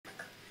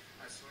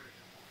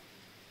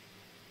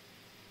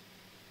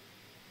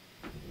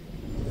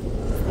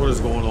is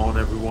going on,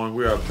 everyone?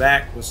 We are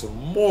back with some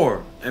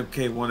more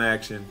MK1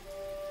 action.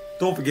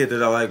 Don't forget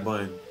that like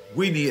button.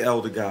 We need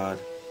Elder God.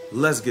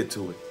 Let's get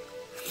to it.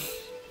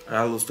 I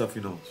got a little stuffy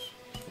nose.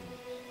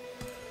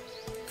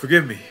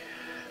 Forgive me.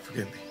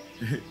 Forgive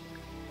me.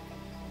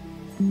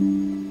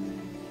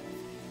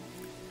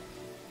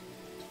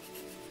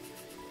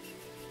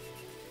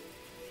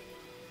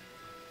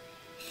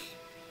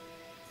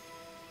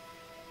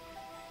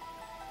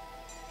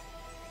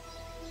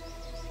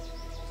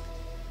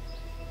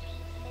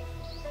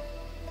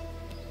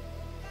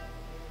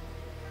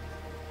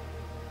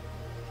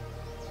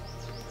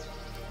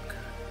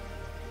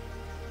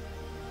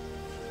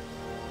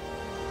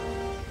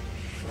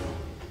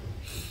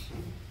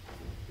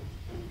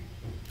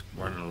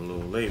 Running a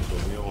little late,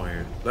 but we on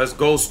here. Let's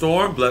go,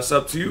 Storm. Bless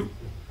up to you.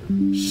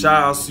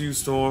 Shout out to you,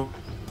 Storm.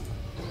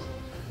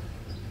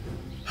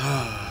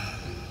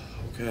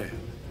 Okay.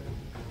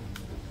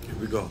 Here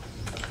we go.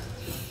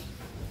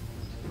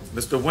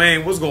 Mr.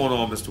 Wayne, what's going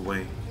on, Mr.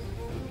 Wayne?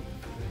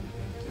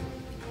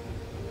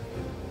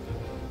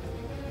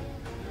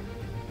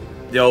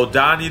 Yo,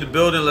 Donnie, the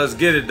building. Let's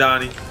get it,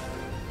 Donnie.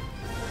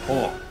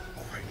 Hold on.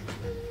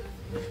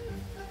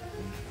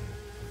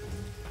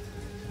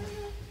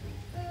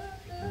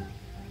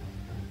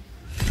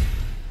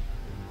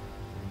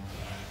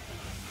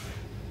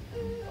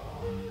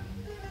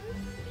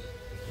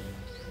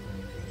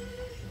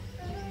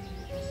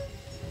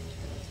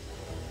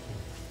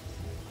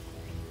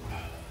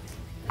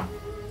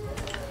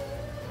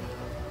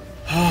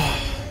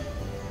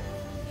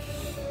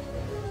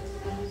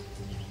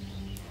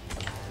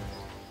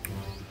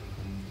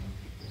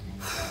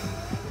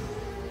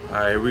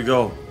 Alright, here we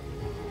go.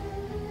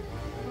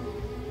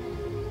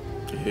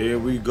 Here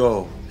we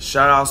go.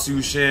 Shout out to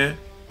you, Shan.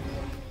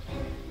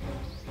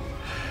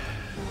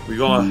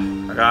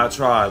 I gotta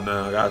try,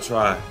 man. I gotta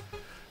try.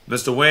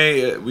 Mr.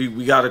 Wayne,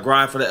 we gotta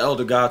grind for the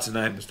Elder God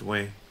tonight, Mr.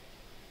 Wayne.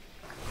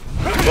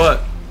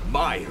 But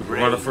we're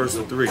running first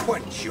of 3.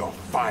 Quench your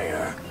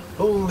fire.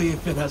 Only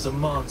if it has a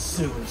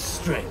monsoon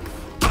strength.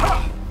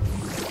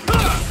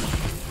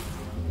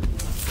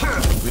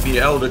 We need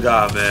Elder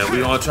God, man. We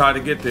gonna try to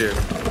get there.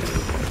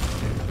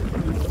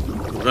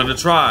 We're gonna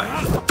try.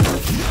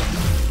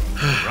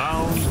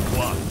 Round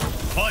 1.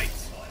 Fight.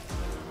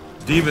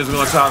 Demon's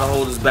gonna try to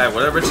hold us back,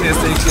 whatever chance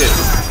they get.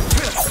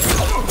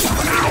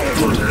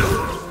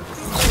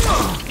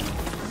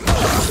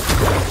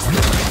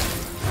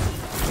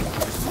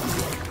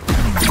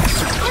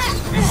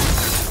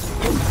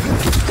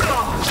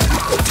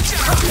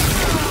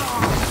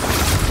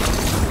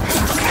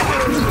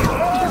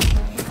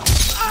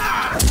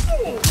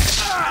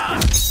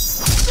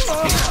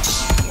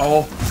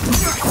 Oh.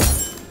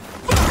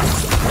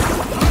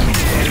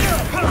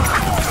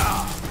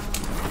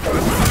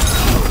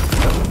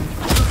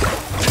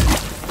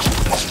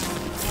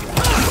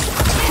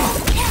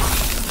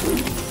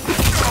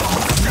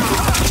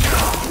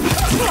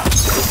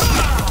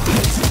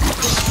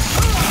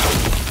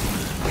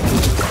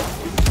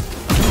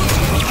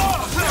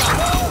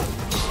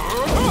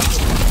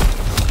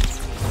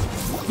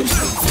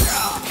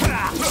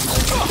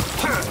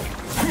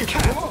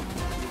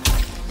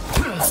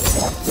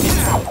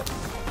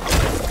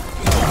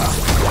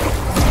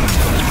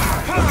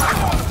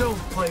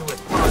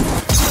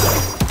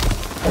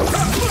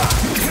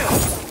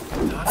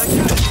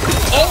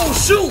 Oh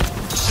shoot!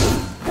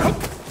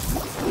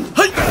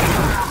 Hey!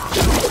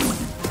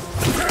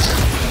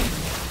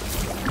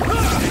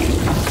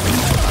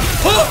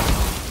 Huh!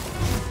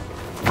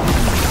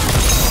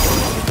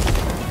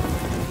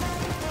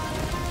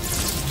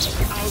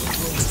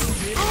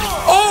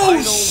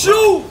 Oh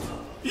shoot!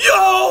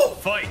 Yo!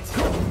 Fight!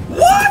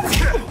 What?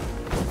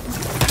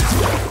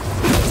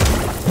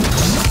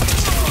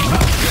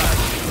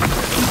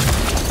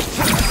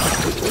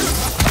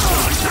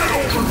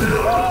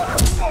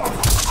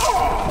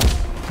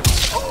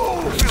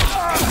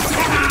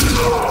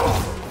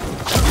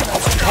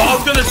 Oh, I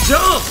was gonna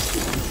jump!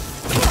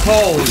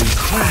 Holy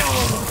crap.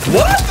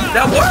 What?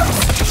 That worked?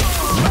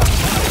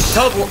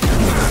 Teleport.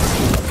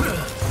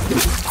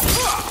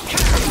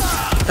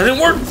 That didn't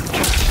work.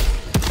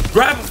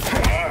 Grab him.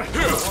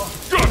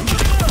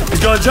 He's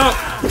gonna jump.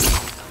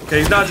 Okay,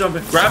 he's not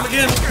jumping. Grab him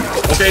again.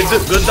 Okay,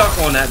 good duck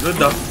on that. Good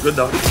duck. Good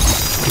duck.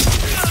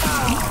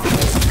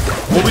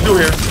 What we do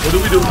here? What do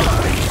we do?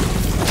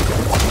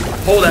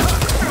 Hold that.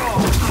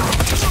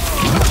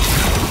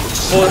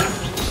 Hold it.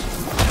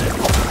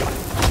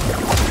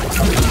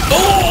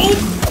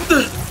 Oh!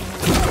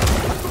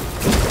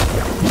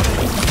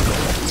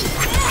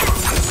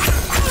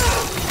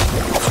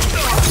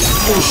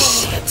 Oh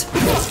shit!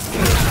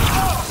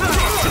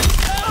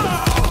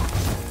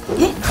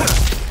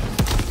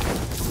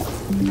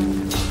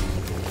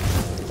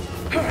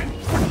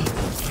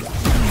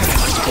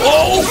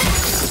 Oh!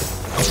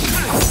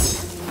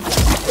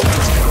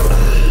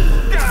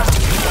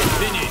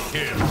 Finish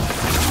him.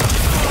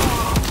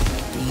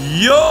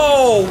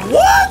 Yo,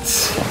 what?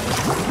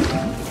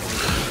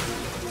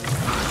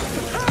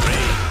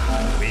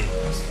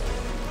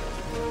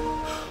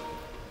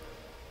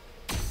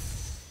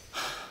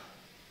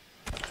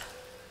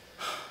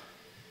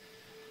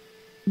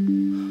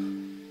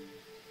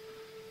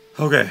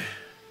 Okay.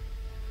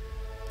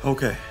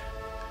 Okay.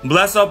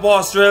 Bless up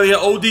Australia.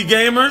 OD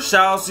Gamers,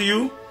 shout out to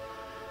you.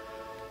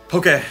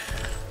 Okay.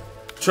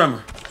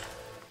 Tremor.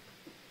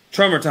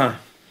 Tremor time.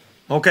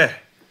 Okay.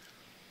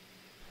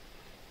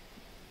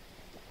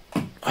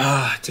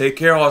 Take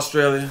care,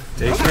 Australia.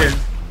 Take care.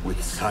 With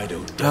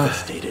Kaido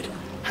devastated,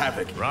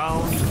 Havoc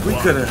round We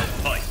one. could have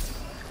Fight.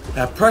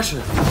 that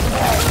pressure.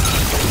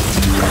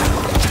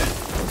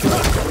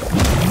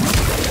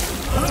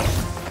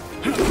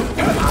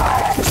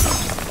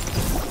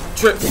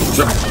 Trip.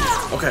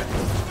 Okay.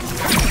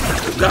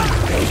 Got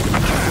it.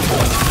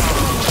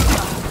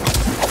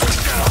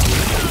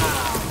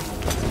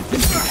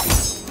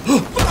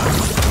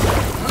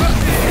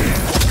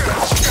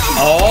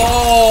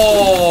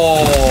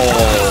 Oh.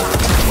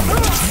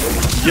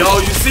 Yo,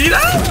 you see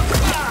that?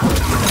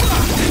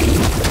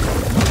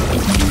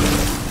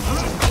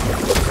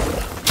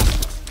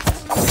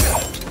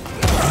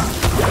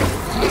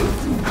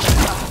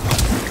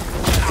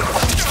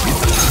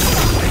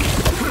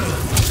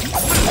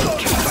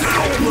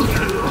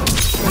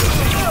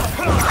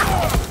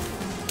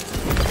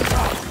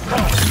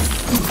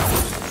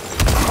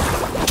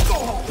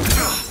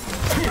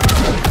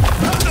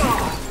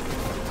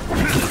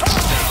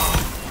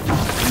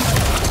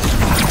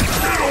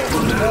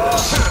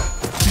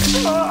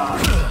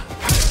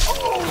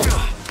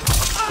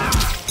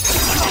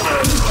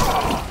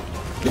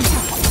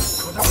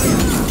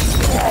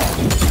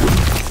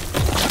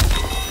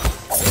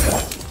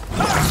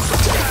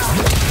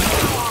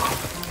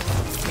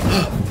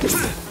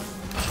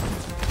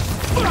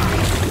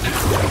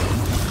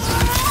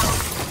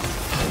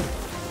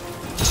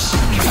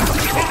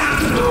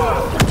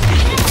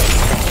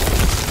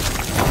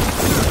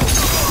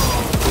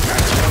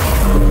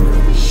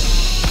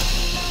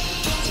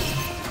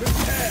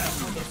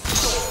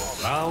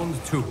 Round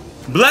two.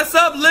 Bless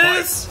up,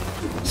 Liz.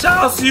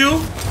 Shout out to you.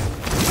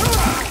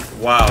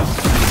 Wow.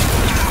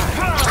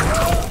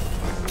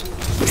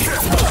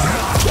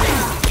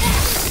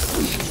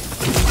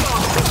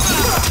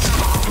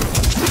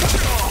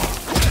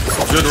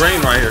 Good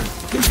rain right here.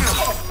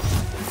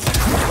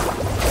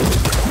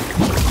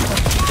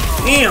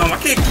 Damn, I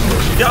can't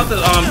get out the.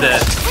 Oh, I'm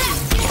dead.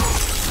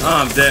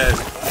 I'm dead.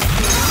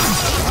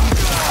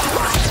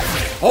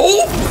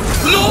 Oh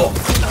no!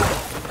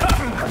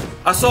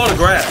 I saw the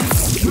grab.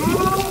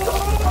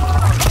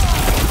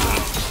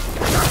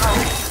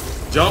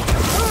 Jump,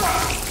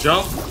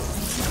 jump,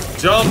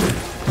 jump.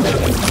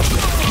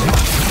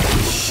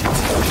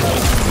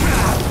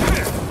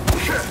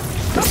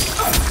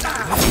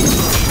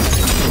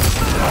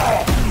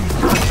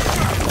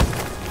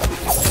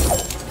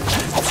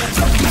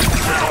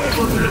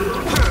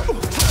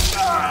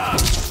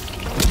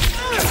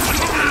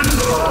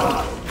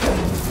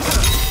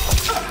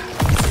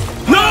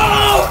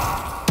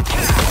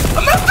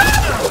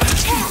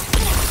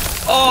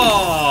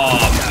 Oh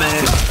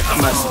man,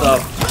 I messed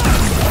up.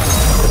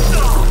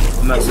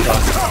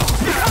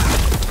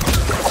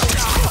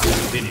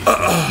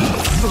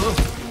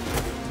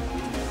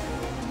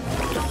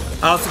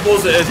 I was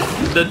supposed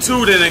to. The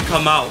 2 didn't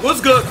come out. What's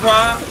good,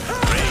 Cry?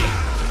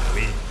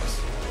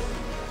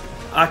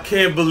 I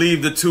can't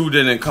believe the 2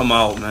 didn't come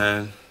out,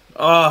 man.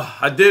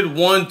 I did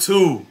 1,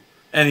 2,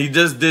 and he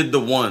just did the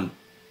 1.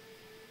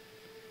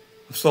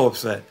 I'm so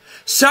upset.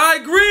 Shy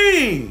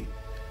Green.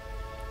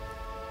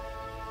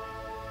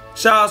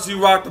 Shout out to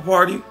you, Rock the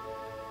Party.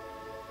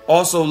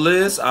 Also,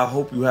 Liz, I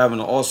hope you're having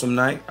an awesome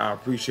night. I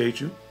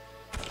appreciate you.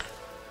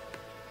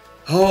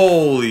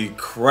 Holy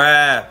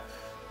crap.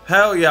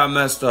 Hell yeah, I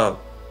messed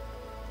up.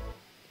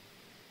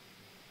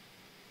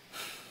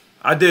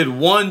 I did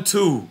 1,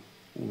 2.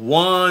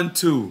 1,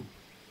 2.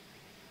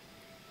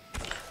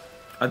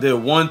 I did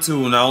 1,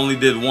 2, and I only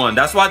did 1.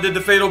 That's why I did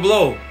the fatal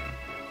blow.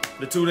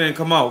 The 2 didn't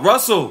come out.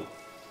 Russell.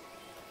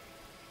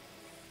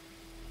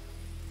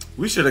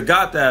 We should have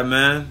got that,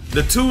 man.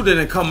 The 2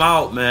 didn't come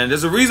out, man.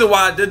 There's a reason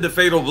why I did the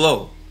fatal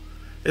blow.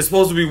 It's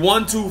supposed to be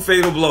 1, 2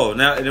 fatal blow.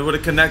 Now, and it would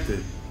have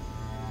connected.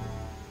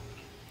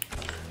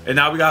 And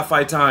now we got to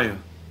fight Tanya.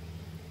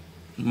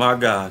 My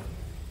God.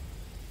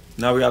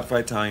 Now we got to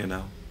fight Tanya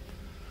now.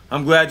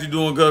 I'm glad you're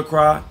doing good,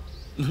 Cry.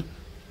 Oh,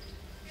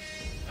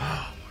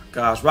 my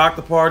gosh. Rock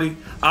the Party.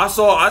 I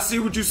see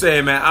what you're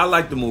saying, man. I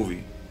like the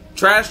movie.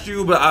 Trashed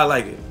you, but I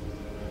like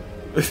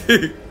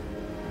it.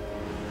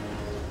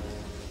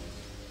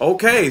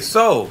 Okay,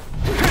 so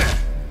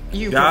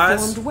you guys,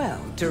 performed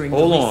well during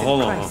hold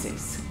the on.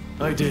 crisis.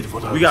 I did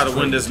what I We was got to win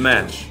trained this to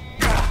match.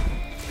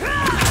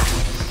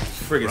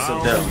 Friggin'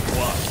 Round Sindel.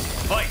 one.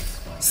 Fight.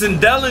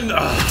 Sindel and...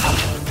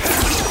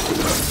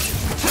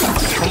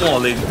 Come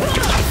on, lady.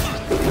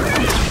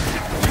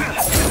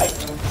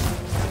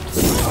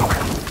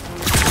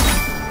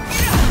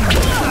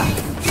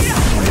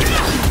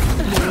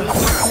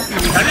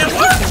 I didn't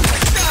work.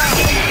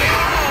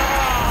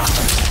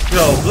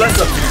 Yo, bless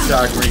up you,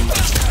 Shy Green.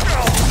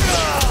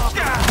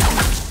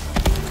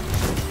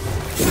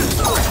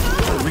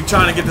 We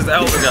trying to get this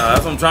elder guy.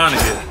 That's what I'm trying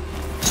to get.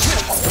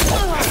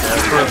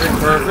 Yeah, perfect,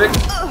 perfect.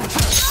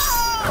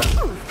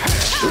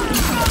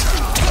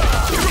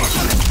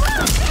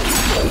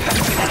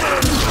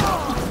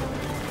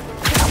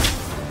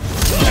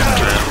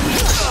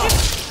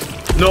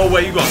 No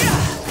way you going.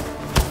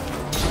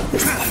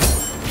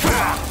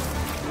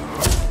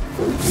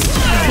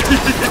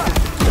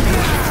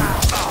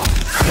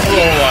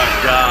 Oh my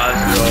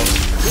gosh, yo.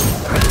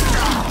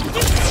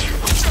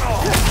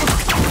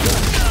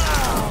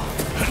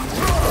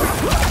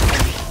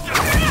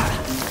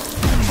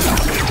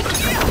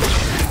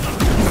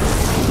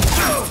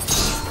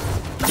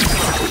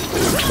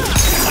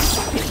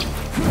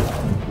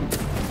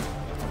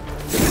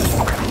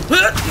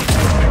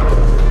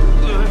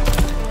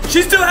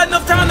 She still had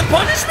enough time to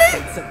punish me?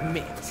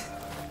 Submit.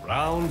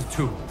 Round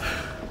 2.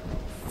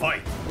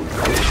 Fight.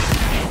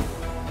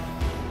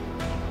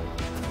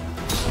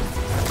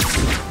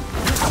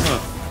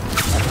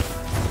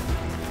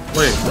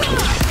 Wait.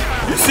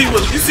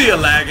 You see her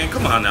lagging?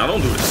 Come on now,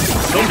 don't do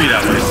this. Don't be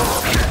that way.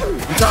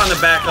 I'm trying to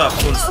back up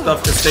so the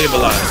stuff can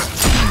stabilize.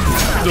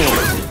 What you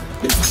doing?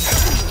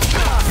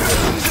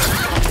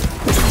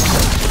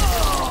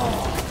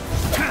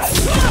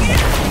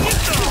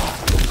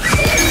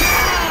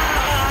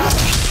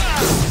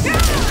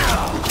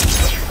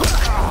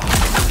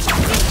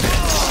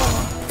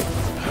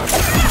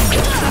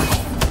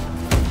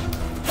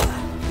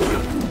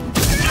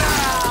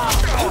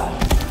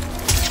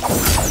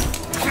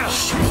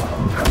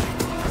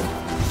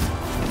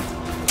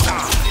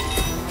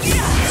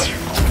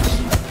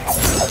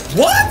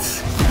 What?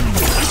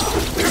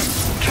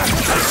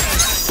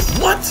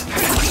 What?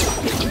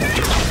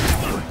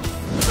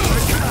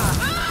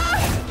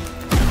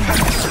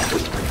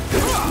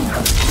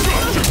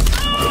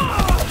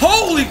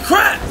 Holy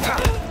crap!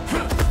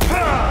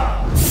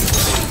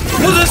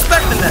 Wasn't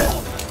expecting that.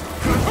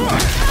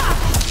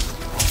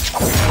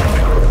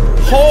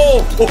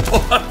 Oh!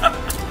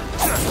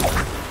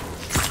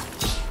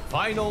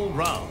 Final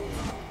round.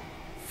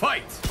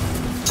 Fight.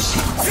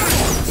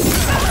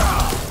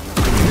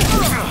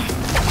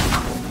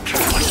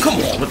 Come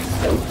on.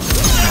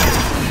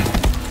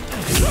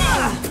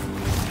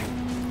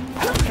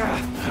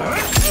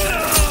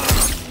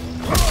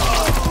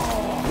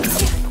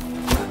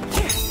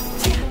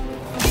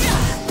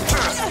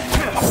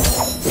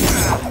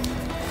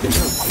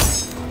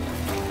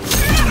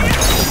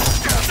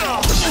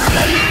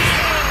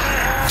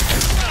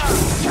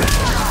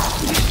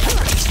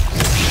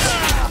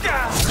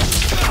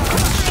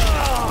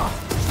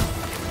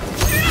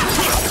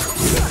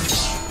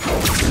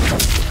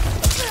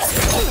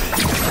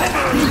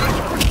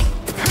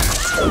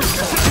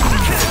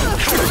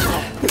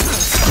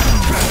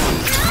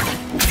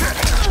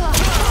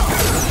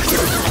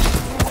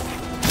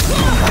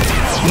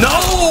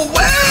 No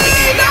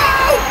way! No!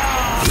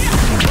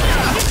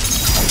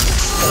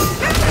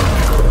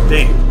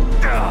 Dang.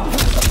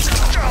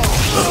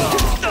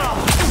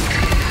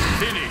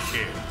 Finish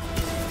him.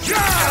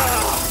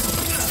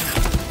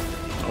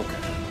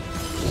 Okay.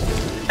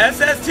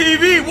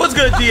 SSTV, what's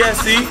good,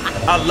 DSC?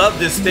 I love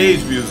this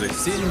stage music.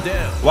 Sitting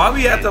down.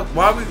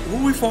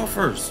 Who we fought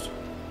first?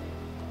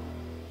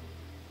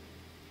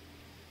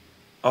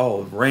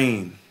 Oh,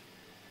 Rain.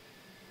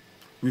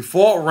 We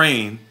fought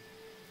Rain.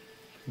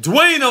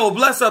 Dueno,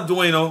 bless up,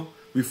 Dueno.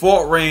 We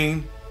fought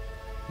Rain.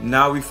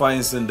 Now we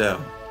fighting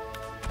Sindel.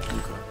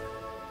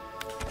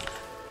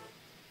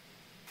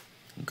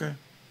 Okay.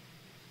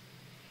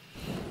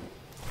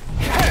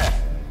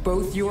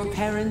 Both your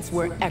parents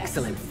were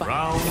excellent fighters.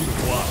 Round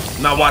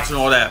 1. Not watching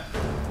all that.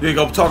 You ain't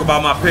gonna talk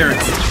about my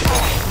parents.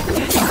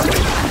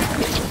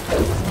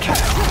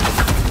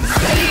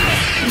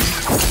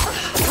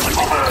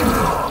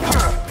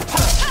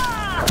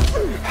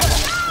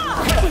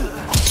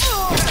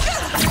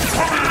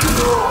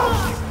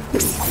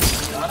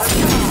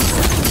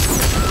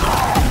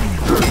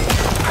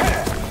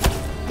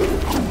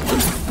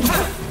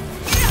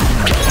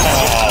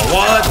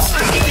 What?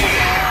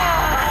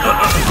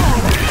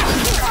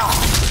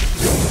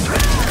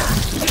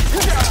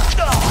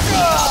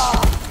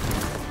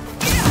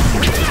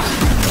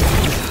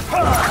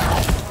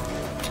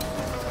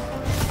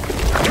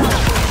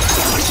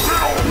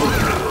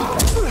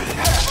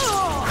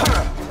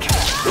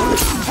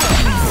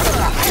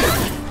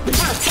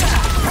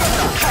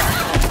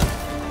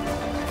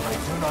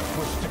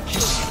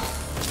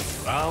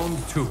 Round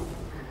 2.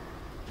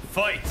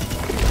 Fight.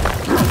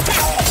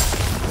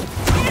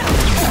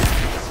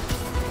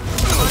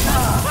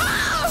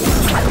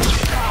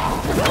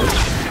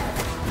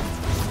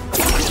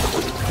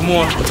 Come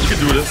on, you can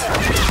do this.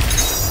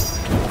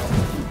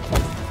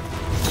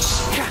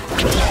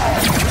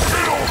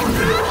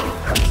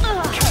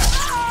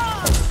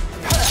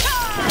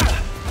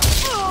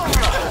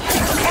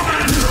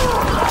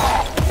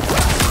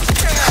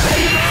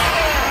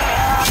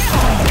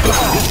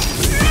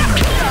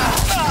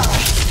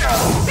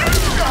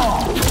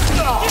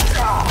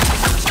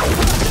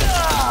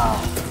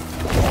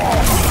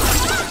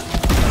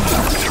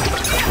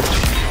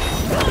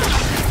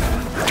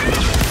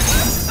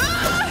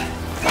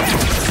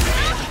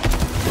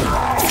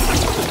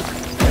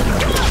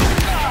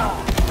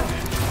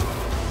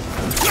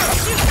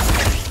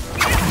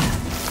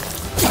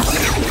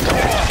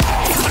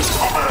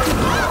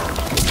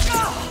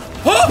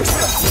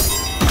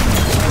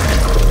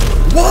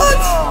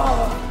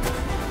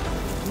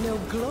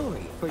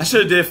 glory for I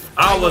should have did.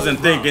 I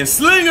wasn't thinking.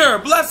 Slinger!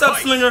 Bless up,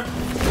 Slinger!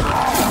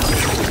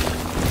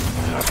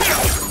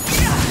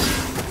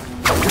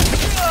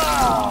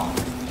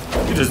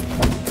 You just...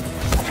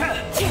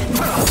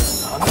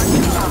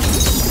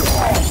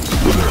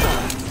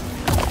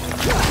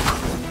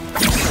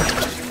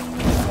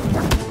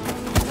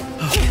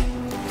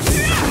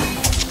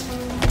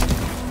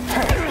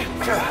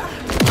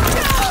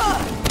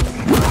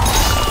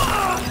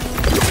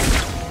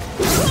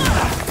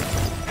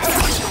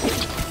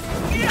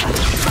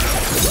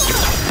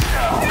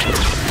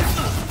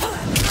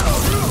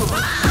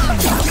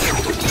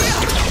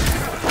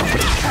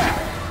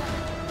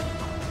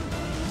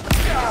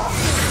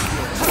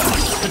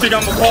 You think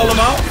I'm gonna call him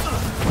out?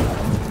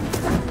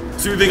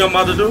 See what you think I'm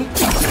about to do?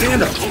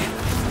 Stand up.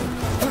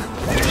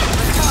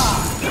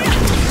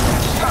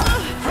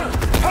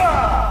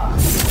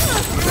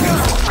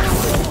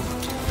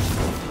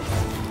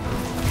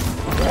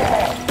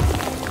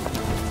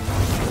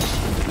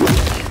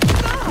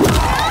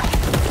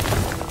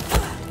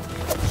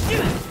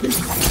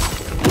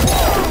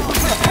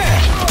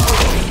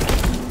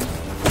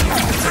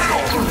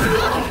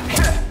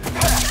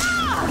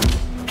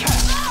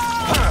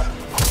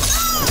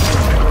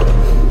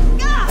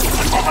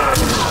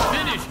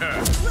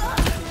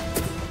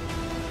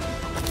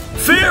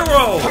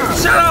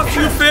 Shout out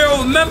to you,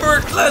 Pharaoh.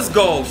 Member, let's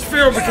go.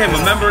 Pharaoh became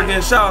a member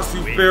again. Shout out to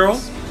you, Pharaoh.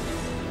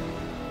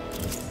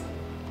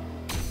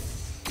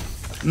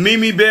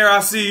 Mimi Bear,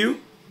 I see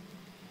you.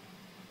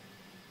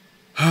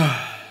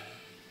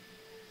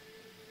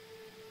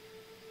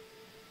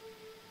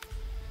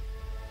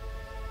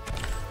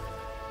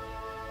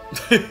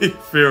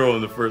 Pharaoh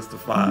in the first to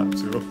 5,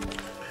 too.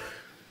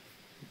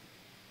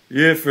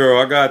 Yeah,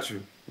 Pharaoh, I got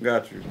you.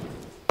 Got you.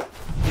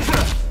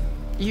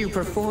 You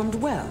performed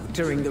well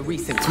during the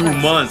recent 2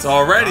 months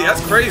already. That's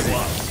crazy.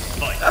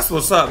 That's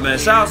what's up, man.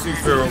 Shout out to you,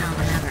 Pharaoh.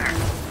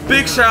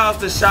 Big shout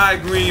out to Shy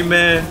Green,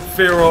 man.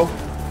 Pharaoh.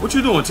 What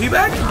you doing,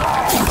 teabag?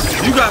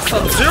 You got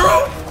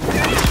Sub-Zero?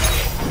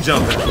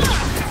 Jump in.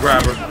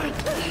 Grab her.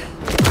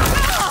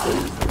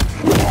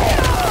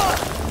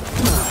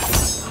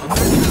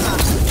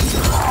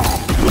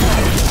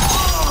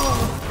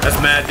 That's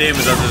mad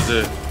damage I just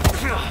did.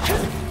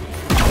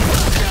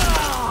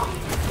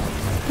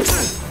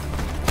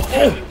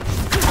 Oh!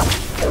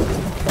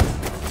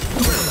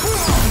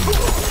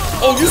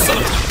 Oh, you son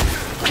of...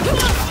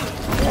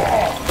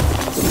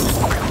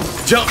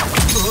 Jump!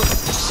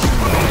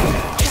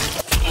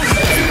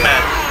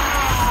 Mad.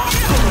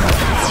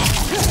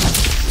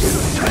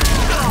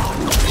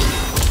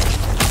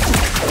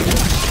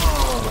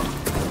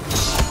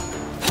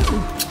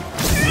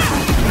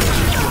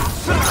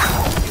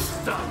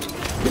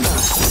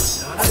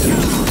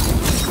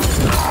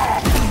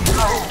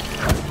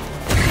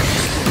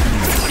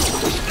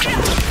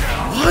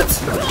 What?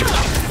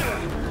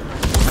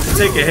 I can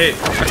take a hit.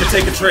 I can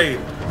take a trade.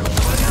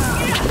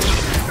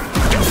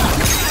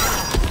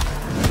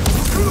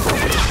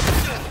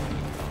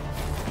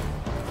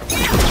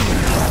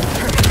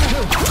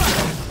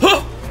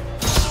 Huh.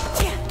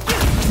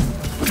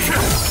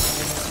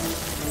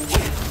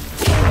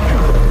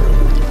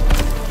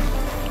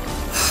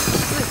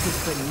 This is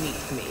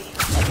beneath me.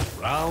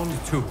 Round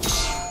 2.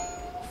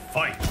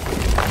 Fight.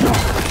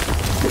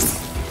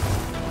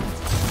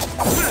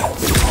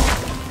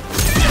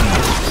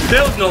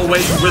 There's no way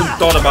you really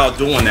thought about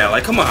doing that.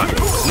 Like, come on.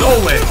 No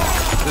way.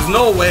 There's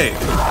no way.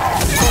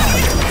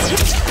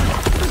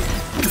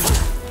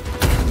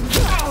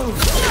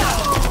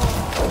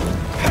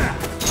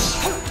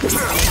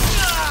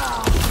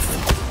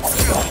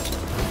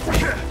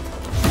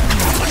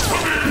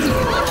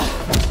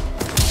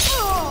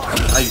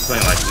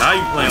 Now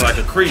you playing like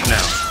a creep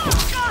now.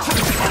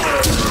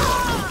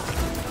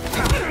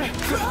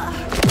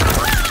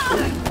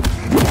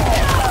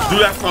 Do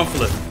that front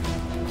flip.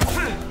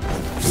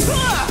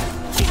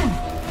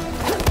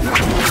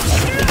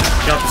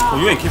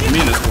 You ain't keeping me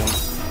in this one.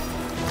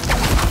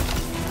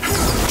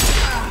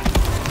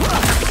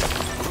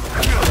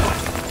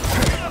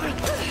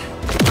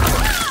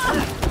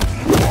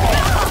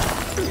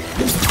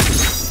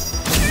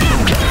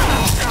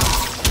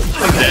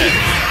 I'm dead.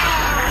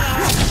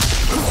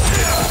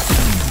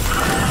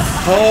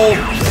 Oh.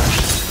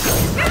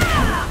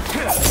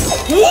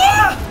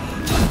 What?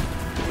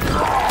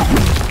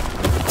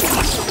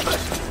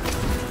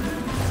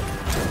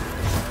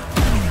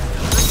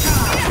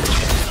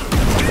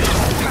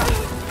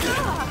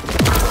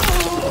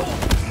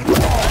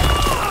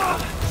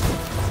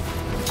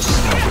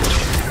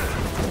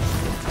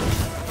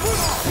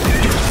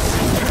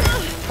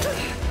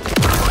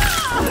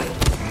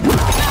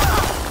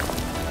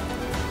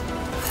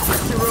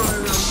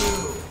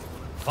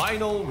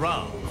 Final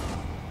round.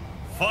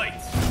 Fight.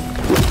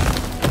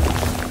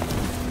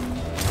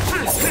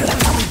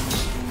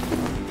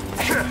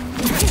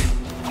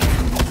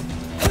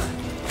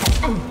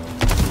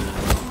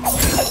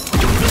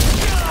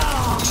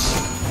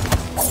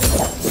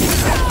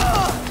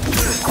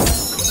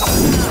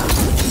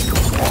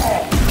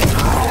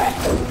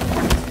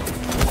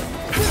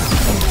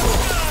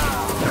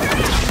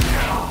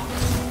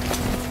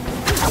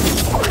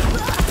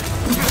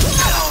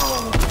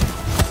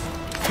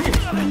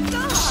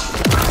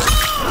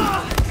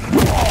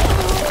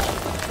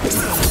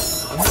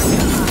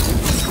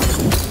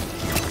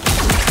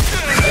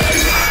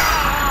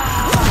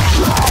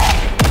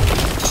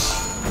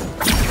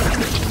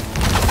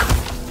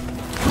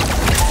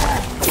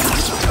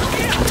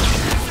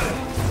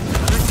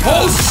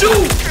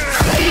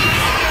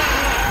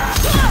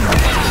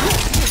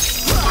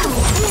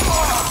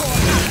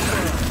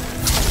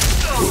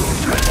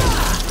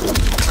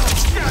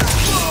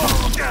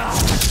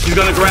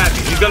 gonna grab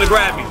you. He's gonna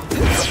grab you.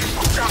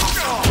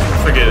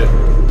 Forget it.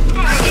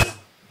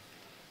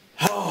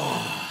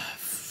 Oh,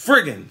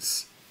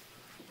 friggins.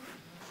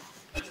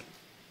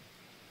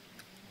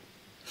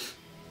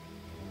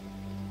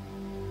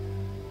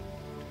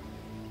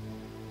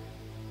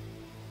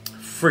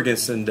 Friggin'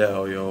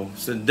 Sindel, yo.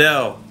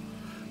 Sindel.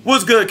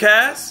 What's good,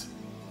 Cass?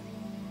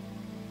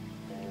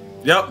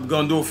 Yep, we're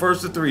gonna do it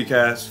first to 3,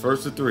 Cass.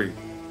 First to 3.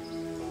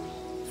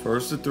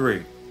 First to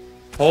 3.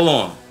 Hold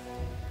on.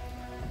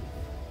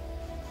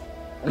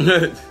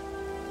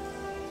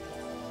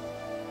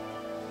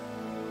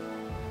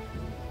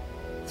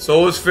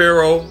 So is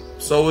Pharaoh.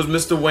 So is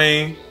Mr.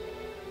 Wayne.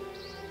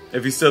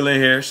 If he's still in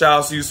here.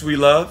 Shout out to you, sweet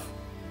love.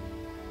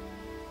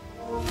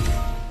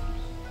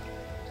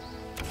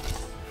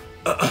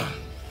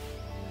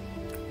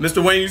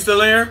 Mr. Wayne, you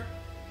still in here?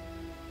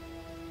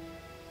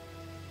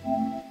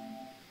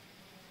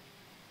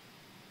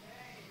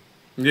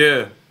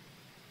 Yeah.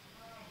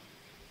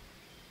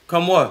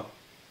 Come what?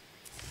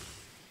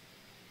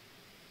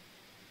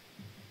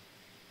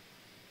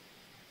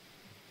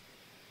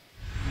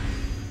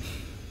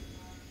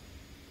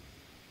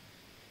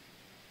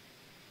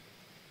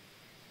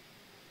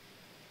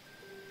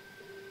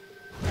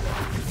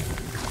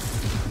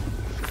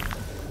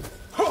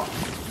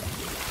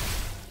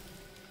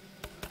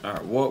 All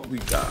right, what we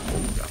got?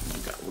 What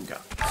we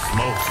got?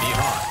 Smoke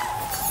behind.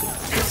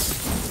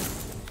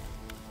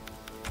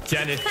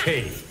 Janet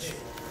Cage.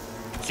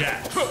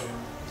 Jax.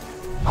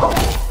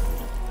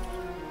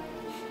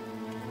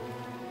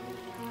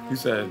 He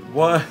said,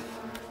 what?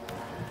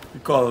 You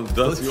call him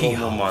Dusty?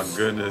 Oh my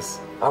goodness.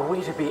 Are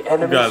we to be You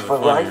enemies guys for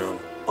are funny, life?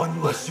 yo.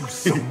 Unless you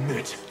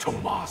submit,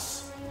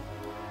 Tomas.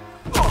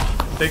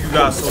 Thank you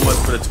guys so much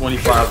for the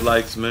 25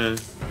 likes, man.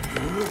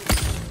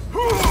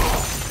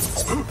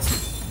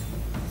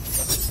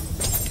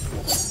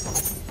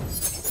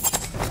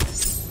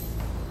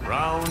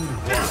 Round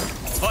 1.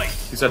 Fight.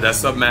 He said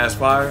that's Submass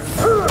Fire.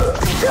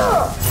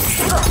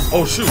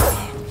 Oh shoot.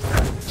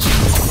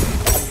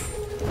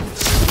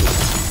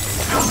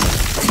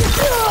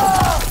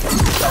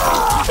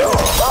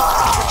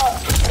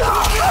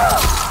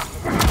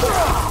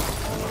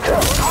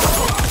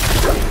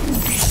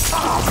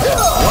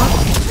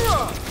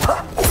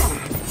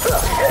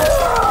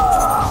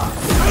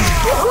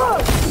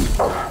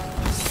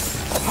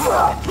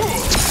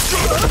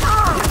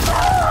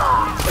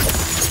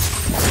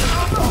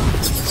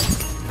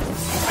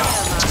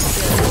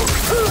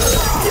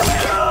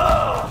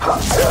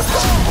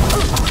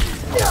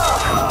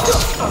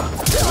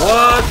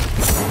 What?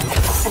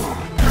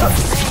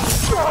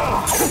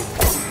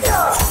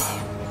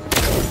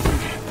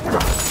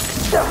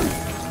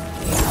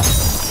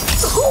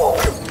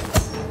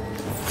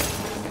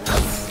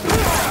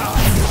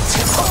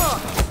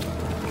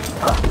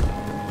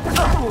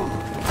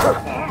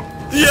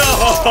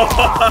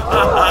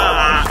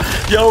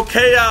 Yo,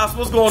 Chaos,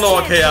 what's going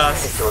on,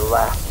 Chaos? Take your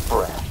last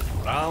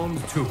breath. Round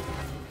 2.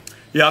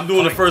 Yeah, I'm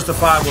doing the first to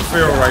 5 with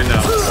Pharaoh right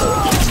now.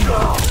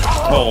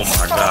 Oh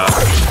my god.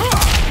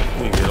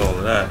 We can get all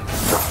of that.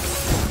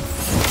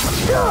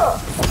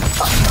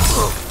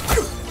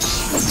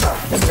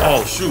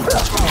 Oh shoot.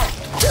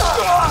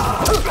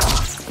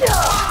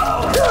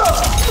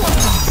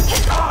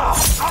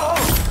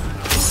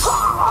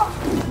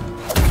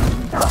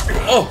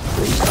 Oh.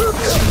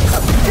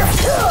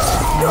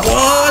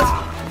 What?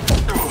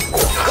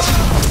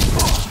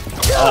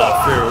 Oh,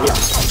 Pharaoh.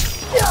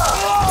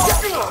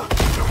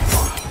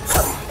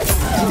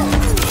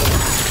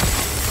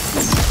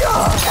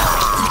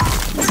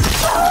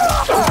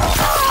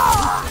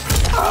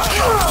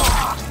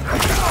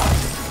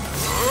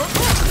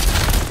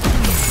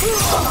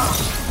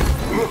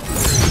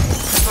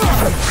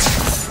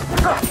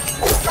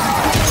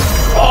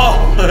 Oh,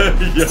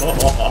 yo.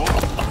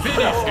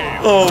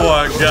 Oh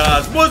my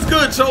gosh. What's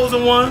good,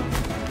 Chosen One?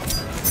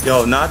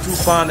 Yo, not too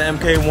fond of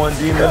MK1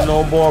 Demons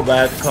no more, but I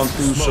had to come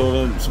through, show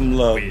them some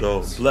love,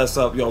 though. Bless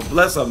up, yo.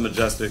 Bless up,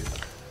 Majestic.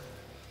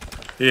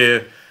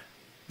 Yeah.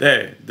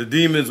 Hey, the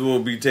demons will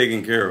be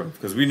taken care of,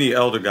 because we need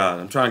Elder God.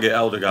 I'm trying to get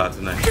Elder God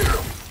tonight.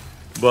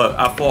 But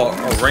I fought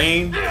a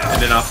Rain,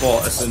 and then I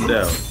fought a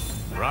Sindel.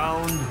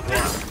 Round 1.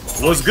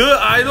 What's good,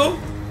 Idol?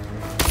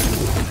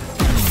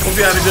 Hope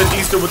you had a good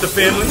Easter with the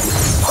family.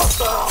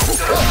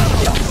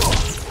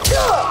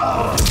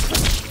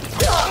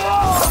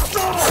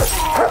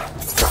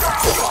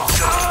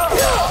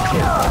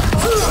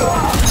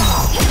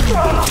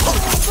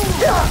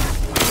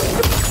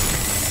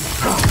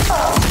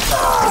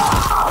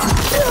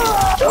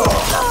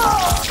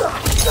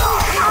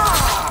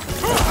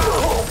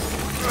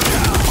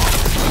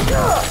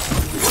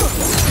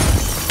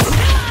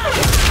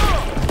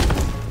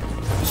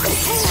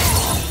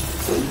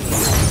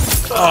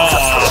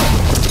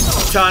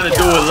 I'm trying to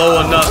do it low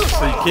enough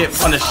so you can't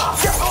punish,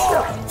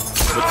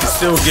 but you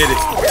still get it.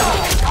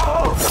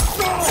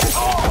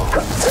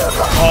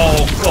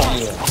 Oh, come on.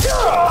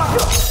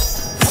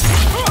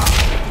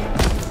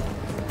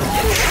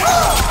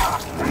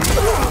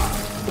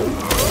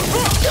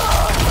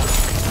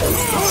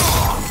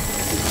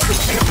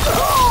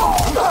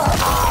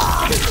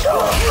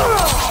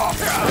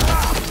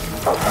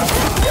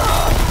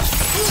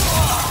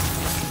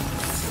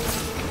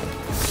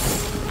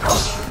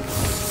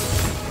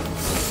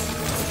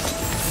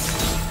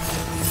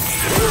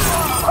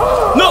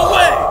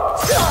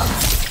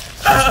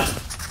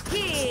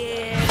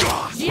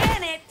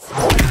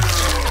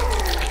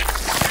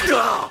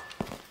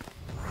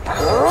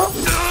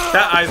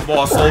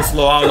 fall so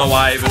slow. I don't know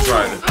why I even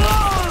tried it.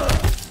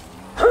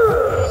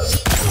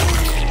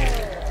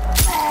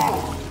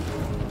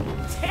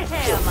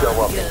 Damn,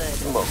 I'm good.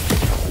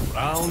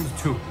 Round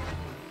 2.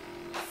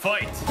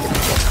 Fight.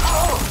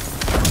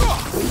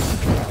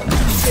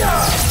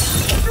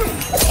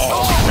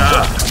 Oh my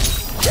god.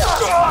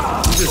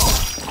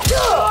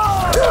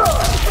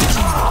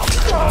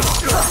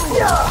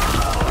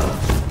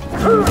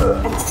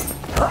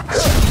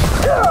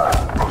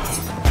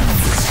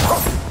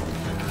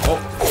 Oh,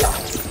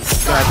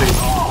 bad thing.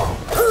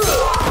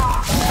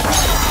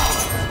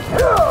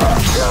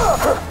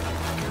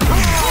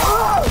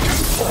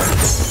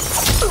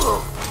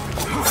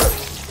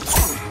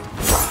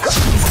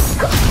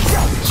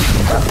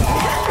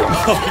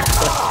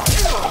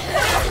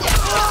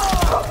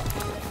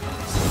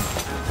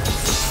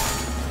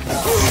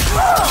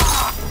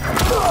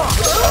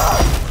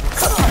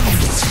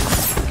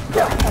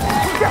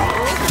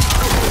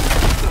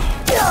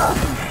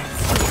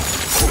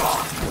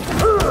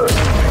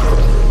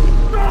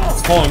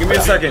 Hold on, give me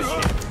a second.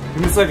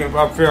 Give me a second,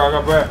 I'm fair, I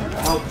got breath.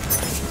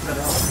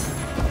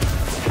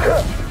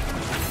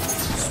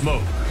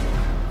 Smoke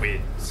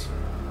wins.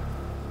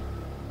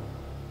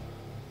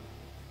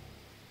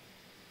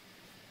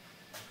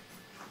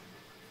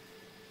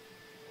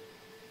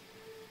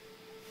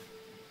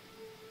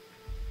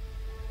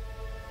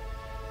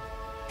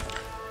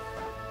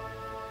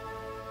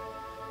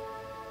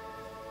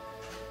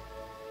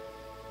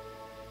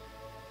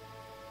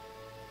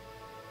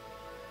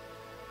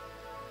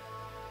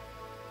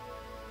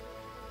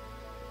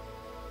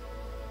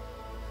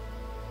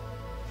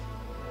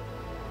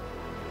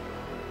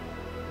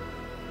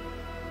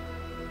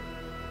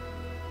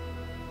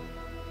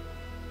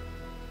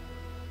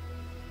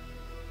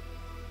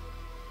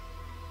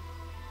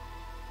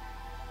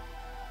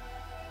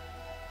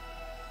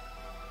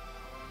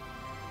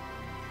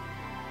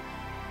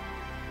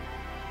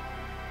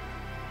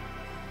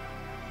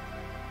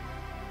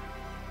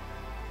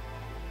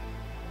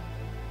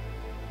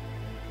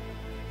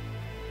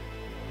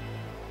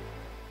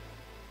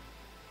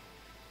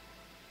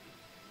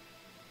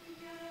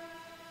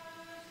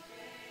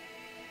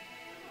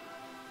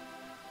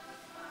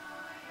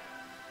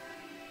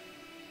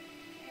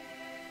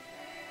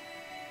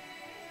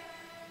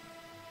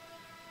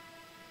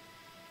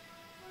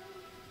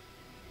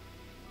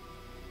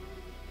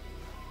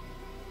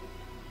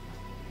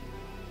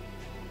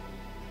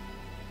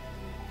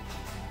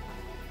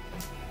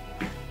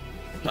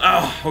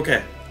 Oh,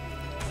 okay.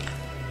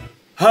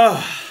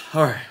 Oh,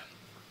 all right.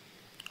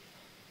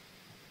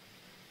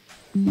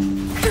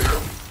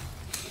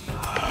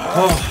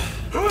 Oh,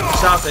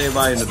 shout out to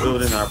everybody in the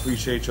building. I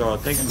appreciate y'all.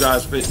 Thank you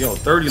guys for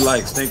 30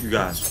 likes. Thank you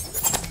guys.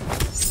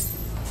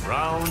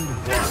 Round 1.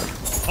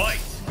 Fight.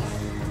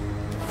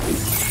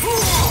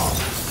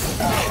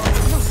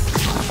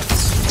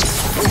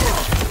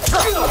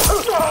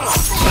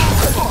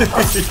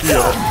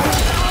 Yo.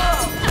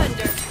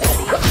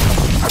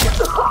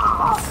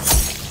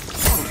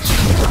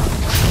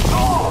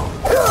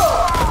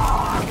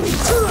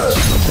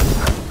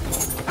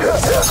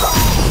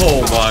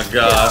 Oh my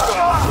god.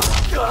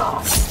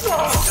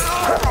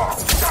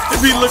 He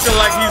be looking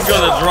like he's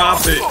gonna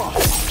drop it.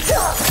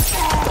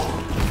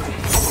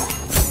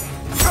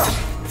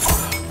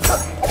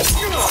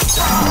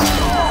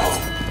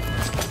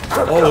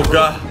 Oh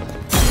god.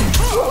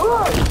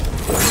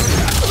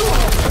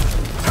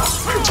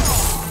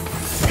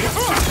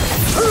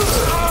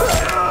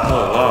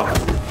 Oh wow.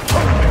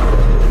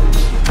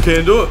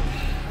 Can't do it.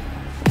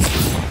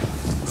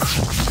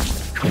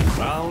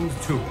 Round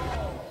 2.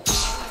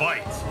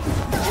 Fight.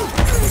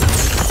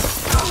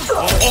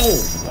 Oh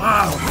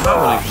wow.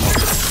 Holy.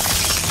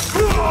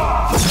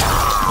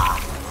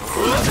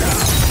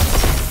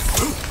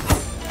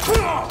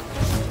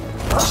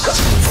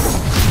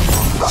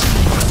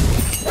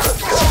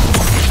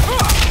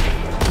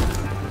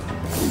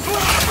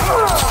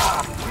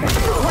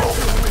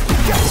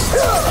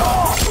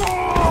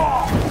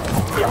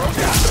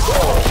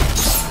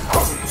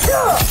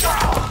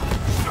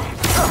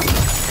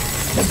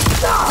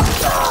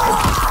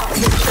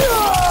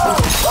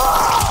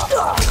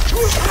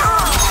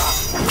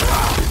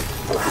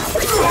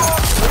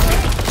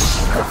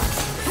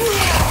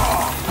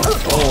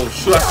 Oh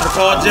shoot, I should have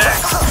called Jax.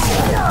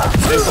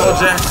 They called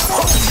Jax.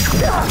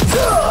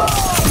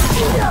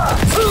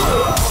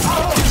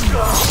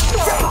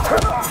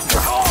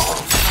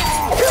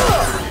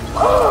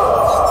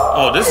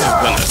 Oh, this is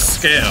gonna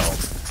scale.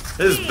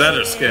 This is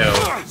better scale.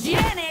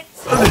 Janet!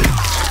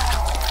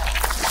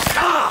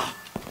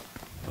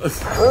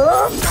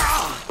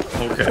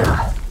 Okay.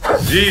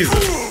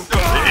 Jesus.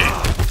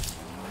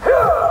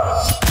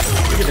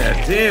 Look at that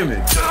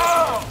damage.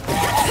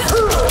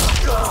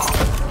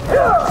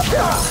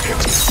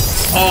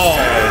 Oh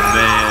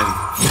man.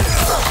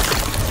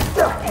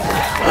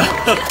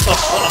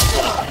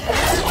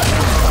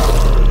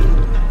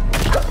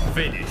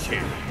 Finish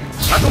him.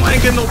 How come I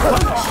ain't getting no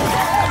punish?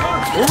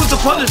 Where was the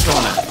punish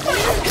on that?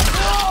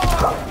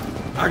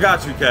 I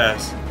got you,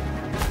 Cass.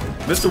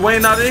 Mr.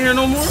 Wayne not in here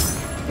no more?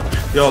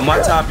 Yo, my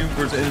top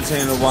viewers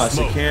entertainer watch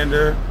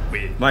Sikander,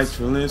 Mike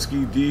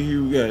Trelinsky,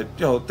 DHew. Yeah,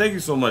 yo, thank you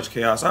so much,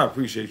 Chaos. I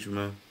appreciate you,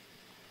 man.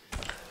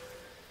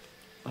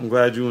 I'm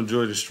glad you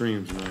enjoy the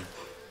streams, man.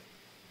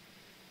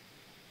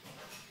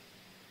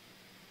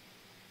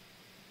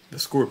 The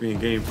Scorpion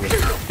gameplay.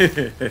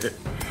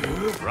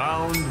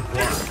 Round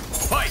 1.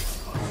 Fight!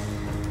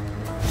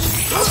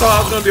 I thought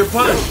I was gonna be a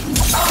punish.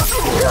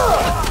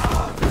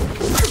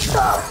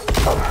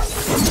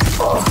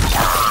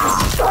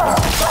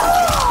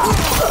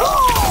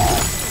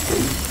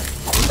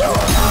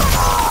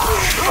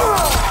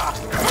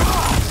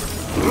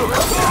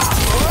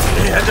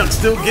 Hey, that jump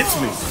still gets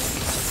me.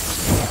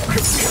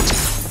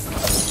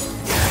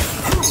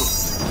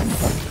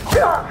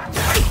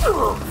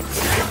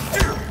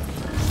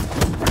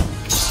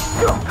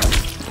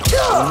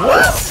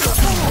 What?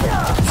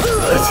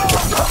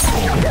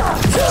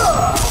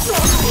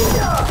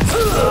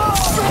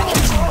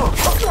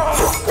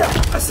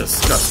 That's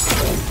disgusting.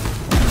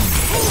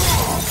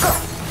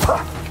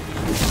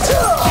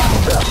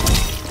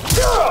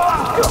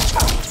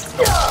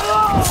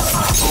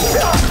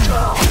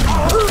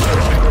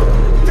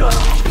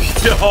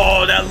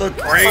 Yo, that looked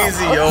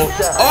crazy, yo.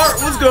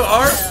 Art, what's good,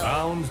 Art?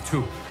 Round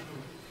 2.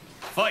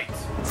 Fight!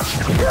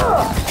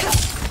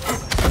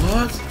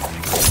 What?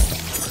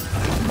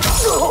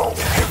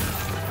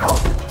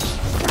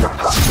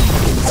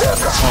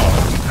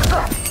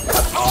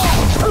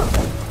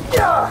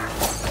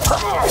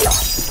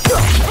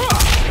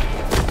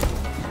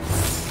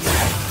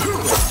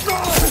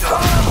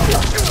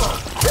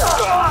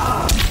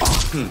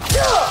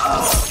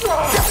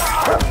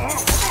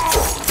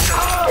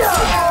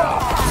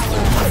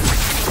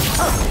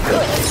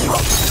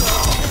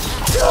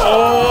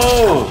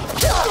 Oh!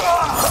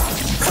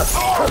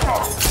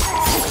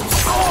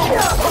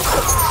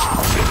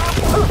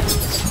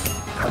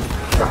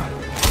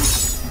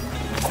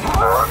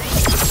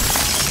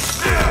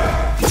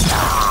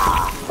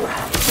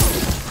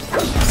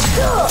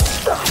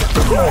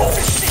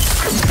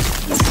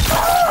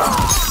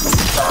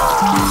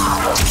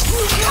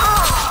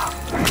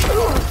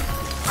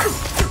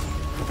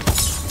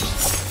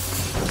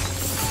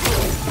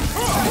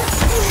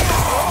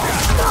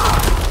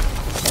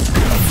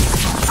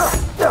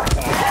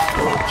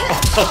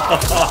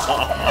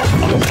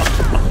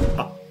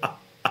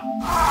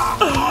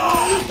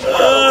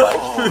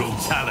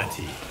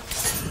 Brutality.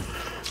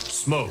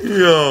 Smoke.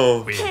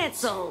 Yo.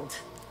 Cancelled.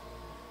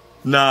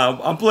 Nah,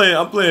 I'm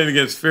playing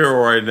against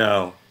Pharaoh right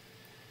now.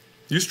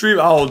 You stream?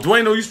 Oh,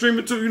 Dwayne, you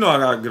streaming too? You know I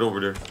gotta get over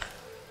there.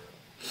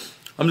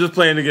 I'm just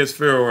playing against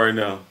Pharaoh right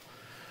now.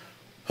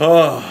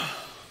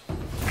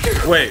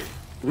 Wait,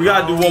 we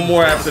gotta do one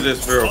more after this,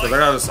 Pharaoh,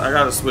 because I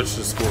gotta switch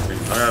to Scorpion.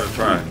 I gotta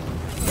try it.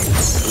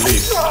 At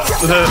least.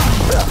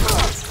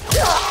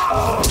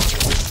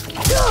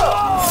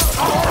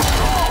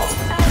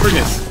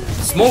 Friggin'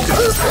 Smoke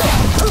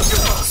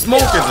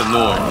is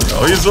annoying,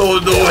 yo. He's so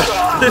annoying.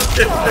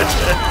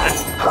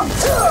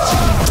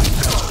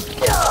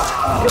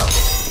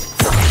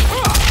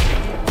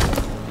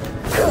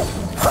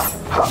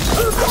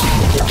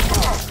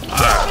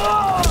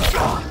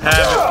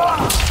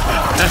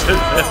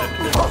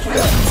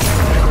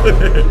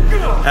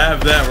 Have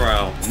that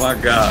round. My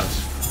gosh.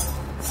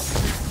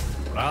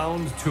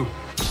 Round 2.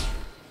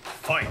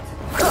 Fight!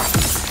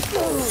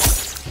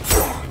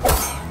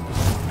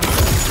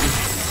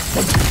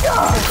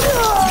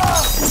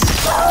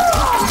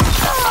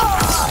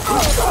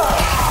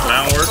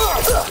 That works?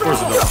 Of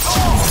course it does.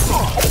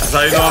 That's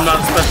how you know I'm not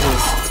a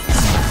specialist.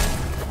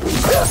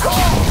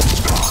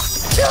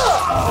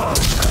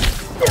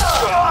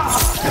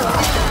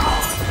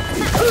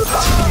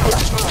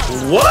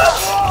 What?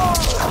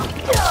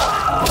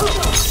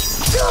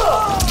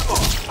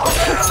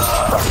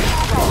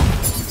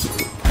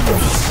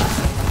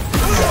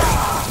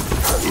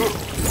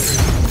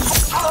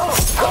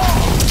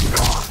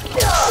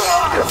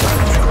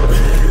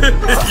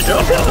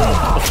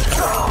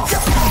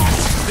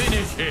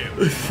 Finish him.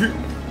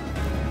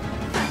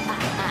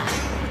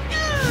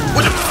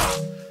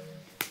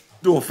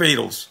 Doing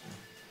fatals.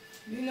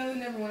 You know, you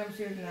never went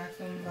upstairs and asked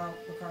them about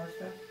the car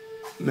stuff.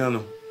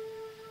 No.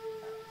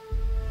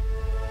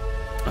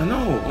 I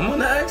know. I'm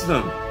gonna ask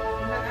them. You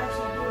not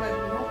actually do it like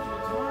multiple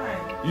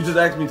times. You just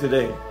asked me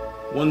today.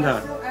 One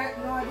time. No, I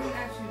didn't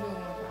actually do it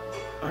one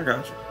time. I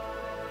got you.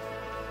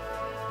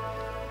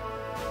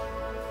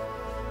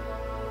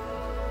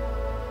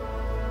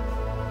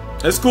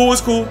 It's cool.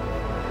 It's cool.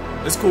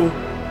 It's cool.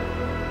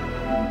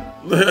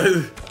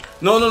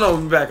 No.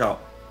 We back out.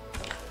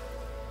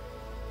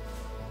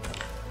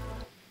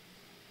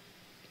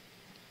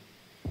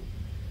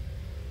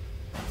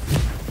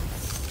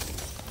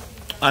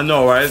 I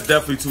know, right? It's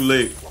definitely too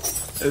late.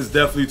 It's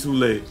definitely too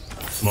late.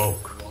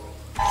 Smoke.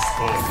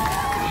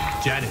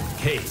 Scorpion. Janet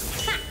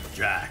Cage.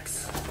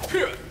 Jax.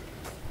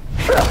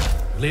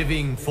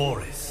 Living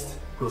Forest.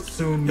 We'll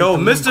soon Yo,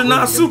 Mr.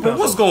 Not Super,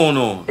 what's going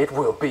on? It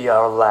will be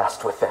our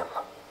last with them.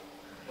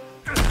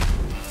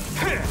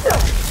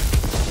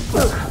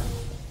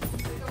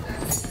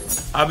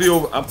 I'll be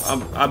over.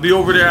 I'll be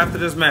over there after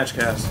this match,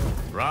 Cass.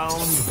 Round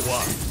 1.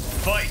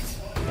 Fight.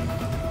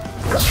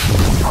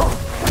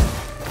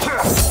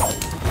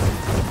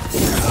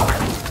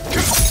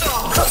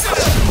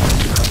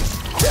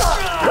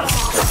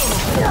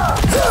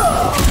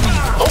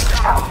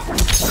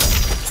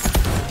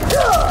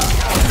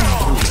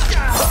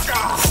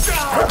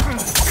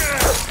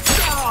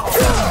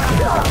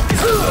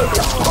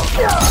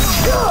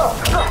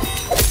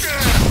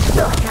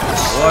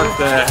 What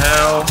the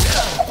hell?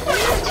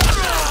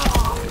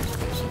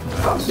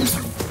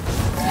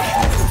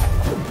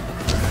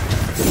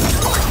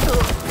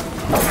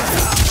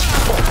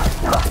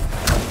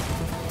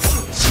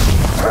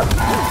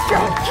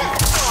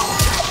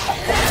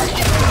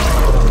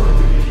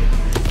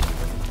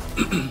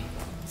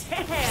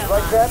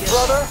 Like that,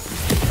 brother?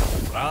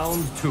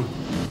 Round 2.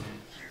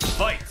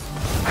 Fight.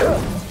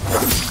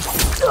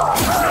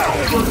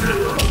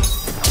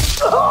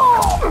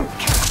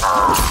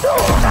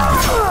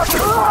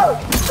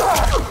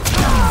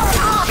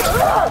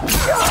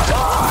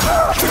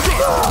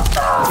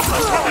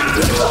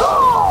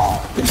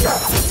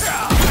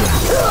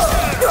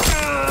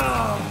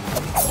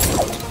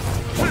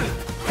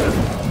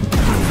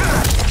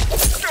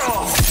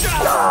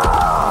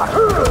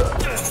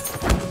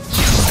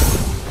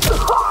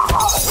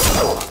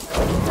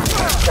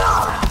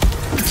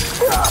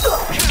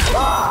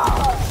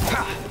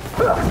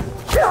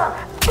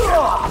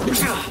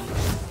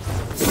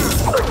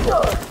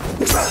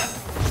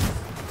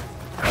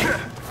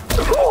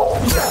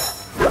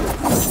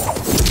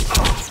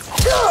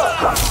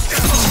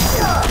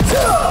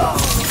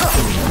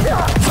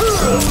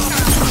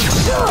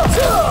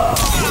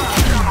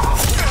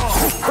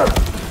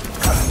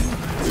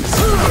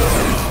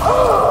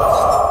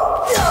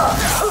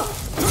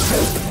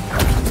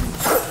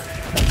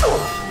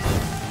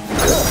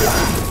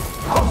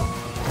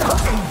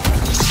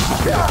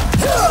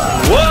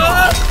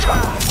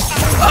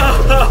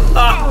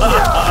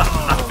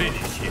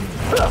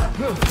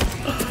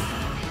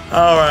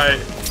 All right,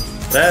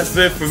 that's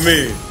it for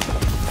me.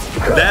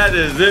 That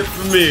is it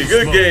for me.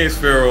 Good games,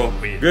 Pharaoh.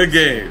 Good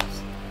games.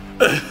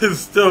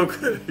 Still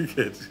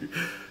good.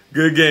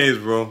 Good games,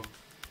 bro.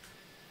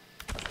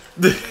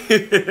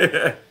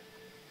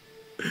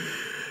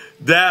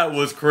 That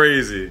was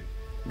crazy.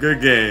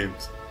 Good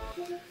games.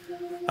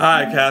 All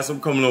right, Cass,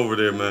 I'm coming over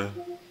there, man.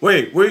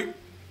 Wait. Where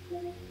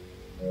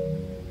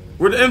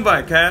the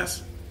invite,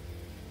 Cass?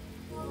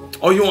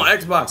 Oh, you on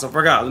Xbox? I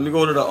forgot. Let me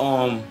go to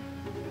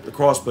the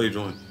crossplay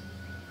joint.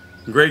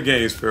 Great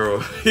games,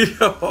 Pharaoh.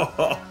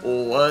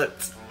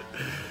 What?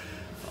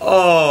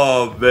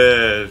 Oh,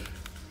 man.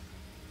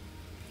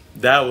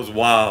 That was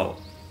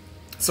wild.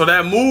 So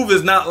that move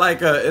is not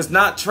like it's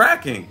not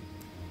tracking.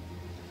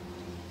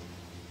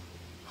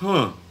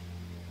 Huh.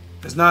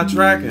 It's not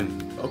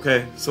tracking.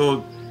 Okay,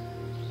 so.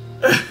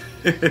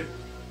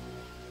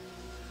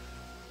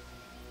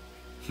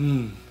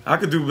 I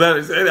could do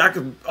better. I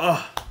could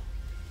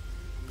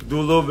do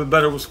a little bit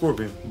better with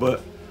Scorpion.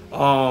 But,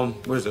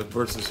 where's it?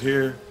 Versus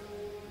here.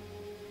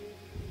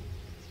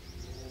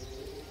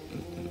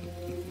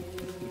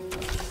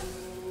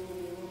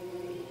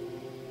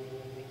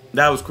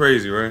 That was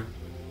crazy, right?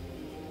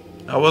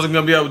 I wasn't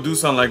gonna be able to do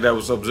something like that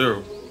with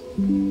Sub-Zero.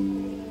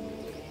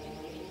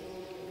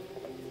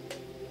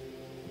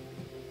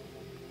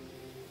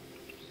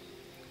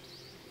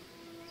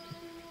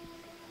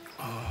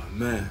 Oh,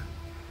 man.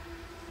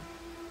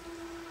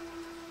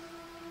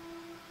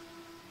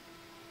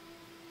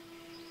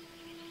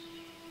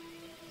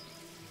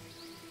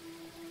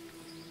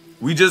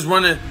 We just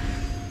running.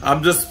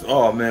 I'm just,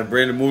 oh man,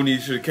 Brandon Mooney, you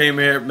should have came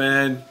here,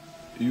 man.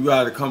 You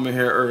gotta come in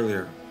here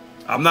earlier.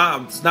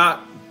 It's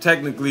not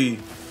technically,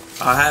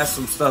 I had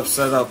some stuff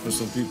set up for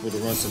some people to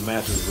run some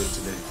matches with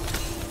today.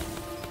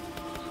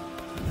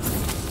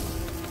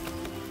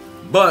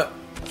 But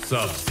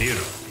Sub-Zero.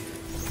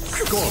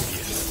 Scorpion.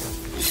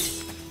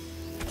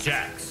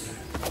 Jax.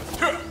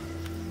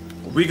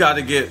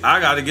 I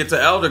gotta get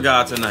to Elder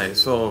God tonight,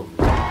 so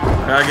I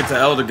gotta get to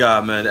Elder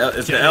God, man.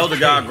 It's the Elder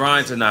God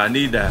grind tonight. I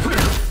need that.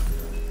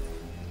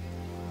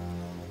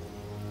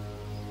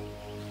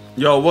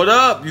 Yo, what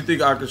up? You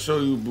think I could show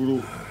you,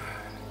 Brutal?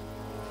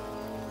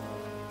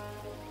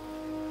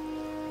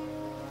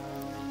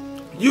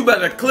 You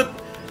better clip,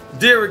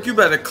 Derek. You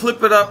better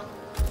clip it up.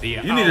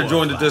 You need to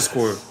join the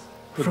Discord.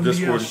 Put the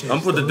Discord.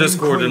 I'm put the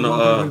Discord in the.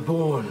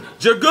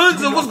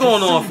 DhewGamingZ, what's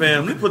going on,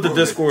 fam? Let me put the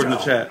Discord in the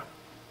chat.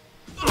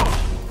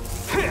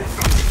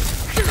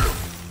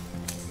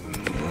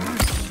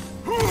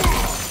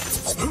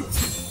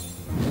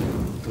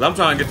 Cause I'm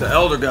trying to get the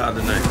Elder God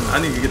tonight.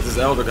 I need to get this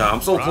Elder God.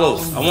 I'm so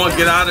close. I want to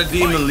get out of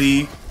Demon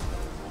League,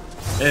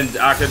 and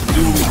I could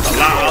do a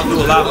lot. I'll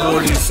do a lot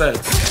more of these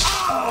sets.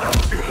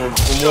 For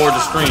more of the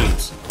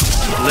streams.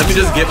 Let me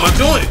just get my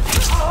joint.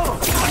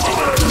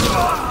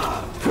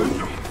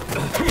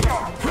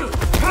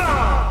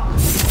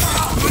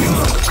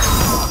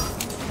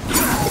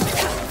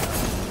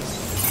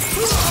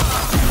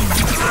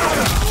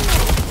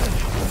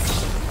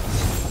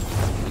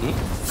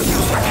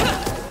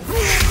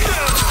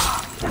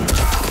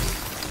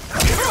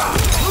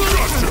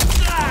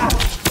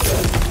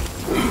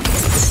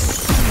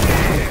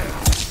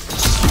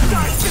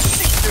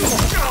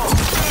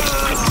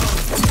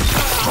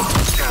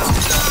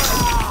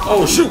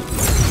 Oh, shoot.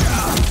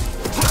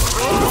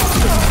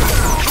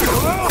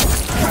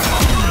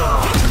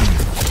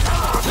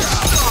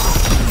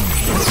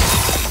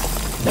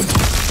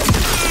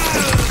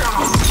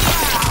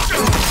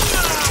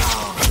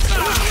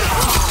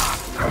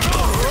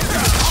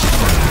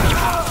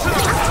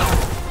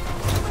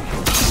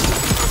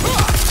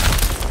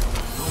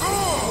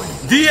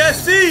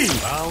 DSC!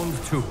 Round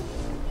 2.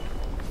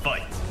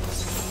 Fight.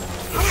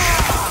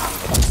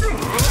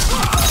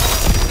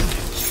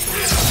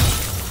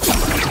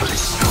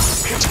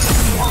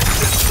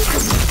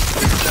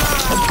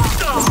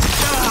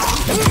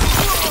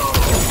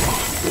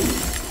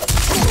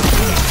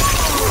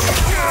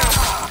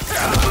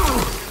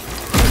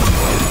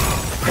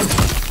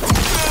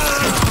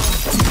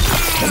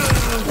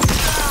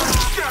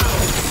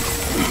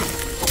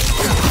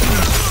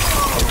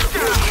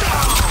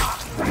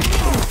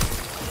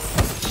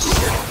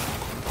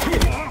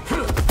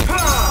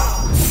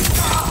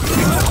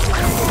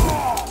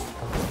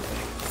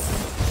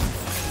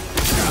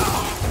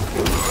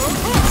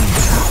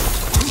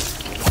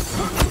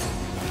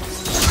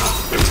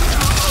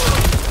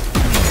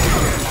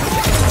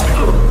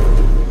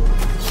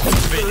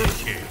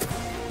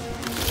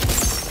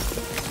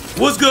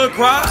 What's good,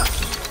 Cry?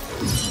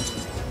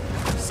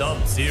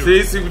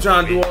 Sub-Zero. See, we're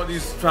trying to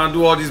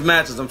do all these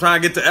matches. I'm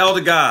trying to get to Elder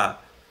God.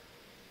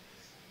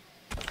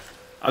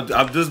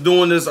 I'm just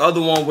doing this other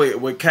one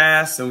with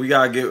Cass, and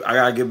I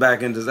gotta get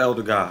back into this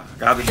Elder God. I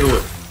gotta do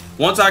it.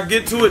 Once I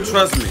get to it,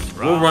 trust me,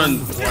 I'll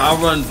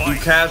run through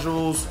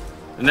casuals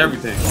and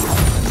everything.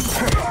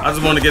 I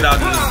just want to get out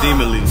of this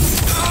Demon League.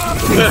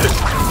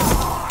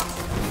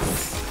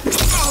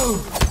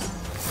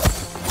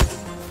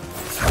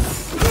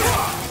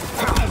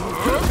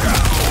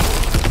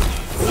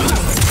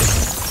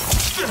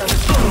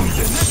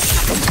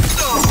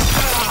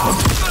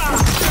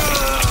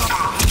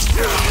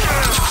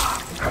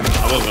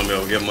 I wasn't gonna be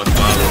able to get much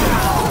violence.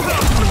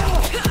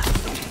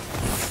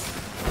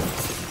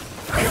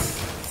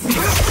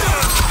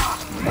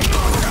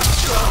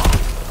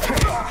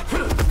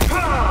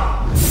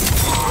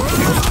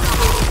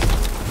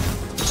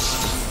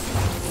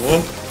 Whoa.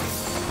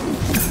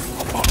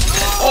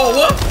 Oh,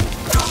 what?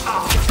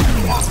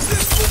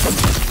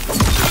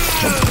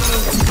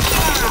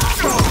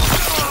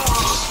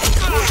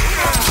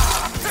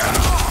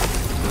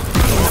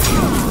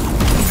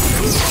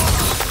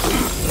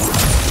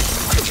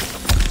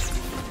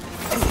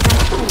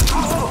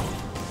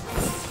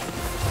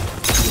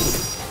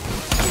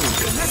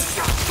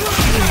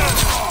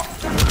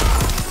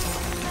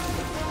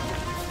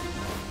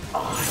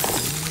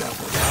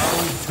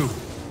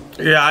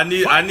 Yeah, I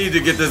need to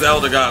get this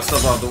Elder God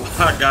stuff out the way.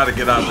 I gotta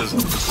get out of this.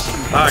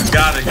 I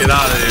gotta get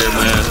out of here,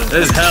 man.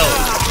 This is hell.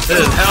 This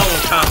is hell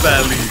in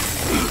Kombat League.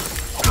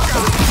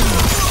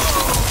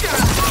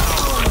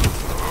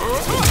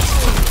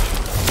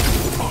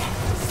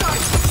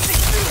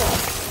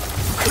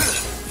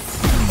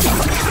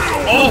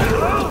 Oh!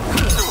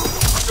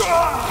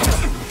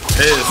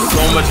 There's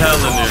so much hell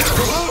in there.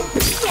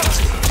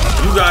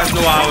 You guys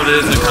know how it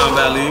is in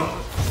Kombat League.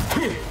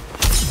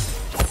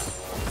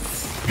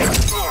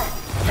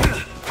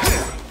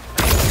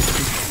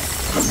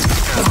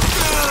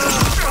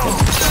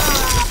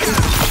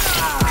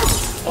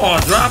 Oh, I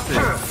dropped it.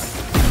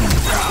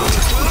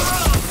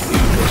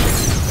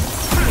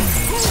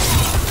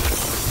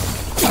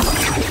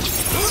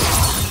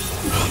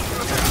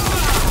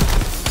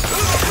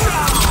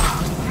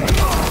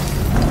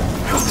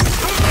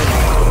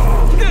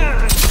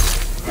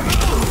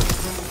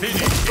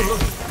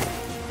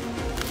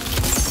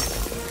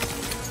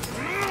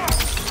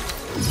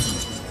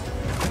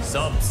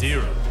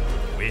 Sub-Zero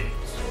wins.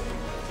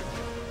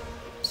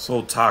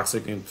 So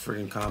toxic in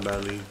freaking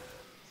Kombat League.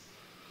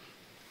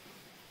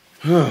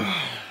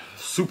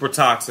 Super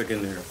toxic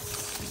in there.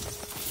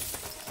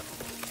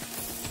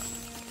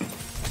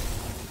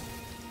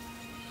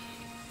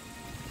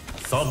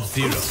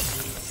 Sub-Zero.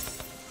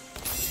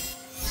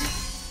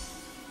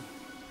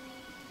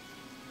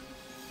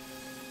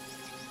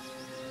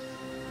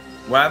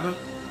 What happened?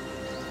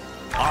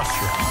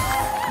 Astra.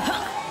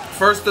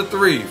 First to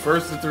three.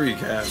 First to three,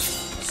 Cass.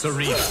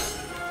 Serena.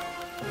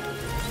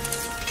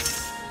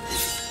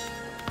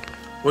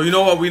 Well, you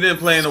know what? We didn't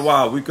play in a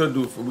while. We could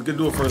do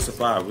a first to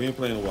five. We ain't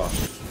playing in a while.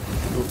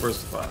 Do a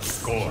first to five.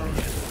 Scorpion.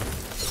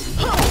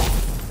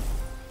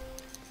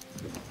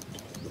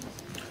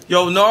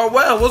 Yo,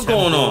 Narwhal, what's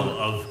going on?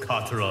 Of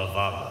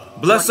Katarava.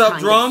 Bless up,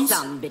 Drums.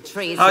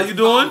 How you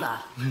doing?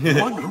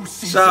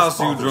 Shout out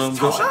to you, Drums.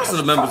 Yo, shout out to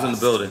the members in the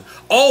building.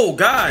 Oh,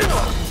 guys.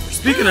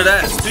 Speaking of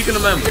that, speaking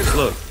of members,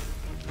 look.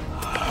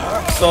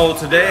 So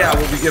today I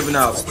will be giving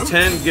out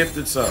 10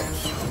 gifted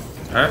subs.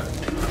 All right?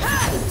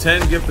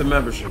 10 gifted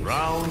memberships.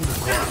 Round 1.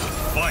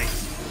 Fight.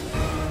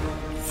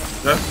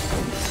 Okay?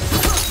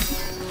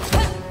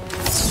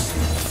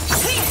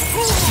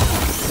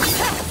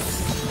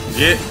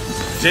 Yeah,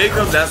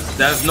 Jacob,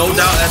 that's no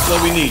doubt that's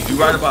what we need. You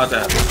right about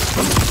that.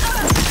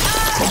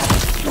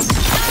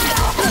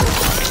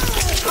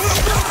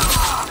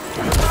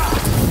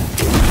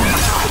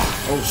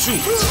 Oh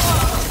shoot.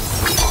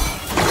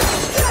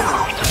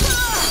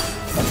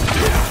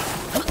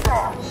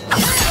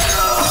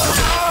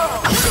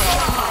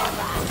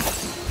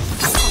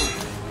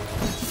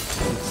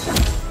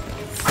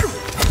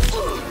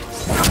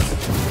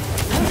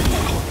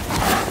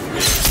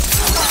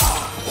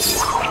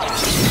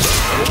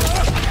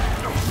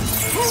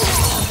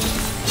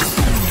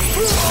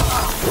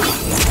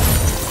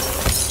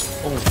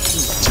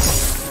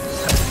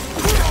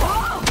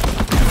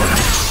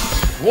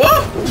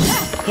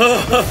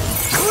 What?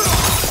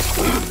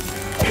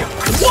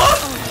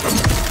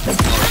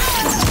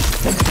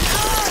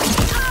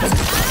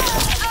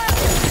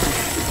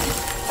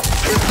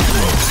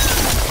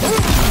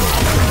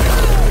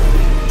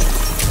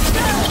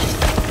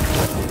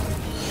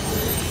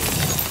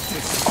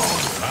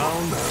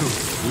 Round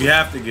 2. We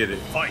have to get it.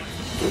 Fight.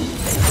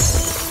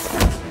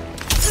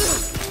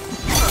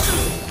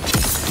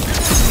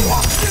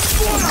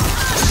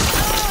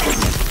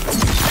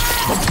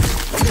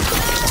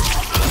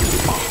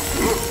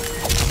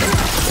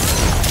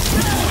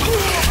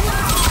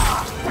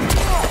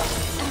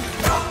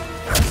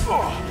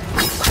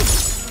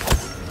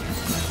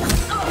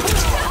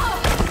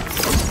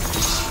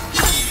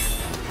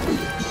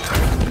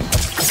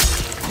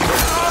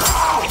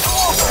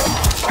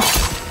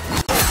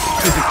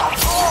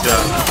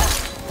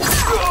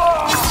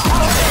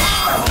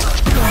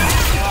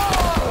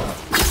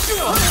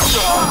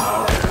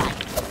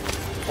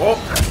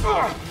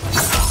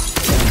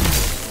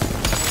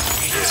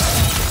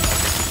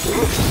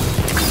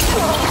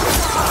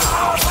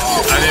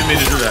 I didn't mean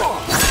to do that.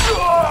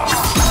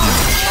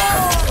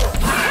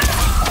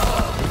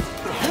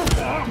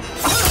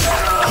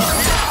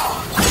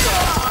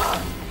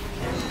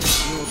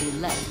 You will be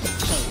left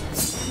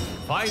exposed.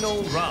 Final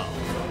round.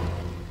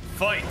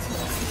 Fight.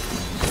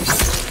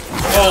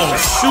 Oh,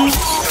 shoot.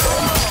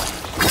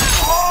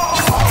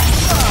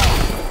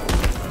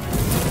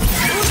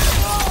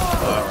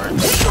 All right.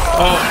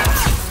 Oh.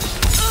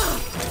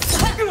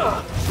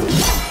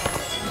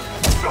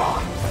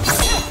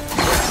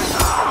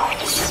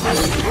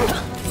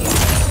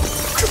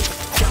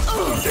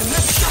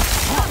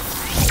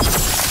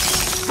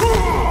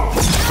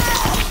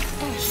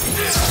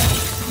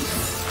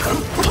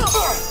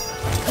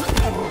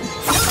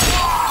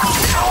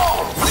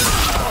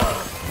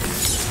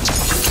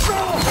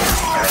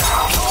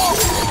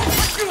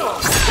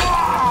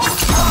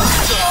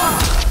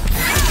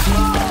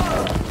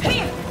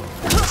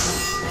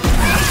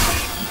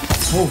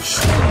 Oh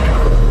shit.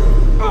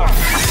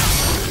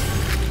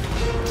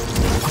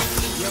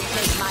 You'll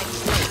take my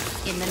place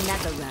in the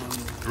NetherRealm.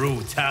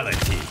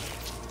 Brutality.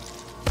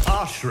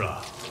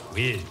 Ashra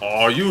win.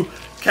 Oh, you,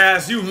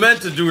 Cass, you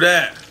meant to do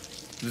that.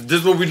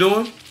 This what we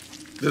doing?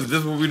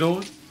 This what we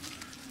doing?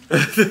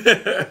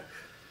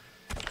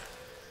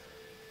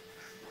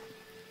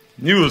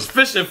 You was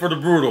fishing for the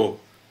brutal.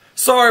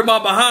 Sorry, my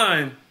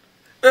behind.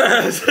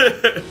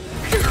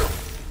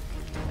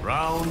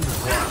 Round 1.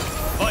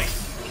 Fight.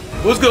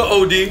 What's good,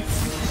 OD?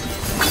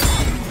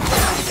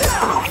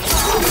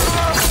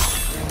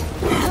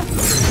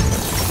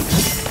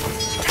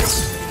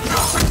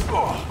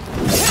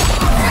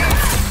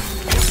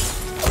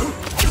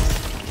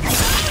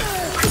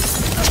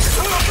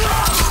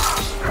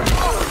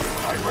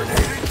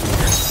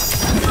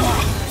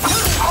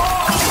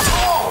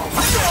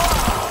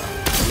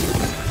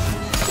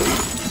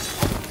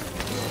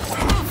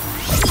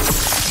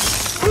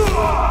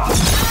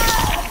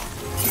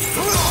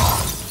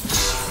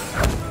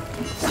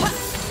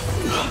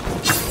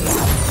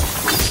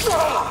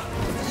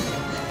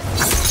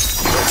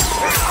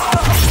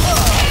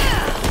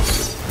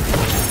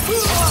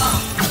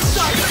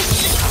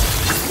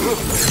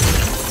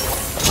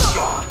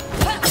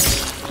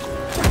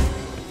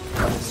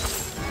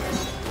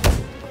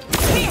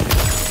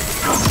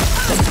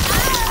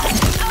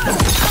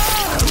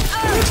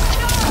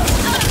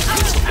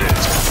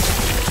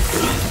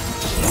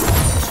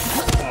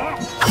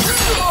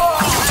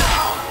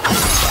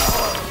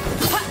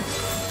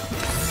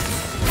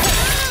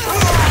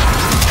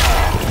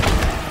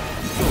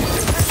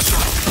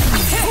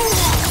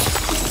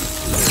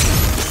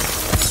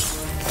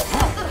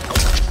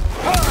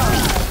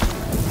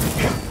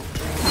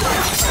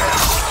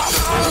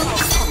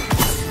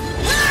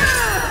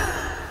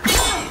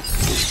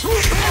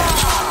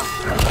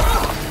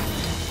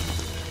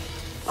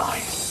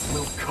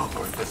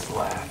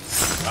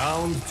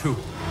 Round 2.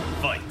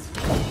 Fight.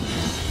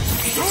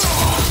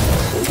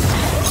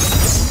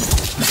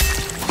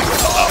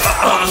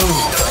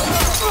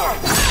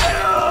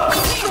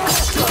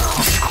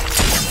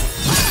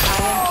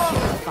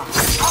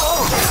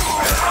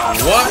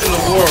 What in the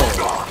world?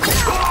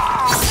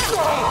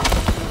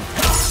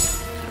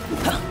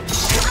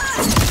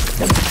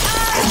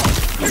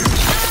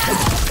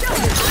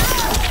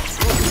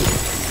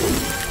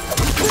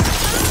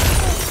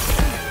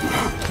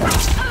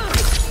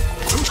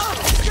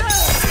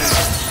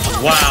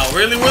 Wow,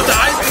 really? With the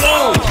ice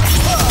blow?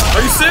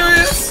 Are you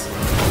serious?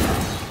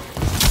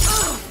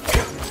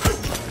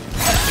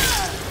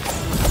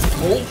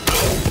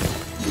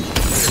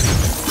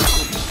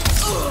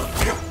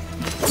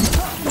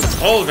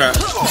 Oh, God.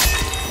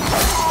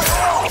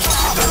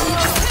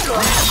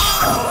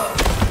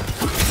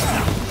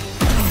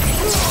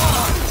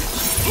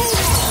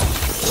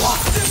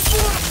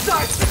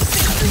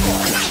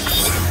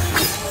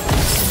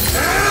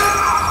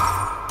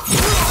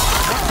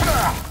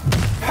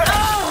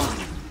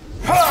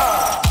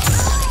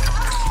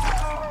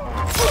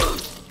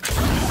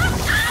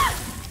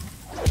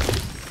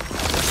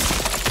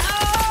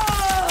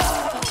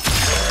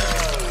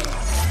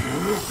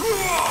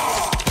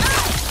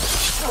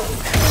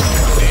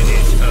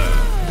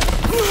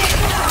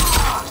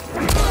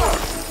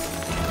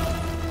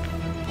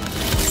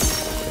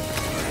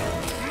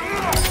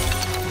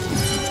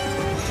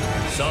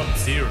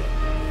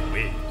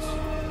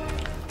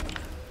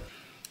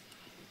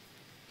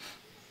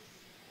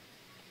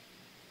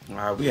 All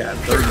right, we had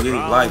 38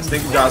 likes.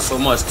 Thank you guys so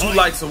much. 2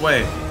 likes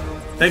away.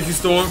 Thank you,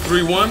 Storm.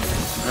 3-1. All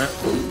right.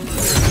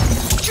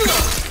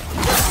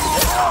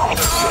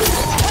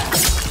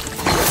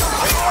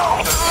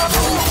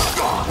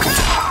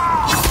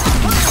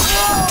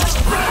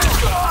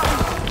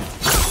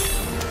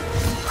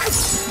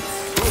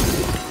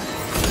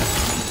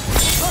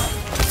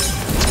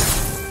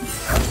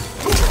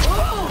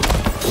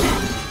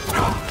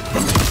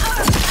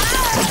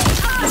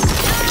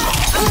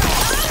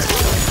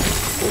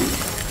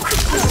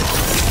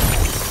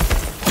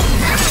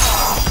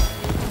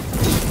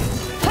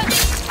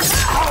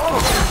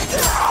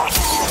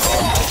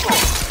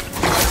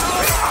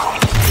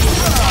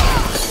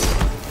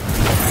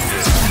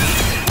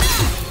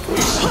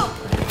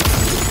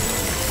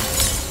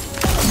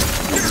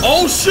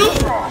 Oh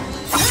shoot! Wow!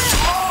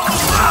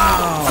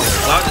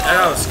 I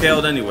got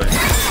scaled anyway.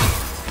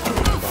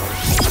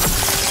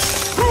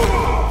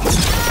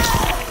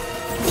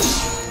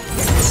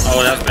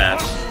 Oh, that's bad.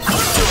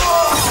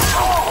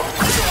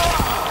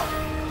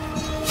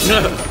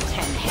 10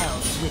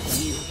 hells with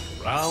you.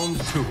 Round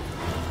 2.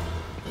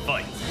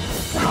 Fight.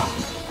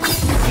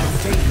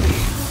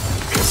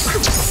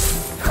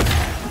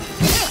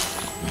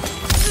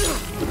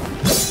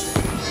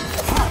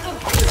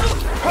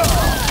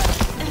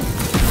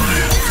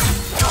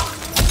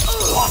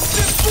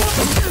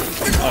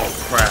 Oh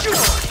crap!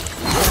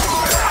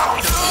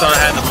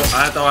 I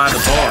thought I had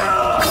the bar.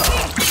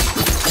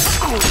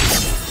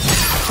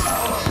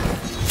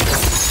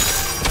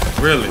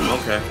 Really?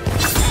 Okay.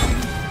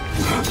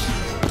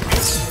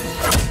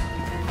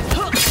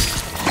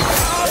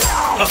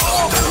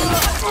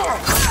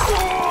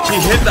 He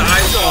hit the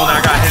ice ball and I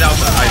got hit out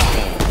the ice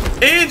ball.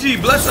 Angie,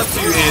 bless up to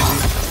you, Angie.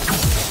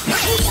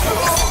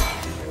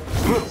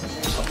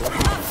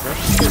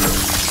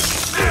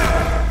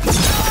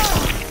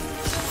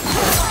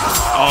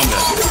 Oh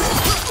man.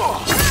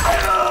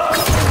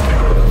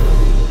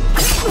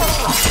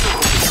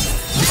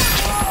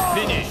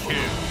 Finish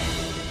him.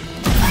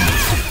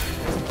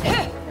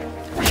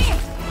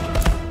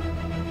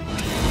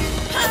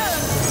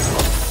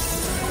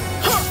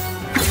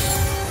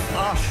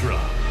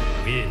 Ashra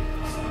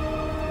wins.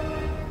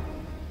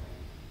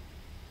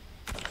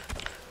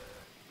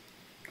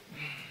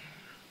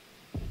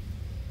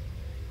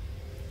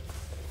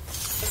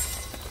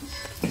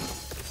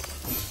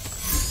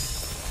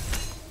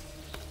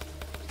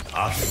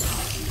 Ashra.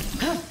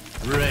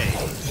 Ray.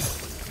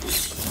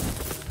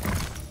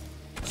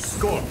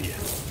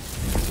 Scorpion.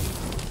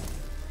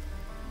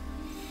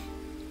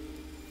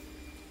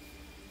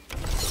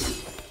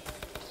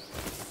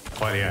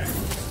 Qualier.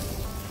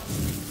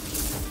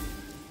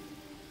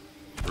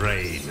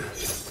 Rain.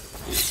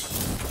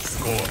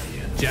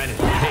 Scorpion. Janet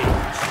Page.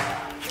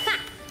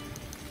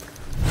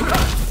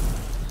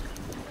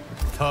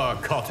 Tar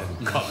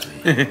Cotton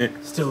Colony.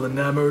 Still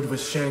enamored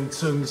with Shang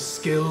Tsung's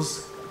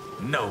skills?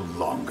 No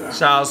longer.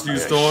 Shout out to you,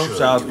 Storm.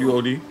 Shout out to you,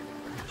 OD.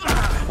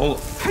 Hold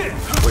on.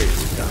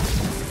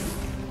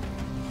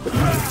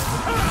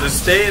 Just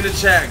stay in the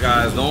chat,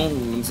 guys.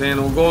 Don't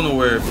go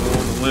nowhere if you don't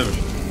want to limit.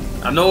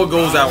 I know it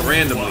goes out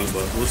randomly,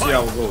 but we'll see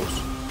how it goes.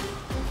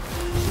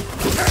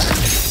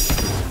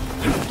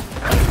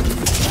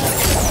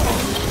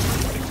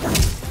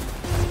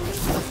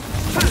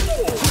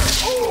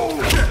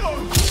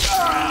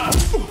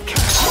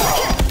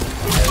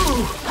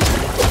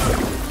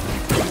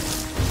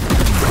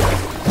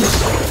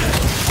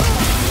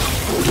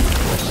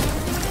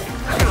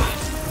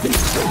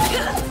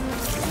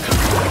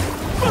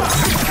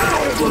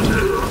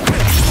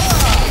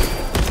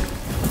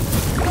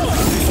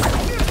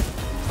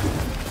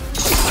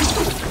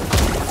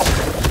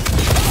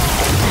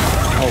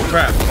 Oh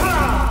crap.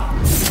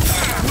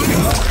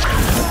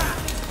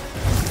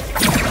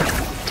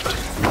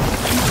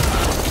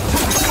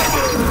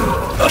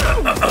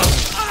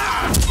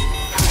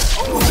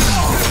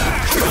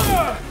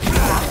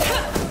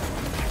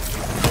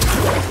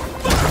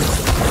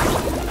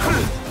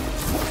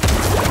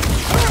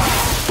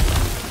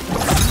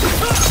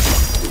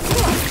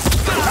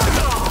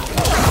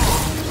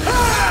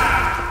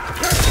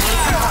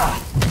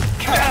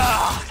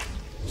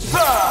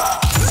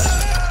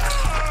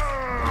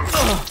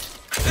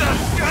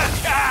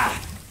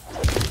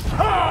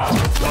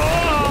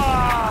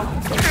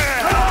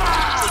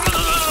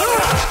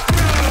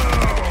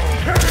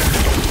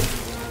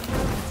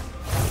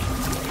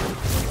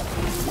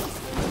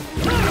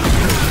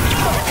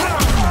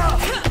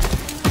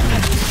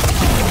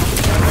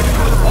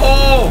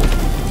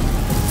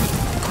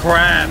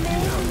 Crap.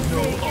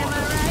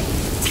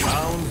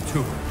 Round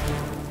 2.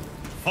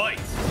 Fight.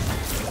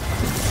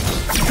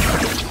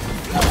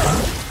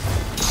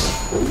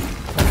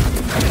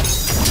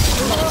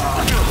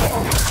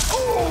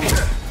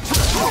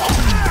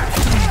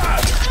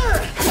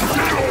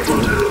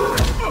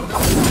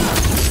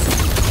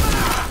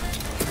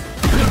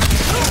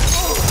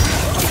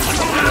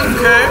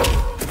 Okay.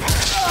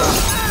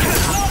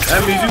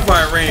 That means you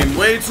probably ran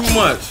way too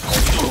much.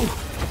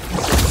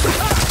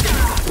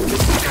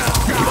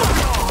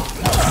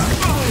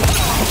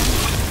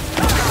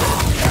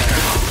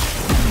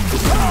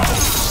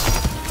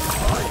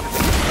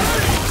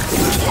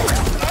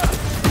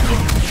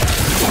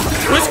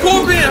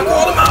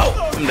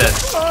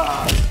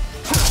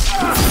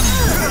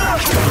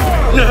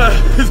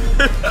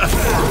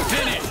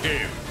 Finish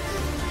him.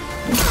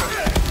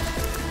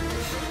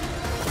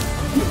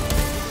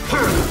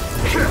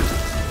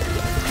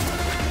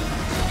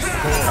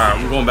 Alright,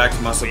 I'm going back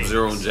to my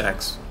Sub-Zero and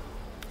Jax.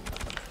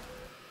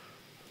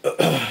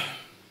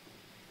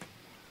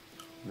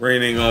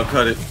 Rain ain't gonna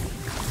cut it.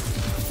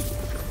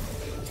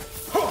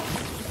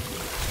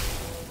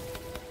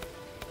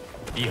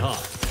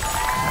 Behind.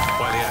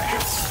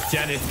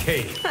 Janet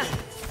Cave.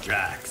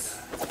 Jax.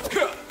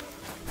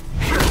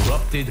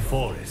 Corrupted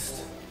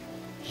forest.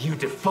 You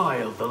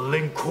defile the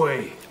Lin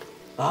Kuei.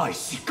 I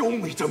seek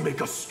only to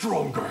make us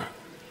stronger.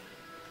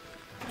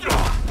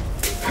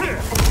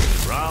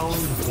 Round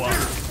 1.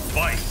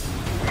 Fight.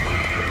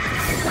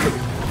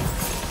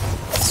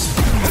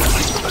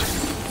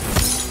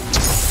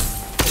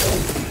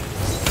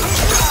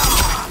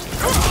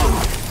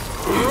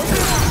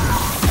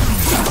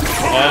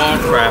 Oh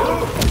crap.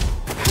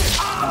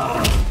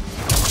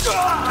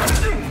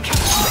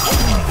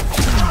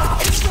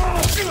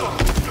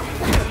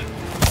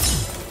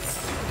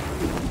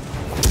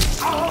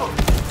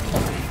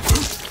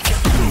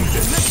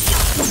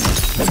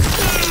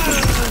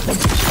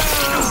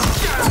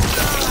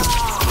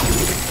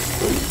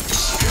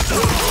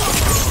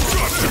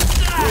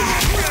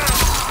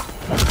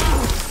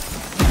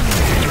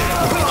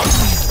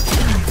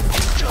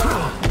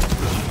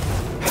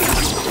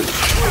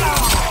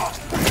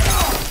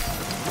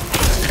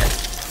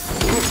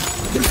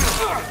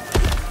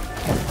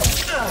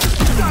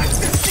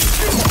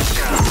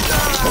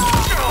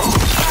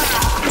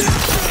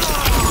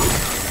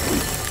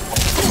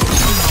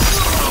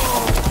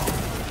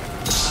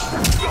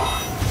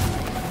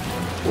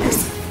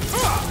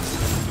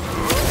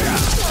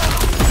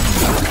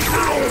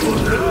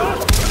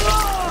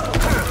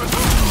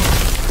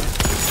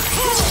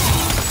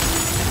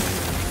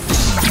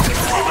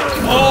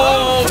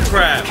 Oh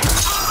crap.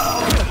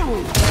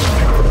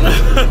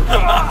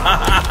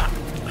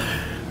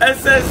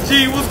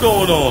 SSG, what's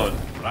going on?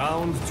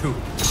 Round 2.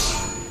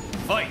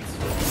 Fight.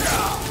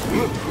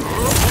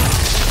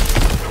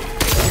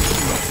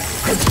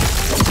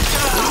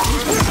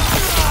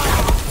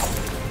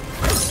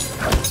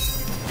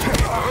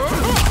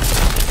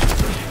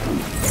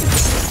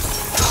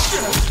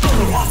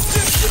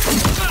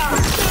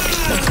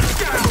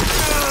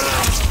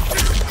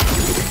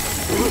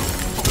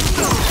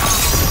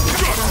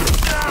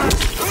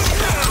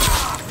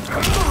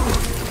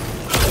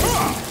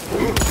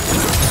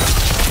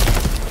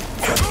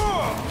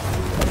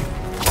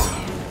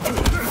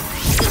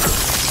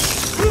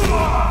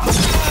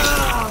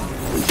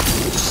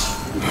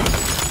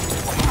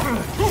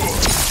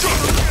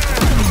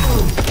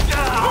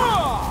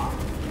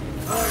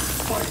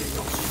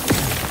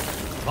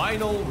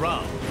 Final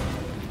round.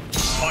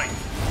 Fight.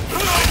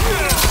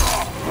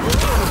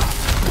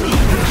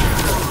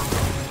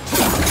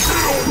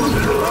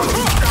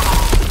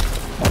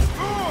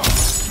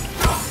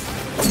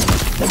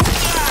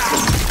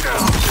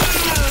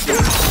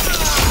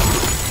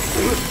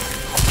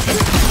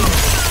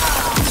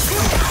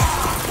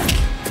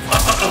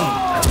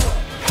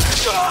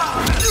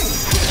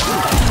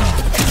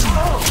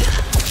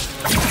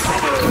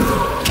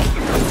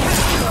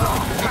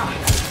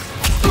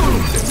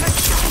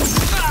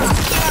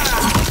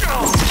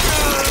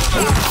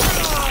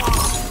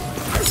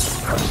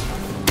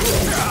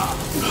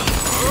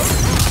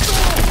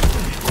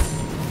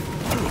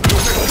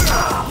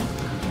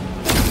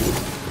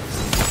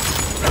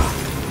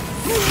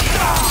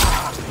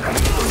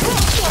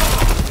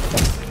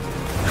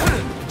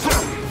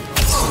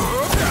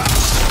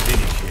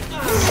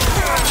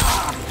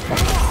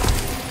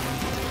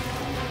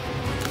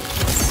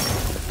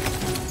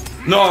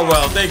 No,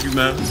 well, thank you,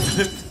 man.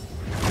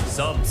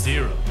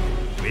 Sub-Zero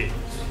wins.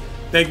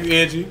 Thank you,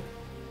 Angie.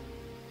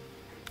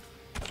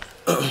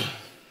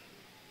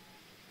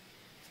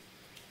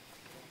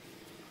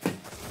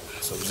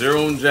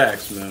 Sub-Zero and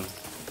Jax, man.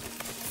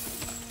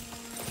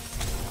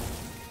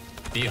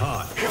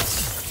 Behind.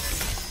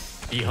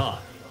 Behind.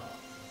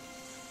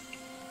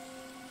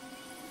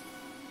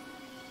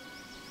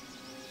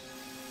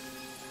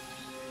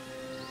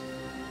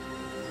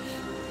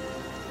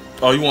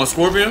 Oh, you want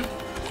Scorpion?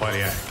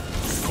 Scorpion.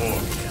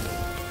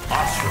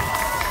 Option.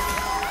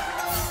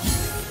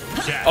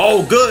 Jax.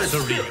 Oh, good.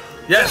 Serena.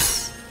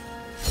 Yes.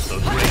 The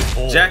Great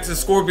Hall. Jax and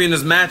Scorpion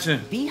is matching.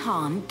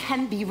 Bihan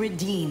can be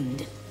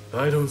redeemed.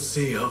 I don't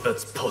see how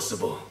that's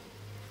possible.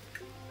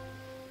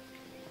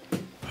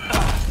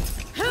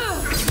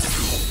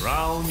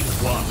 Round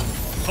 1.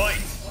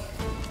 Fight.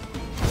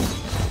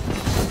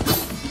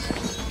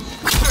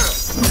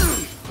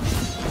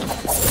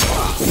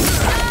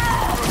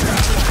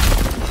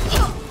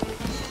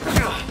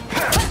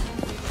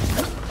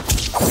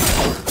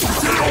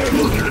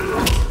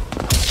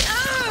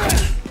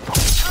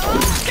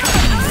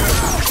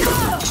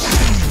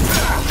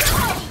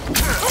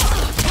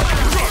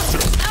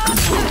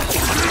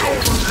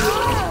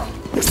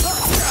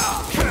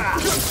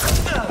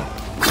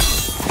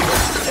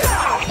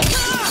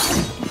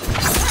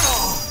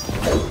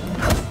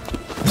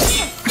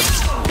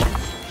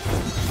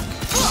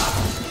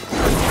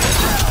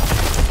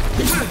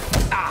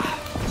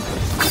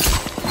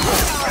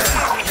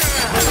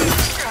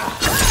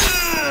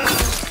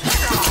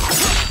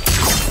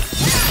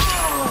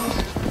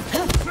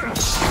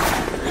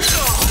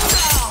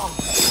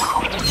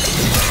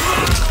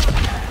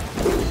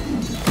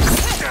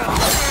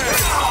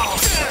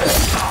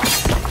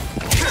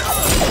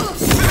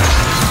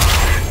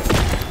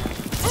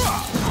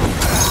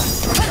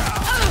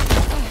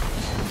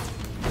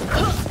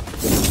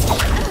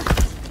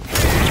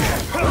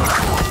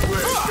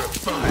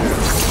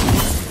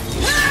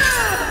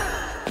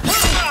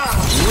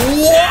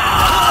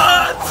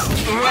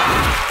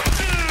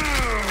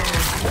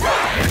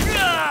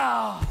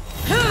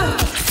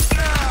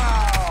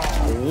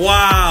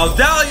 Wow,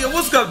 Dahlia,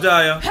 what's up,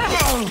 Dahlia?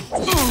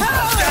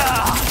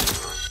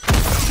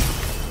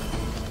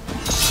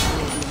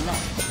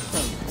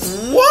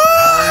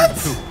 What?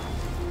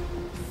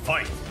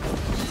 Fight.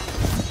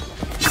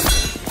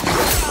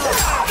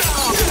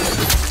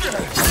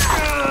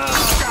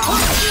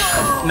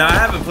 Nah, I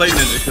haven't played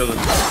Ninja Killer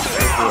before.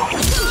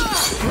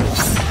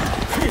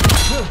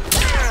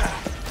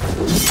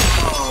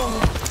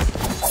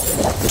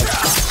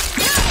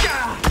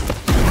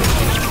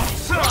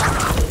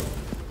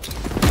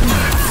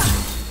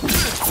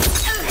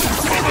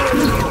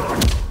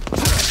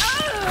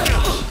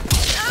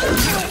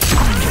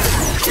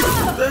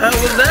 What the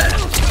hell was that?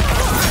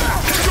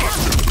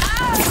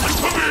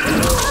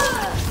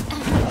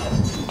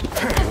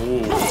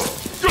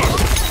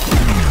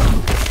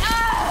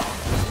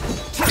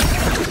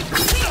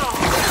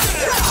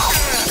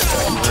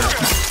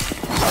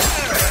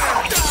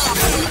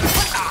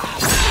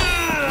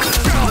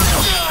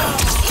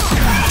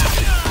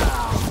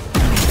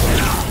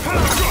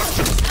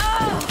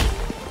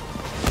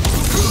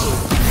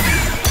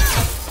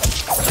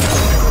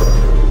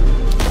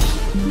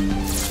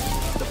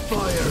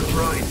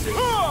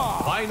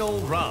 Final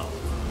round.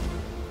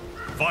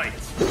 Fight.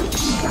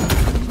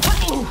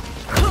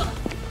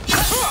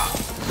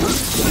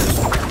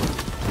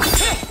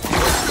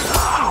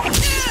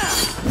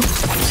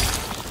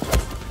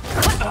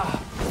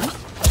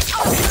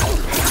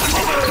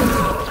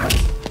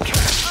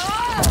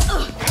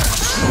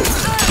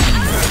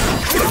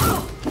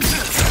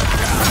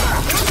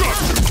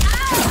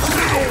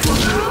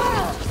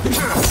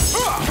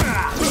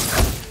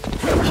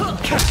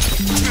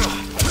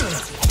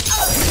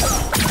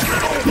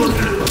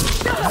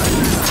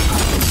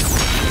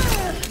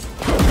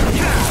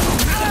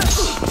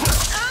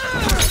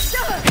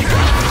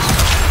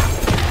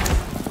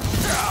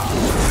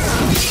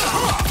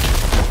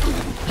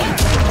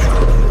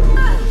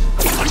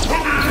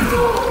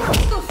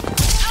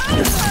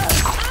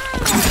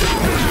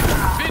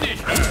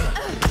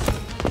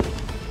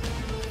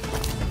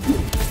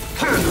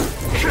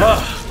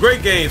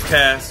 Great games,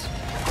 Cass.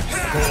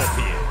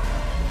 Scorpion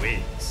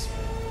wins.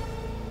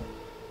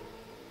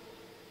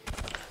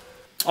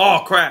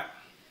 Oh, crap.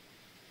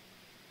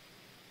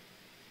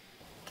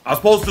 I was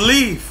supposed to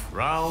leave.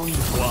 Round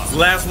one.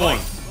 Last one.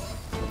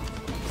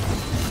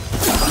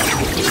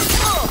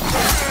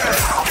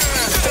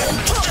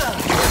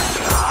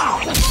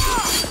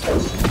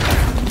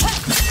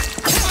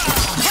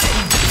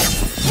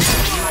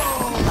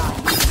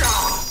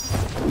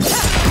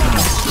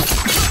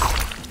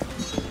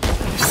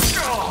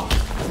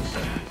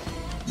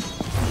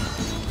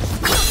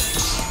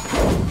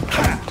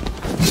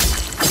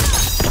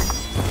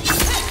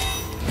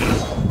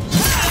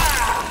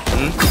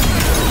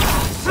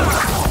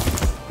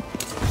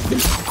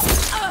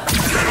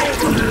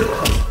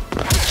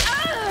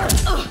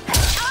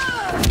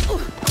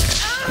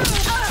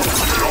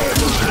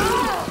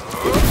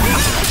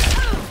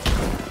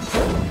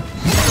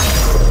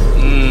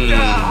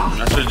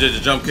 Did the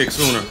jump kick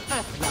sooner.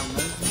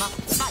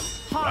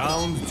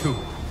 Round two.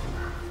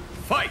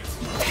 Fight.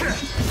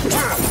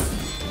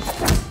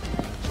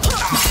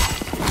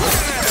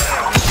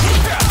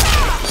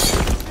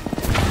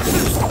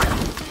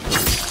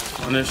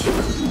 Punish.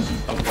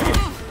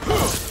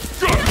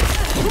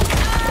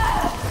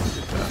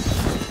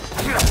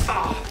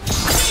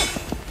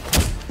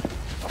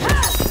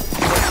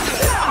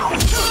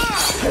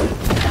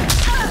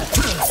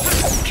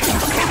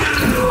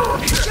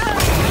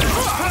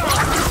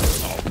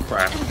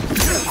 Crap.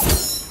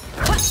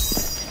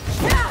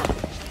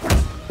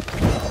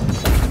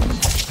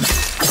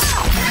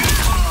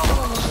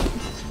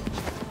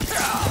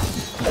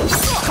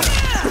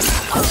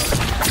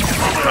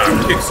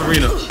 Kick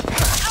Serena.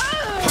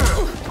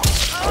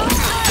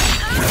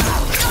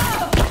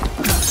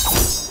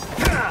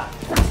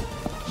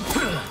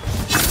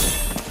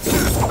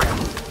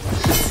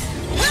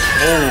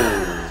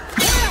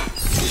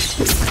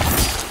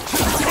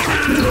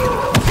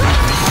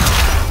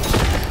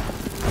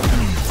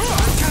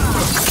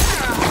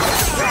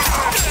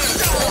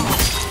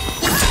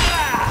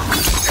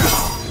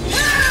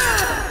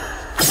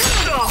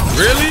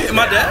 Really? Am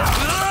I dead?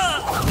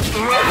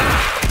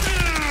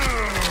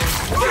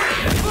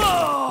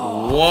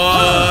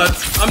 What?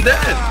 I'm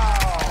dead.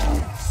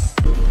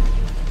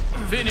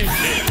 Finish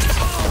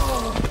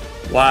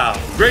it. Wow.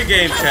 Great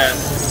game, chat.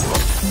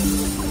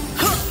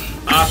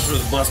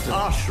 Ashra's busted.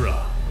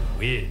 Ashra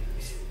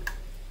wins.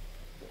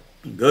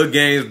 Good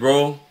games,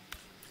 bro.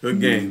 Good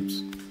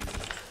games.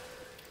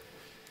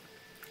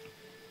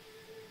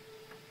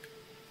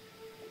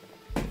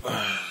 All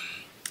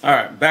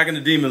right, back in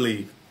the Demon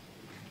League.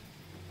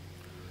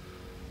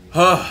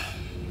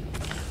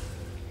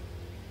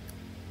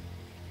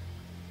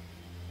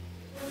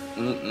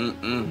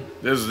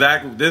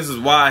 This is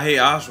why I hate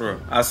Ashra.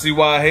 I see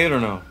why I hate her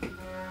now.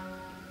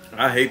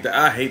 I hate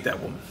that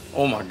woman.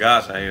 Oh my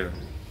gosh, I hate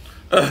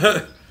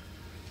her.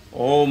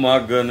 Oh my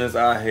goodness,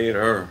 I hate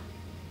her.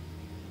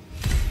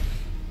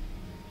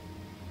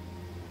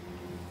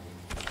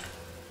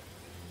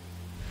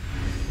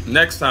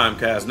 Next time,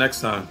 Cass.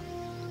 Next time.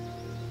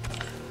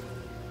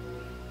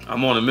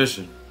 I'm on a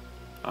mission.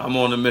 I'm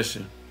on a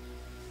mission.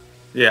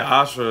 Yeah,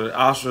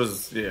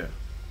 Asura's, yeah.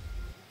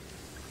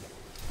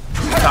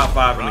 Top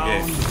 5 in the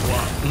game.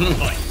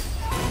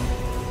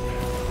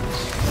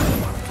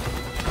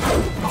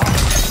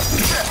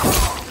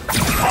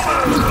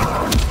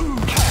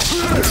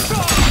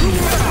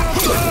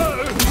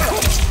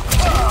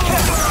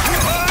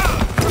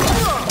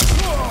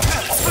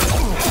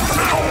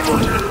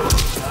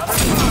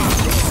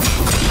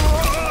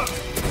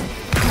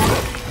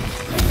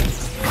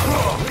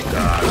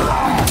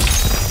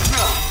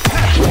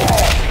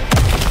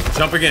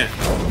 Jump again.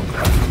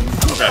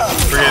 Okay,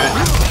 forget it.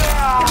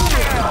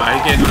 He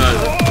can't do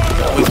nothing.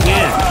 We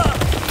can.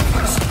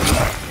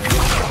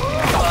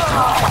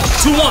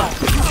 2-1.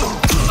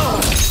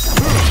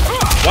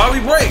 Why we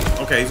break?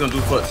 Okay, he's gonna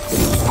do foot.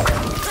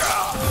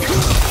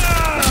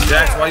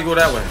 Jax, why you go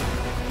that way?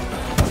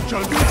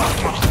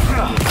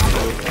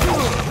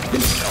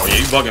 Oh yeah,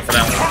 you bugging for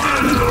that one.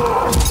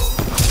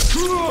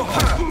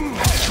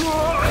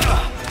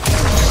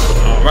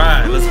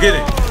 Alright, let's get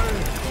it.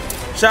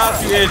 Shout out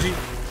to you, Angie.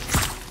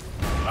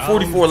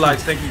 44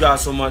 likes, thank you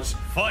guys so much.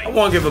 I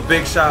want to give a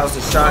big shout out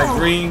to Shy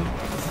Green.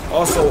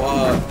 Also,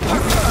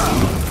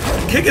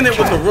 kicking it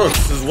with the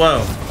Rooks as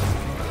well.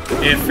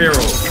 And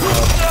Pharaoh.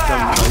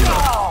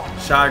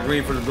 Shy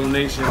Green for the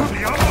donation.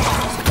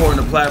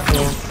 Supporting the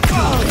platform.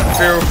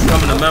 Pharaoh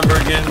becoming a member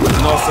again.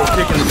 And also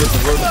kicking it with the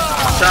Rooks.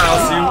 Shout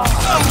out to you.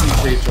 I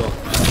appreciate y'all.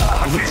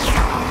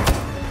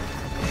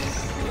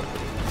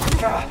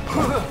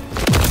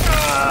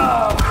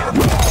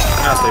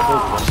 Gotta stay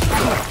focused.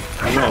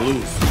 You're gonna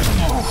lose.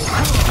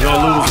 You're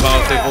gonna lose if I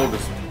don't stay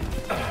focused.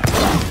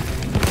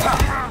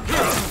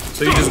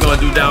 So you're just gonna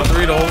do down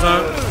 3 the whole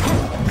time?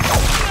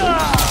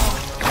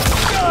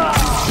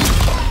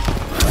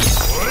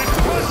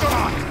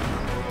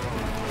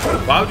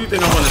 Why would you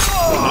think I'm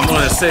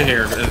gonna sit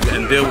here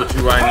and deal with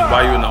you right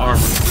while you're in the armor?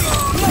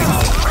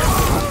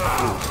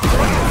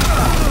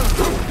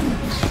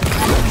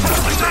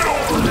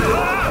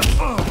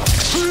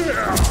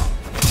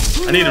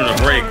 I need him to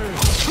break.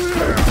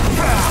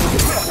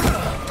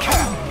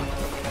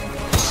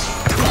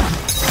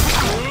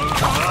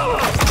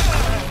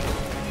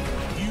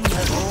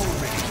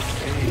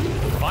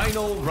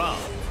 Final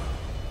round.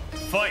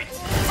 Fight.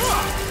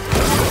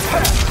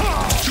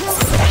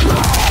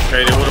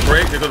 Okay, they go to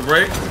break. They go to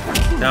break.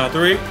 Down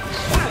 3.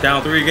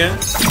 Down 3 again.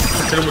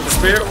 Hit him with the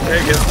spear.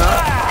 Okay, gets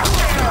knocked.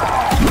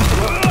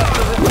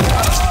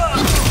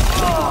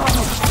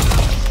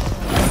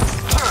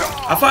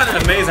 I find it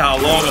amazing how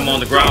long I'm on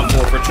the ground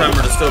for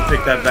Tremor to still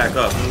pick that back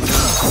up. I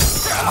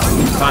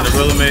find it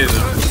real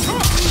amazing.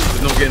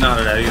 There's no getting out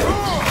of that either.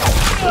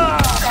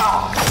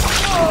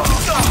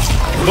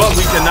 But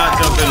we cannot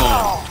jump in on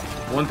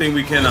him. One thing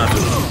we cannot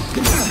do.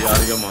 Get out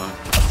of your mind.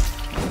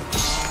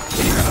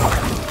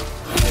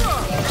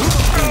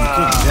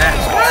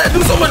 Why did I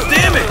do so much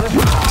damage?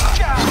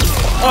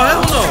 Oh,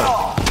 hell no.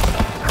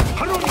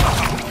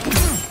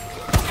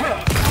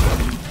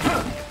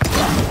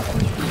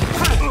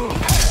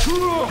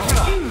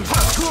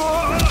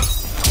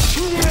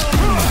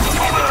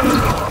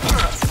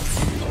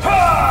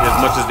 Get as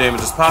much as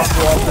damage as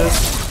possible off this.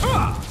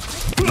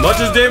 Much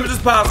as damage as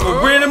possible.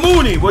 Brandon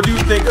Mooney, what do you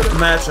think of the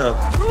matchup?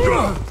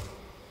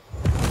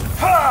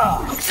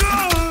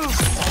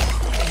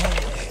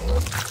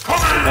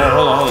 Oh,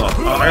 hold on.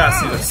 Oh, I gotta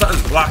see that.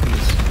 Something's blocking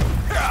this.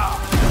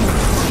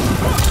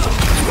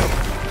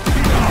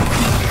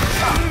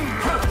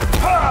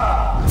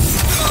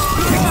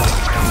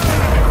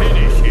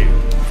 Finish him.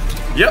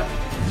 Yep.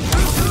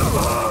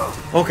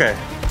 Okay.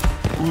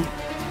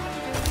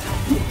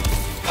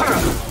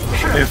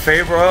 In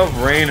favor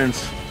of Rain and...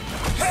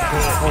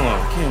 Hold on,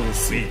 I can't even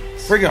see.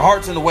 Freaking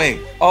Heart's in the way.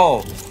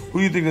 Oh, who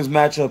do you think this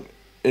matchup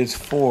is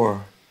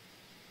for?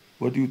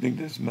 What do you think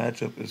this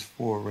matchup is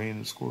for, Rain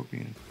and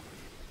Scorpion?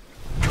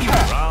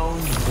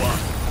 Round 1.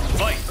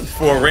 Fight.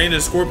 For a Rain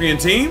and Scorpion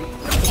team?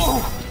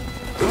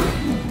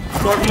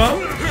 Talking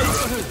about?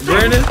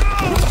 Brandon?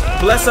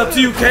 Bless up to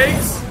you,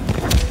 Case.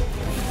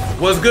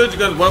 What's good? You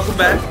guys, welcome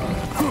back.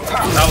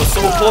 That was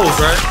so close,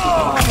 right?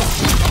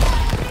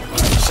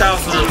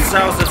 Shouts to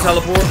the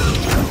teleport.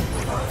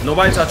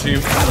 Nobody touching you.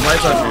 Nobody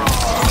touching you.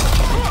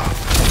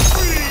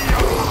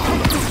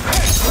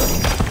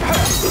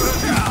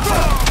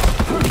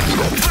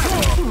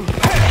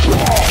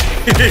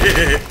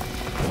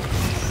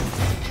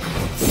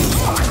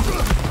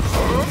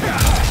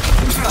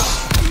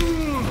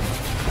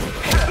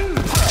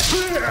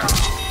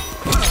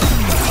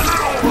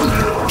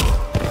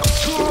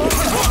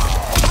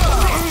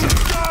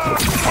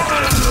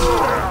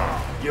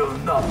 You'll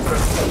not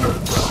remember.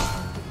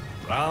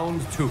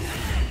 Round 2.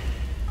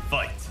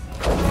 Fight.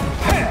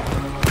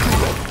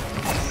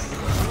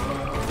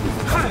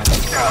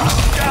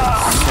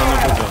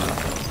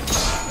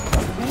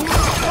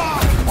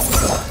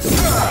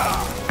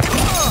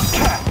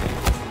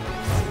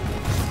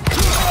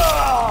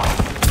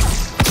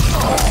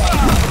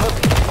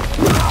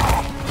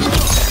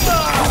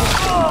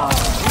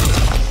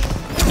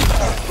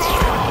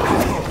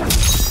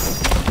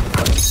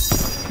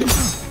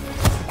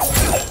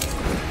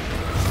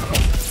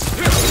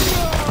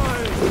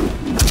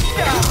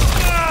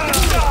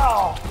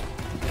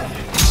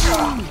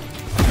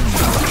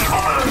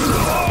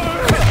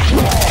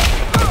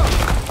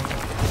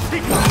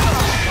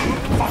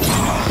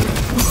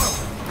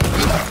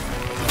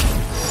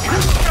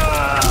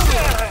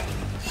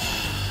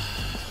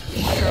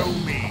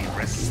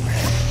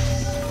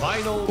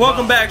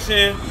 Welcome back,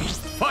 Shan.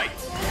 Fight.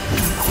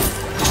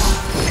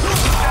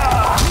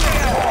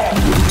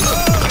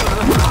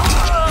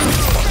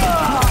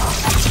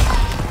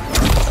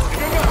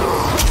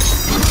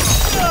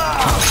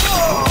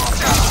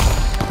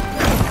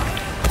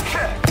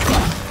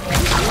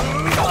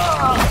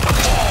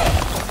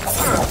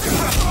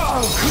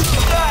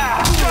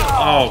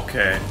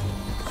 Okay.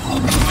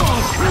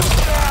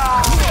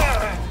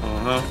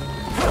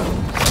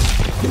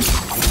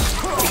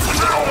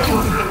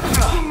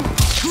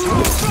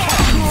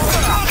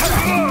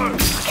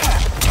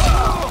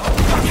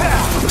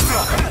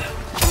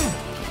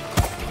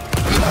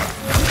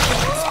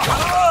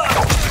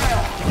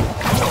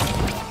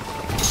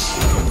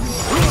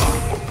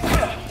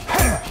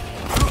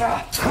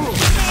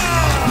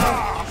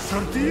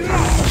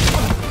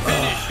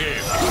 Finish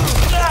him.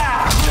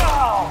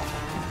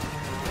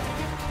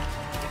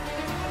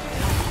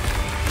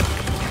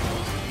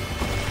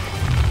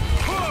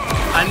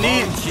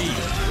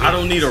 I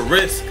don't need a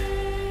risk.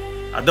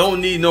 I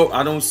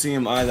don't see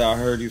him either. I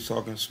heard he's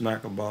talking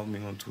smack about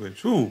me on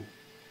Twitch. Who?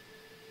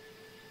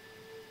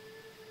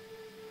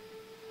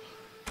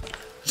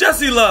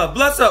 Jesse Love,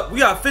 bless up. We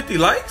got 50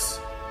 likes.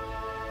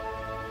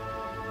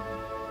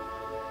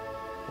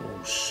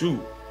 Oh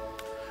shoot.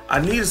 I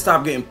need to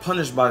stop getting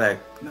punished by that.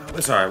 No,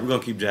 it's alright. We're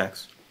gonna keep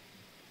Jax.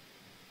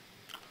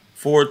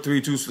 4,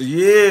 3, 2.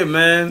 Yeah,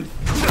 man.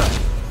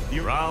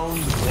 Round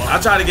 1. I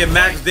tried to get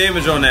max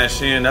damage on that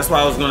Shan. That's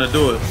why I was gonna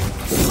do it.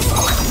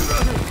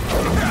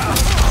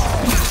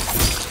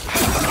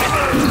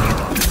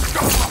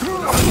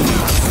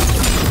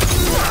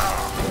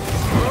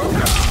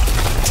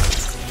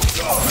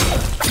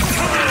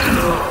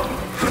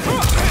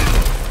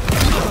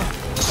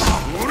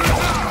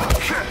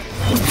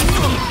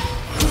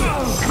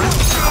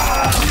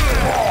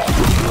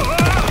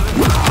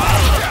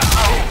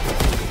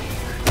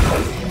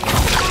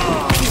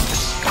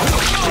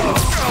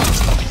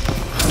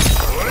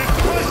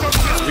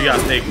 We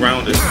gotta stay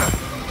grounded.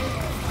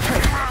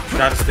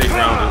 Gotta stay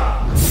grounded.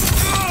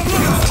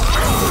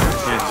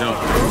 Can't jump.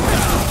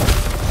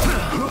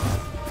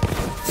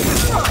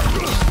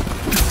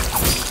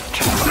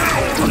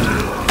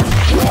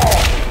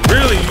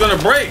 Really? You gonna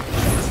break?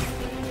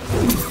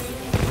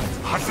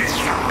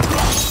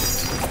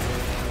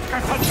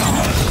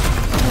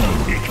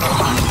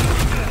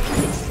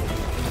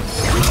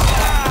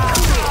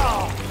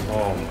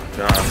 Oh my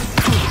God.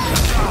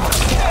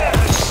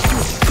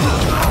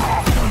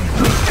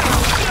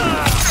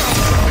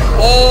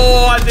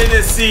 Oh, I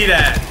didn't see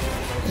that.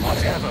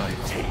 Whatever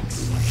it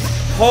takes.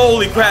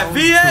 Holy crap.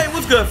 VA,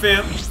 what's good,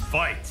 fam?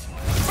 Fight.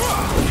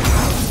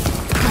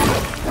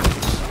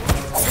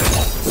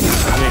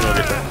 You ain't gonna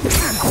get that.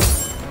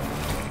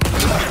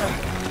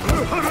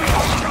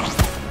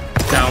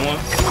 Down one.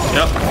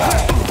 Yep.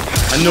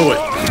 I knew it.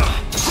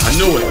 I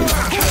knew it.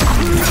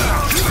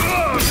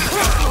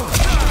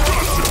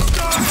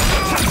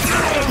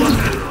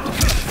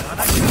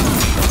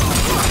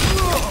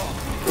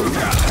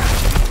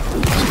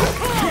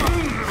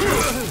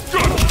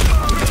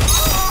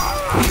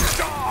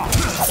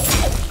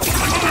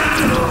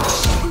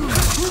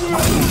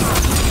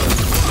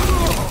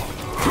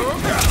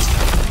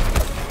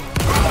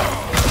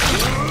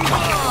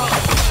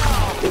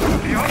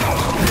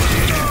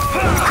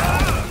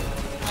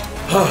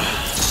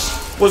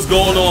 What's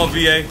going on,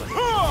 VA?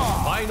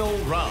 Final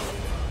round.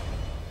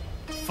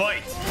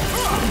 Fight.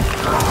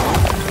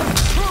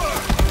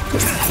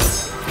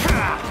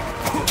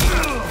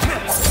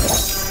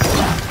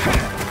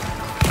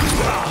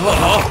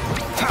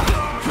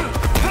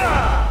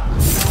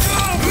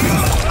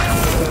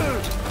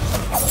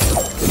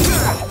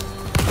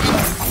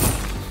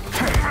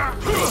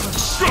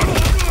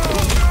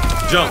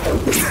 Jump.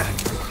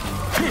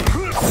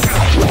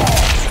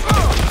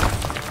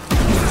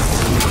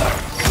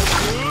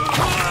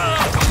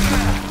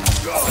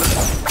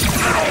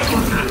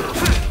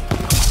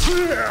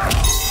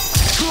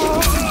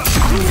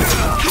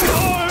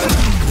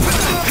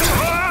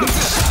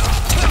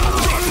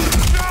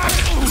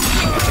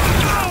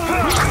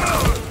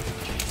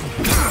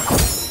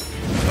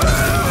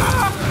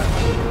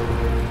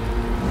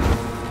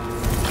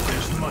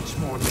 There's much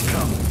more to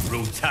come.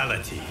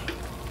 Brutality.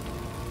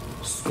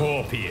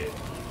 Scorpion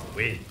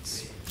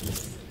wins.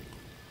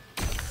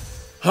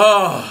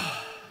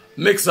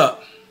 Mix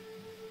up.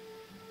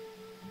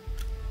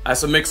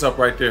 That's a mix up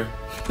right there.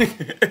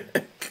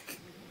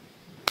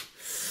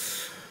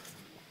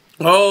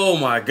 Oh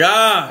my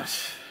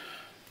gosh.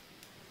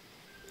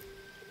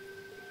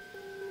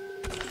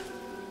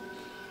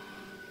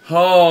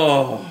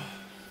 Oh.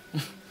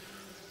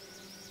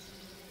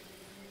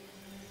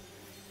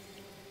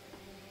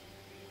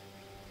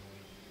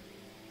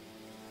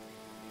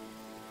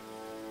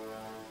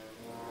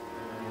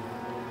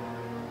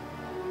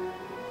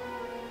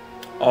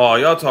 Oh,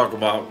 y'all talk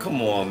about,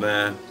 come on,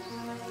 man.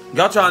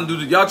 Y'all trying to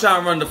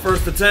run the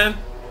first to 10?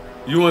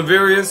 You and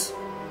Various?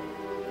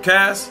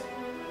 Cass?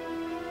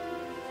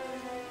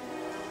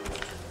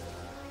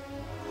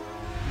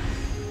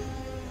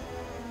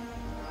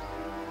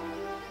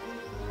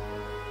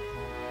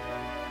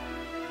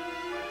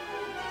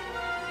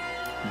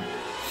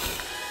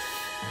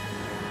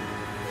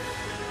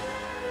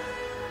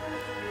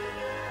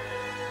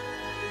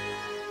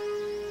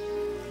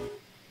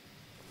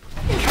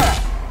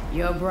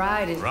 Your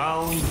bride is...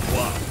 Round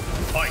one.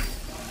 Fight.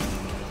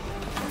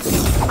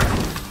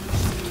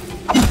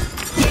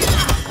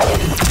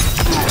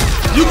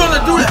 You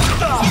gonna do that?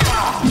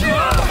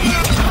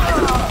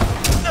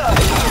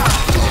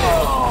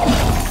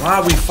 Why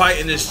are we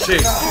fighting this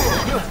chick?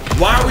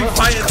 Why are we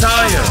fighting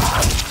Tanya?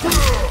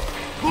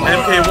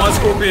 MK1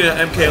 Scorpion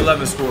and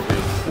MK11 Scorpion.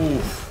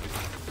 Oof.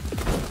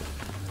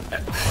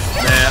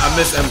 Man,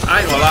 I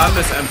ain't gonna lie, I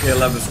miss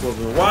MK11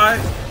 Scorpion. Why?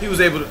 He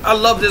was able to, I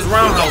love this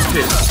roundhouse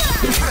kick.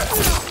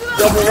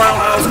 Double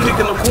roundhouse kick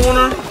in the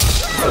corner.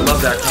 I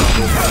love that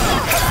combo.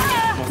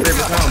 My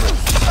favorite combo.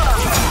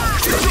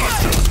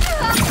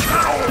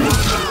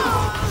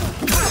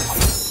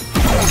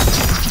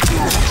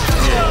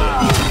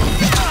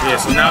 Yeah,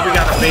 so now we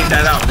gotta bait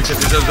that out because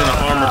it's just gonna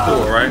armor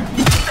through it, right?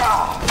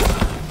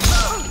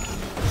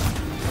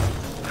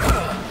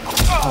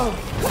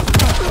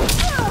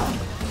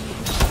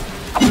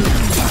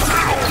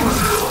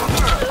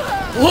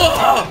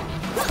 Whoa!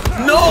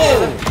 No!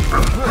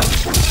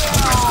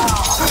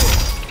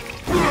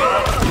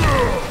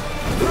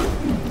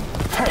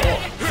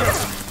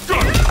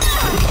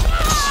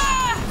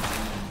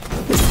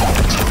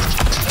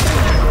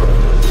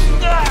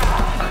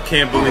 I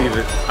can't believe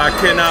it. I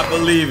cannot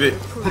believe it.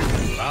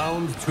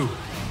 Round two.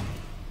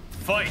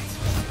 Fight.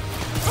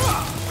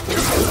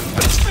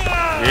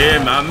 Yeah,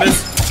 man, I miss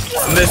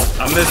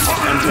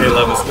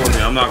MK11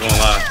 Scorpion. I'm not gonna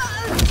lie.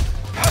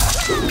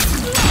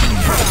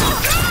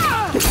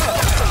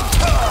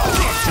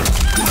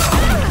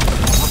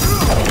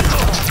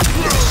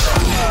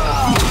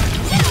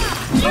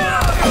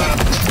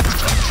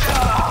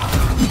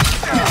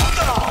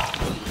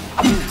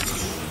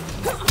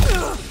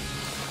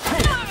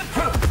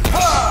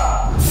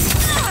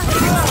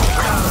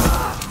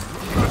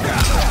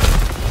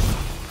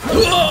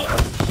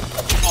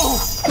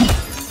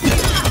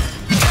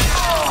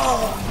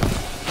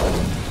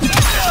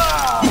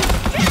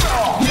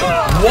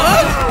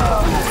 What?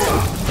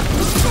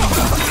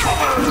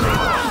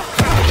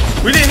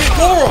 We didn't hit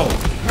Goro.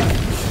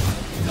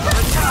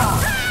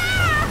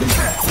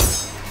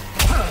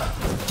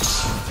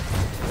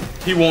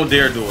 He won't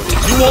dare do it.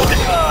 You won't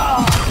dare.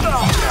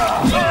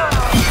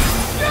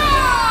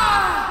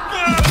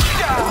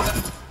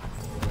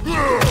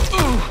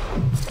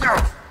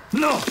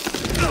 No.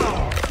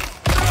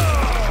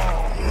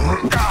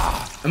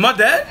 Am I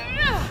dead?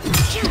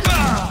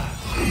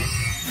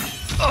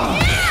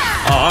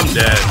 Oh, I'm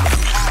dead.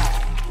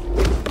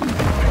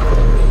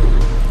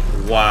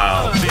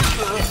 Wow.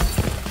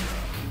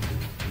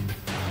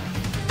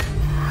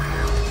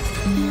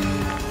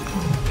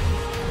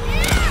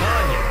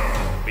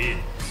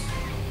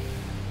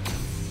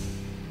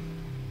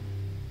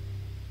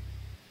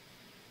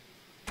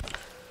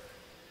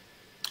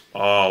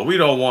 Oh, we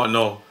don't want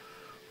no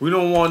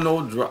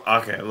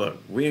okay, look,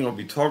 we ain't gonna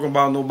be talking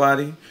about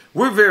nobody.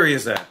 Where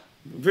Various at?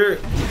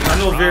 I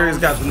know Various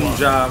got the new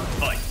job.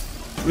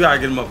 We gotta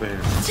get him up in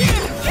here.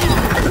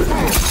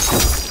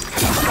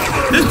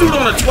 This dude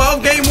on a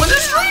 12-game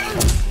winning streak?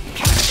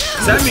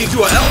 So that means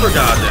you an elder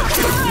god then.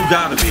 You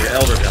gotta be an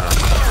elder god.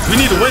 We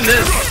need to win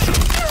this.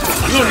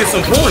 We're gonna get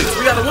some points.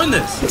 We gotta win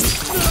this.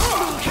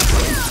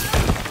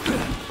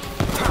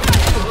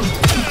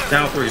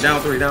 Down three,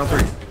 down three, down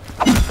three.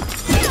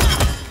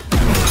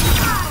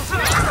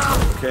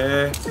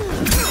 Okay.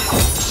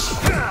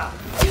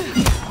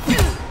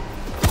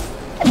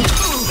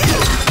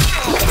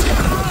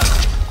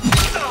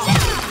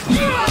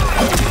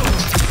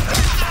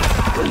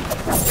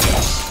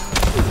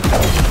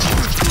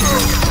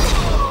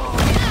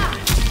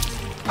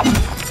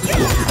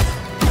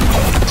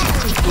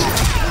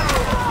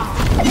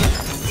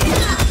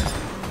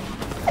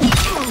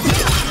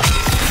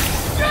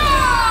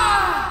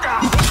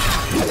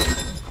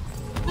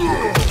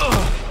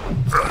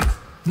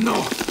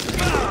 No.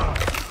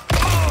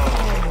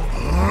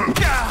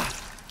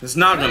 It's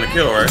not gonna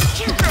kill, right?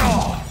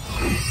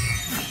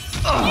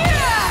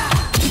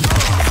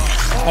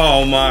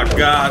 Oh my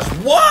gosh.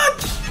 What?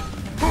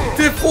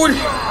 Did 40.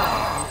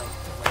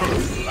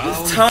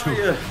 It's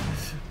Tanya.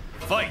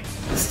 Fight.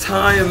 It's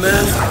Tanya,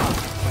 man.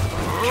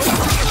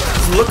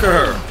 Just look at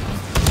her.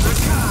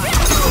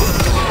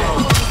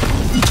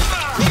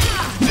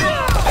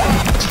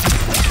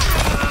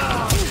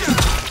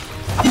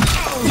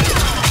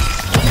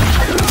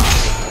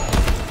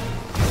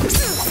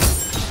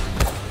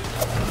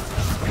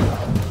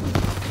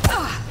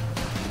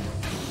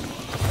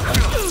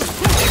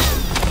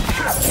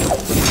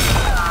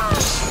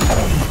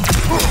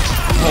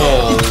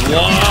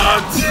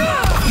 What?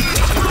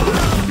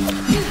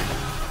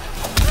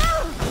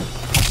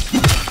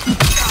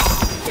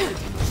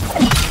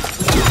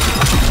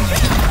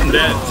 I'm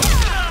dead.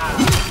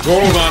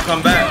 Goro gonna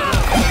come back.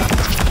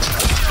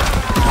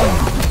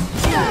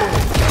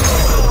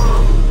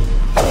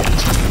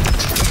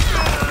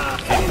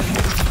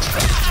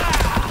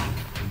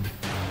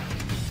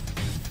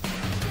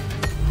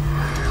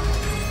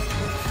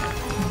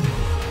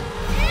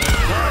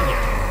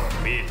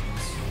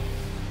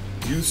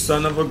 You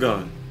son of a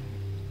gun.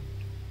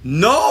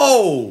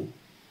 No!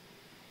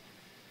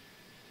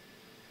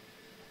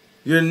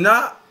 You're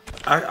not.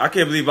 I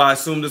can't believe I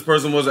assumed this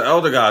person was an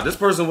Elder God. This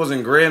person was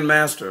in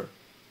Grandmaster.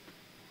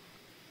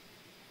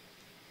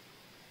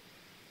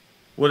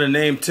 With a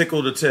name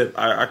Tickle the Tip.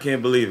 I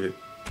can't believe it.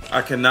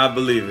 I cannot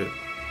believe it.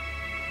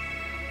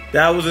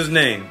 That was his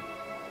name.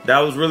 That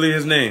was really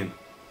his name.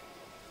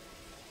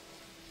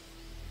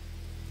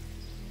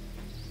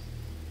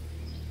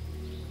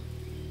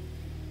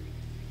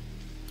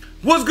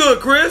 What's good,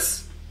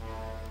 Chris?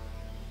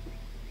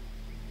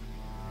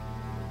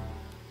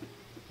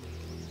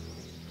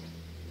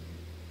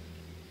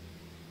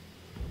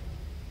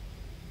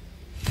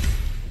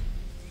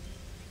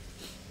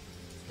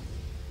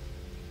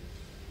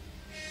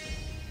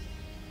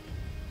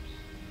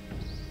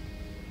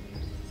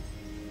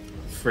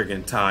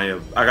 Freaking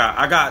Tanya. I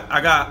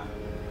got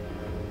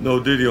no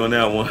Diddy on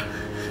that one.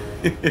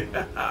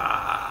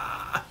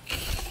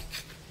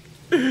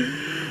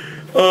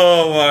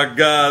 Oh my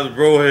gosh,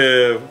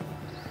 bro.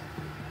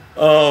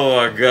 Oh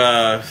my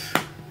gosh.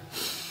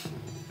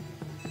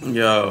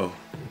 Yo.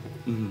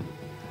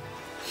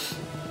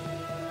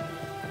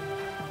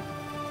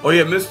 Oh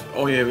yeah,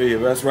 yeah,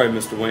 that's right,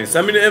 Mr. Wayne.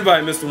 Send me the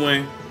invite, Mr.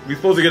 Wayne. We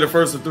supposed to get a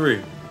first of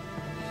 3.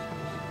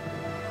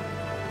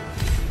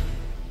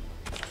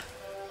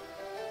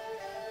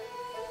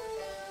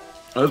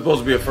 It was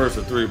supposed to be a first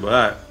of 3,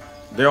 but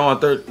they're on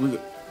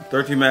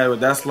 13 man.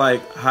 That's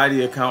like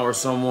Heidi account or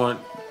someone.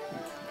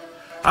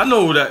 I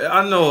know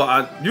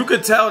that. You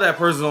could tell that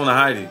person's on a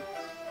Heidi,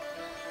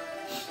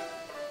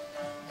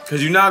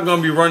 because you're not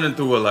gonna be running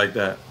through it like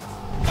that.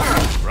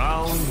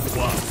 Round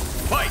 1,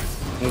 fight.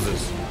 What's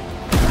this?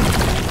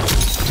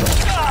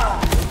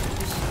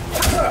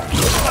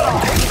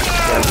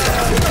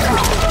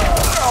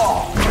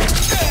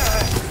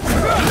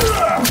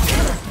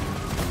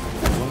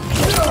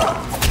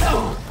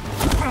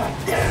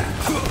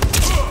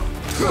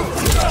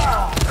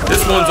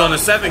 This one's on the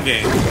 7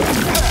 game.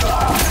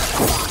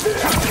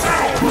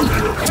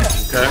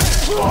 Okay.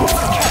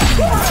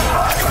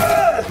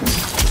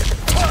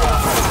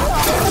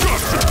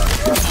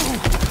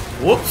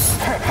 Whoops.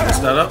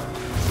 Messed that up.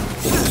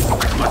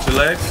 Watch your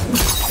legs.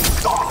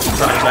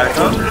 Try to back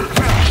up.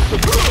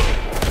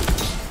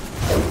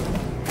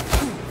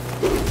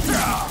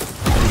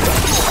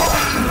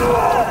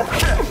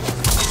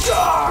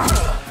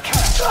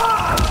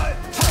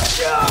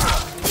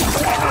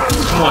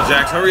 Come on,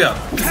 Jax, hurry up.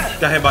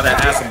 Got hit by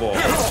that acid ball.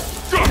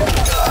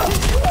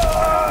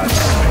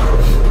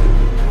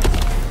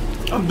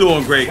 I'm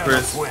doing great,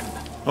 Chris.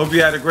 Hope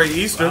you had a great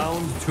Easter.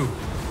 Round 2,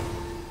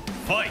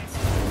 fight.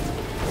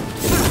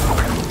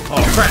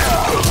 Oh, crap.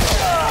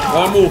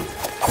 Wrong move.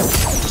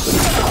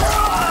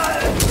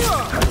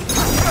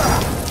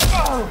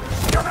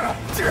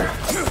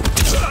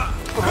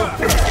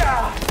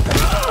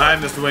 Alright,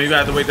 Mr. Wayne, you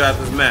gotta have to wait till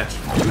after this match.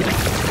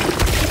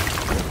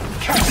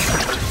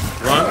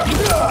 Run.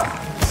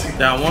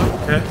 Down 1,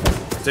 okay.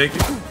 Take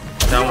it.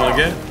 Down 1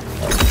 again.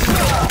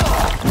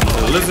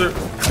 The lizard.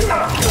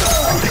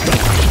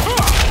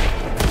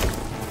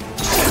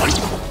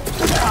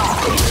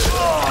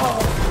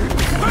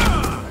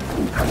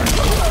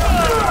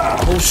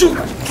 Oh shoot!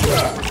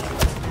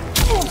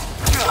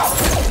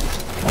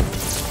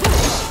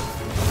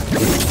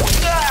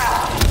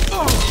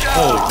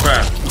 Holy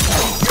crap.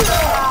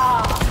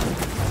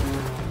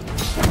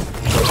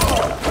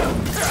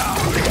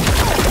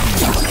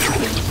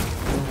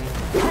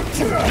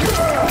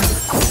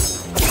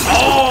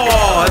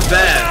 Oh, that's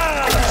bad.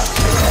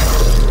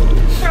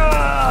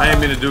 I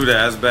didn't mean to do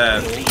that. That's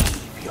bad.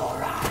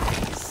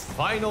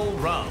 Final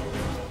round.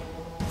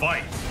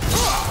 Fight.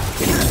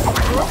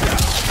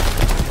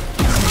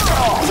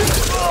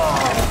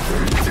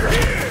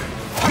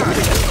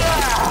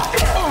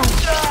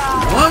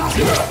 What?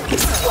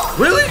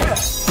 Really?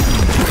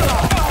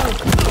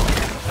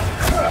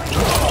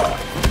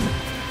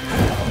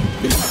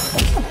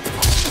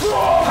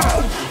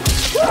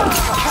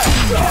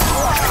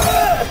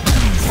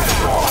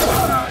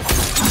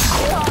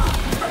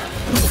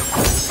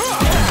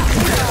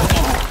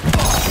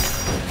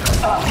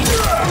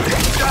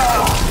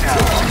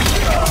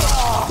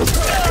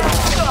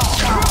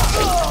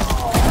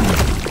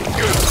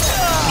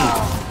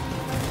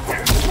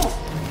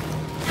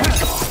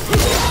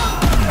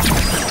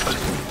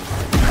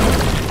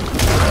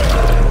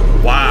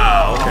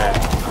 Wow, okay.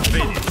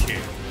 Finish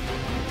him.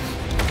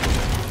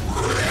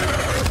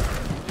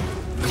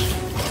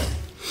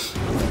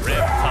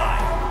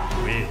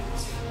 Reptile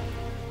wins.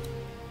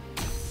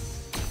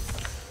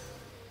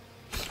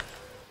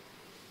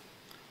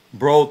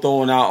 Bro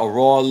throwing out a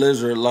raw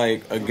lizard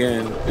like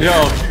again.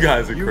 Yo, you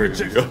guys are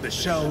crazy. Yo. The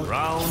show.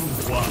 Round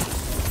 1,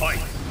 fight.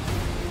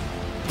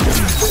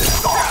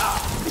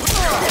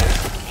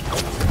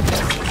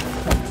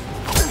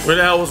 Where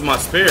the hell was my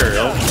spear,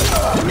 yo?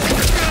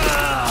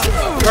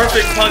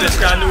 Perfect punish,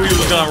 I knew he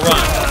was gonna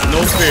run.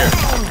 No spear.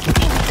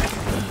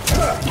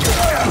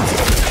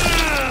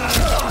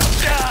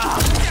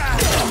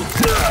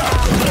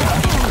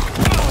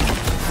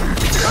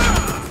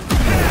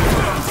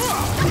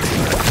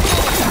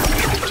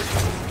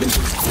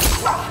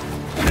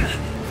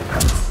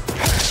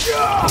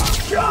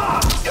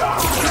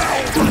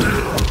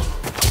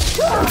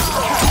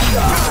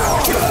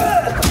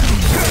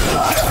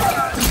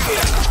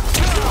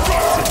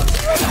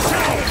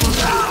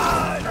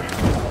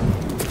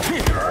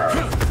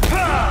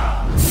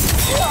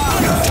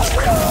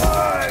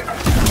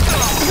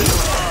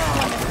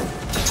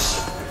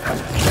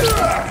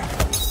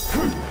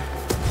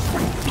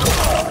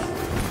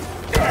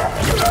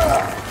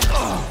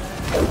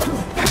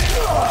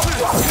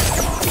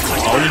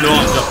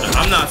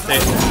 I'm not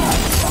staying.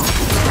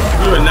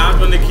 You are not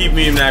going to keep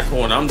me in that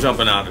corner. I'm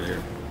jumping out of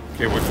here.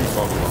 Okay, what you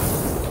talking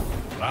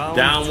about?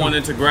 Down one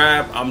into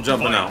grab. I'm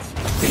jumping out.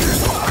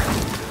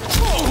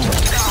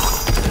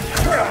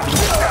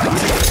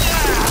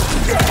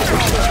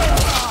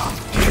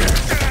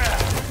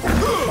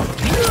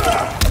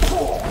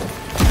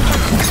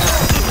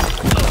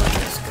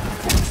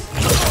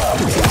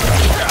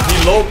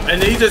 He low,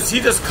 and he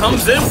just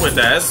comes in with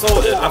that. So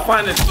I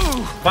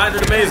find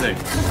it amazing.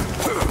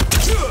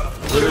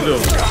 What do we do?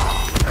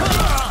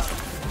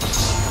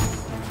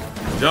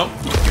 Jump.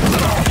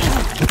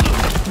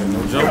 No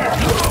jump.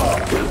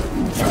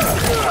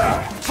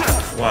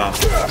 Wow.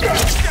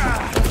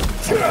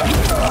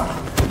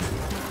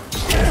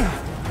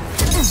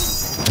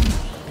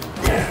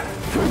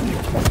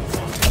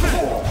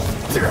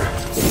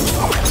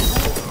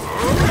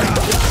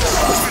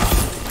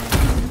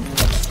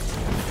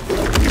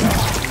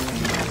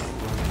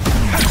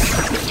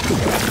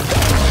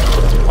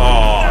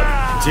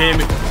 Oh, damn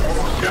it.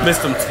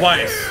 Missed him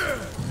twice.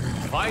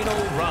 Final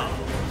round.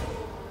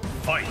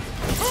 Fight.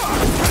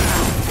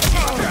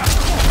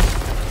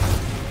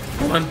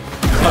 One.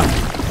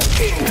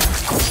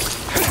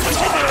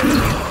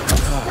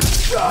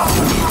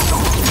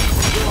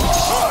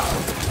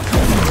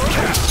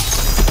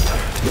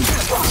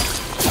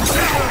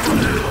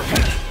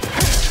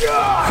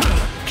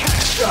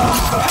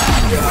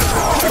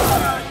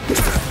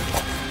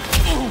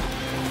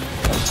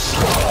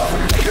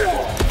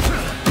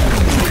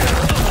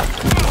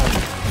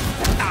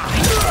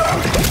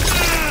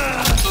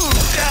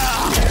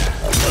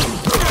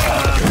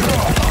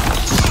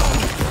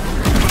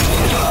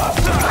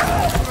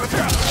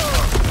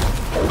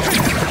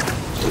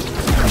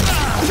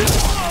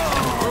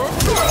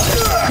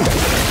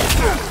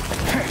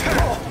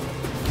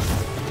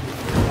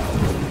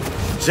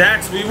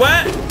 Jax, we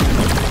wet?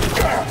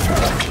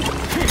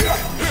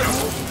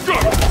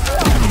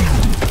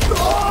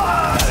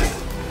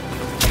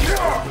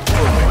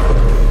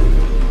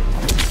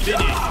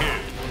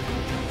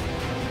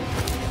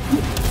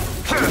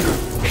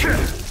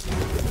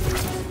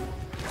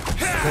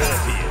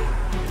 Scorpion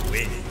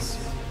wins.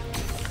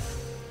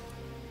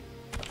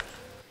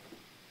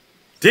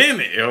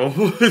 Damn it, yo.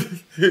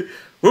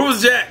 Where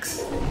was Jax?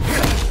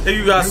 Thank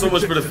you guys so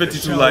much for the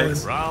 52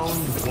 likes. Round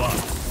one.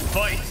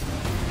 Fight.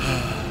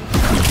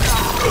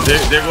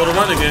 There go the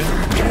run again.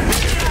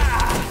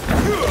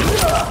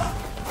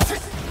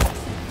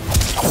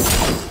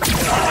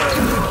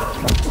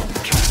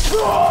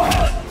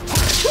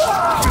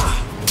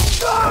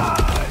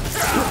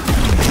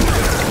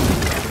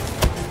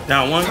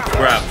 Down one,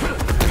 grab.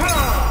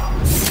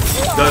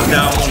 Does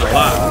down one a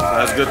lot.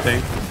 That's a good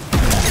thing.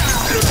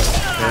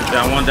 Okay,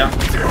 down one, down.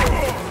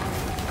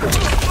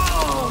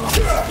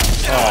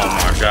 Oh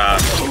my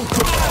god.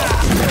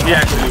 He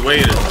actually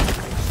waited.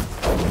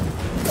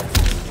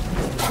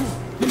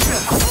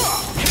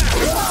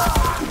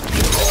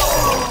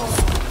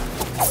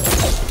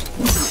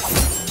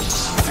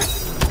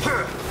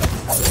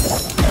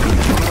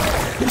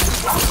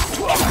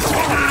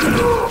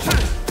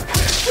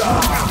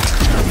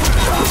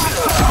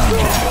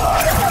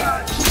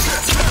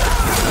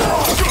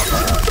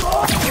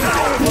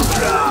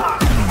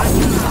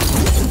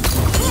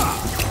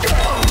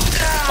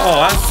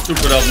 Oh, that's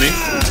stupid of me.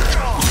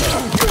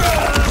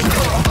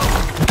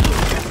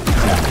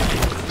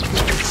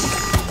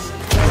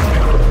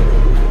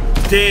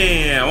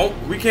 Damn. Oh,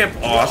 we can't.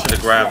 Oh, I should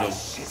have grabbed him.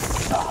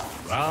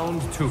 Round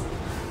two.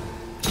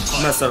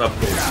 Mess that up.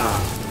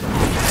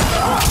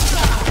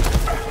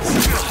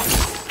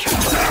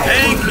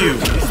 Thank you.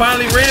 You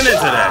finally ran into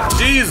that.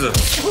 Jesus.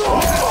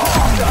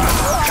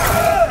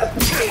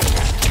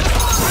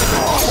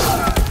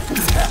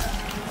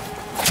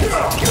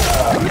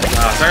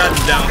 Gosh, I got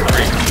you down 3.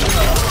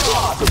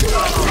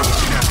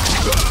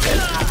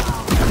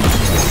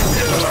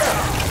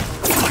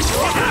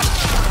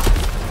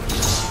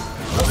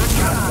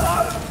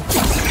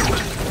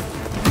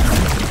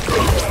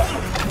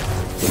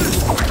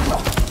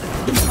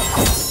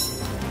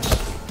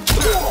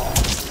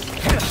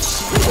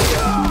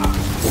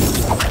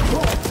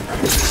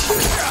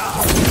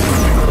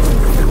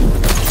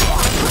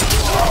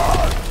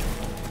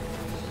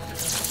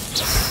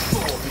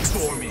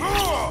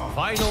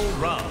 Final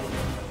round.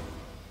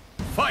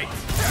 Fight.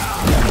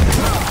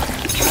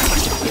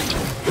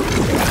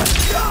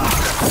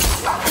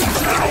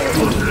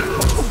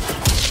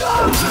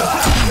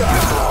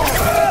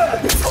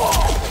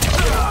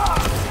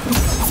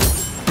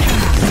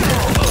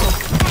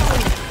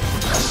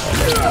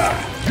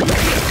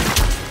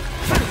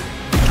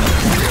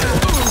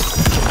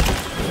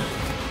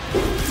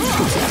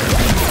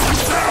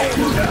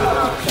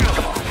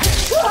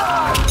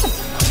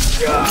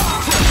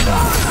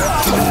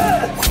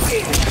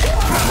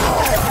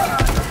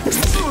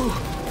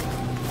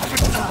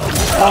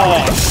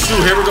 Oh,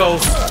 shoot, here we go.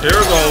 Here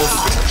it goes.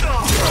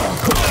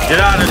 Get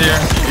out of there.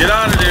 Get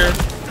out of there.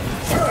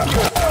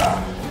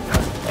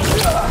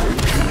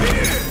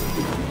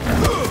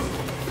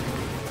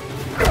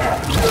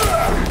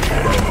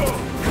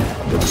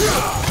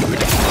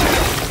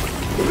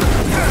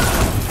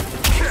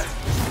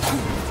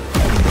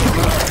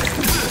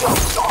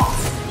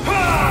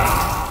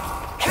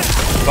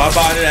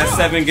 started that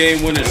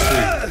 7-game winning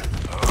streak.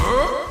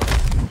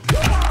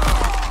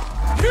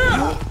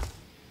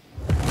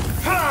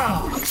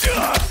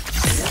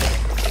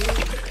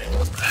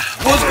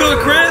 What's good,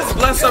 Chris?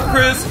 Bless up,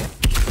 Chris.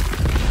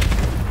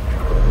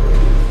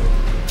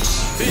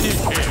 Finish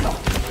him.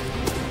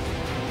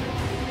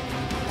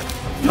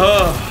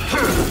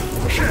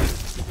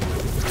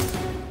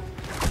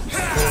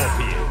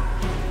 Scorpion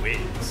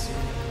wins.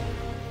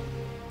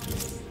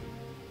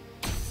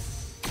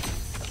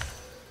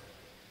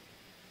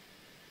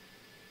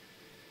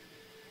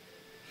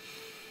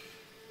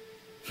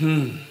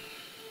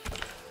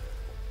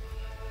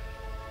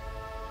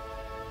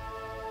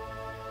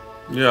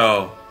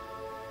 Yo.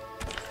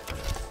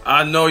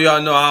 I know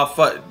y'all know how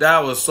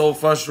that was so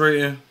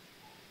frustrating.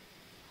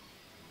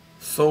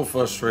 So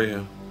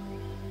frustrating.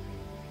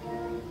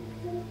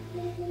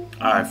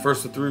 Alright,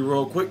 first to 3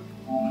 real quick.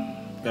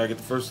 Gotta get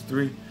the first to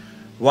 3.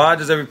 Why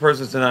does every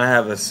person tonight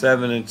have a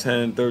 7 and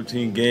 10,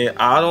 13 game?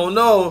 I don't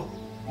know.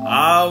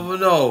 I don't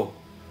know.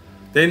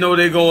 They know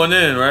they going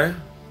in, right?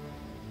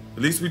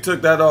 At least we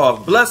took that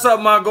off. Bless up,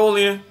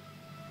 Mongolian.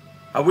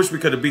 I wish we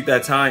could have beat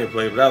that Tanya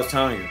play, but that was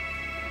Tanya.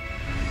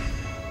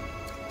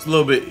 It's a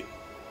little bit.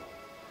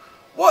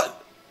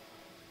 What?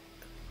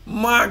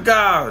 My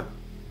God.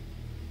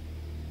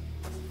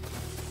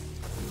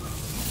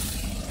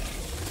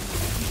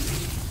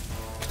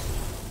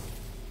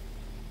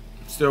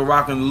 Still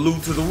rocking the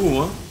loot to the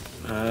woo,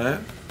 huh? Alright.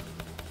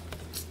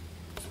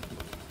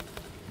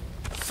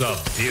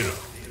 Sub-Zero.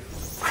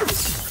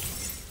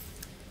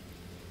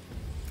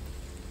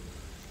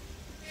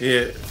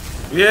 Yeah.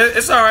 Yeah,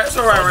 it's alright. It's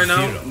alright right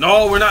now.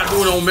 No, we're not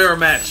doing no mirror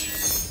match.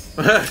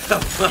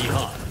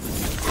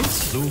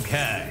 Liu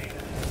Kang.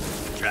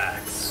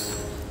 Jax.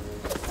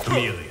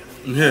 Chameleon.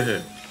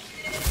 Yeah.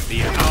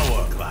 The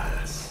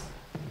Hourglass.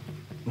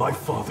 My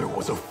father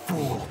was a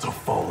fool to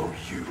follow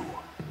you.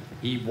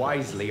 He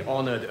wisely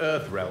honored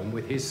Earthrealm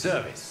with his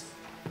service.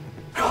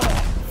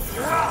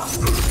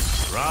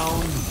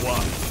 Round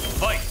 1.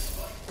 Fight.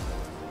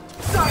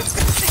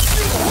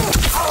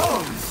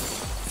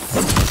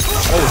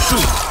 Oh,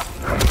 shoot.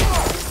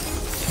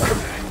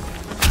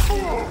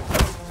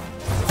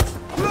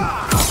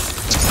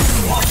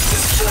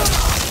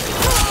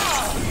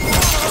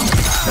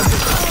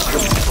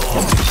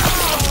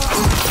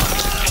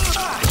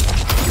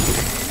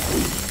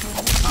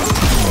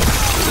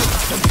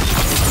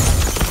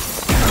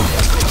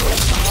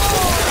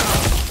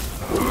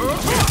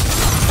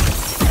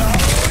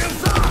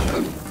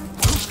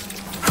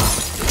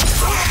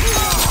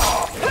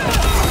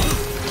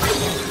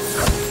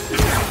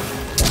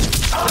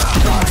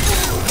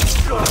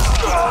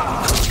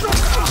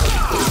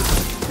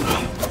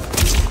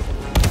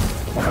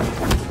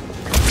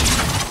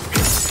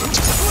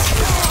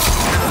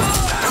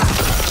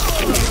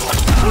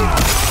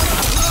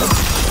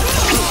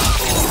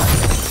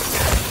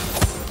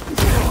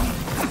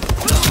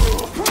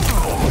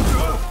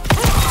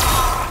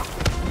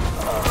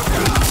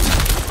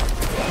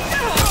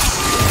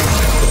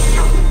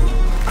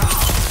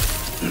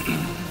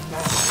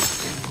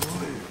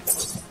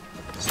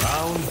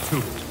 Round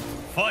 2.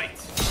 Fight.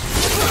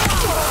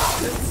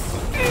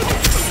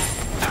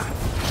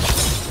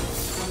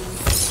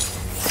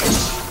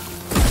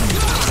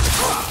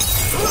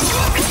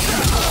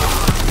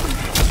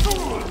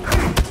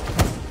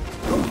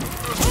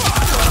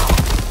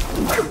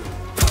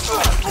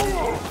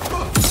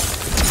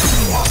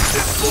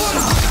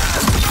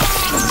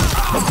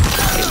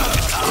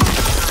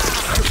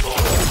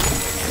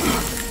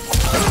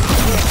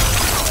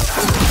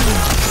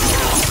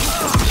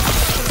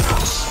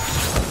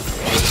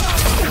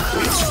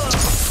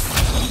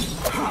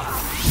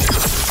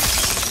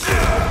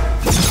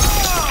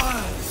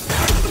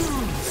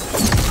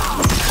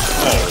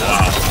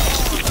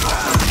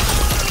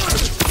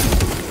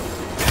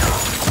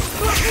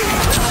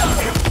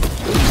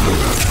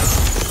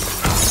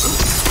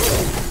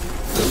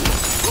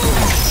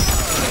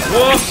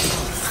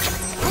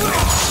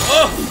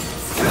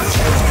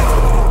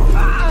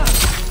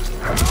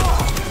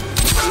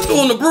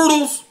 Doing the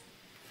brutals.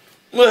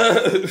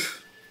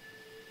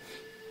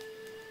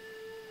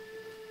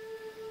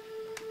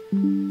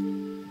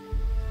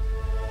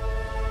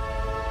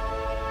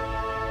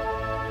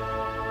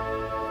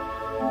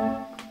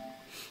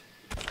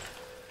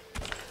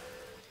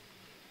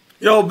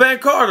 Yo, Ben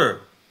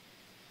Carter.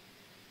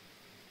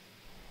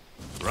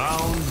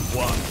 Round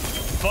 1.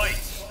 Fight.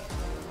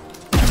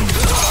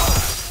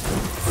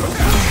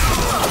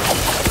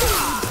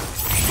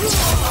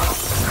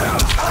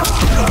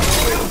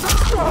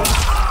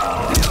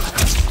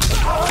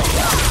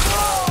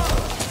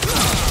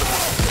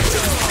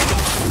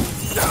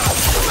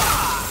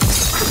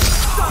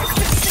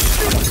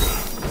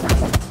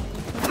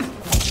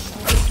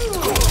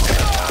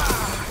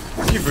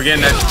 Keep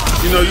forgetting that,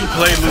 you know, you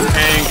play Liu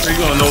Kang, so you're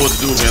gonna know what to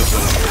do against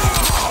him.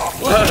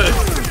 What?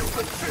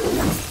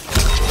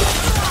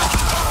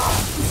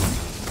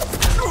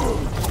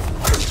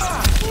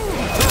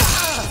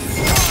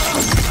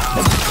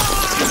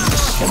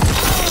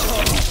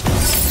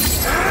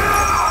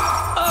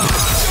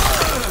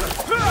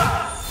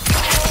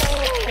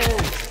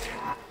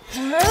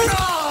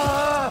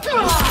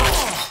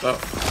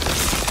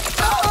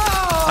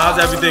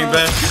 everything,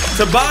 man.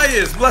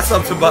 Tobias, bless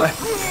up, Tobias.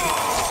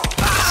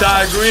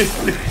 Shy Green.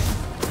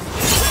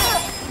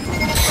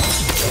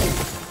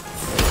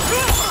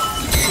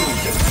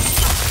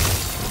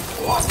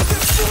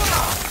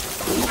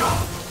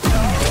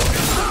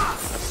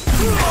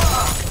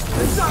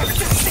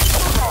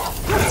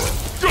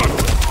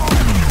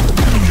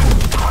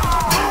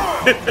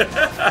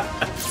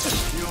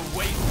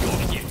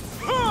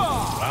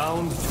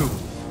 Round 2.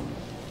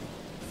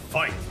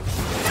 Fight.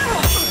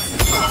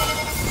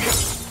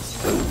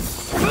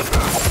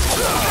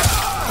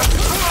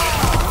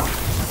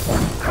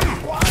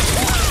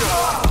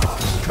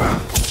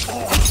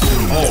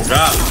 Oh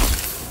God.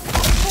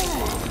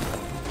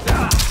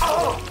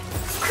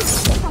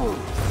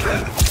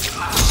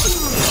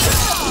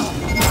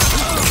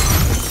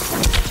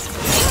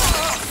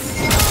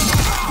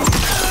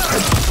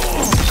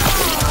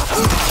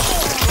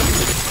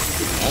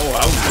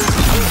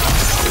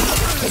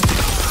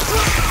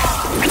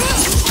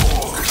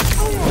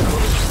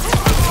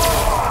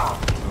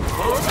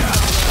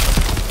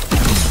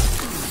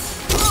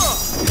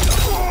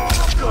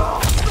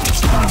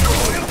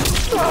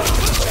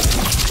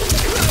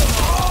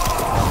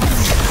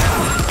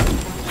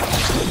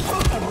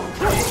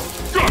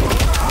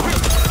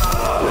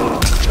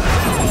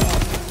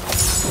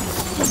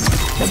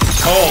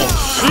 Oh,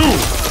 shoot!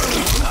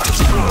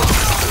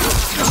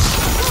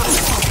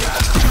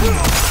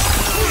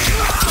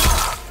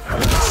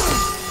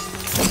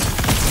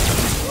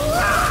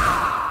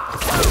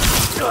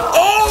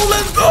 Oh,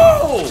 let's go!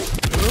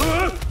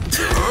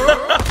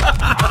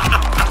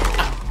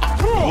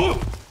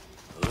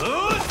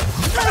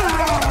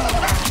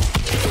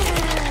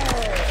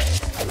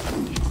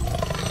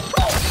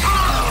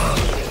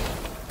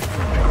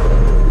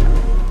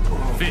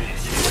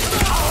 Finish.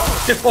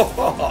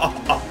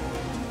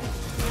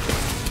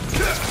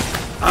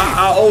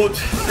 I owed.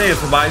 Damn,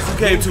 Tobias, you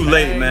came too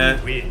late, man.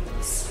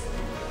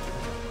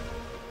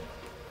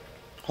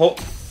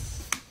 Hold.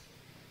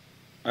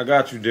 I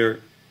got you,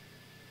 Derek.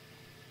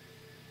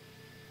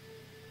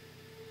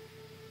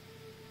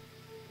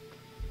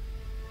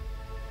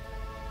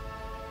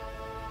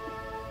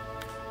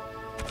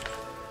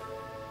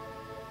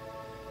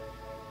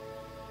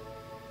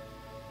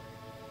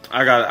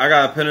 I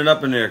gotta pin it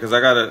up in there because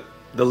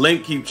the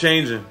link keep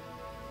changing.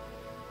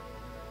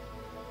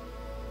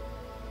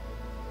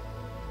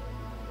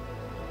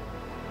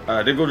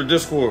 Alright, they go to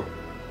Discord.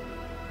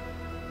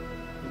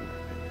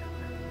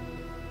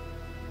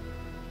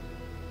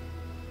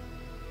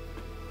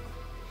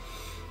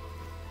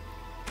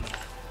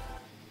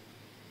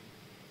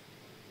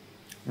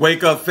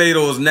 Wake up,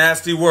 Fatal is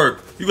nasty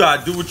work. You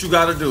gotta do what you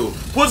gotta do.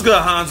 What's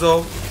good,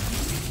 Hanzo?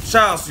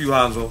 Shout out to you,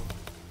 Hanzo.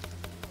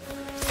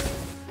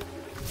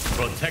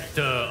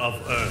 Protector of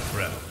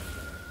Earthrealm.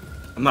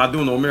 I'm not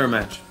doing no mirror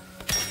match.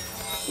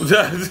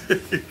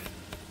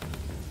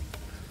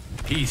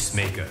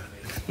 Peacemaker.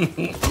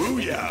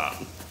 Booyah!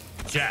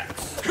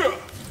 Jax.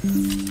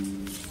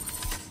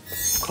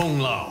 Kung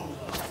Lao.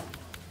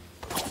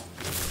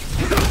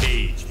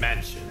 Cage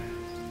Mansion.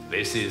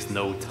 This is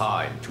no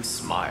time to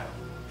smile.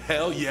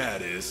 Hell yeah,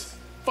 it is.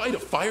 Fight a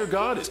fire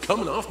god is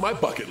coming off my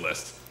bucket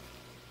list.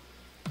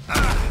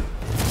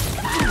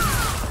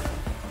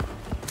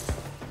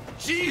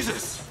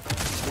 Jesus!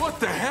 What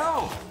the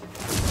hell?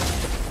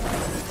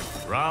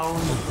 Round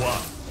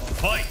 1.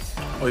 Fight.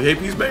 Oh, you hate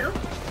Peacemaker?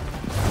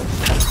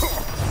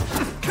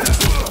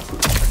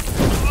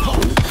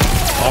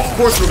 Of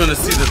course we're gonna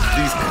see these.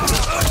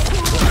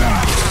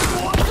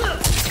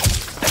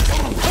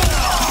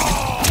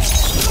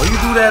 Oh, you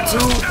do that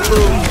too?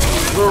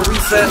 Little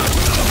reset.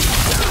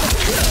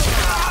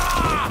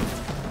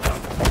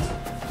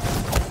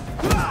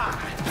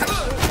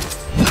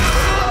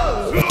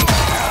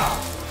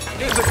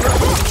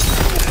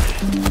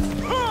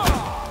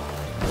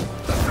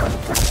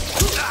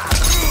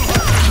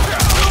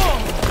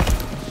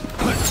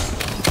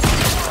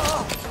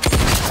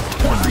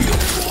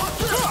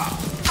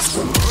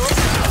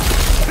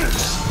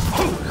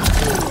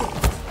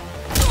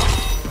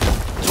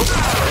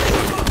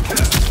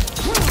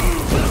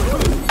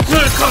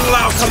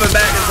 Coming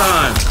back in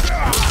time.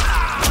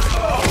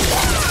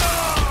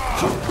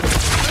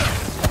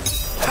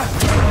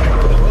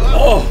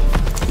 Oh,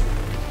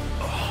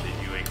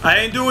 I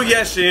ain't do it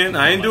yet, Shin.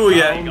 I ain't do it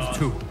yet.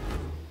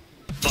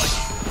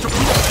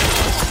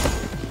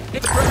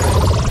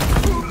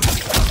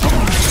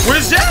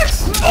 Where's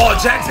Jax? Oh,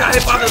 Jax got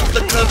hit by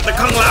the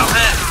Kung Lao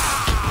hat.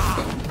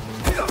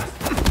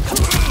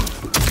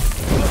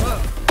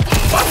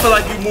 I feel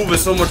like you moving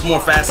so much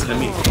more faster than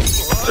me.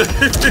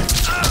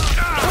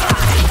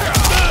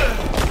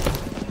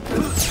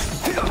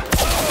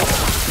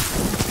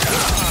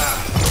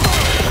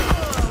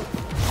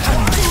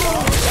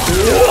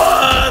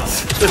 What?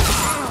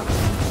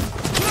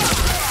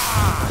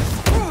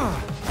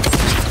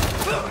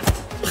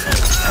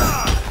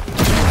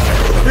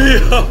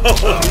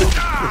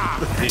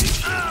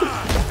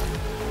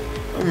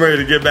 I'm ready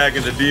to get back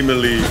into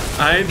Demon League.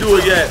 I ain't do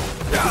it yet.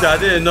 I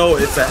didn't know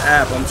it's an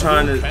app. I'm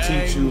trying to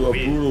teach you a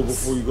brutal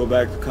before you go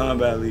back to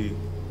Kombat League.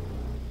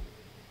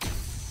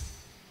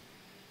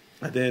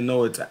 I didn't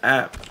know it's an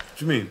app.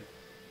 What you mean?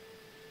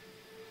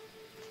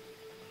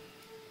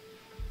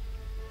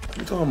 What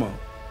you talking about?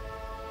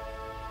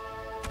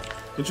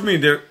 What you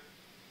mean, Derek?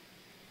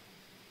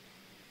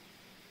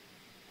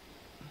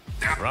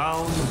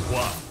 Round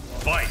one.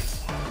 Fight.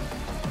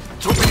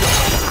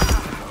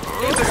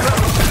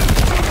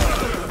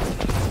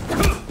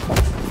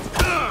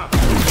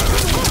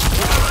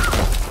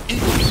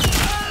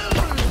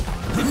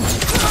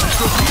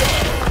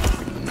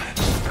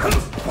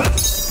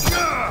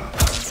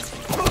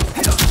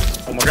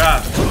 Oh my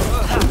God.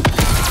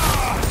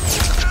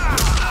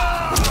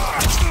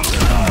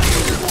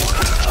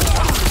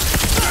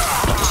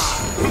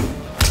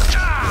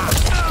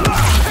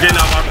 Getting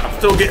out, I'm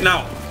still getting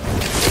out.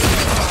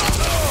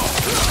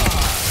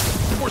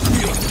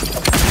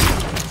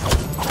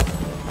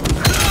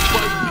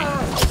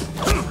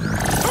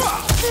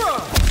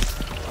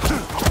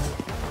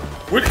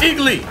 With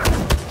Eagly.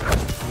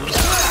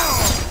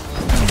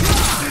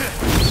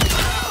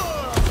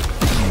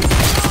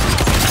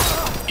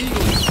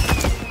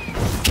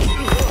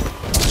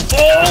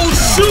 Oh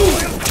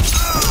shoot!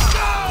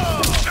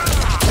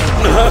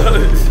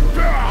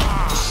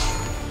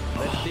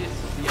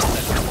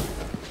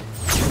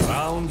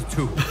 Round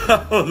two. I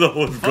don't know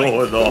what's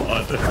going on.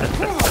 I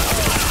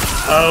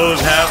don't know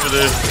what's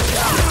happening.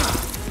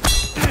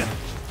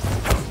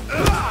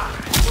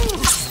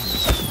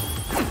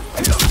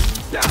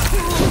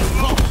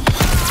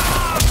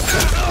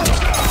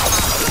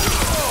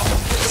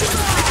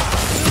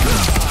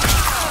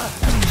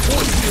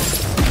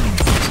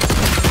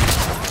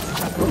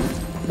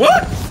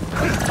 What?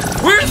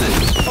 Where is it?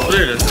 Oh,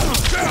 there it is.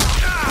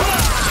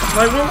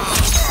 Like what?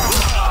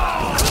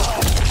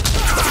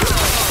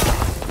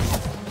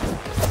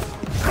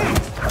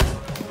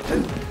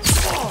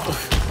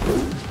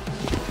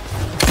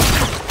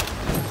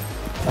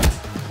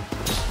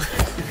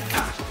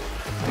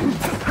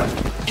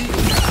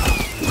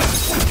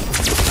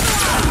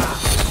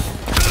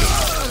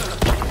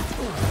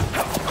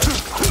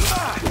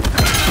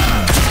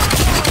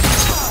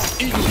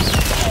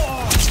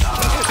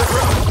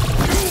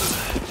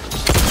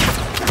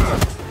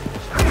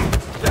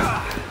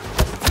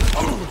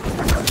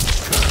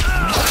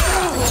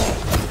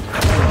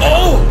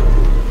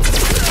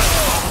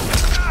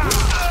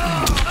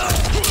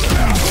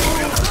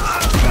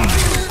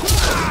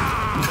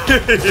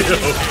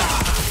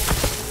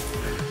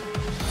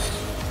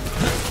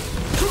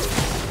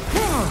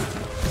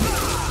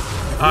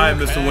 Hi,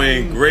 Mr.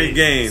 Wayne. Great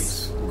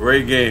games.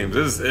 Great games.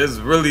 This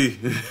is really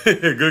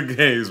good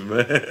games,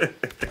 man.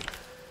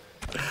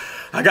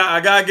 I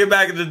gotta get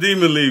back in the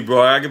Demon League,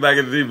 bro. I gotta get back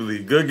in the Demon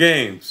League. Good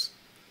games.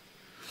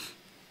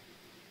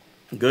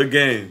 Good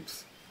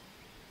games.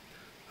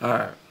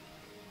 Alright.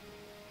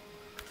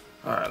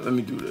 Alright, let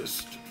me do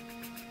this.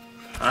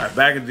 Alright,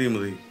 back in the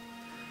Demon League.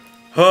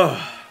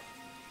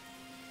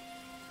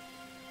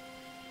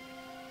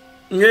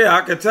 Yeah,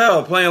 I could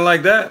tell playing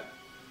like that.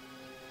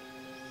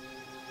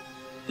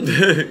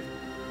 You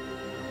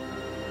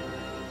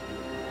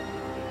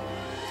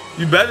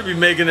better be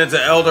making it to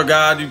Elder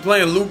God. You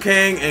playing Liu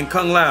Kang and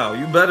Kung Lao.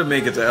 You better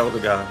make it to Elder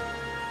God.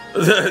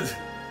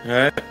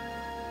 Alright?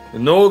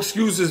 No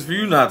excuses for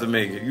you not to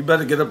make it. You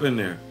better get up in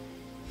there.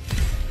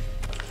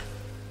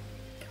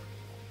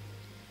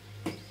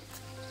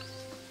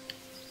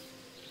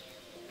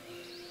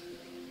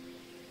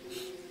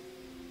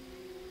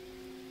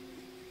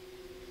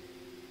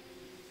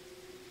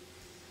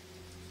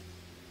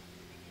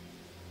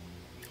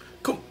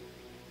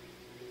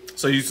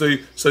 So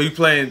you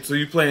playing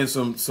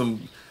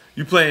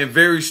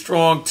very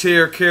strong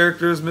tier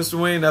characters, Mr.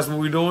 Wayne. That's what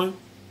we're doing.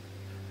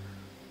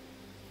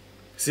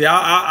 See,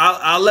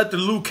 I'll let the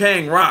Liu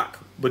Kang rock,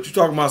 but you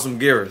talking about some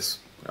Garrus.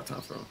 Got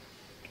time for him.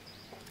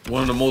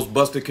 One of the most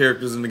busted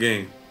characters in the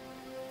game.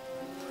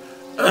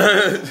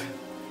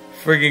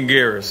 Freaking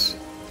Garrus.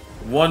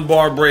 1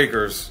 bar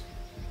breakers.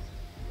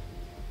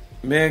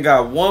 Man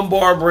got 1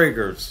 bar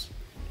breakers.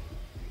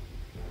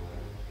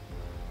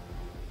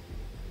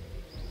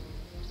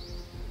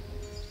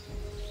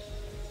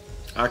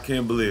 I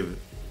can't believe it.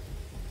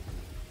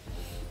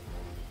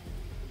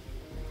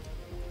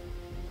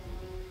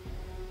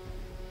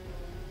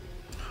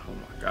 Oh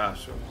my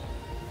gosh.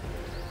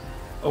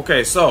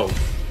 Okay, so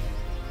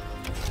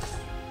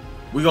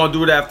we're gonna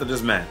do it after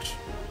this match.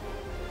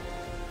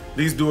 At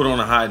least do it on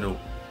a high note.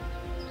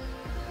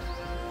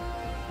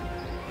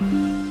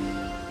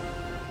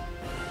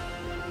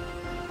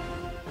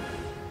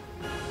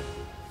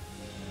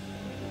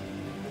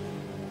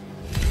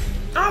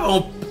 I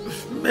don't.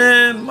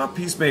 Man, my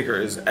Peacemaker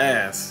is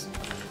ass.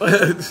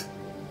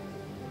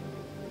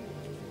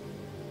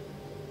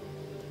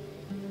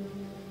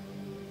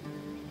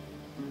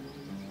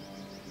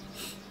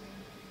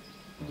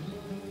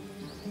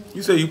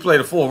 You say you played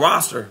a full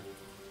roster.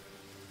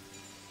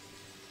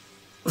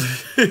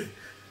 Look,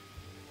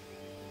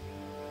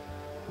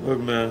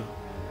 man.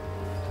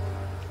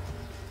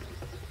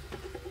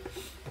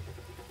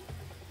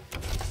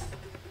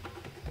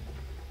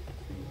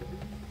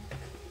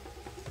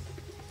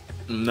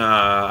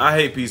 Nah, I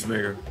hate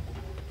Peacemaker.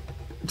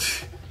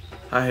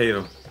 I hate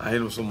him. I hate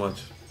him so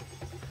much.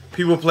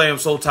 People play him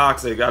so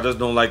toxic. I just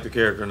don't like the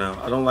character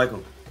now. I don't like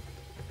him.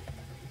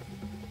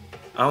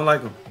 I don't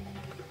like him.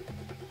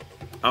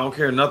 I don't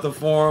care nothing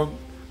for him.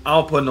 I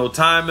don't put no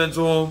time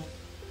into him.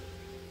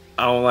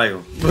 I don't like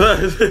him.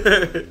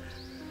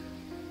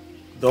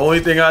 The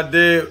only thing I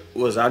did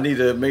was I need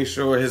to make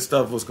sure his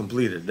stuff was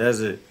completed. That's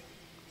it.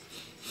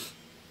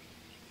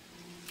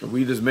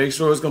 We just make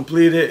sure it's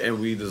completed and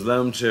we just let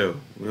him chill.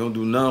 We don't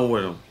do nothing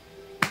with him.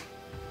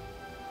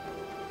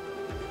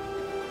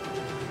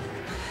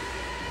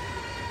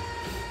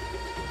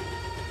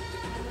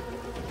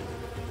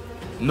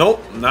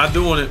 Nope, not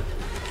doing it.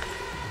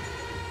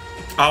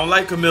 I don't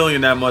like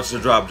Chameleon that much to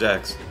drop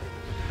Jax.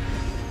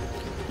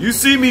 You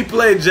see me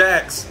play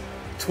Jax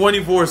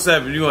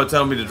 24/7, you're gonna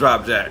tell me to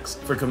drop Jax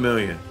for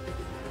Chameleon.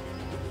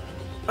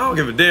 I don't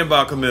give a damn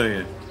about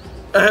Chameleon.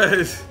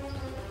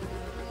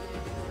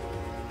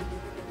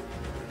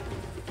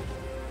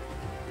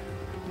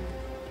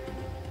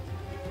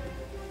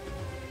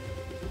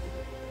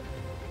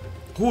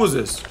 Who is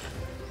this?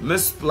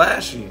 Miss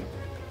Splashy.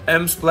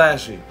 M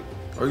Splashy.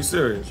 Are you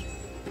serious?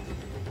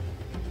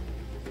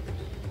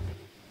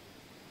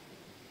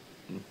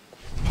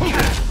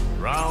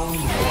 Round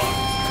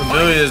one.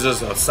 Chameleon is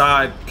just a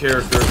side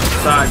character,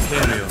 side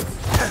cameo.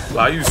 But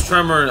I use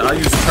Tremor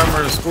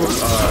and Scorpion.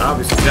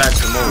 Obviously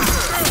Jackson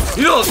most.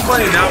 You know what's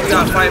funny? Now we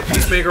gotta fight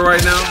Peacemaker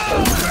right now.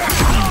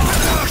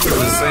 It's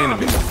insane to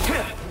me.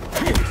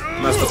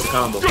 Messed up the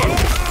combo.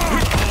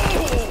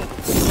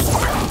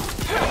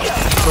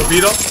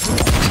 Torpedo.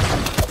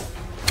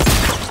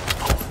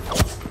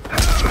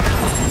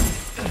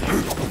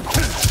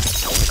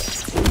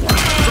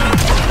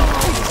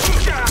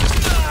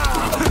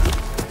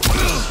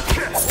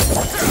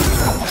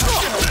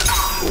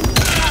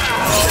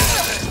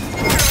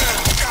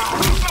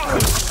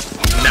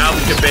 Now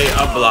we can bait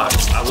up block.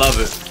 I love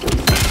it.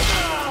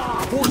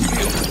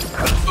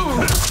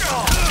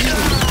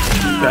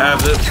 To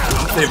have this,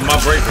 I'm saving my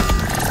breaker.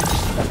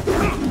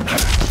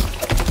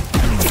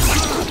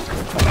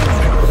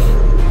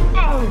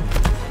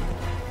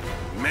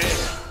 Man,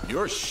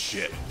 you're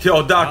shit.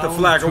 Yo, Dr.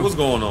 Flagger, what's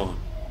going on?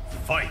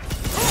 Fight.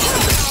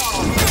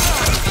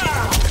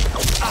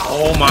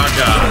 Oh my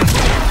god.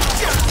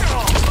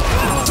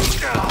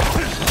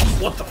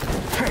 What the?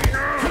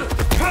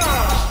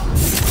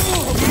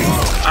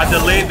 I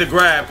delayed the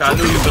grab. I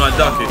knew he was gonna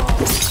duck it.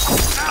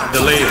 I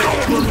delayed it.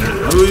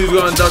 I knew he was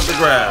gonna duck the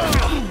grab.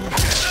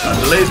 I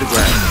delayed the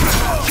grab.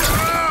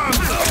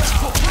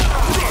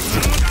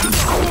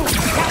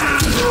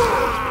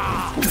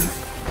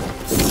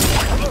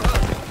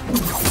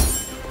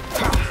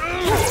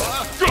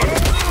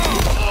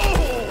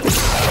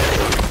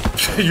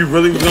 You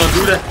really was gonna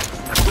do that?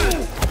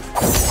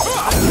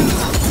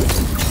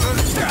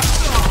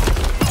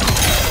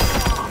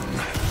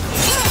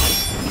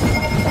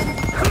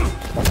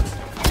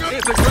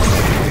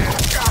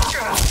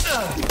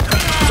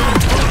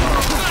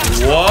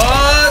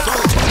 What?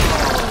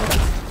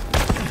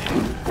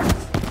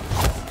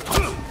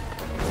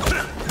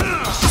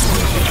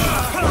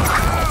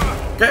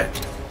 Okay.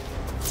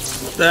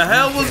 What the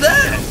hell was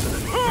that?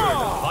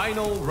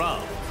 Final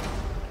round.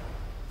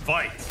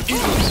 Fight.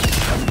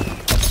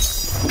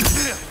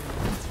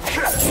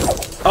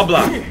 I'll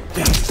block.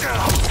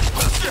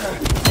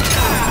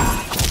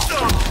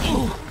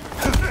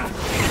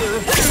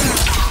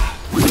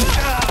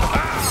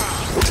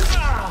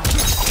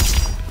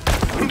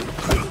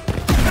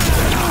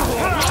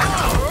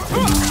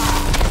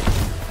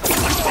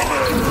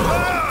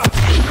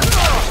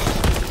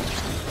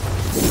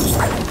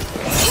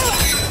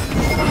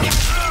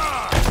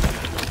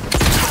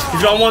 You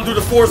don't want to do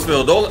the force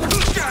field, don't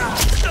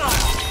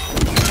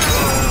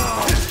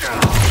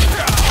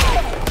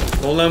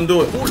let him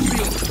do it.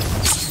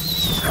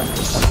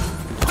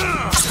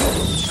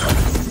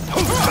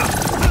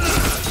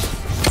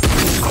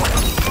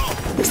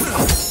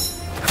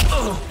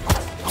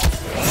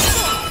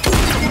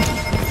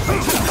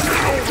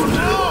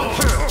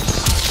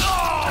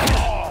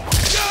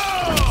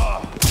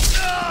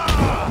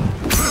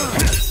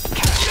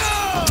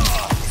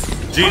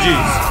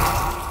 GG's.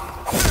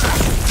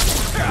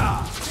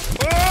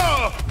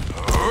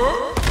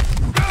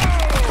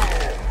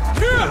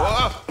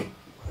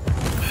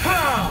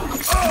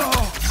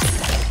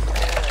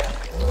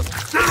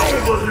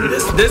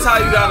 This how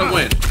you gotta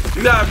win.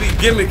 You gotta be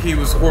gimmicky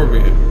with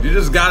Scorpion. You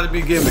just gotta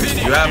be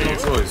gimmicky. You have no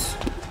choice.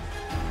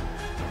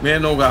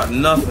 Man don't got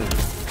nothing.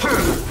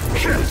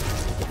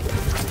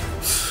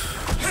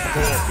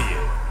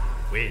 Scorpion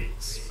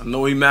wins. I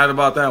know he mad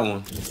about that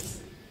one.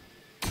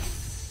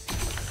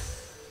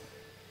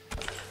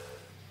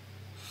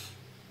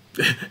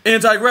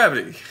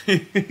 Anti-gravity.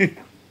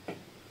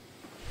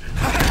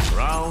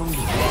 Round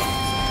one.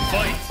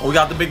 Fight. Oh, we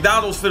got the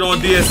McDonald's fit on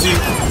DSC.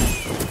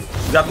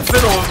 We got the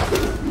fit on.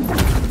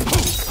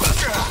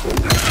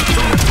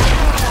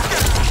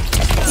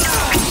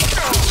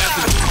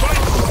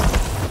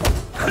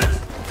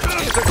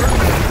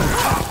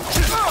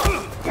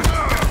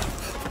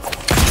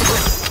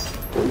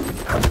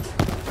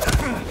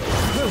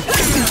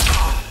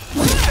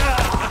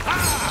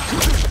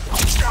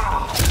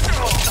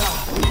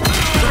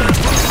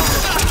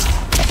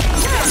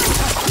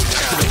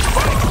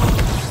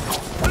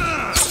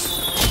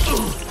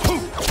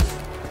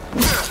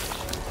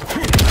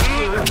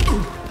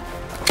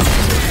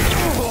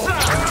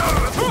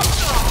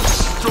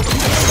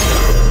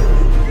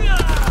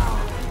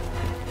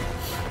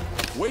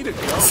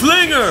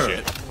 banger.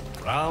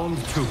 Shit. Round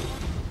 2.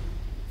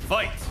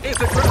 Fight.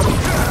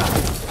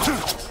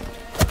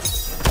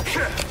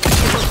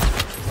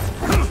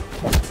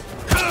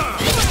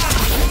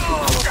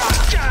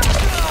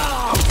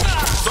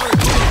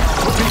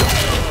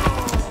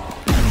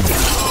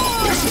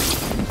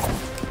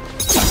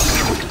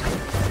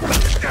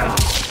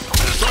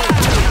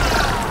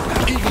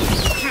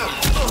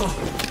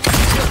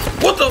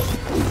 What the?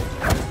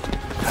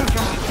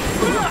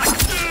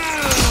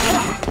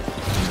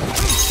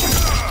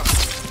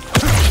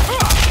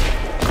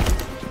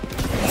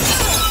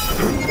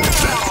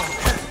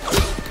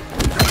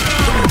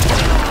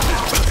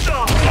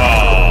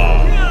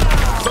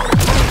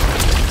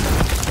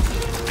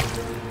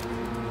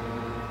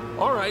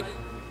 All right,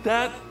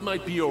 that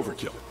might be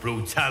overkill.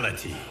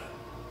 Brutality.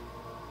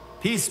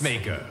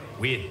 Peacemaker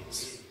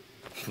wins.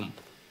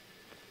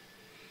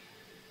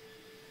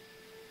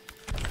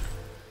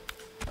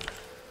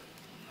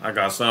 I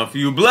got something for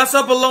you. Bless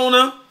up,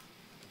 Alona.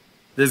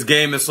 This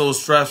game is so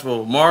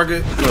stressful.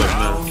 Margaret, look,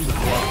 man.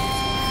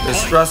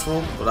 It's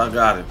stressful, but I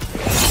got it.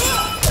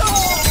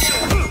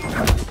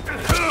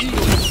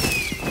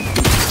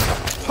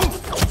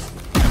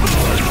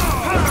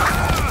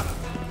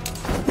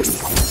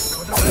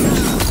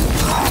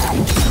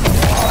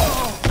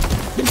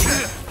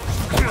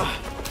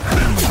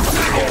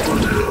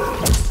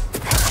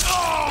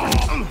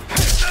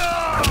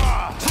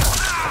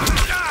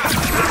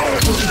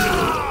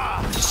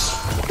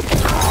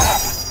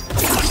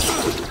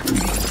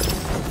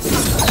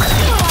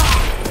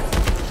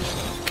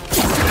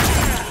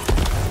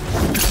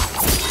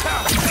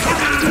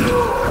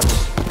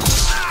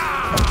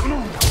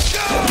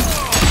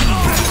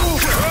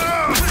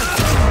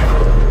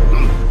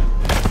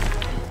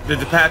 Did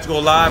the patch go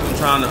live? I'm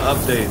trying to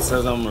update. It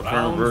says I'm a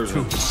current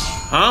version.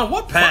 Huh?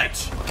 What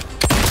patch?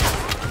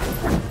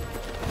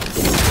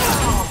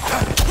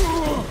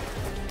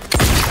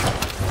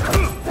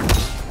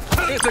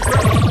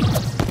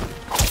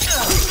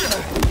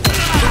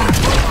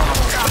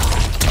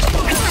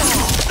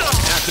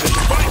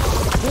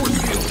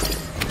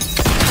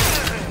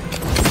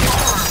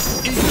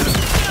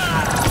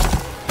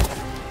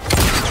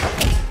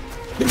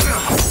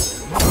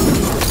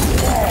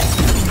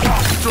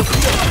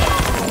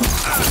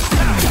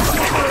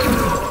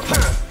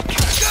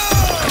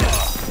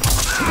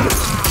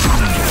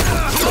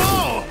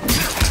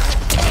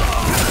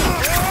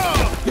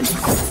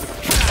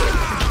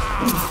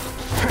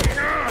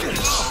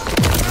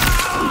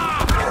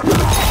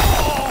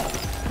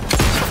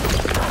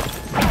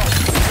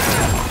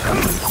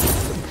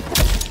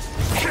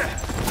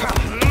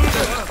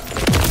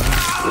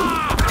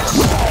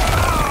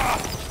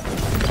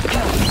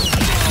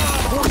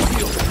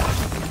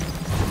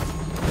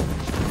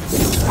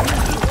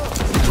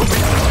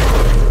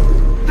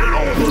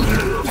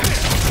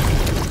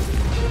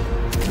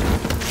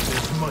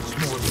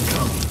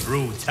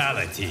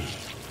 Brutality.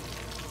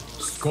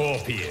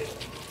 Scorpion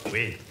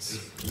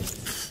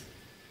wins.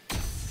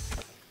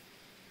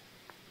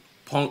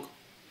 Punk.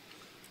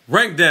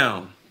 Rank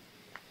down.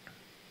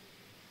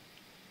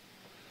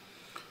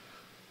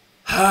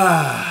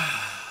 I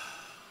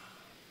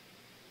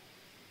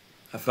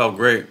felt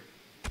great.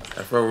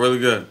 I felt really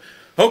good.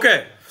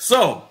 Okay,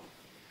 so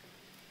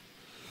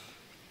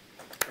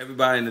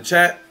everybody in the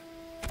chat,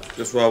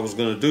 that's what I was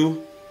gonna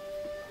do.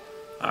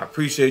 I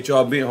appreciate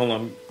y'all being. Hold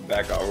on,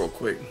 back out real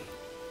quick.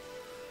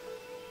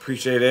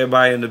 Appreciate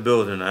everybody in the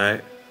building. All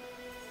right.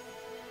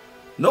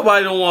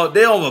 Nobody don't want.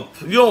 They don't.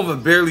 You don't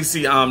even barely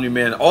see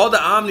Omni-Man. All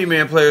the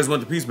Omni-Man players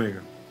went to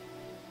Peacemaker.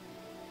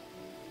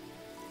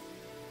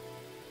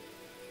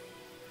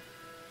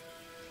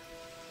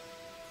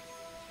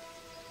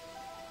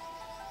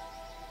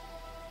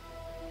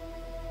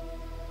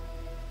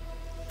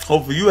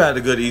 Hopefully you had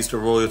a good Easter,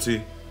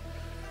 Royalty.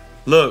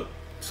 Look,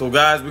 so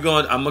guys, I'm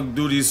gonna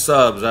do these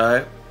subs, all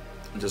right?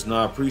 Just know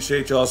I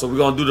appreciate y'all. So we're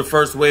gonna do the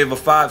first wave of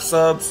 5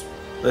 subs.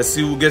 Let's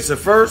see who gets it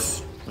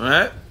first, all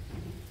right?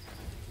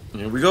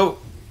 Here we go.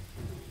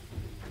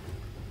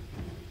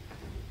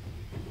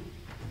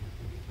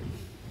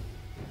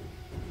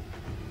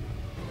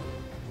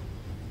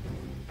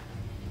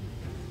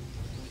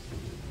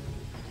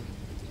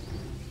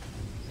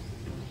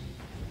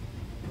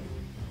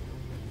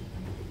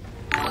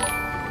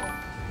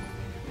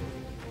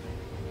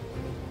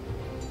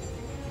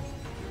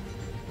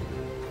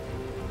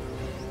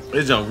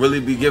 This don't really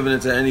be giving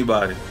it to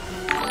anybody.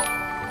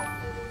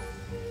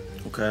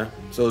 Okay,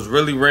 so it's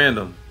really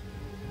random.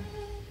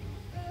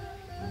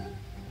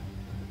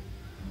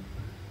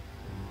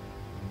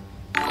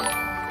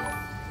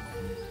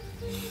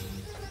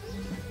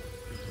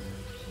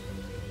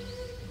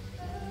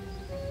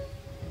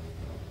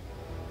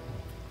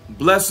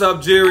 Bless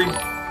up, Jerry.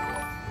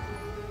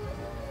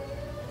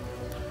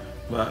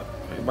 But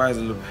everybody's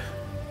in the.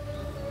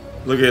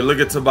 Look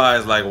at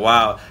Tobias, like,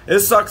 wow. It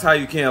sucks how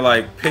you can't,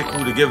 like, pick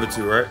who to give it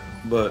to, right?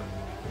 But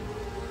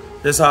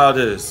this how it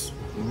is.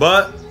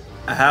 But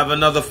I have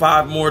another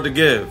 5 more to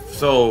give.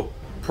 So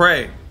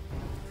pray.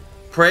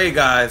 Pray,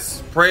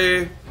 guys.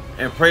 Pray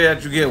and pray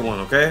that you get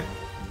one, okay?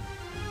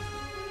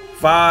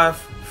 5,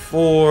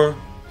 4,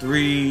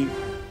 3,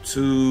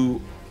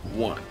 2,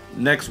 1.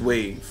 Next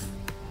wave.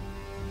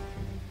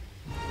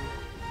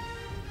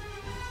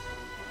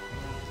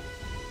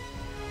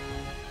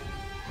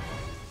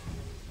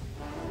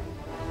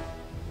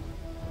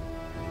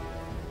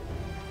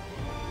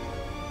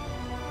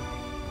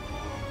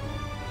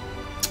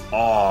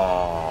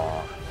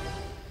 Oh.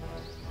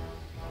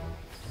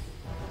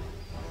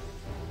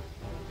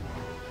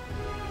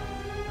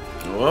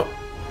 Well.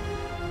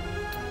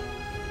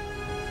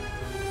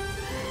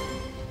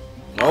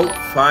 Oh,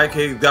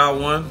 5K got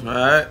one. All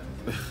right.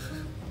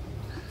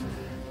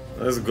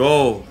 Let's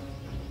go.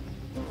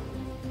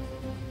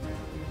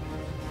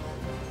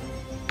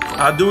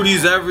 I do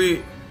these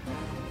every...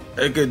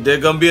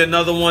 There's gonna be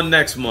another one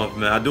next month,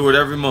 man. I do it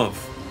every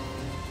month.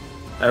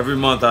 Every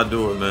month I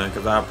do it, man,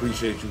 because I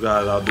appreciate you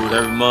guys. I'll do it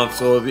every month.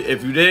 So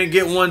if you didn't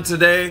get one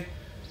today,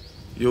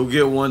 you'll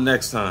get one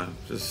next time.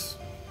 Just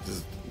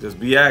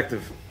be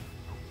active.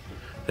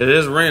 It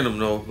is random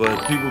though,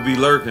 but people be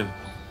lurking.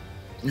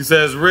 He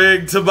says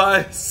rigged,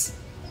 Tobias.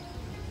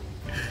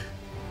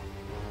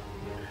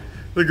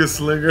 Look at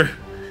Slinger.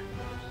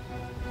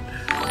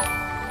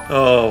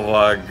 Oh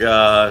my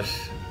gosh.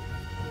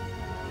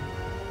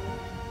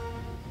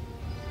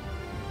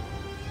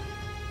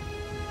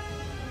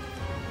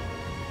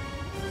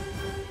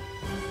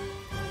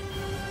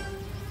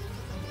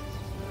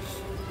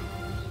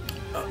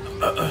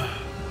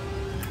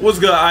 What's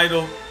good,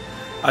 Idol?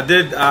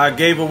 I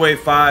gave away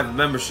 5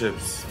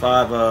 memberships.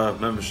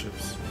 5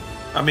 memberships.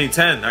 I mean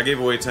 10. I gave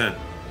away 10.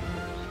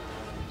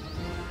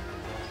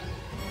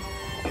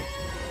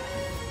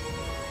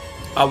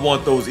 I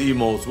want those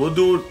emotes. We'll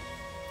do it.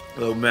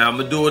 Look, man, I'm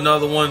gonna do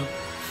another one.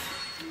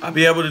 I'll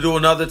be able to do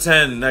another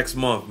 10 next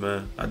month,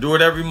 man. I do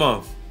it every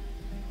month.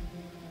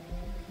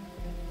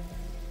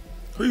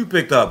 Who you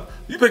picked up?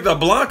 You picked up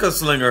Blanca,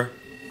 Slinger.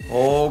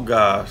 Oh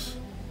gosh.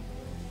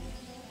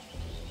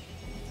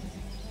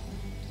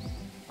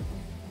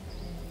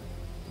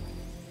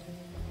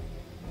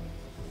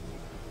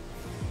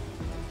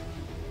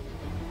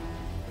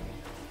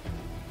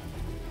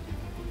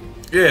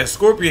 Yeah,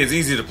 Scorpion's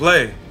easy to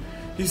play.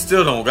 He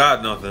still don't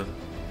got nothing.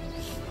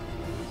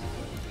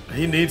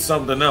 He needs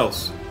something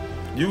else.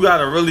 You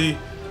gotta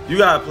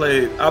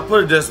play. I'll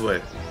put it this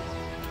way.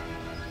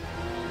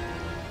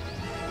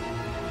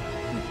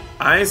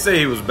 I ain't say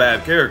he was a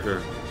bad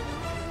character.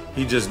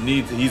 He's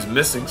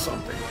missing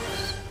something.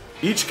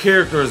 Each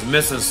character is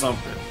missing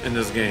something in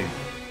this game.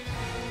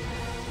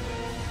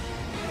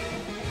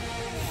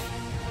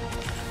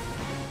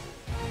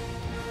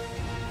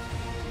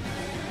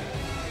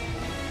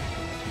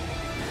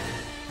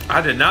 I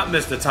did not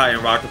miss the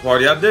Titan Rocket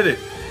Party. I did it.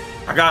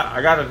 I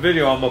got a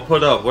video I'm gonna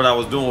put up what I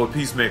was doing with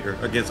Peacemaker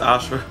against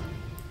Ashra.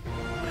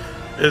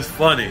 It's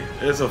funny.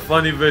 It's a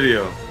funny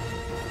video.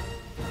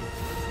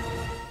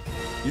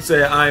 You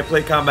say I ain't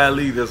play Kombat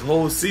League this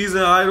whole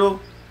season,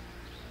 Idol?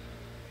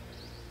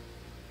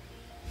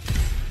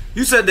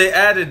 You said they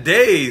added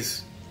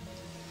days.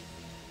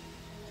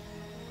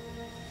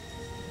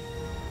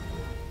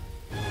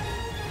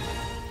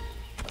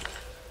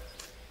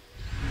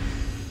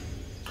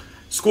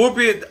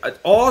 Scorpion,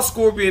 all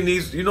Scorpion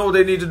needs, you know what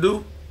they need to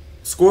do?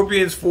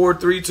 Scorpion's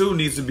 4-3-2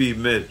 needs to be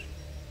mid.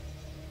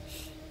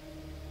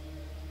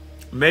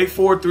 Make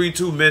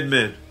 4-3-2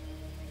 mid-mid.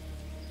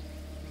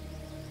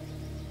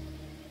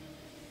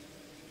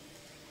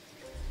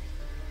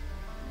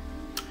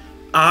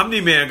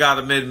 Omni-Man got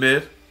a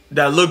mid-mid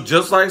that looked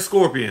just like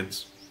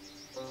Scorpion's.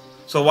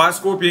 So why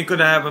Scorpion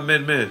couldn't have a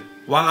mid-mid?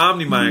 Why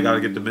Omni-Man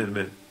gotta get the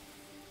mid-mid?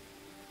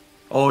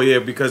 Oh yeah,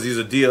 because he's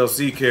a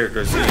DLC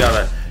character, so you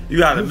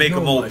gotta make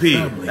him OP.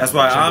 That's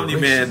why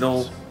Omni-Man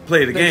don't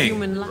play the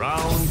game.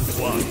 Round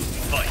 1,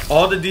 fight.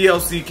 All the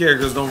DLC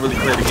characters don't really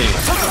play the game.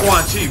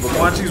 Quan Chi, but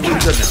Quan Chi's really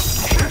good now.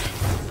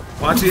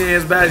 Quan Chi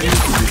ain't as bad as he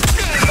used to be.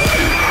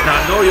 Now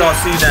I know y'all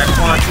seen that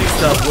Quan Chi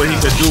stuff where he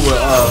could do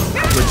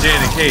with Jan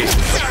and Cage.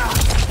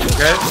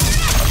 Okay?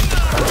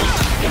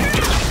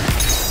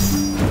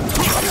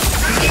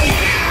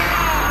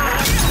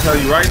 I'll tell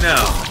you right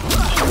now.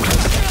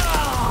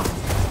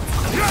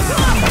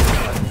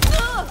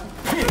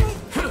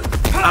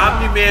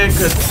 Omni-Man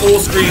could full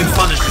screen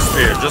punish the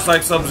spear, just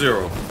like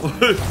Sub-Zero.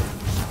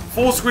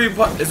 Full screen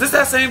punish. Is this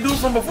that same dude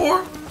from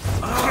before?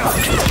 I'm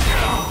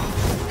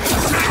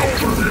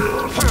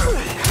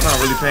not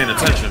really paying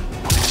attention.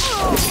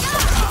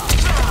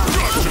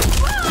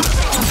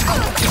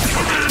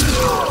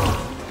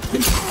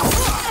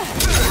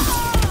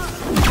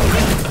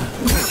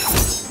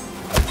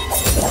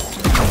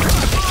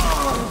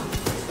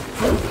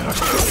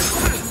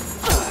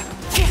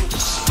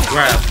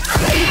 Grab.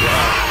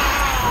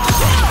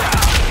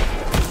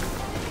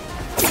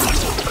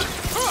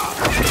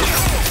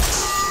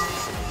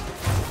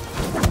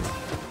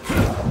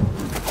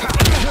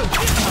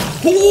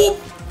 Whoop!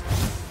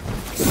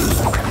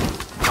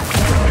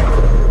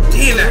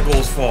 Damn, that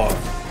goes far.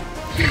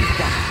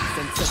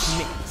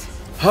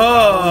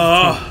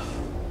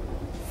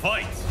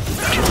 Fight.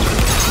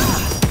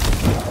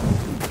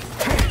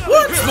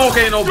 What? Smoke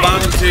ain't no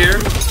volunteer.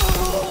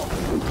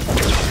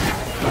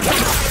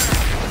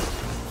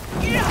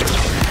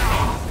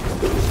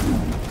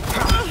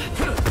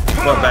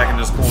 Put back in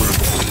this corner.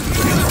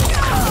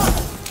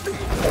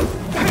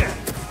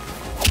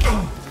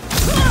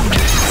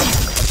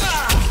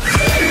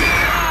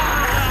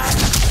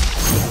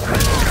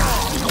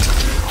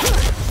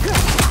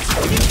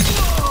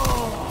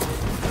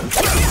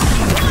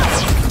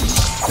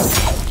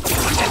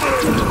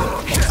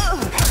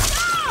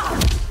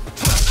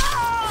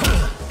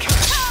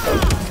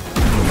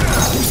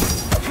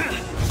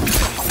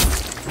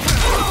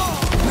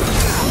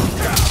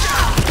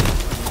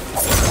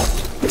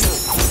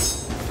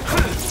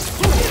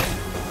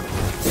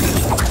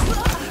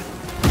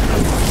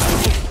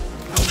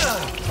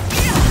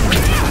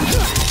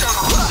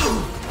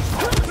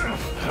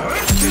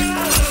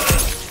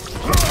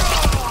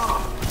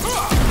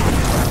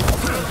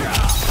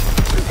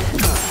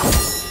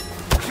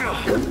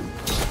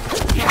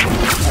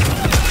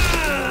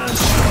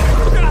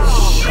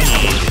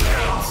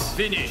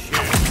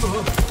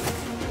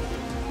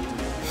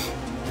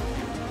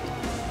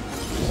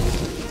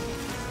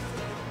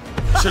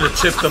 Should have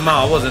chipped them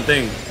out. I wasn't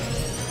thinking.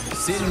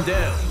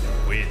 Sindel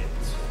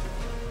wins.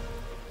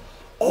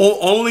 Oh,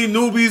 only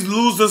newbies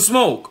lose the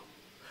smoke.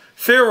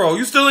 Pharaoh,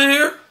 you still in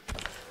here?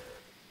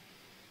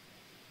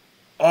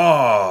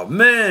 Oh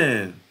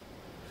man,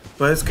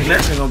 but his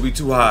connection gonna be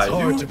too high.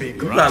 You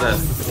gotta.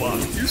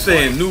 You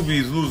saying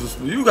newbies lose the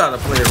smoke? You gotta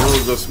play a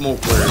real good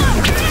smoke player.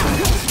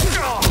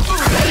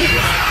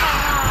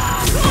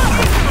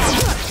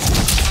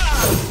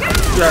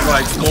 You act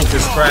like smoke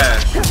is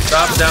trash.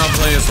 Stop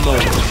downplaying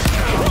smoke.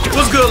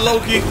 What's good,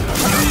 Loki?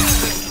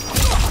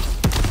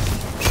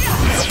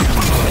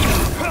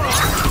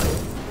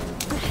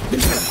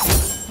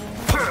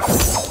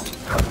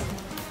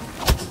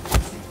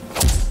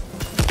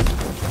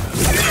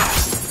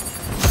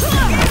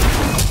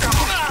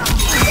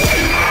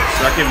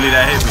 I can't believe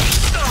that hit me.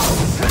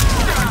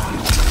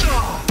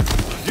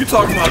 You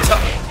talking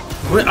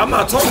about? I'm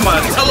not talking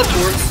about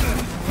teleports.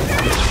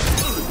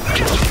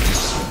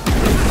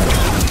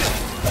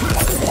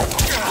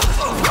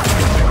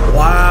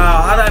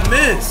 Wow, how'd I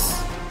miss?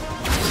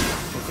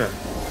 Okay.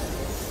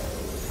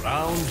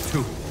 Round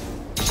 2.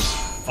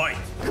 Fight.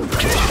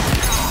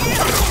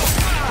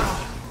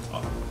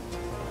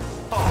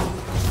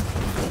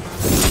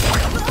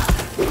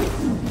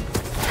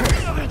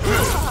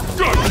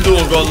 I'm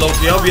doing good,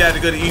 Loki. I'll be had a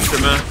good Easter,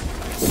 man.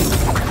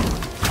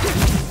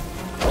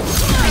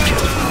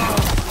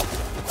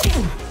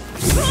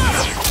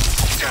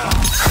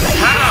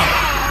 How?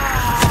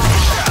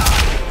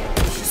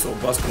 She's so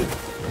busted.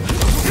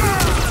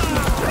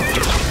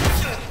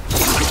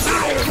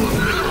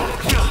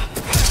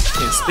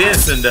 Can't stand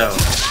Sindel.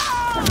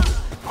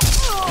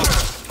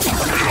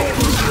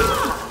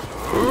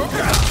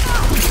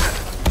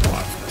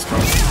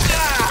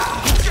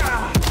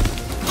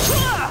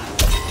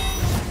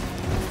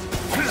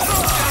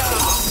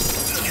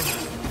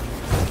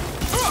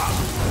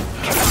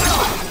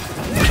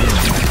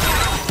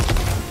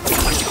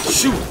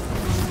 Shoot.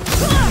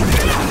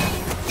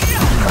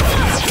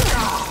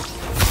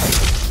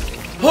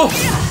 Oh.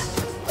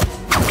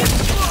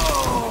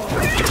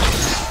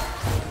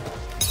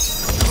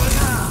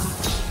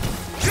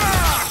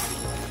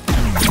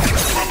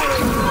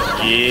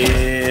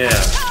 Yeah.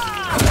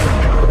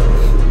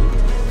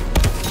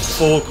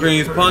 Full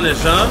Green's punish,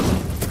 huh?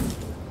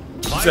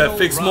 You said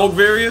fix smoke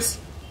various?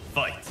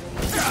 Fight.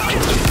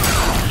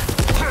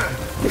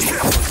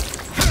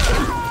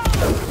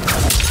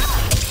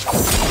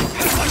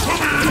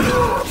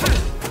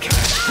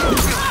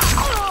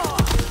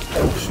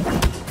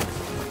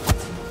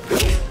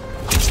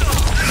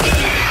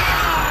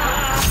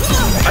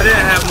 I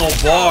didn't have no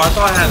bar. I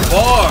thought I had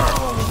bar.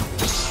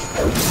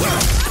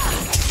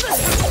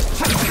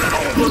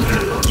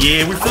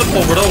 Yeah, we flip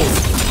over those.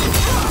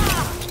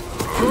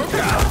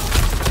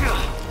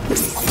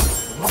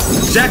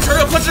 Jax,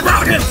 hurry up, punch the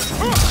ground again.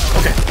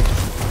 Okay.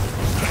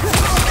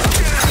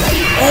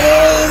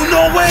 Oh,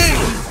 no way.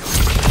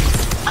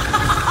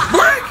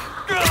 Break.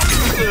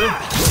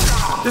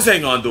 This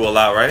ain't gonna do a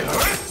lot, right?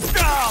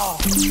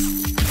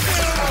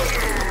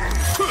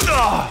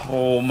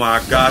 Oh my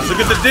gosh, look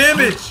at the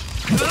damage.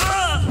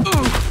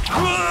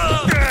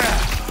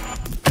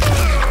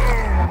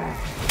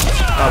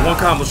 One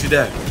combo, she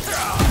dead.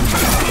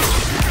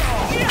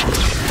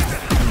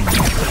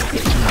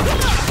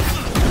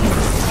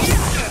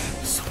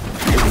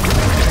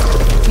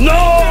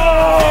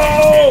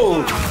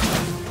 No!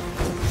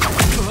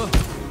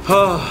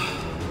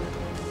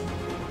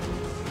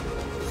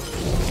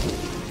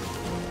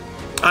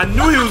 I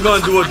knew he was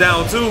gonna do it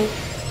down too.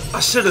 I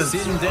should have.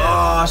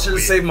 I should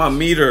have saved my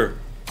meter.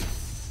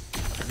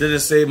 I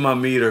didn't save my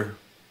meter.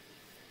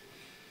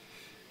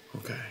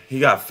 Okay, he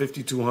got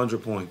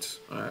 5,200 points.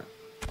 All right.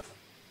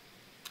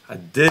 I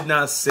did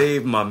not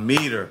save my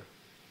meter.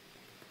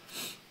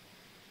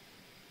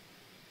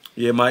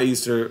 Yeah, my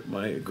Easter,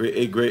 my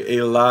great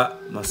a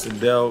lot. My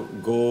Sindel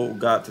goal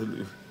got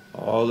to.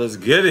 Oh, let's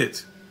get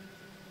it.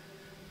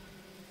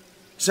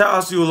 Shout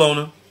out to you,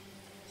 Lona.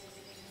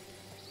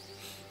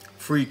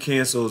 Free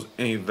cancels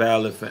ain't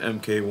valid for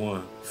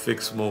MK1.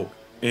 Fix Smoke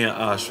and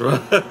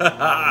Ashra.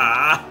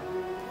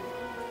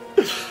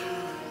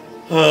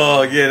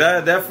 Oh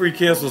yeah, that free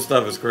cancel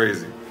stuff is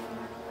crazy.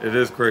 It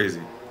is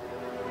crazy.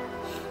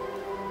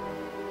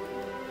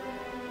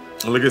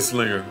 Look at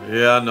Slinger.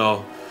 Yeah, I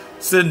know.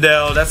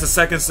 Sindel, that's the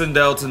second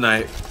Sindel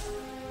tonight.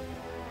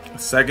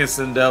 Second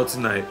Sindel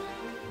tonight.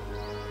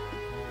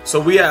 So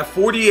we at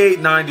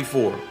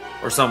 48.94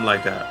 or something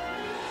like that.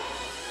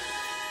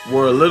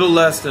 We're a little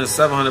less than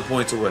 700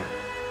 points away.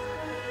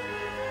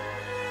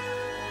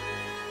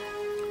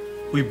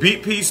 We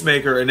beat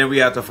Peacemaker and then we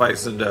have to fight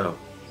Sindel.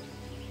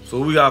 So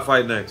who we gotta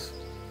fight next?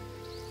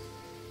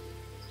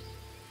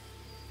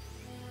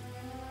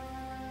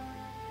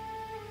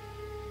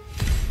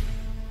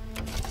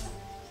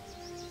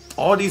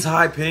 All these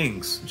high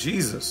pings.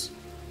 Jesus.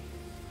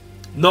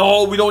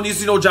 No, we don't need to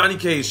see no Johnny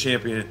Cage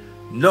champion.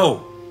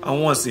 No, I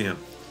don't want to see him.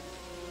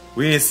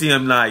 We ain't see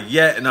him not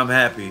yet, and I'm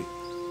happy.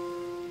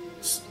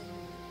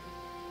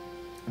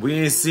 We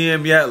ain't see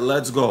him yet.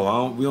 Let's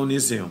go. We don't need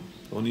to see him.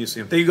 Don't need to see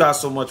him. Thank you guys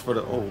so much for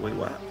the... Oh, wait,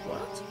 what?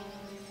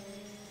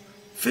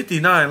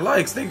 59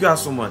 likes. Thank you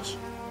guys so much.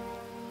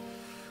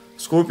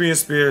 Scorpion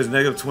Spears,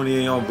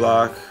 -28 on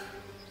block.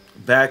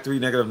 Back 3,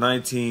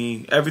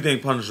 -19. Everything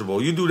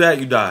punishable. You do that,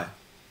 you die.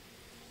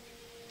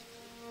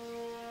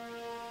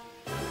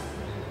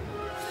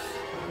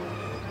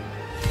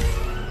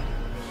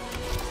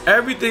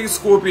 Everything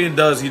Scorpion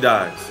does, he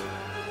dies.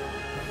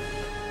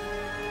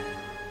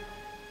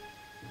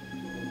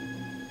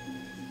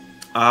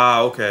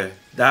 Ah, okay.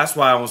 That's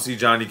why I don't see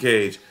Johnny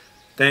Cage.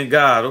 Thank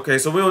God. Okay,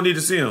 so we don't need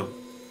to see him.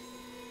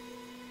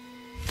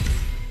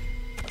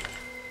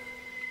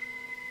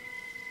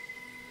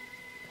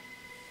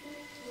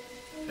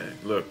 Okay,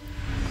 look.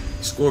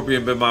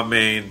 Scorpion been my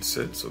main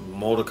since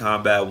Mortal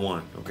Kombat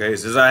 1. Okay,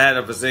 since I had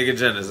a Sega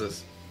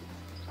Genesis.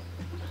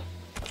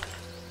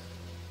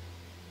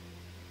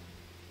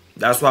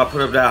 That's why I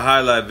put up that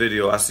highlight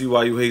video. I see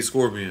why you hate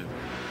Scorpion.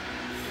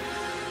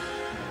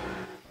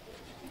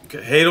 You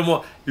can hate him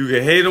all. You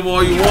can hate him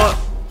all you want.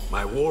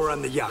 My war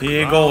on the yacht. He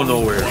ain't going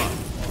nowhere.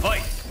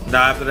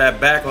 Now after that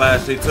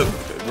backlash they took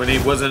when he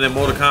wasn't in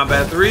Mortal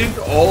Kombat 3,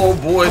 oh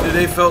boy, did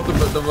they felt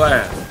the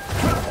wrath.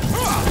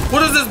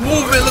 What is this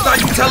movement? Look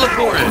like you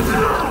teleporting.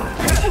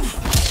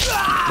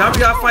 Now we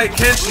gotta fight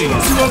Kenshi.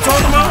 You see what I'm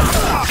talking about?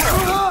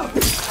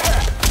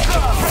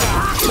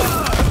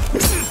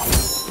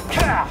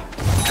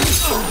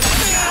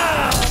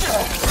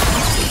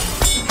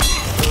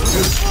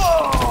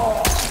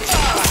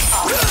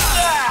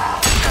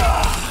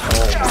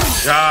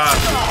 God.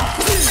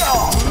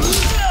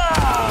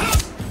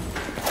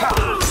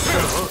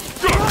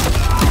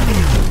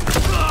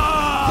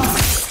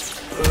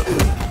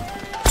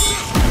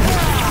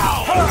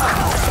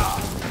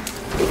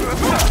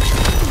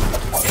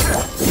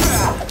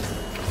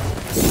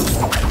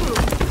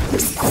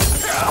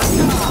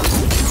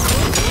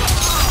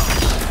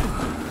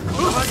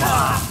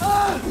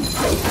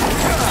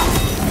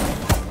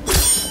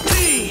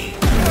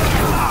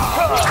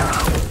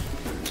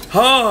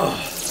 Oh,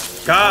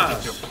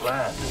 gosh.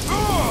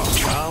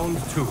 Round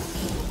 2.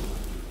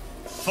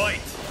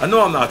 Fight. I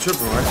know I'm not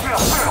tripping, right?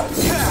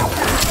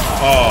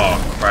 Oh,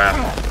 crap.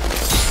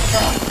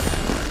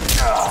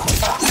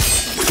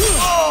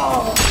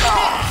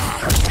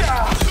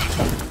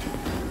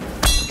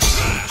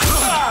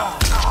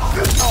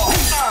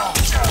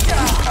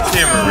 Can't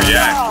even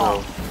react,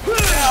 bro.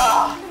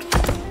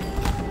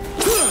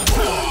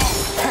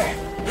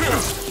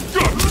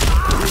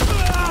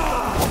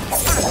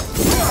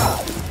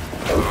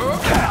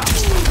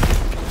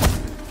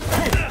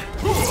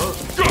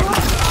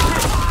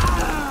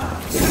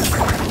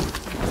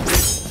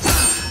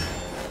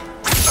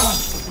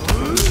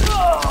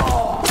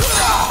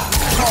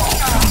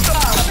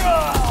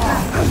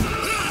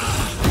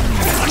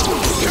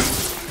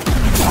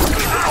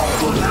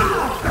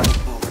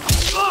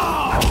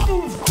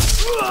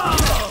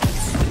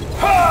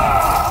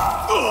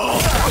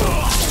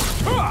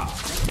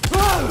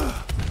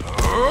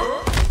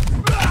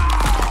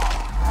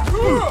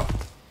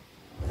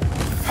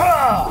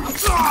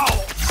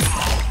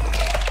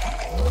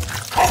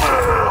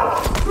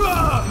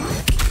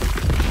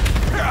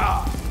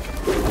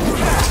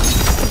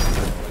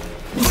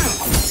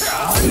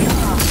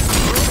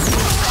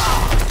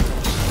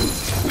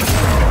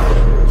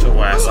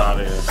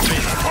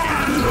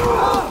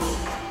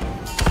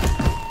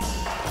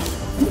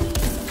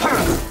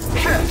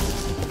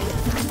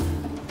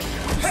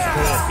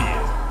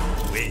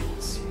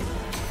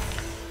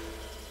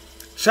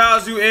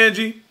 Shout out to you,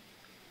 Angie.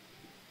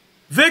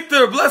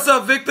 Victor, bless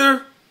up,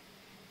 Victor.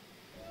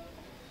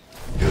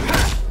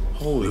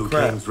 Holy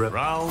crap.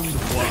 Round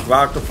 1.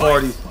 Rock the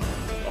party.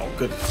 Oh,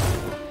 goodness.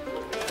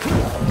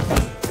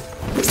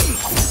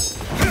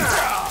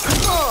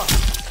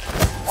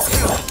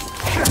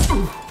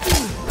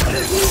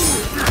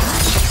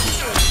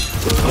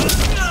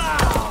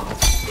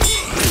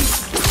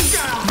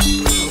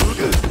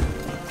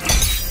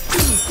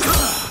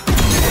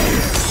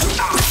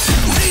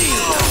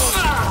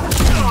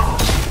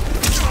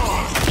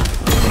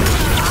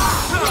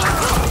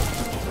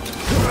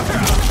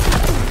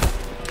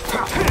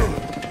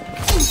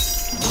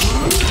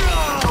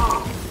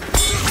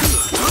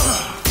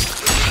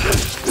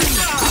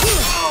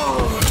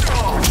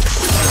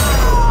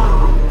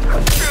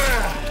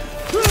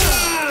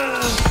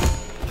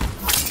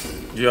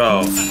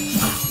 Yo.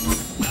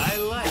 I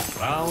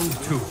like round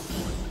 2.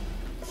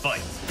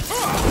 Fight.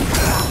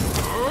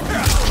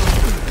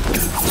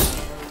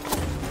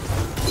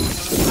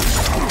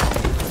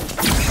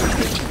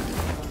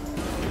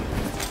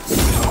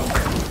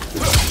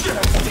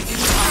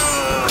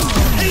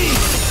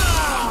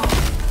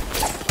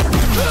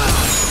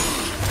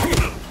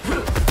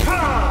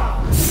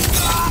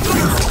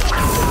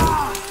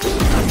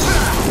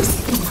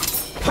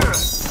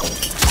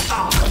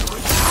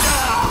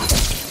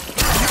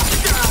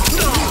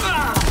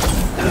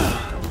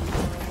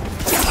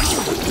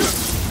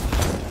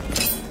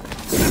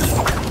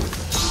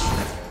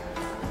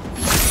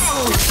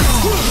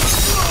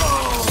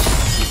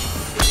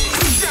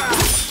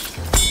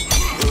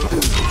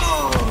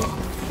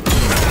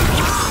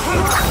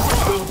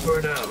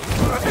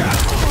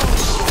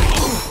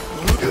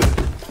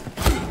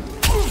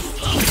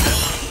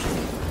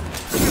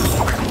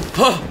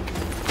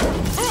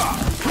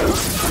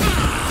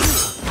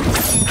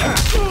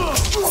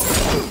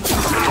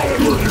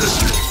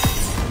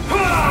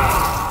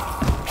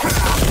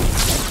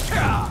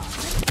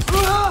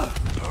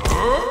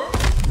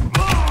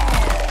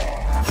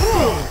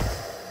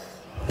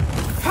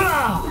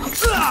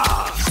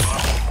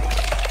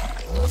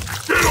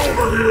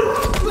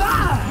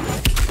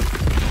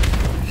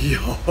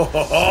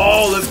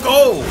 Oh, let's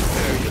go!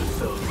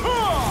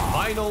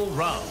 Final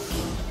round.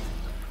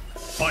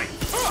 Fight.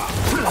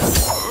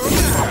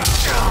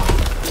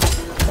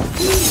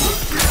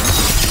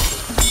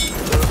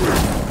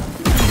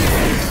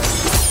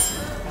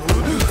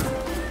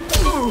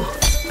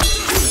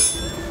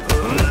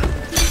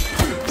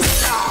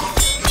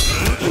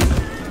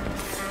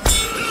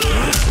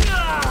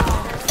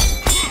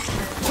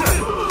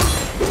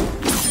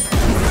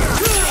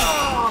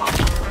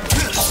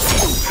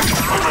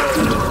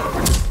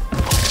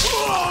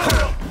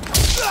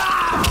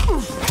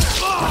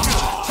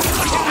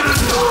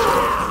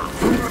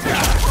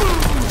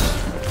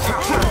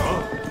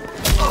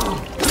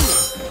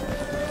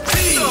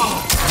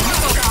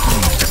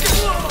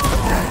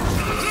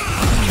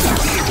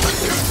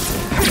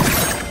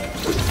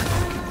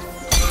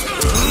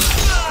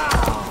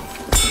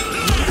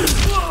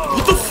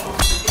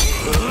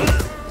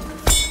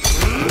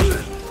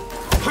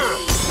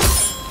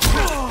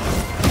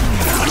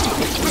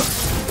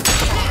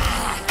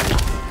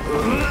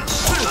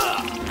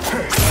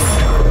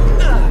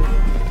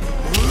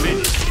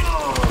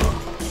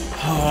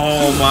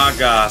 Oh my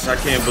gosh, I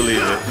can't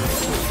believe it.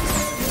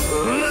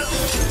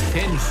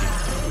 Tension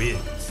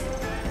wins.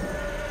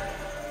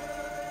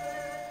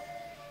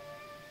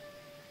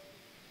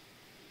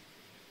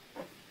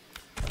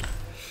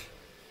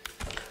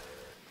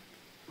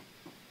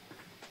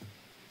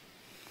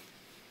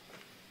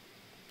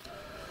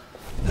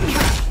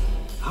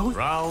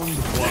 Round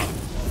 1.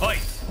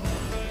 Fight.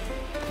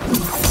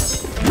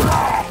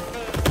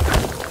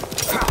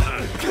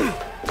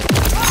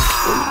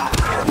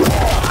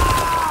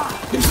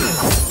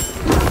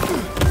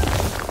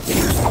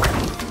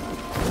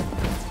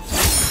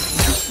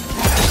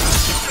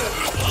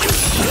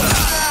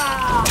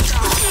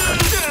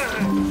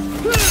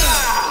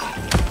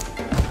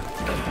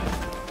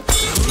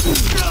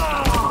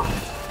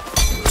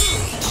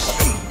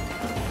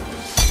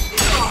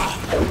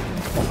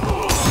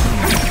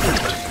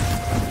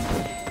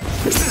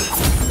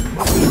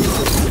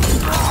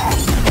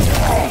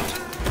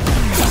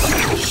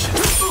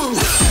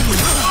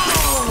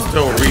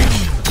 Still reach.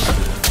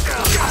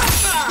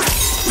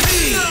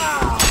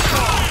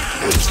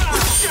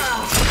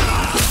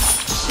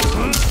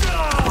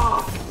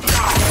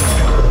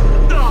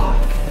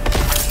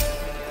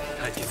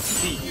 I can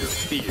see your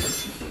fear.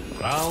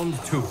 Round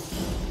 2.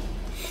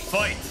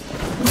 Fight.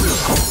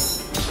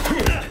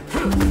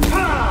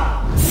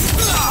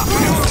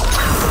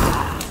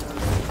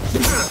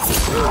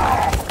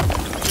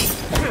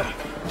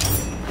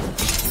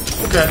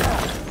 Okay.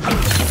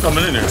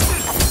 Coming in there.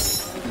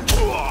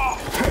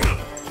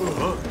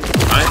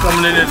 I ain't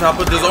coming in there until I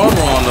put this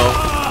armor on though.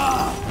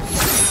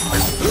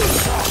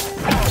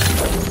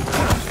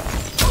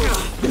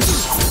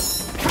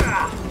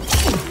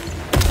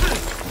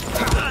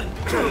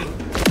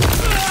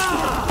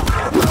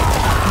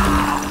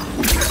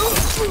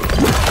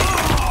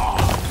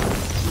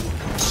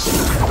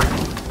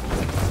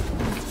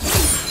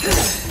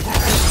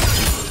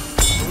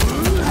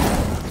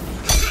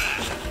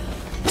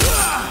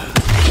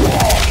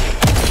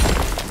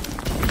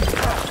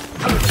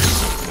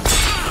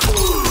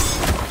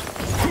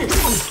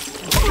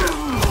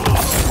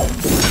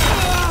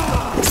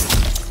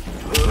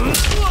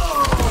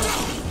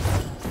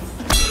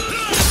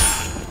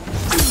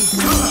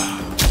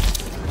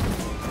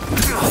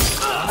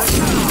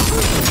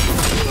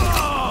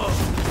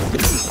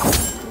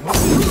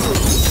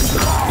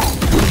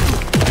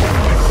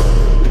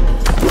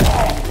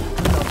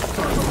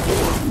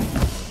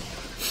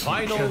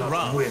 Final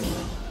round. Win.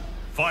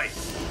 Fight.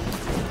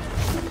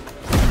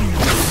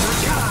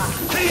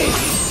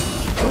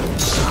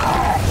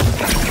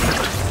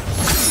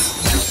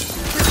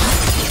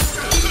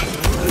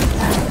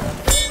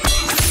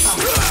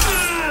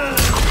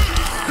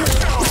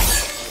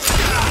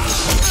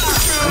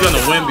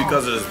 win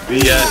because of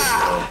this BS.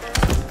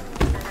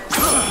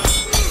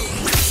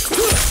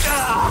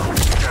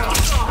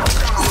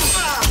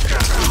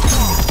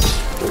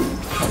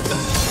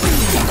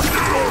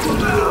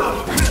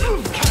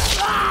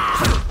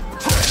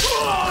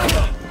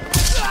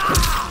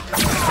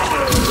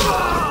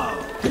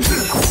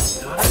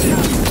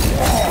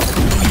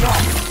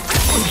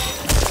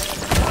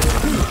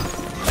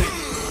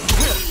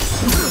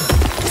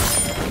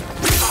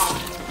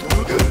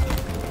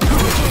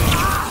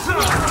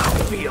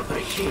 Feel the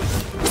heat.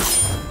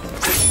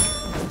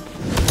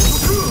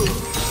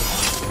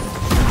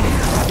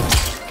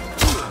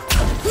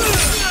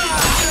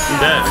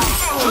 Dead.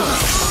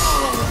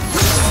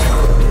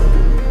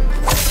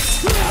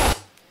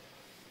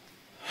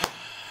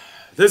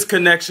 This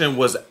connection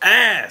was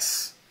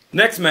ass.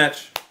 Next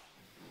match.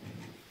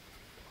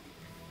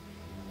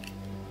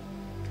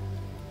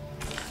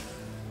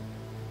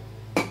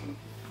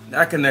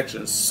 That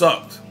connection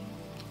sucked.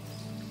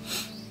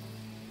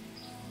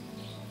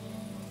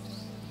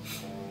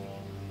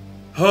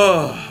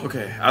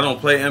 Okay, I don't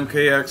play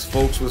MKX.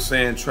 Folks was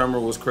saying Tremor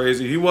was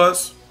crazy. He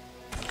was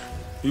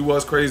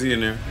crazy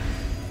in there.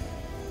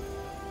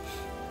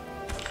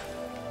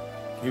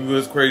 He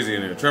was crazy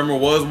in there. Tremor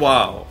was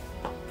wild.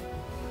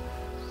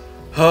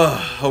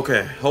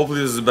 Okay,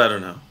 hopefully this is better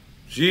now.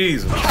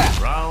 Jesus.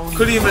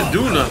 Couldn't even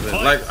do nothing.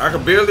 Like, I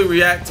could barely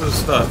react to the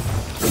stuff.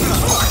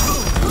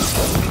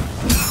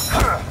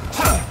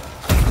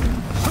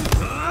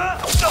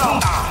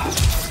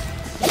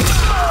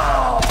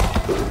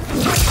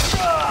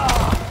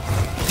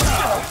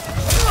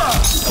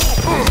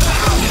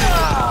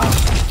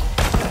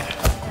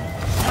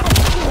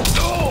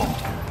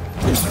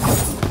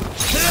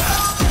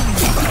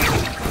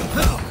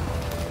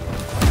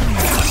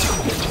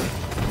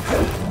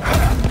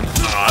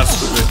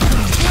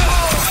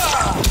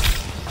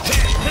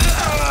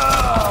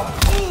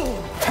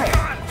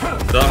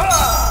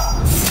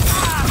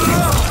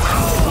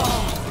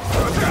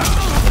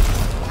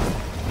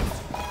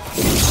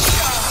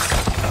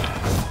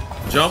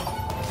 Jump.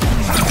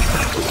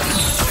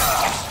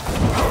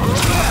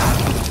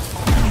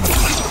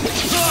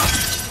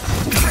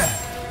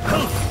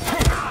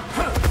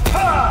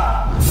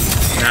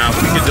 Now, if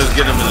we could just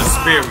get him in the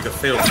spear, we could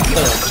fail the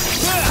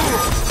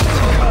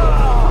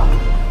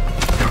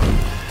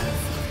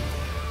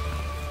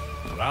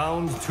form.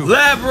 Round 2.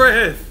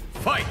 Labyrinth.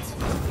 Fight.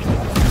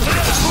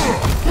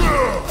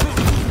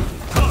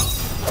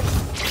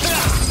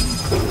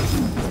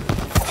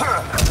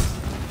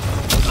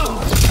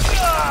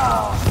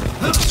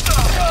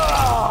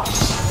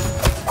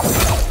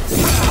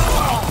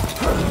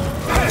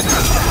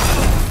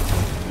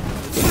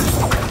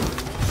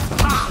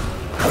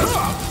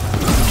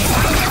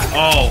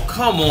 Oh,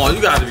 come on.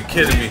 You gotta be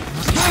kidding me.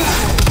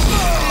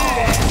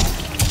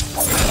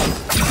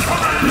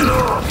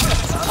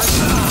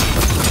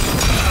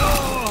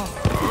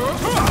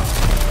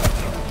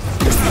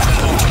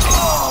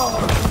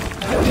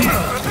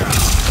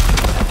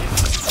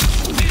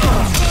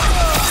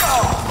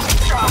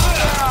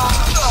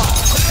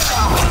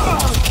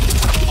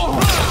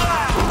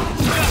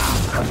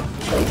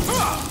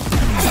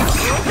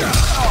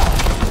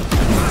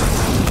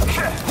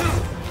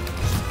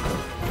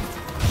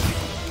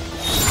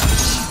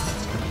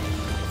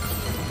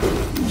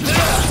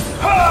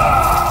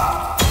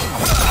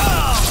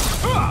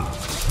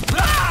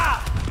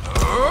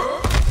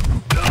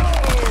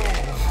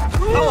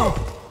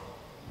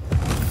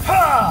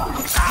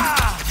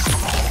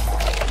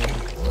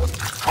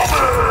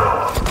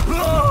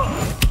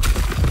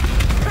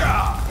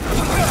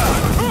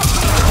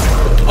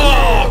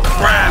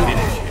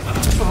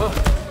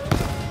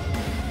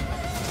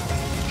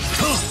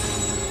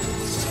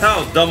 That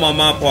was dumb on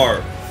my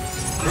part.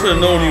 I should have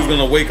known he was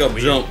gonna wake up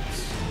jump.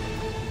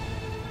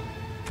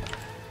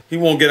 He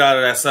won't get out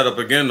of that setup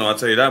again though, I'll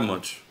tell you that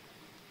much.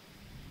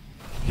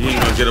 He ain't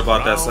gonna get up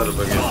out that setup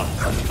again.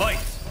 Fight.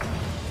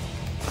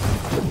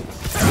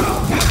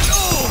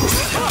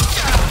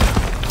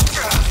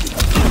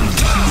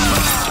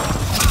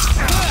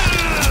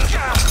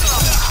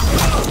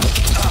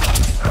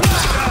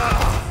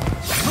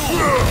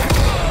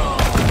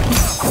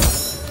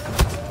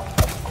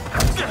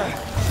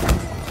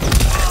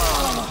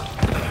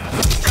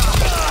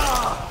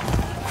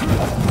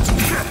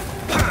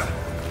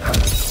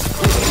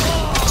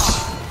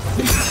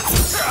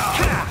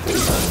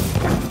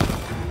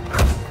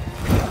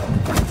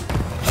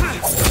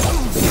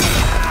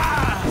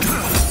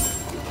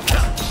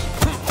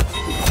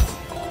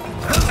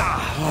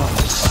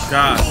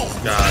 God.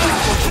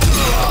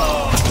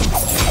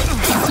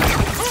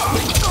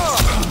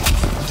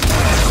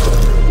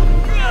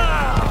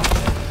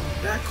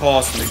 That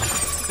cost me.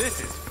 This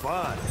is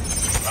fun.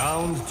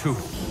 Round 2.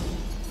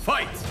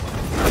 Fight.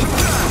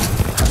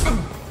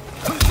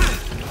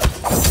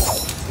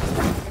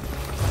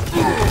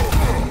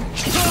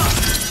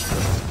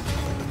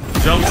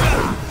 Jump.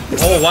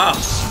 Oh, wow.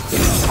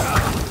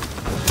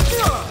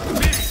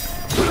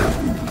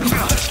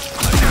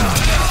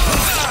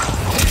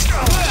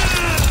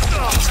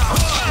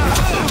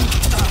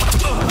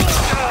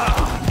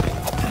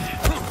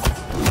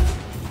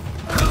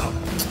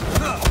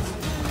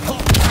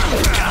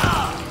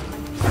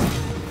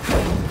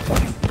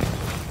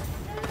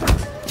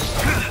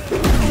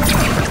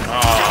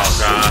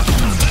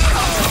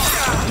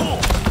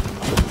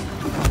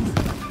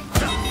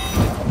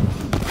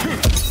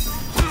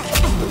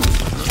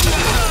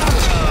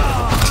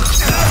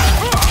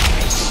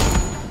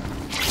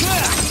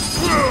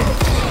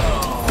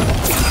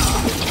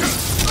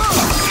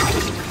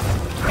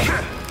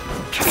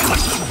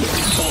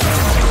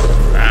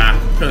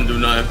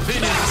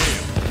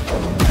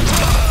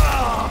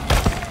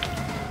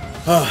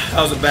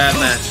 That was a bad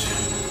match.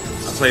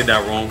 I played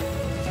that wrong.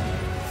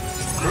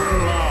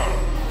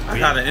 I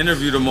got an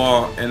interview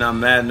tomorrow and I'm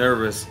mad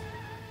nervous.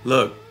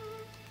 Look.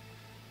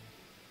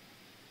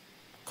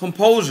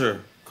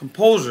 Composure.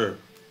 Composure.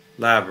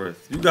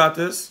 Labyrinth. You got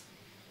this.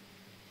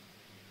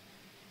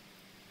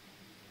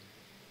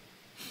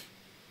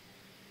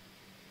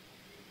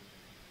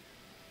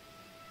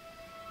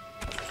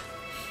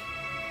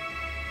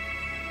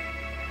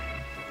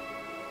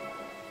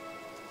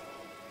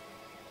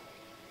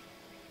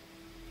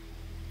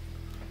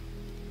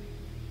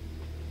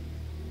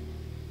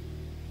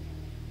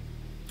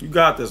 You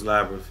got this,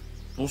 Labyrinth.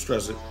 Don't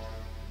stress it.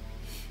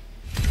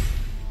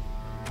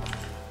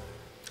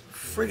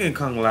 Freaking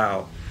Kung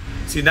Lao.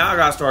 See, now I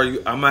gotta start.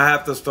 I'm gonna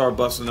have to start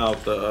busting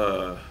out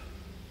the.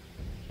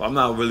 Well, I'm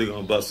not really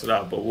gonna bust it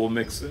out, but we'll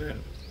mix it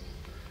in.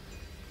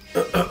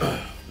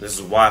 This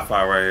is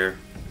Wi-Fi right here.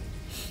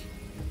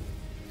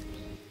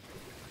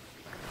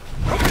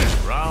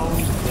 Round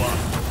 1.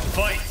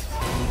 Fight.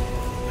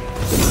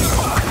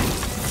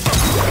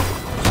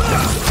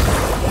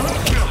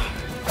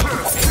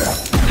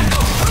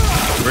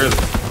 Really?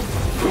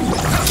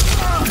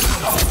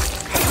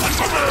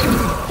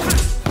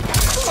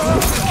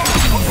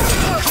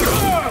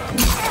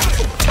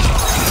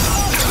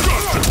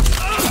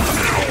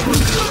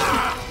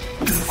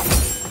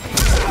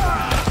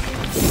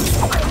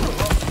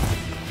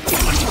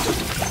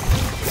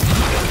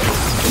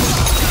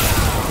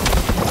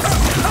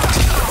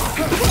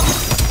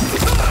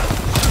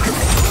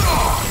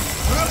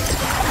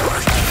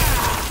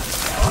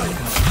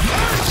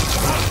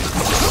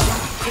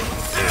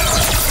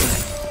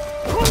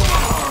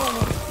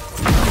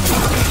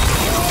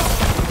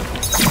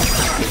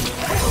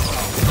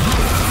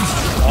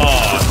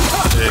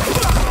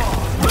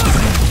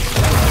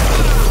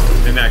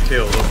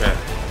 Killed, okay.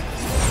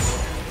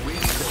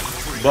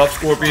 Buff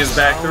Scorpion's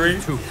back 3.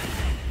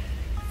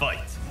 Fight.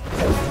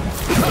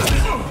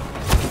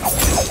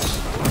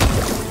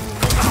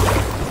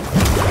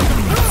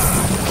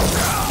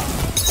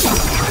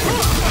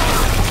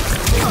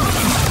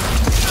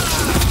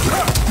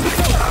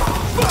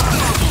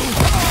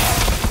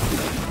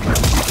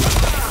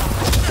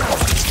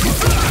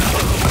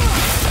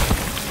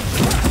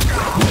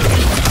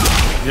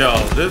 Yo,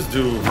 this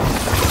dude.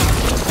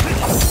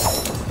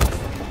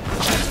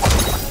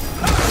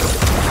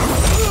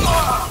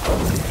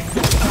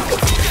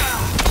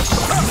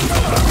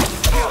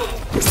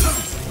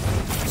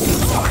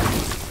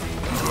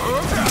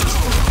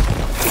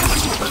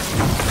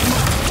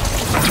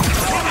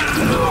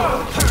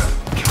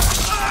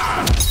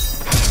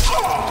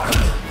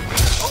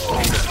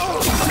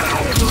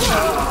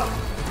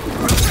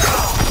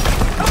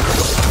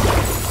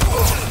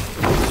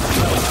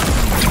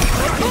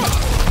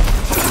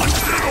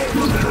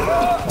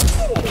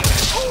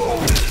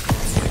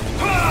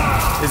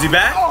 Is he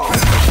back?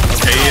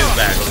 Okay, he is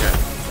back, okay.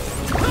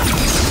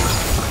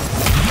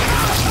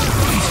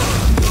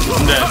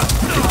 I'm dead.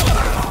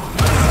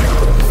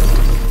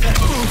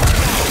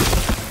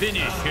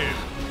 Finish him.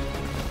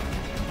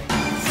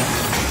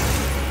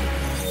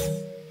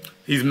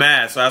 He's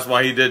mad, so that's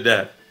why he did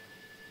that.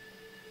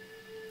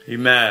 He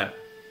mad.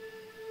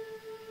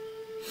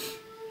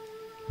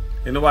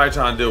 Ain't nobody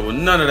trying to deal with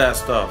none of that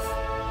stuff.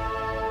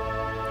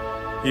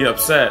 He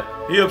upset.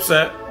 He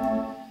upset.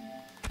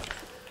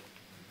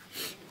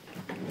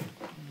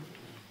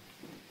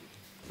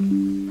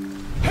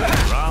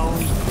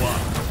 Round 1.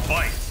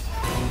 Fight.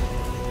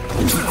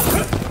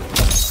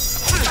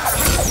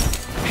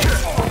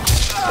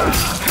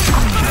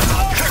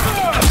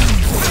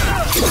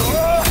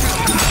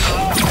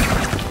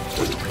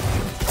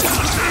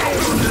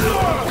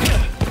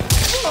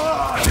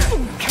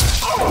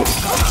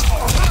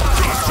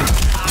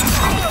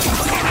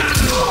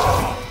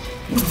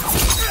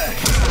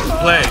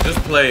 Play, just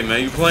play,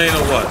 man. You playing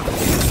or what?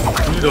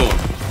 What you doing?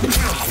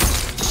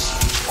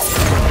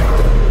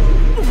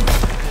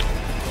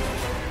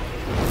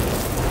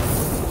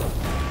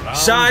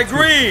 Shy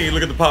Green!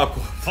 Look at the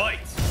popcorn. Fight.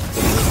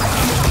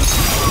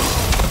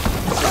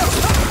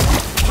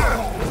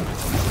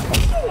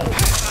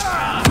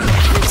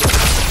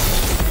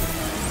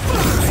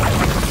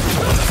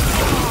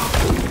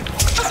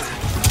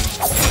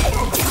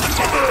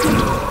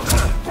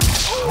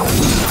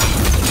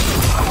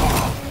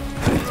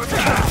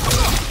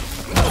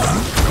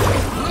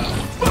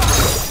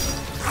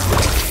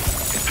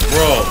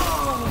 Bro,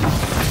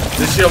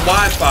 this your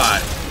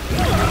Wi-Fi.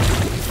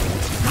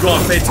 You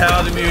gonna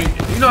fatality me?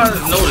 You know how to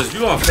notice. You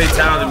gonna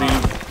fatality me?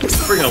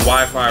 Freaking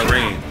Wi-Fi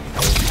rain,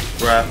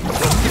 bruh.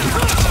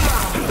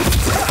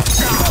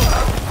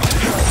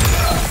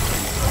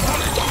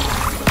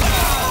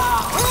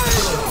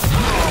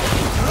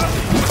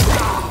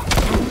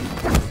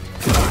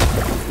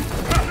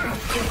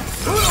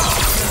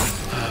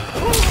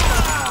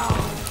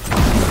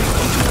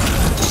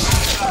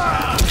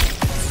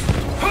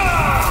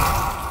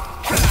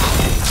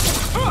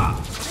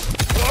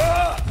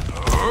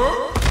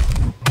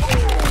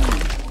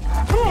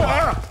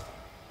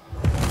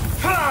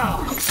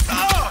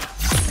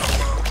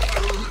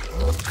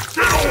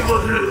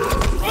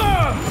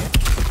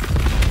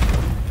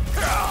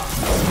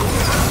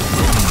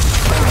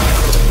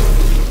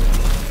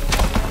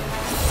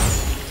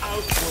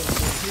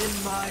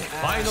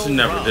 She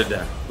never did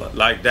that.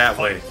 Like that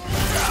way.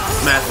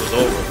 This match was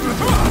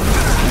over.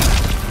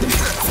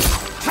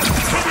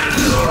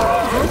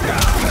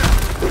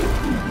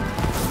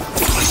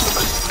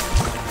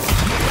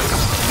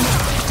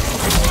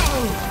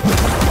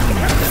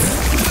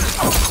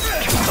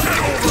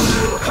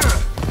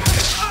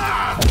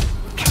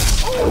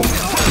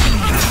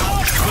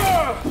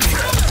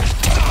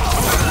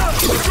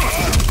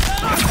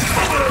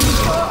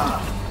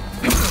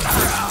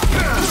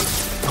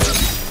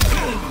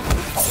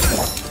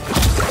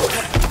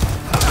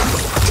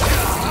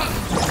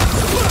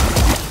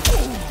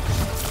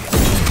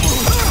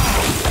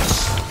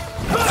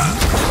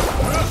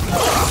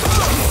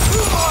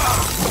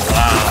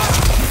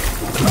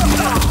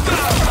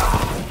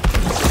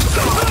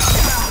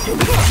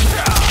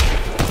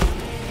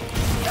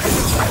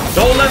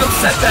 Don't let him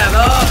set that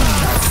up.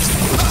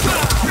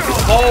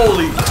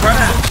 Holy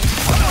crap.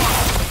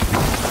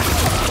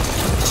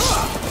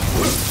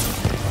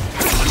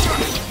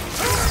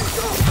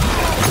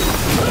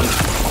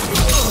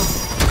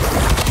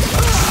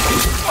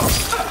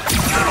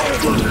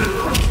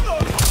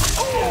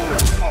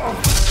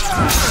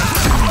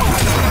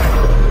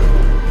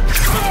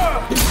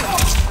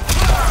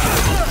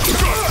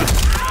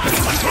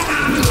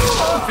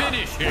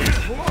 Finish him.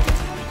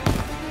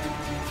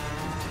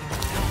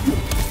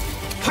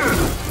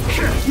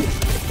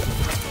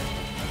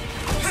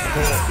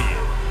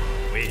 Scorpion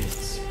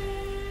wins.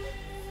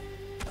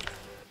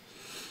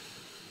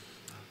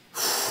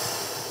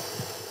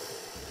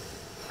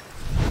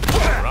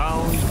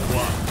 Round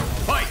 1.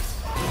 Fight!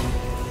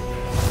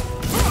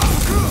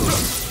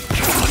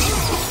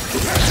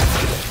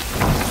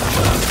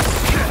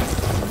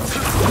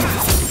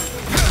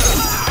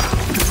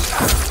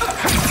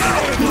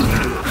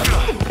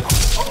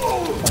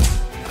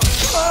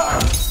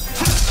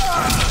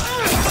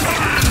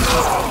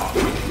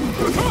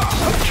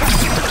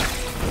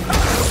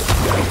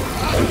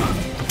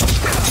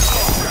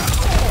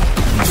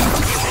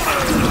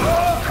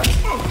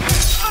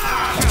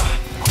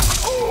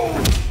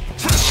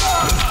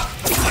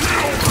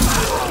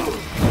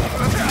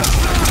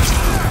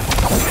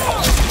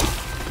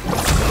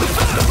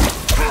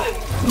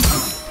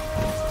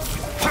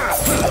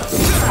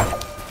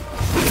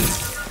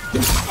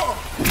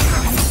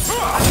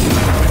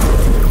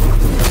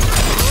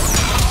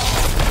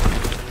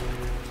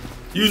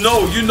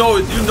 You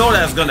know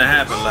that's gonna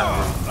happen,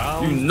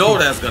 Larry. You know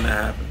that's gonna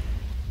happen.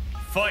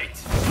 Fight.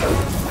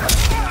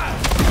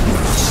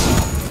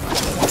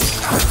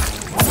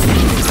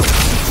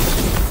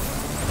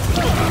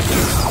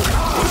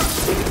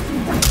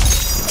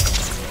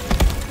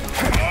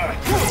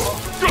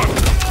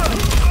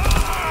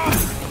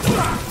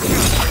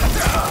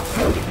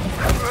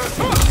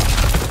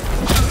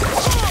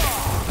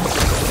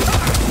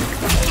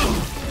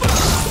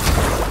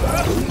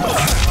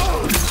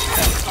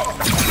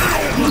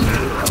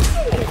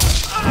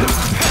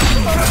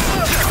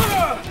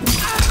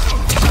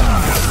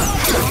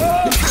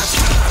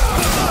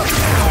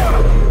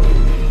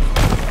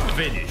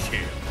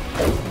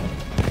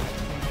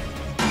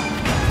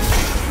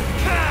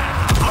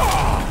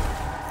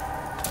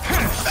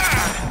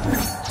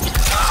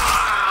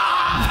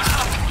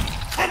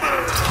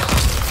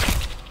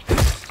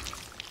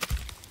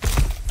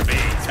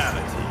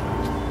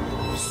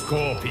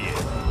 Scorpion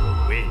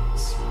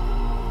wins.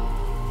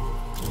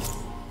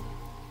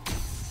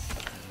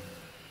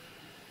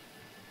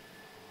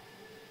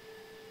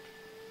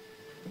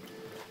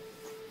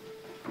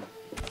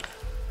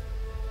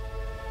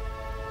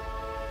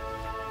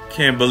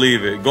 Can't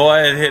believe it. Go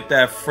ahead and hit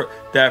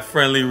that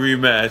friendly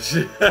rematch.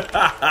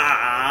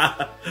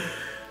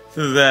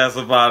 His ass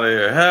up out of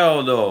here.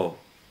 Hell no.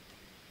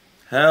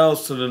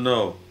 Hells to the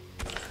no.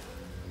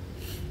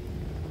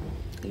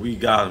 We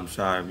got him,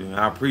 Shy Green.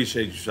 I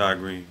appreciate you, Shy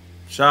Green.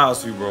 Shout out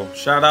to you, bro.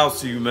 Shout out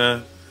to you,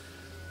 man.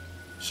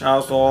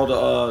 Shout out to all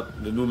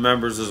the new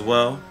members as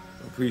well.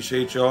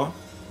 Appreciate y'all.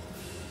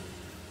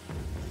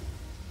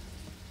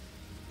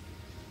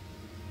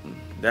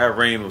 That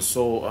rain was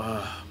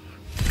so,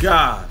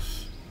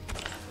 gosh.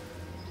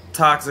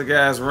 Toxic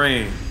ass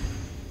rain.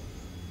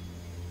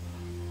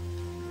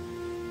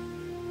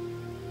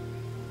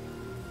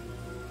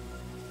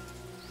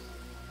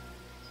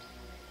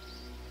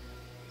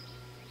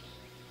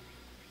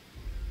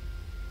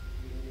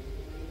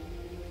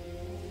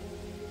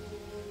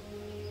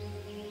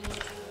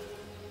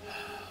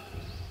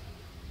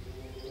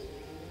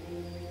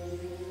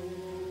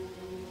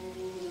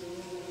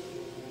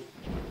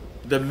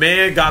 The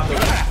man got the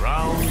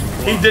round.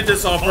 He did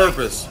this on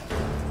purpose.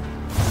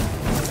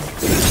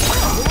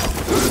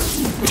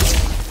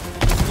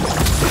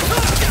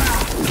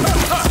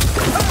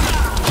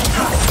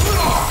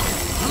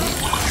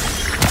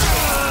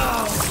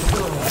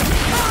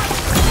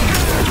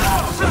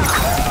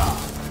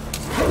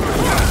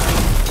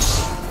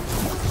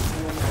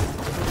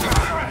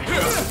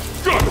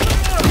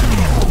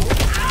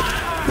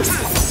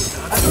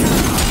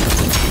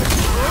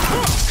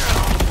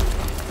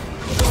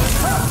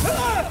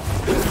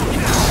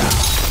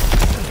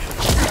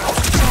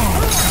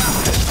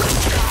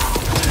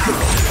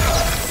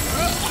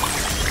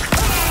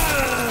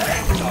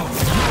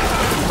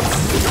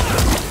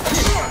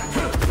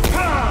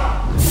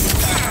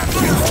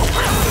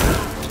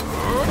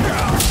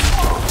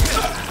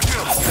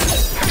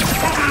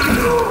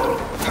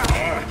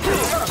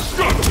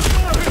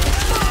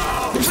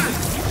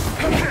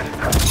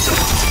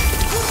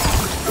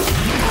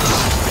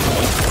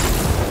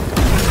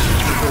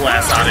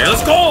 ass out of there.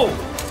 Let's go.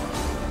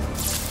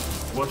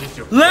 What is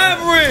your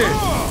Labyrinth.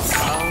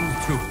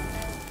 Round 2.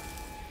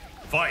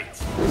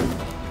 Fight.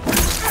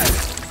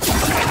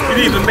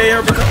 You even made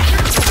her become.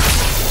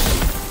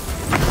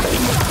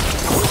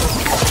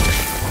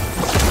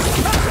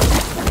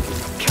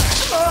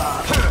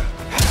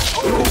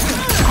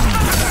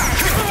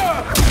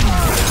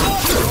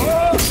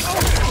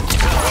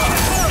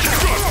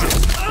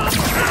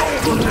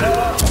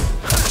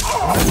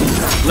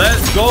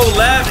 Let's go,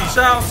 Labby.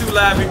 Shout out to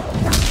Labby.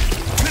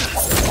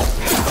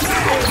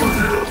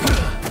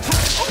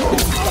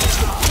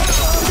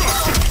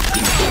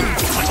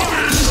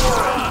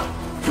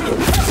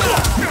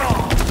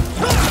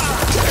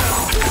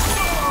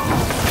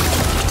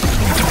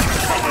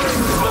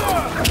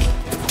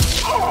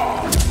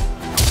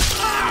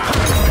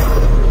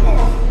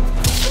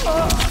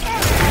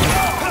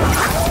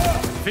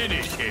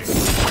 Finish him.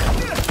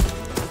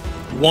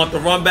 You want the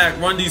run back,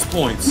 run these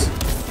points.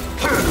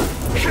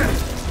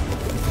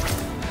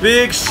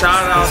 Big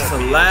shout out to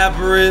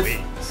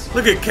Labyrinth.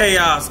 Look at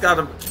Chaos. Got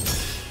him.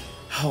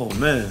 Oh,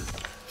 man.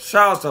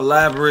 Shout out to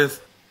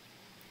Labyrinth.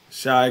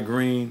 Shy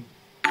Green.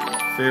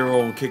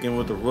 Pharaoh and kicking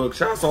with the Rook.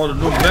 Shout out to all the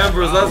new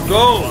members. Let's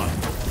go.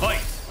 Fight.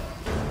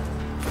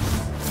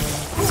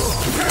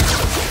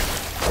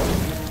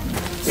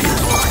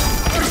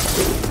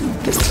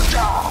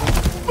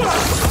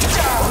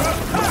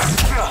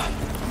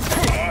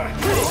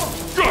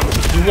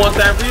 You want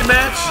that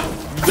rematch?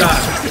 You got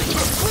it.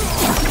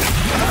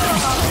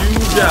 You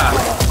got it.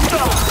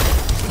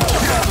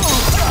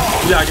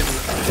 You gotta get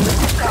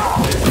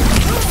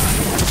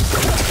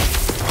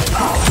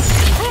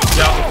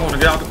out the corner.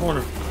 Get out the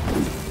corner.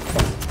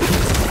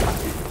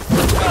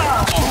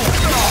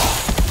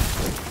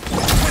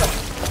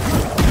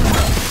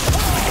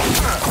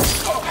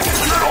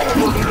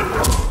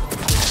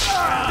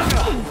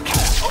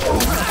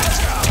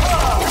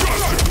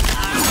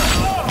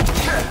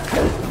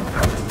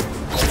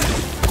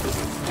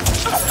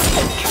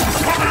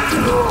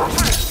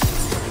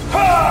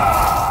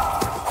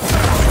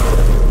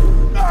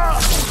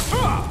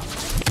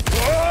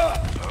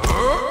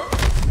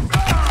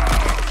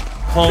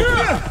 Punk,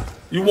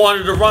 you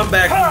wanted to run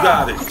back, you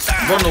got it.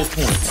 Run those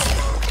points.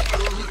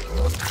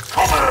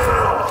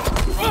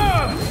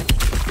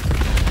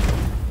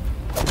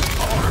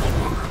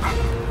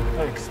 I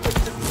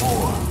expected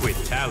more.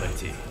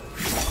 Fatality.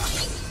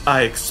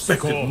 I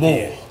expected Scorpion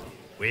more.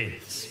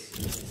 wins.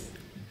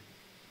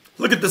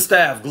 Look at the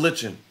staff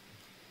glitching.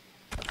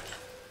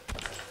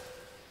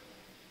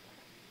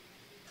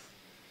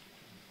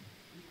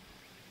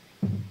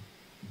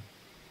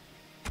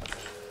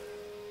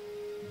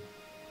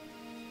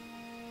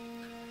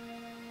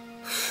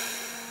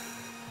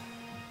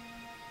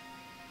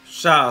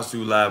 Shout out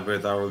to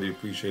Labyrinth. I really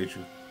appreciate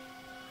you.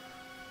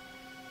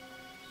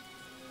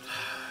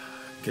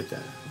 Get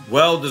that.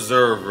 Well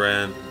deserved,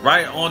 Ran.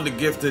 Right on the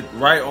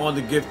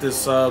gifted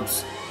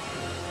subs.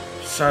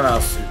 Shout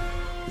out to you.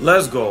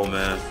 Let's go,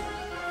 man.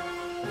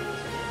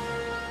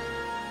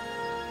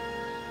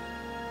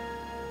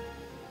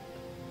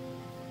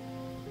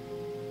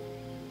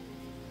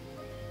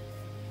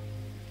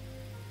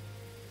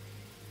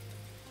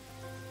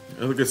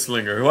 Look at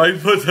Slinger. Why you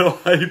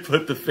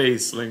put the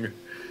face, Slinger?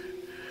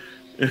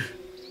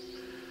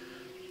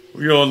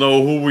 We don't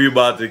know who we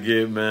about to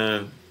get,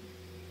 man.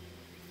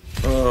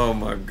 Oh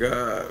my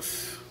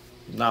gosh.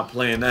 Not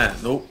playing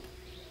that. Nope.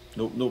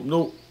 Nope, nope,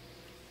 nope.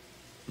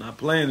 Not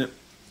playing it.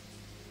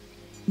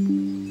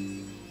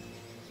 I'm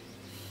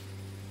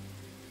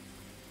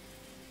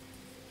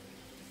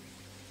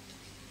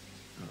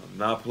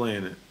not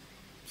playing it.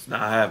 It's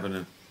not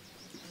happening.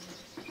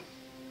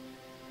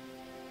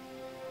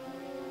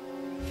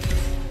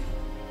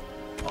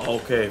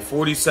 Okay,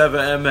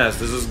 47 MS.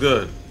 This is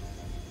good.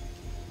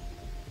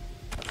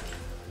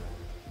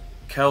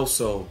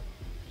 Kelso.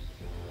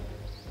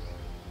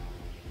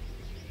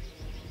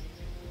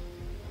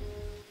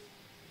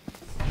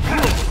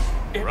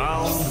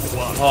 Round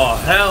 1. Oh,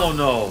 hell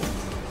no.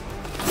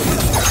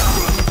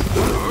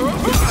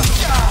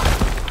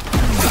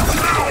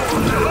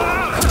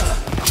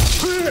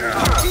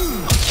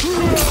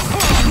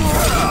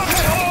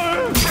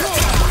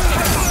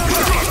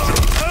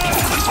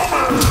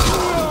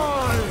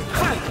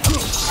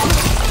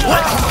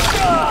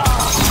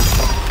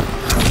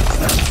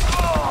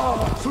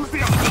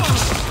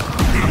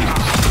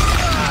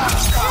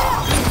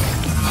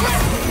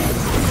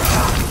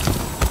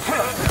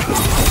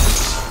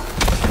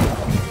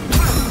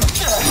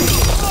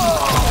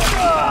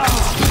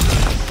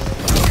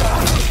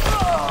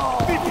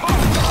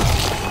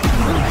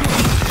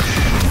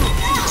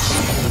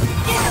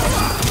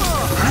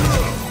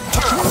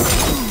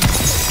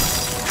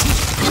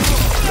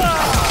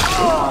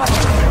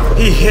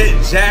 He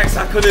hit Jax.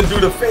 I couldn't do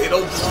the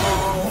fatal.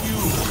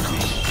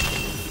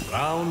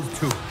 Round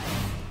 2.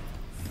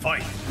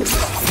 Fight.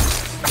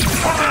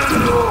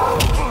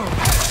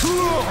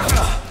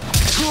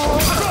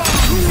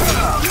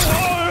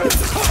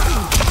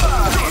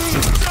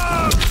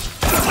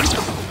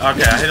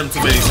 Okay, I hit him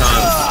too many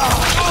times.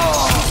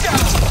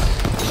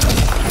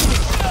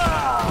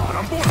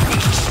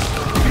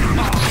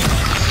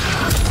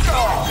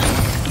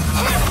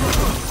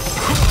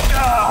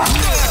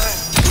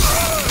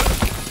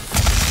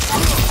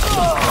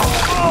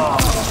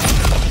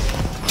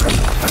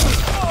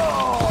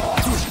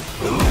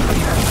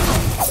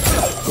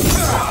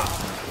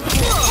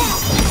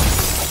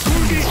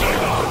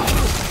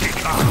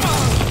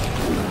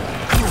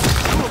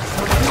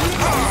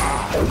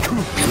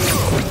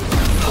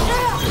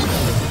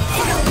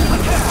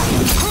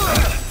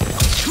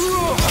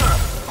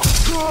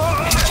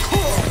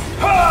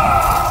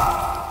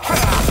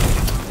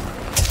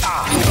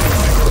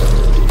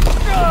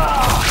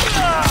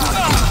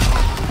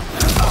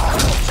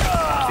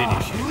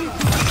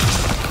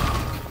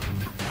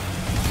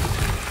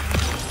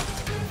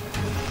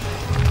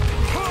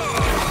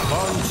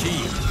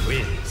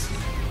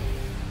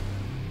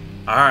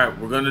 All right,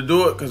 we're going to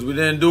do it because we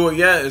didn't do it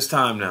yet. It's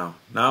time now.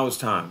 Now it's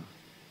time.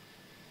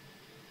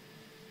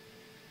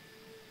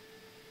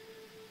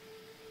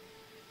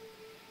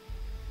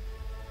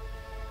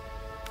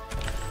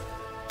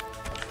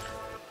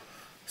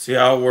 See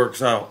how it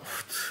works out.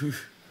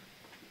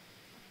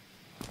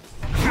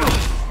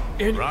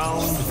 In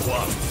round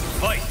one,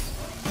 fight.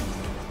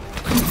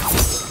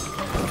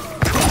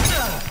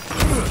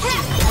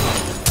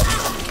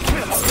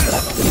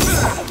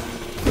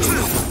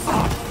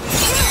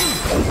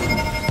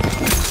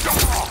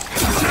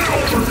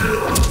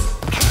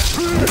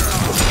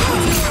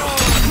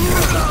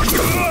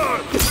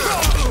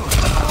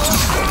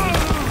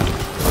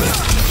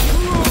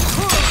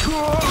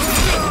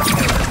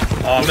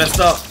 Oh, I messed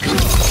up.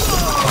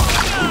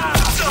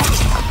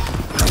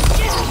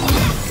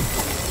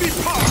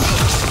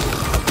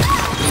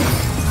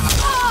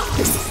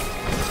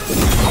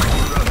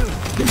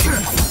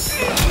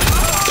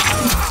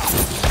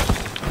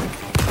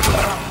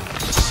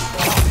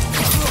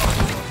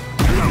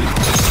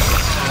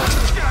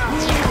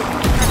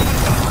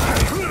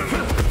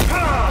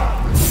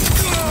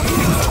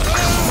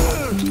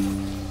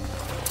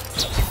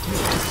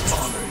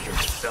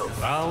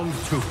 Round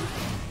two,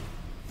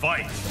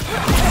 fight.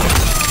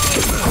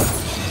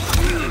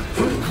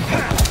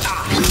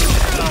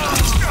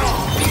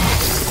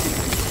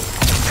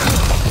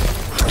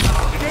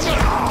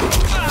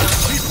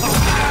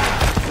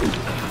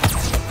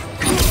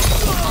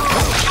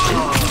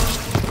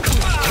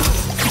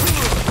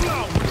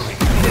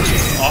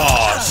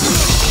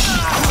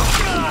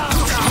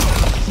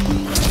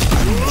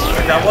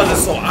 That wasn't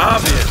so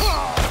obvious.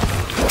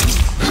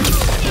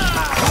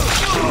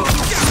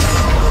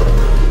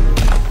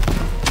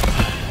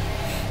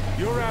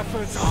 Your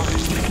efforts are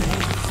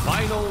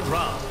final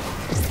round.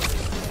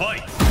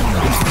 Fight.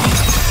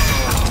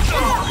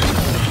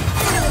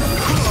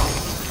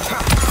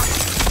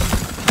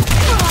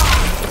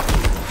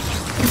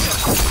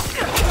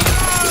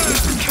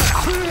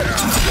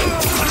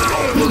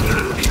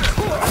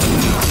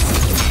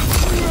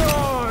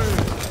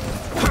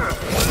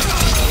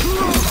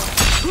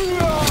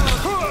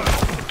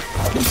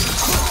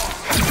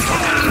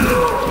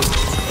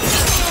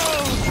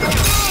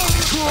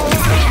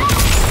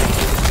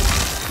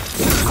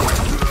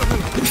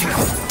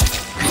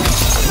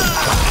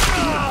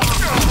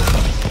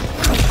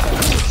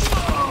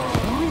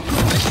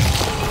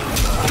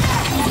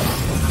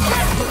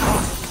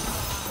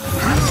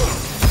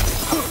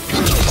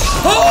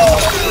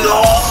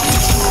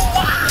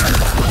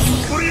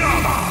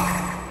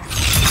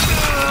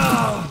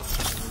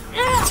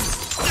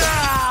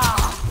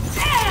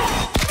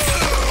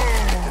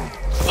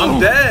 I'm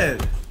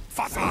dead.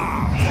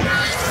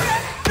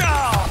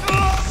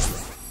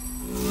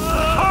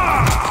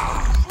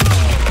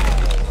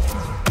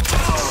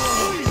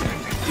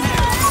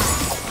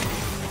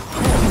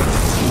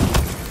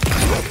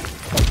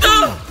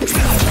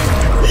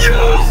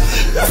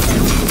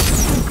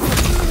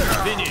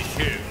 Finish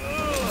him.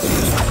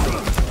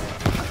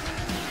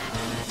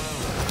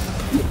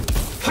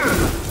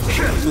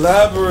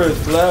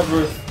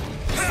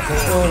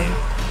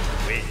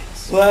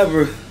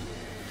 Labyrinth.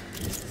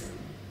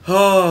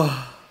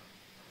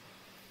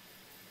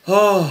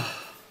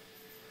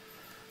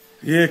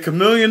 Yeah,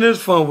 Chameleon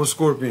is fun with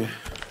Scorpion.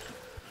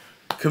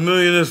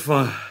 Chameleon is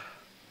fun.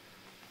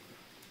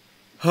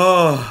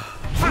 Round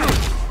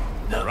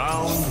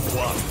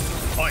one,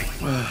 fight.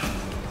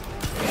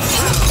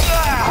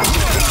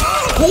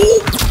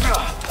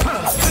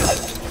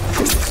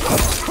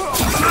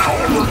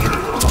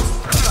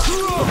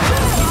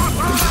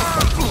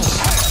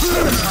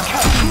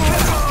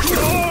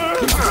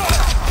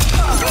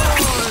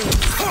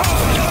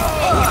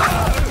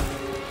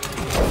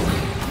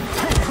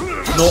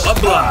 No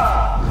up block.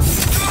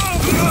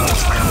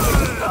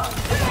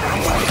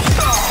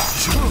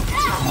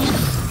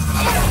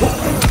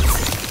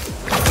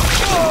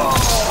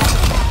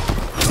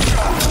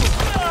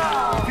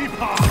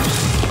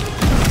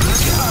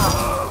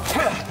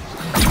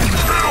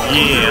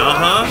 Yeah,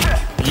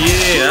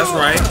 yeah, that's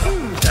right.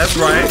 That's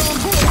right.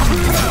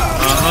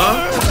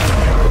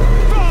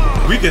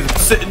 We can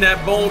sit in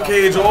that bone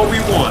cage all we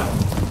want.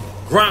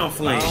 Ground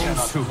flame. I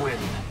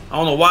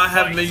don't know why I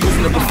haven't been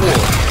using it before.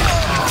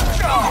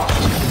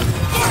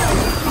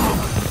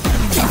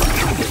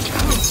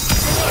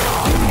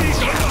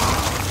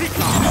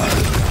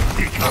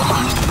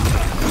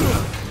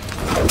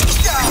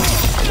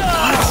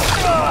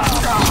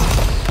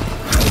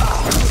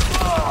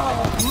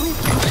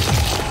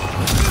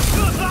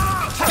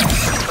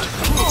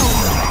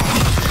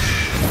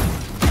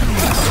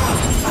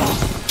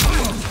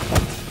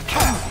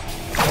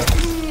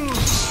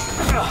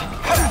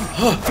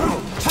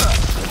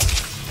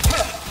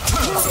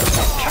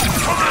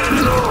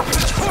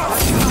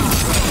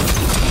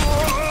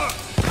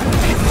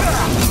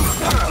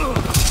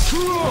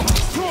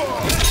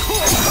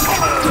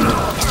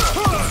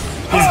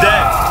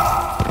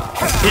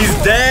 He's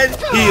dead.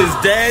 He is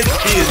dead.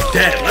 He is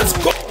dead. Let's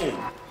go.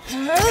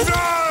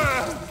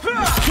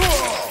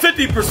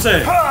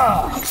 50%.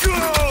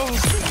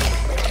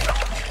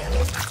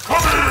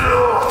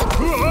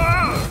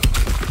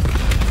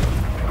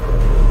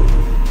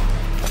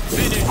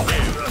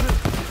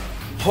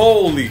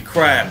 Holy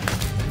crap.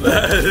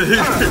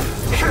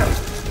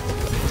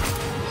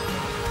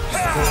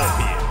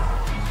 Scorpion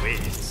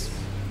wins.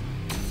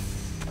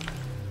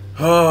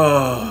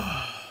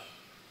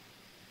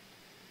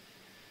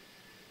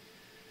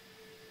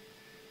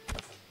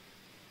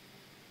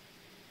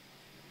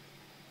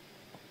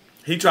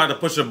 He tried to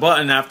push a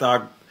button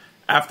after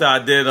I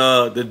did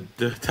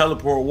the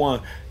teleport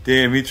one.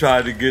 Damn, he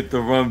tried to get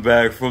the run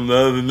back from the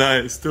other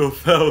night. Still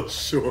fell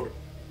short.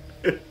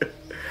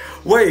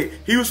 Wait,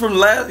 he was from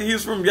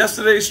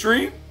yesterday's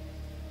stream?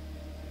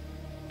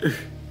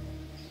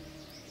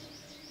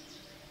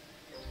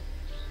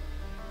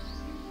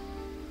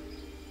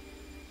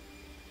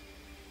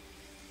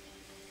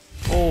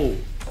 Oh.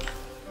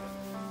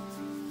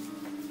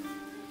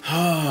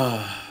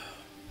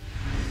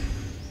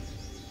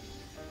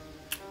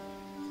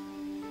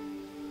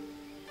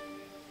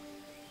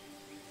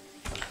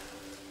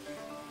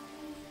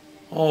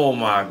 Oh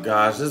my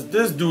gosh,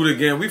 this dude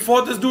again. We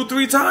fought this dude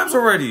 3 times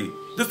already.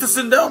 This the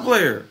Sindel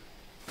player.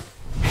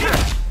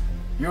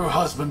 Your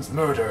husband's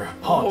murder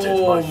haunted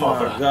Oh my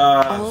father. my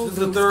gosh, this is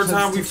the 3rd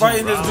time we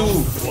fighting this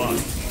dude.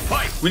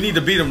 We need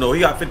to beat him though.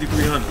 He got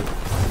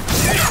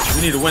 5,300.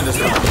 We need to win this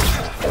round.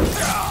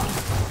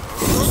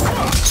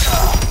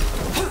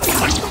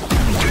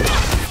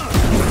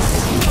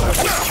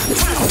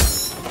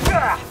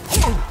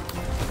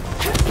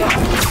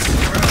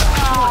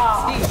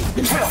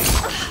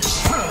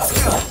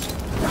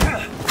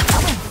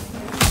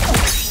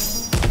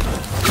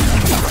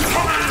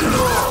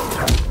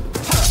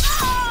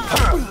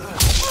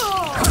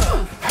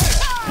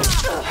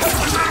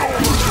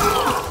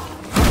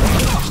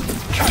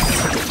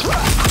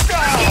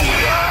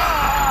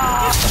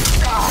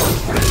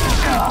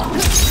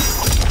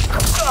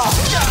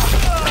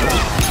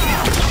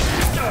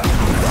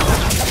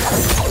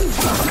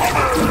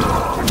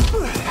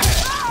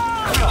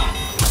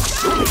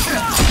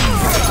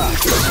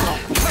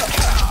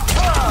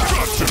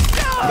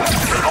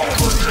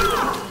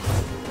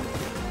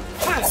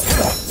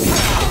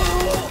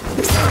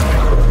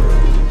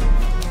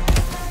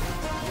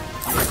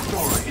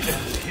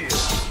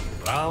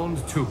 Round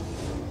 2.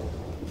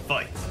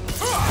 Fight.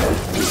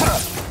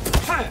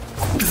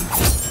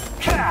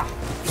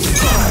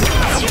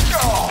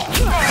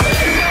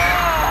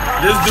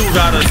 This dude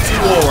got a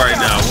 2-0 right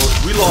now.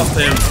 We lost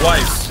to him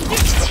twice.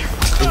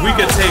 If we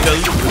could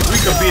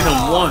beat him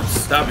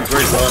once, that'd be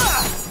great for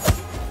us.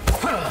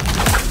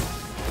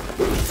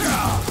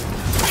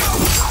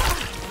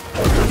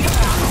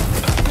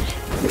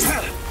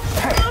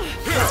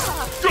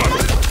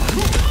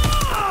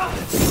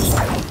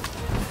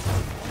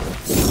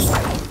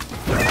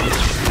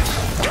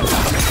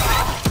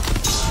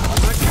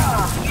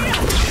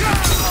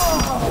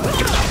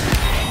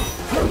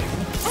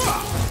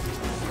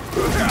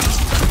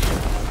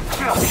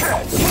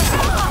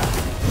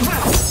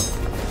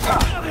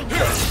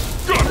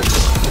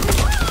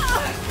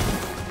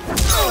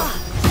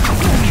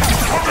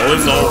 Oh,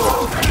 it's over.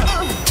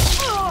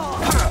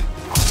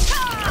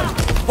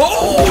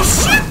 Oh,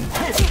 shit!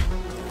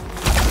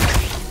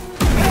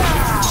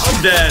 I'm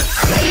dead.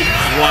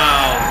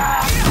 Wow.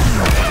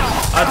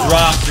 I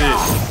dropped it.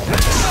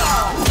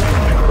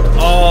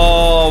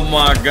 Oh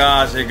my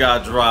gosh, it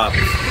got dropped.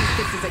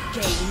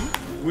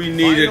 We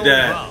needed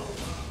that.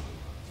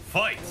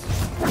 Fight.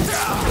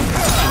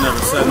 I never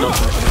said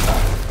nothing.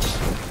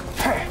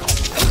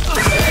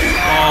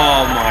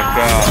 Oh my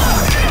god.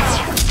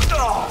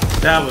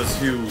 That was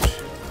huge.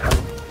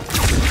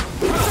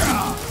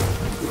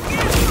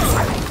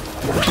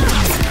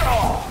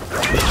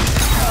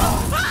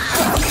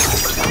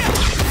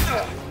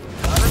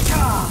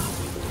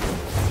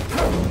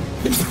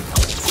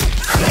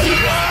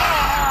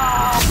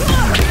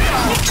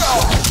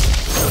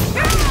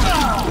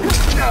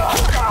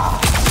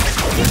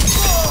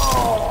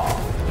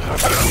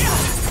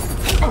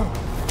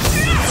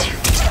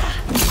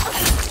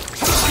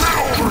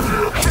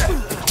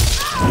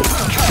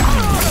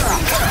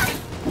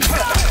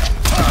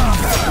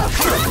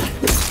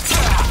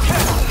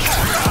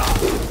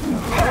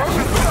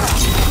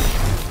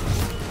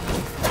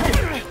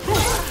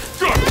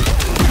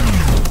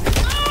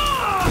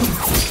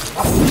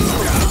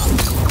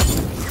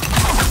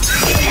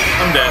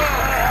 I'm dead.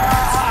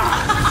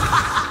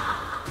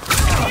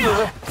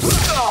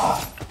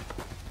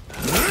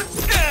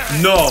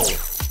 No.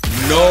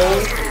 No.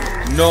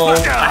 No.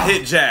 I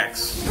hit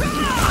Jax.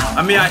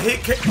 I mean, I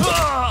hit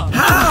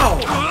How?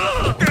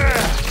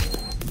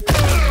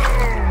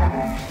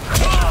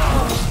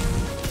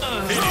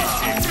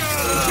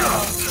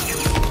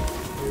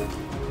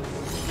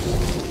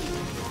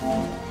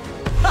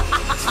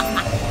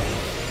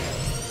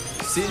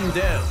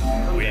 Sindel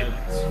wins.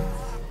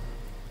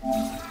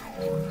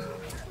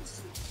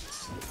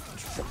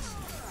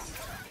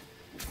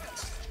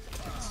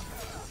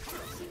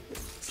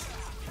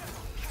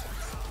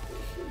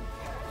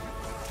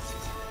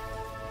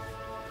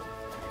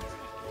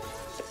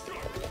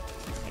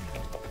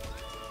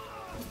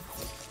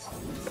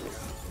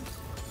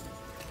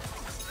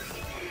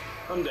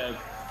 I'm dead.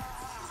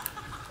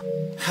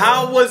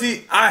 How was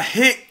he? I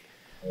hit.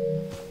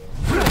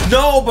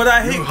 No, but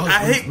I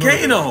hit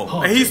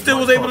Kano, and he still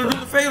was able to do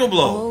the fatal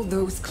blow. All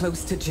those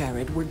close to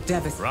Jared were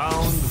devastated.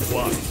 Round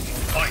 1.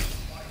 Fight.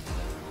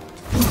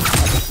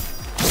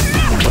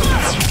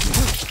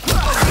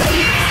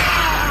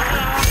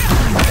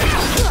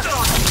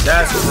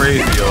 That's crazy,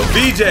 yo.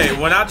 BJ,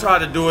 when I tried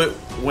to do it,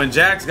 when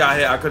Jax got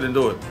hit, I couldn't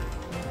do it.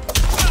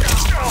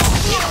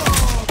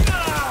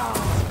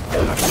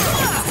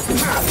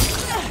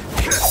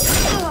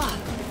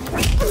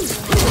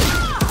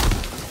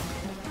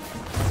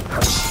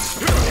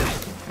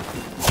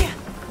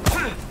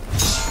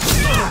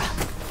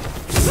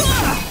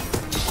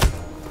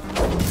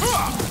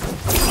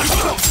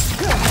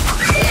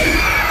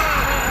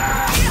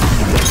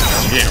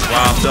 Getting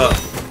robbed up.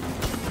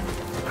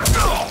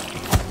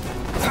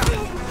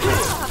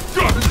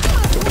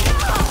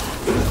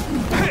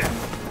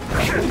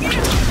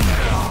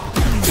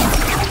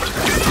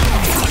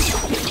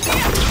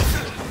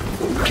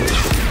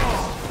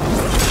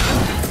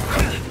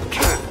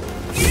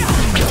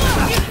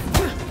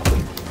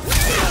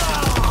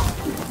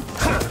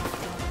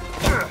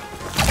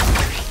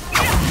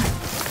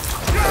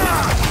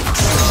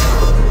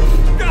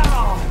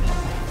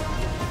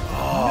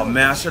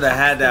 Man, I should have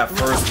had that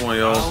first one,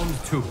 yo. Round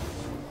 2.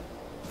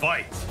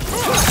 Fight.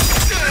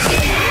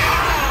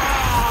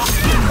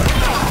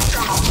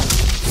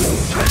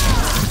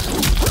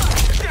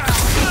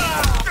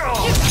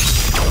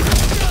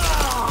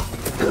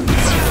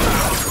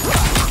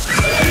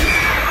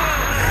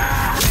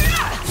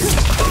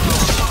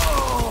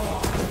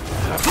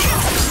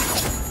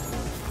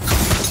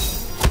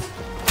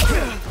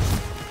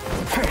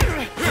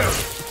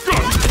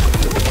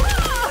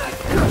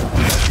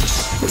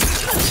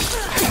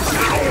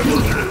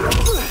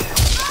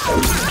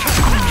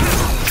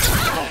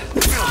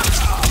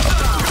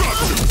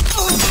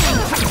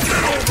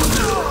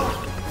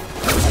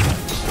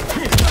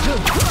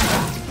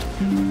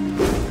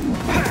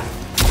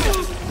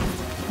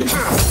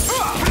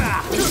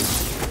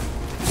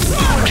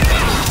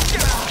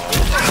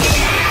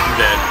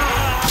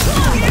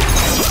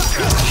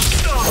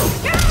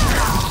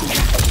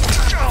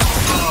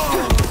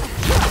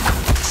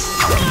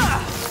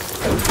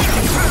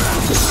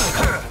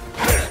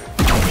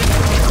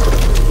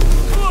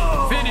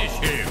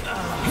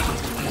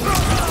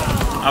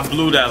 I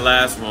blew that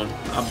last one.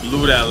 I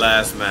blew that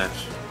last match.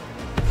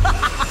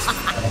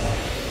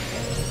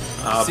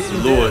 I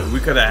blew it. We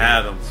could have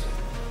had him.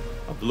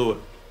 I blew it.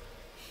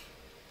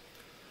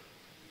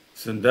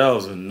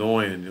 Sindel's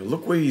annoying. Yo.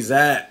 Look where he's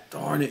at.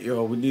 Darn it,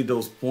 yo. We need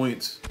those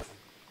points.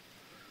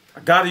 I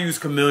gotta use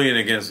Chameleon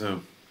against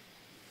him.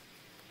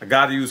 I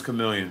gotta use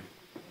Chameleon.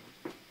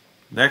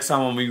 Next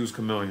time I'm gonna use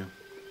Chameleon.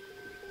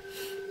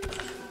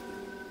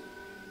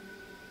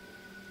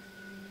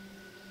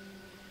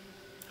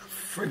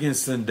 Friggin'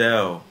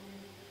 Sindel.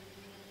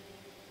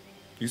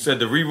 You said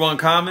the rerun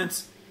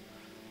comments?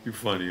 You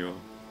funny, yo.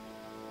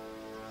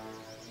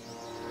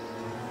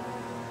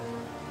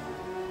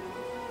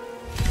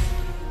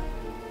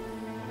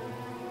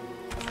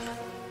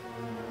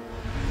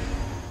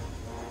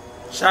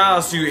 Shout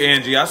out to you,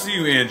 Angie. I see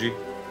you, Angie.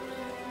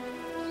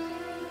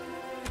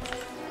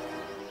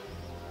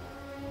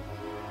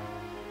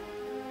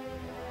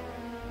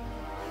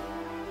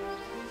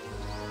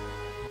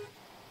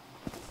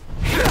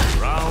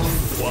 Round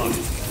 1.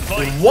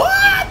 Fight.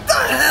 What the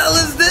hell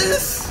is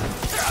this?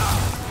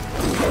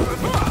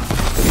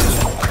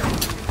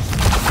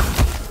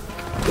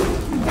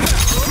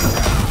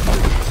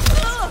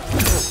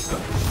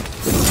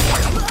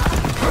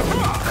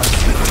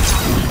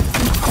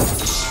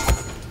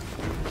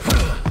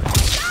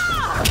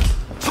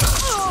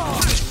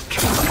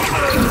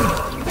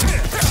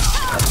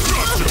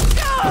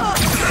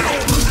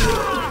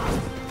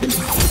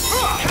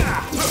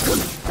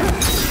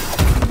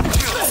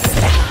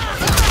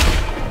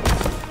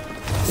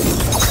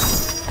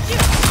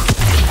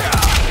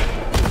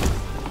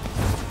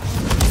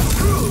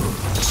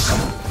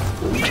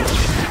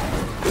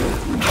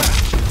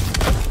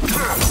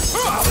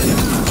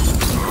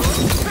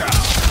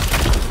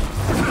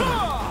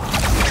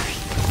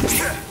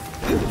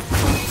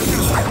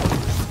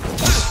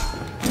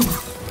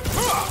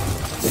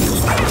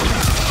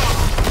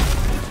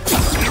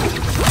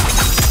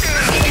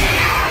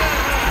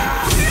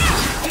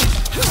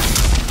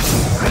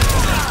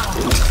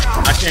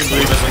 I can't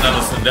believe it's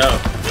another Sindel.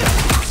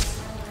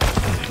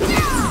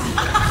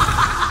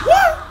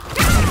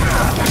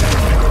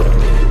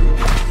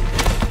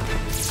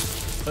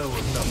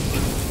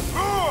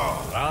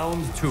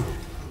 Round 2.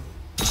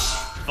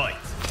 Fight.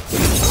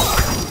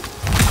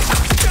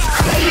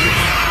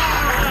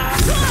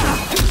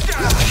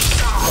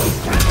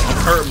 I'm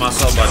hurting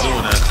myself by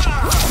doing that.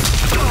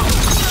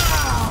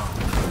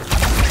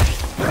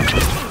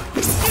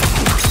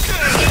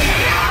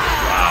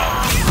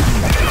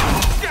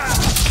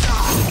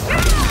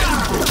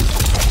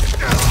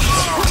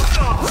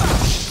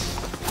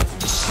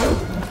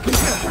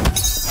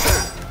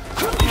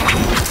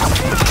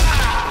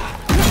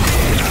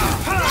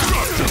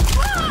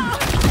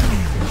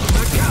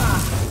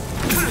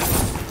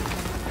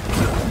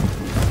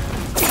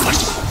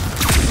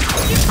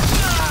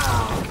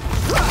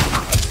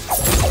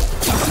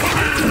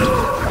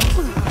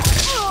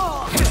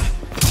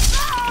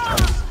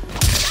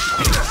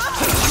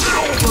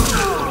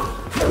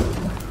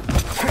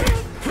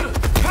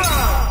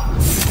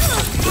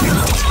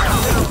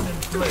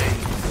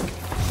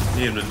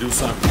 Need him to do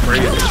something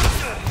crazy.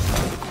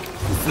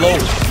 Float.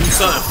 Do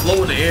something.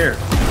 Float in the air.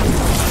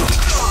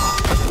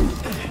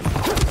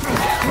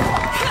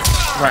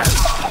 Right.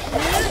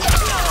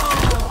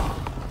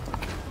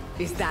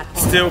 Is that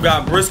still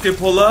got brisket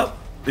pull up?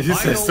 He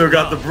said still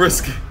got the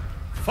brisket.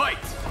 Fight.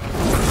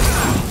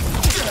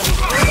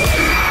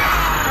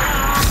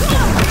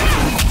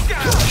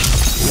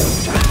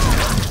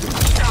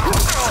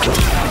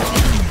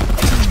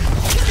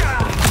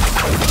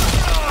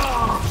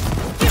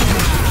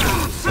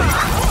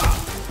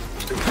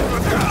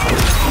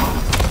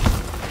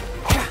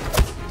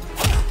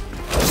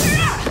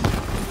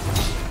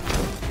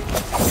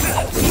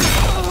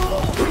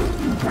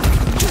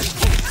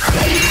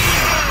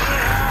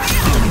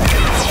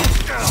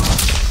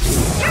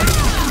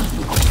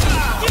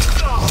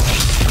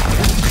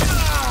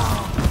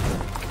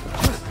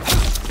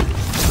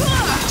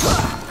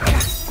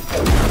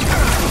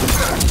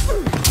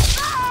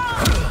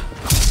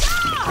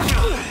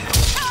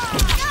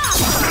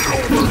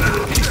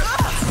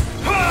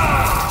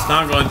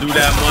 Not gonna do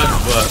that much,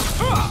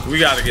 but we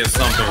gotta get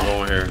something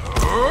going here.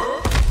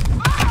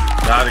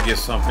 Gotta get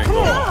something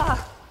going.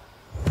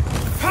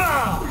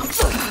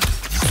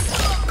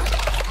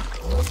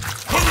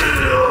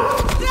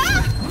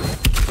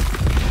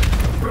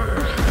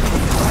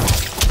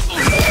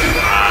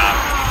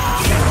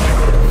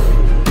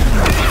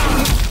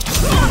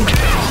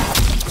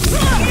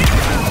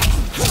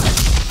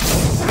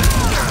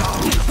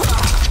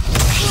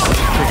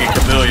 Freaking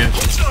chameleon.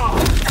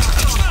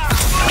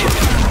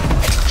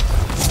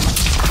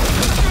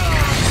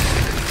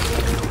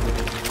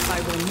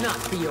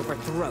 be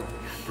overthrown?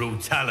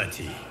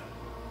 Brutality.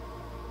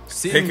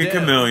 Picking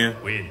chameleon.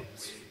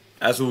 Wins.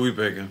 That's what we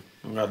picking.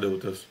 What gotta do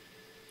with this?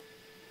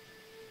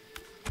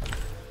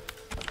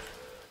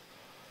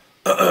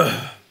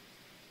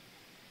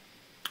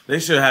 They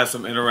should have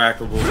some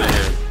interactables in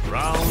here.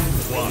 Round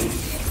one.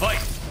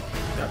 Fight.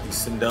 Got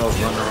these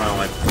Sindels running around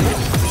like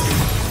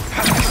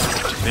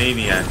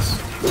maniacs.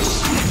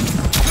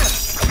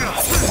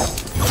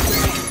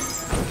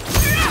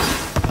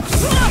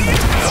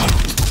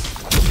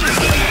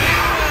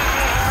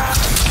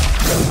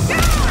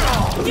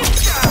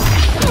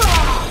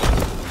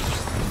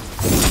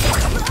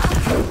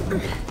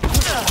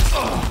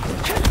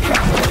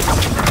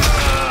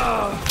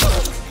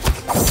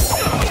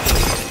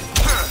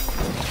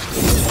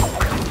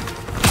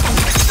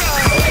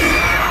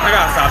 I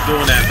gotta stop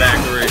doing that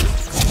Valkyrie.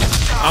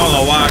 I don't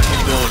know why I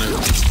keep doing it.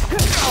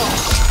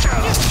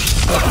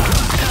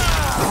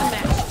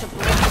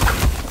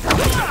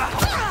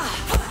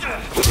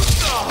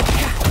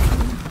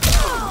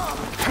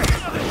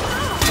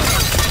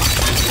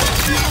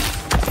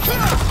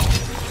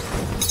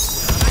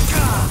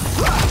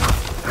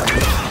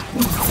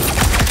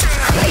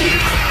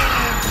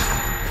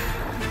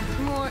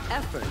 More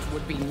effort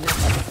would be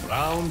necessary.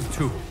 Round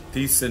two.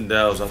 These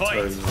Sindels, I'll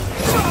tell you.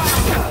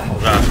 Oh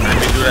gosh, let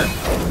me do that.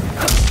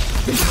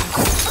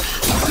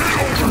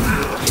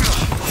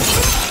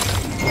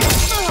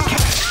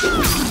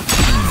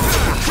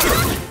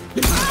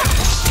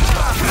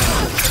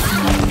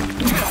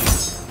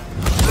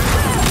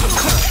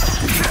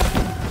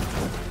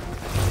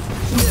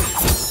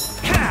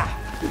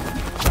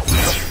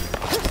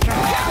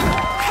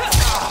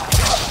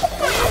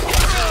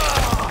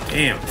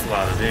 Damn, it's a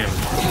lot of damage.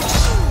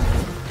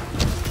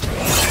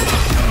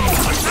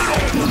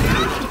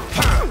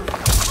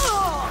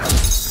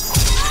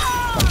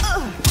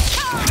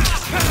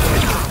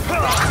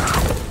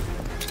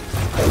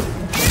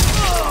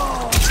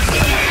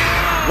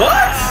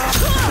 What?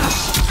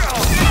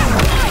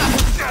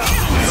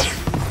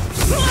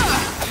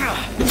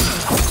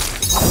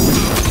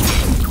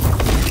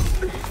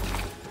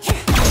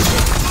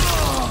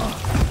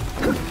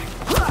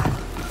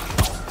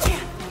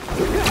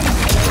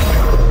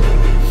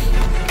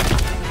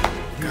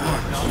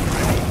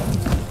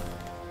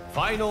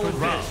 Final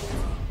round.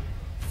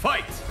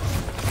 Fight.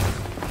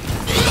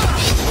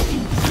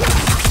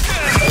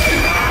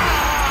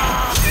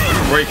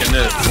 Breaking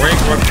this. Break.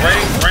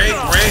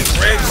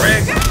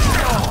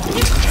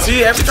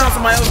 See, every time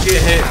somebody else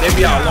get hit, they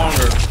be out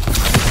longer.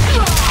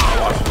 I'm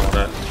watching all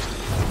that.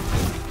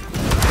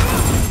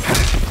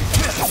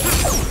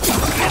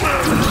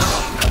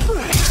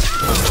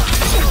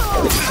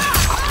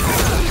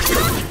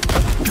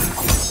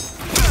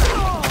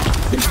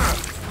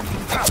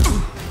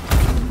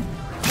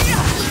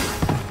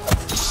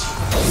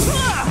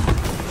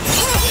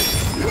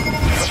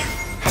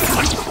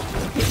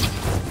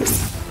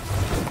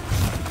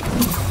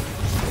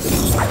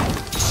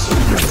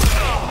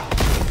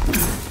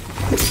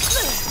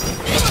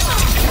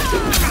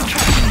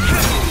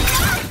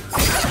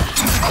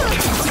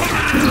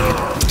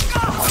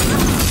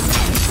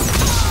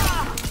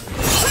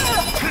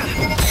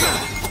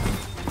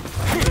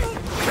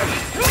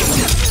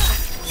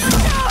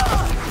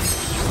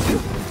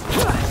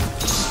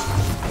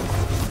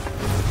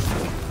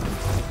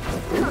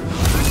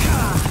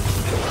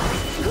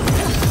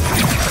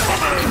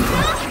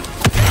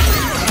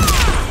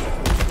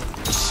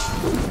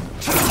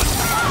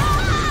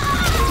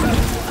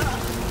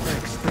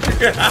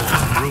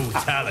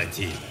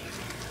 Brutality.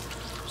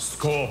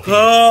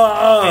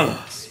 Scorpion.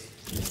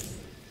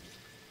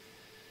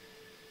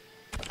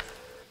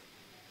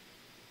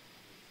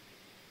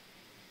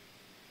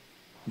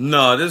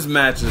 No, this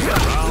match is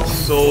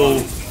so.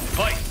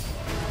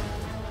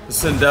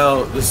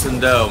 The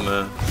Sindel,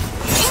 man.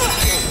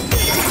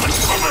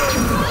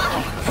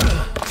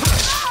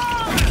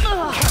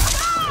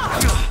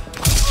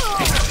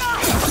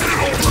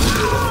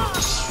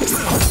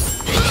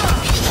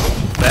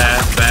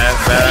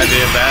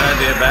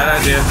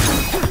 Bad idea.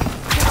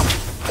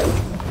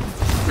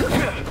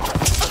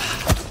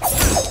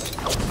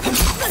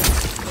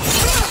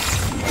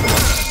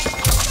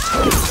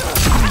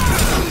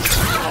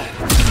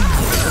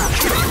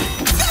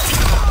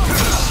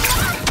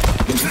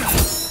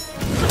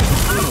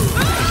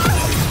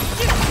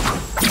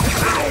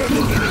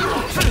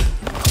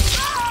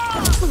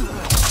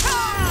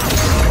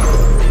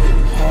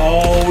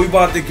 Oh, we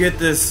about to get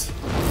this.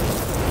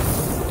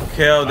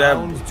 Kel,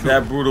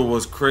 that brutal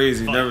was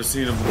crazy. Never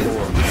seen him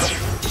before.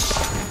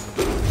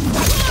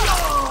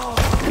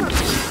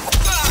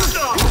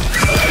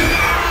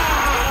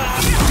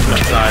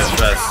 Try his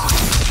best.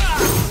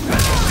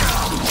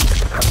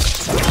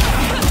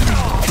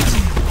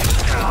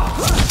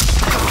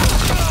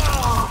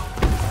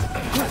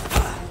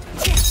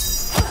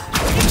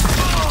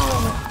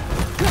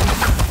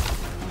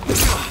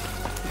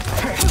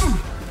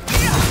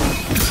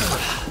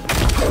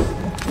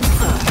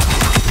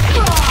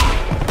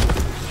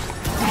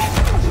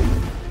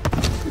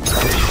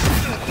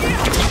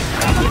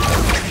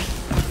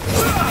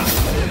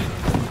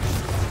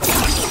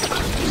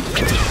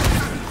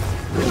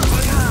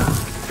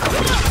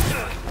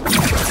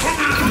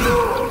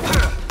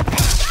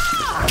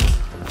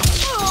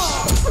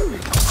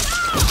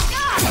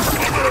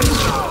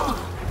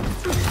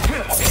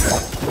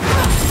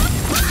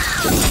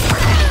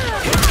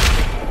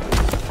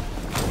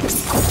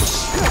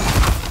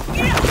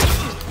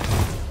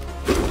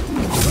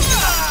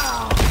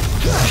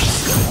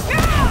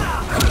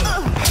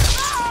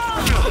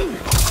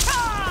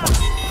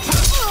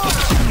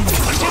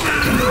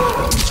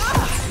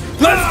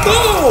 Let's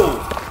go!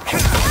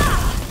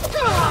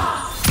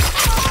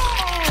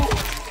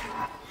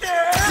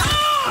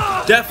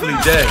 Definitely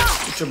dead.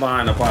 Get your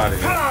behind up out of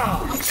here.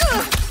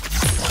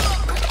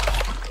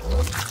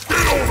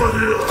 Get over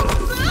here!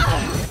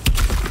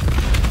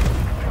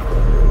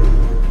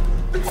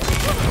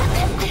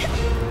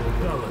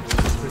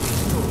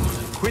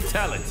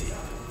 Quitality.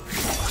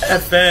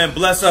 FN,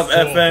 bless up,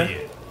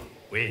 FN.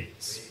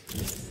 Wins.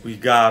 We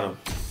got him.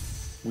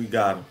 We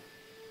got him.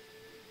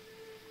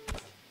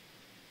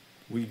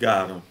 We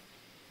got him.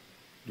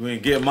 You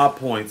ain't getting my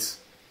points.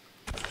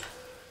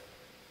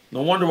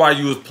 No wonder why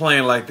you was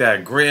playing like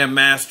that,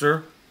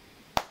 Grandmaster.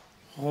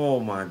 Oh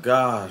my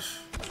gosh.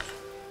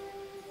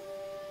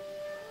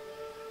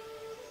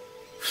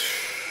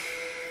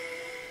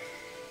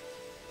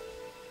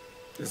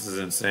 This is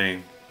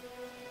insane.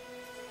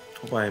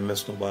 Hope I ain't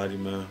missed nobody,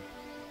 man.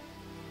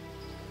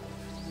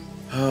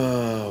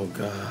 Oh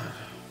God.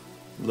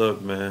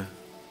 Look, man.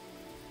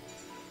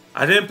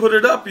 I didn't put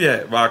it up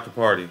yet, Rock the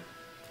Party.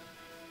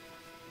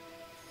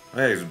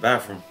 Hey, it's the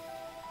bathroom.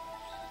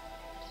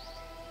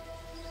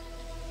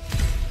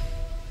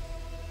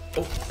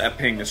 Oh, that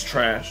ping is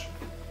trash.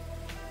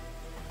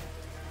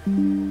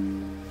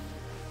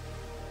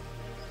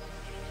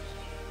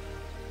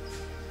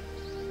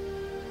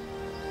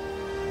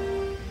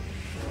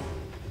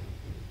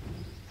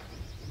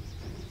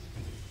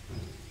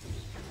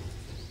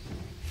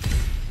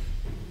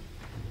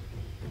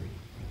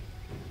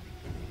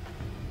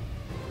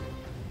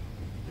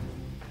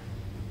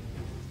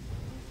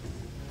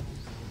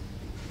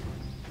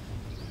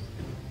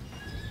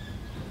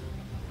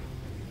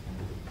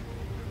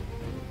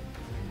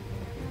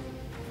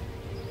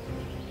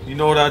 You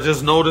know what I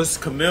just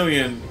noticed?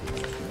 Chameleon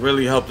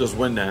really helped us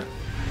win that.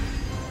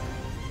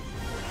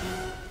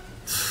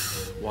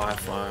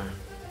 Wi-Fi.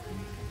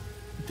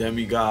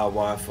 Demigod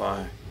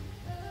Wi-Fi.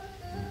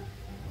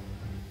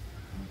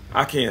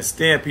 I can't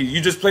stand Peace. You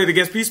just played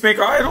against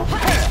Peacemaker Idol?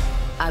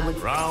 I would.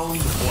 Round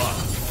one.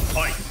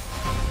 Fight.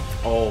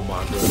 Oh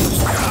my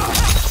goodness.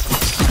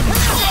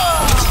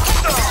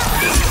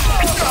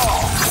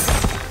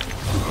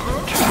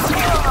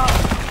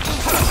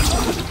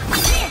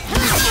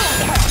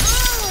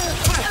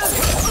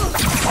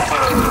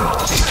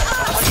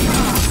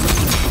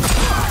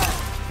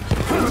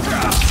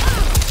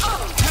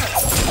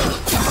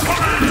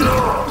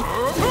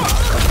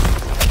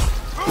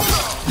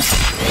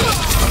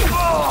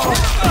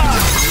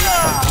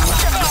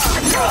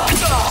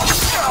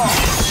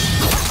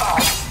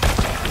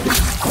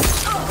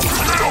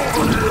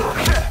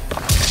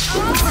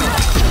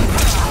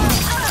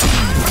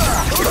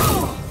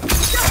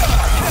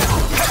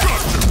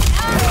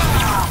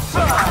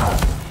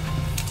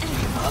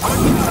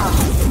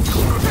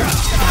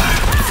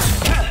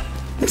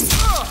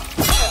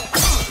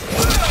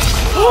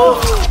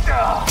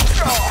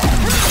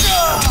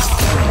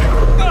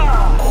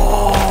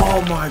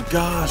 Oh my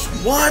gosh,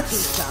 what?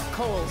 These are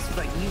calls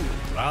for you.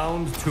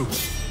 Round two.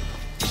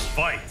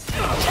 Fight!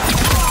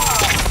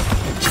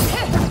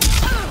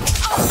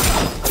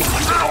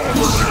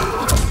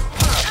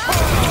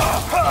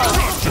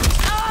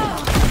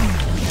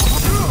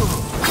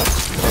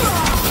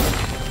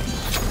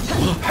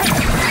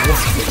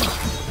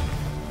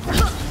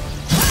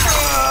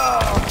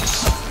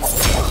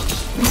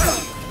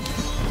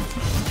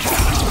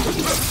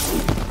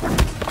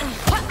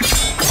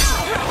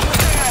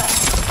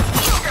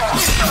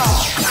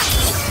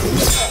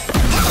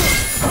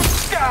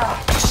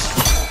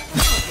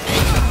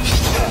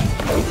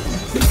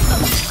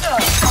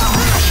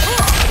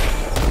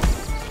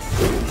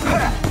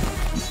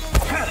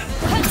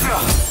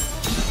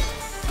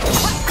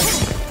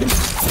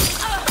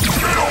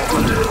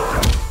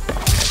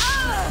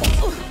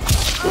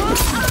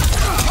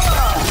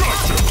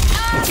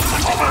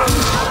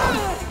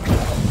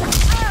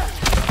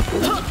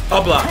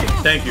 I'll block.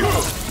 Thank you.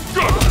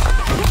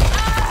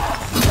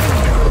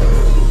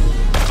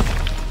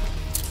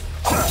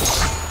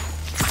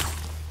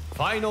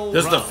 Final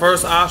This is the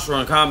first Astra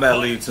in Kombat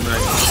League tonight.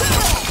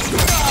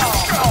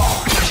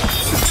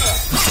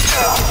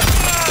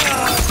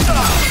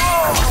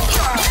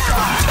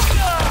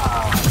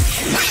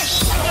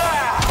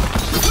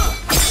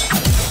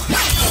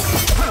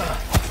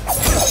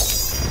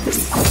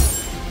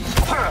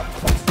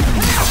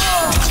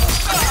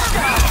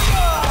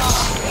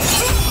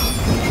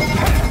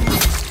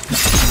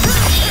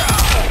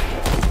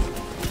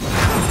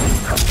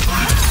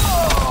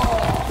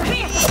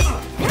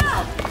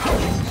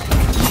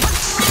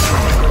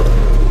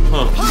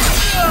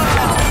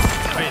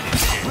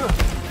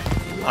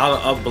 A lot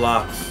of up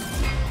blocks.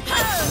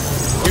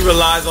 He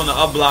relies on the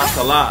up blocks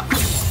a lot.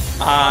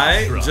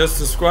 I just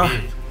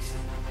subscribed.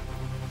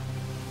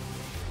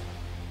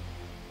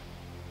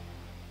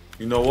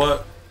 You know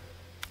what?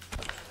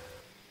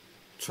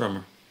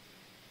 Tremor.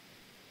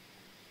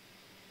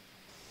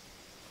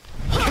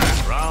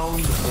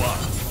 Round one.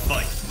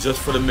 Fight. Just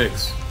for the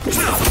mix.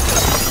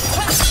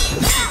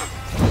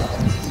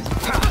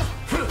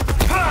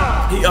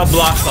 He up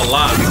blocks a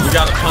lot. We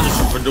gotta punish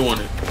him for doing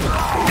it.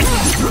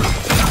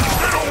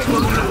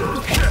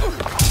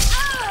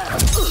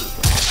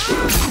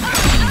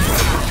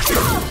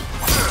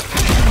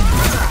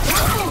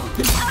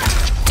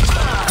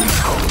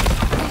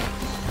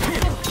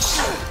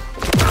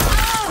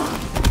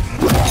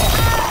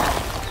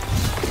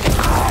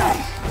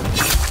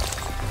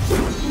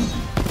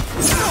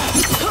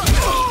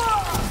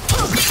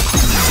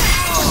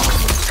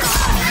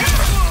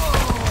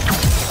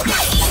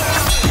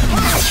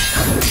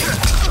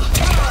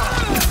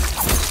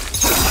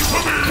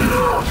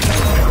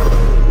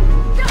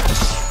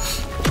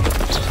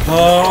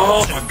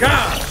 Oh my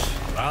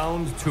gosh!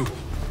 Round two.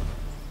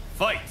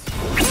 Fight!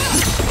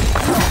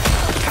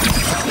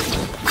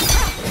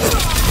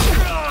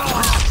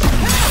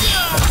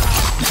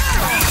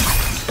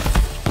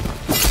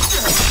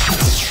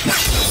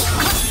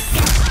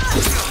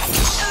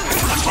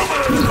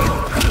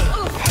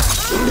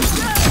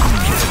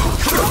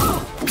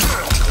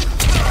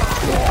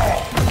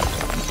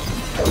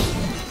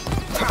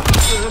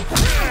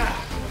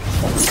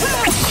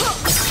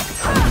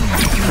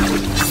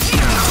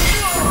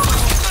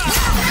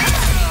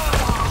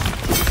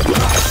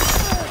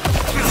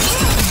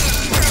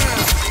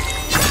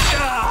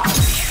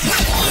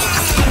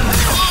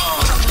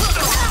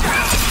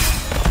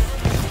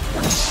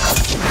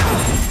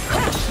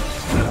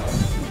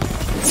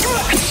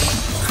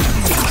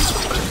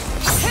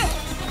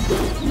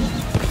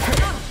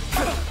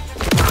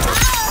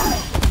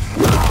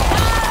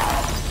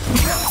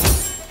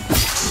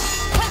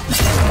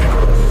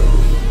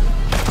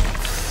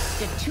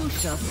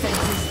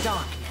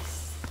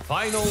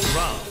 Final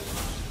round.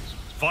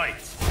 Fight.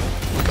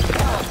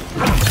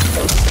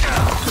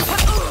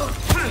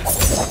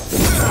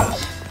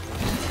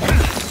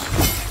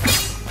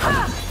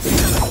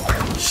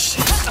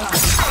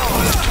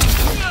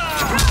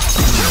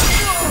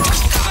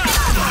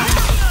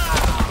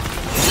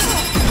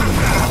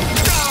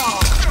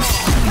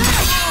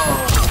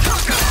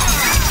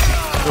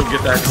 We'll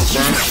get that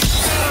confirmed.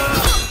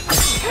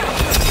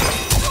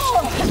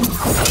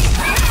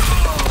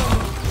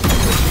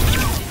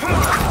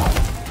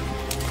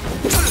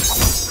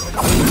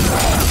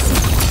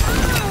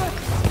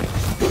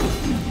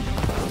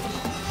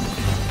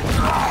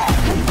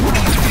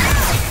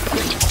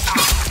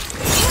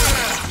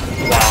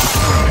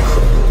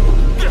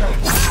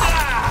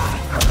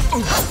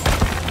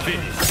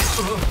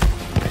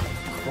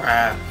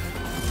 Crap.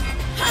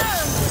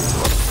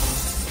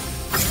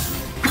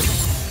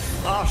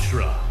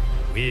 Ashra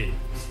wins.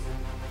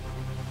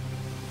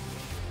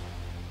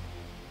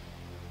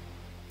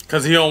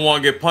 Because he don't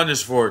want to get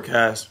punished for it,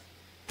 Cass.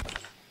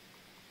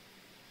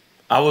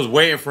 I was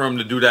waiting for him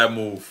to do that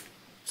move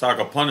so I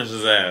could punish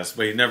his ass,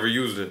 but he never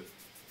used it.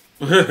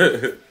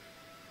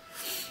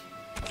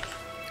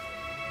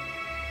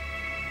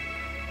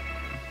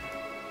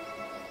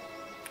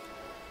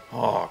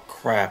 Oh,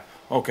 crap.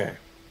 Okay.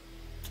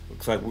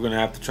 Looks like we're going to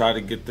have to try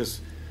to get this.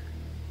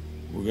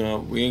 We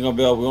ain't going to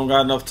be able, we don't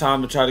got enough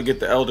time to try to get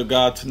the Elder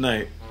God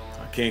tonight.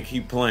 I can't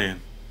keep playing.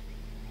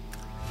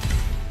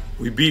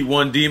 We beat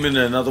one demon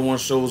and another one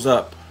shows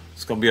up.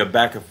 It's gonna be a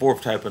back and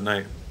forth type of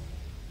night.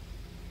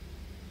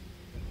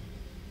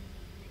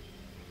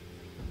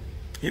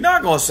 You're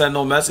not gonna send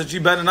no message.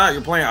 You better not.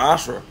 You're playing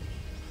Ashra.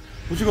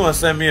 What you gonna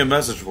send me a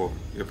message for?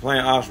 You're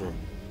playing Ashra.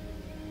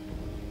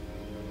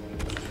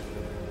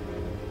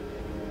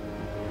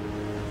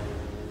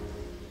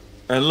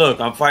 And look,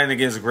 I'm fighting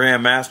against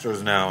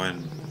Grandmasters now,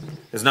 and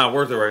it's not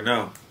worth it right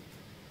now.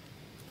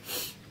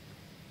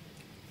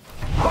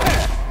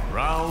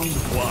 Round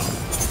one.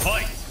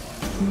 Fight.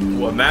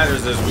 What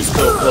matters is we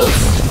still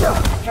close.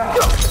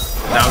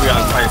 Now we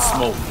gotta fight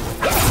Smoke.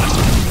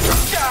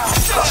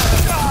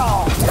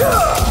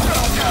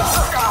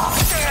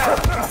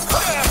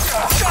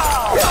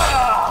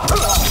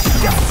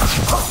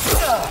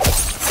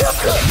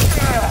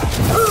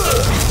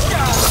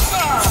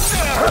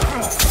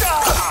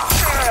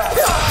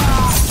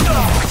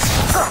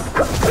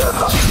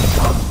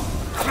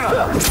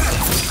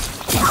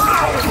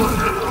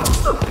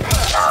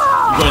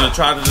 You're gonna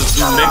try to just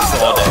do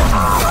mix all day.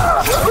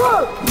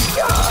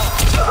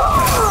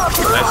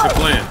 That's your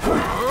plan.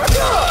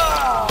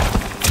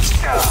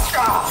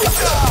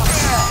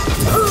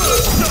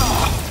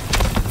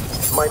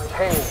 My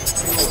pain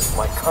fuels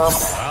my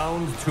combat.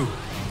 Round two.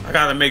 I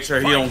gotta make sure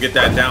he don't get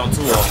that down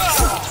too long.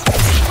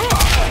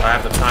 I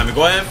have the time to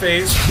go ahead and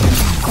phase.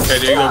 Okay,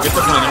 there you go. Get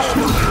the punish.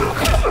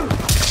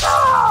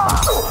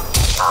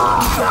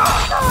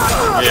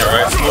 Yeah,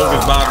 right. Smoke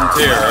is bottom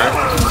tier, right?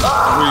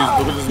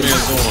 Look what this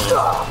man's doing.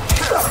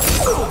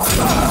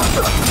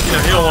 You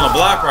know, he don't want to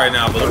block right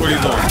now, but look what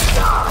he's doing.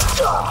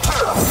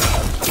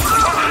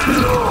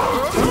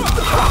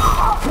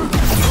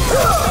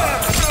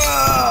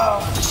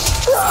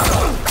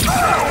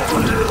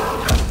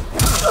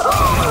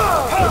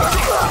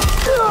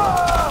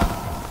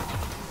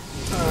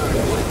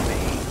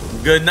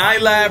 Good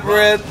night,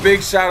 Labyrinth.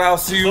 Big shout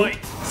out to you.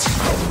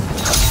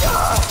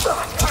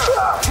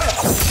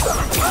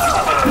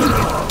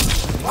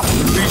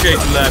 Appreciate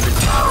you, Labby.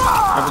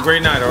 Have a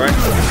great night, alright?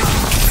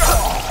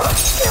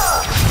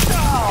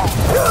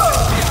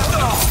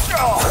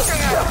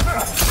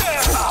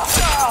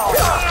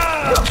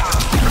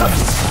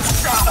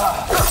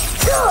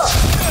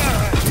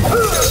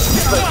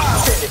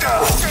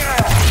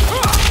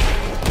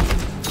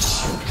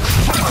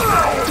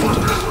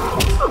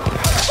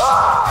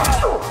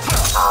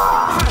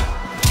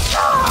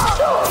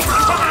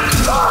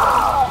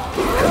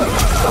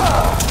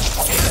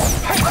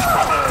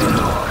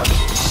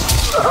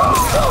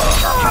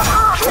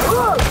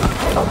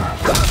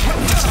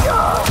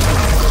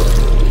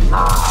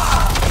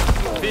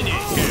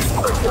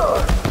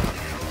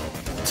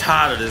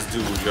 Tired of this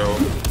dude, yo.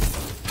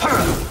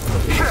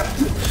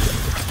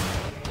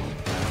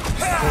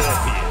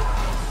 Scorpion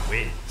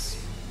wins.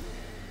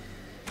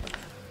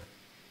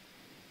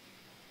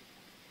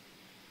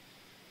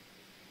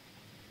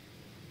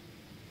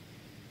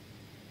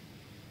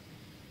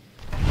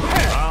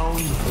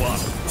 Round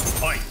one.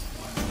 Fight.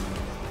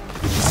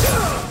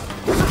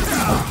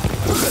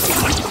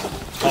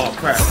 Oh,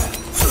 crap.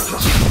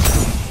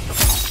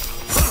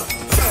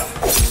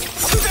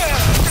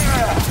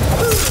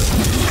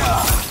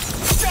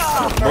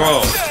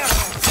 Bro.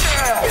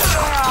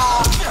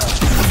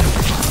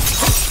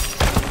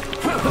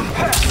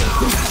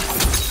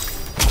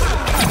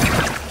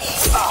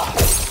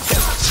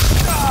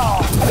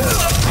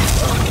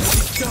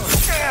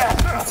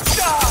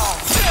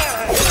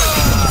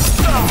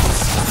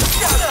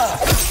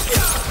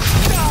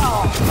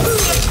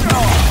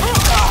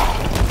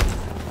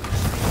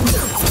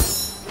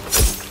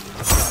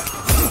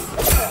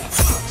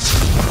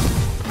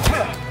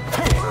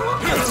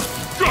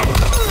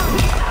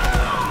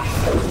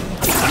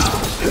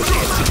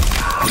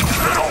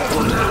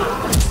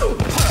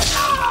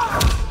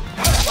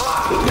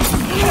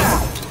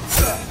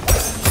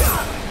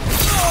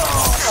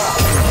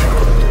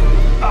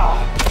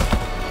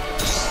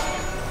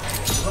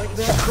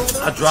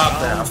 I dropped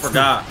that. I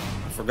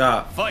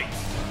forgot. Fight.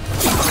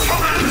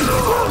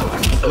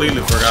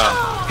 Completely forgot.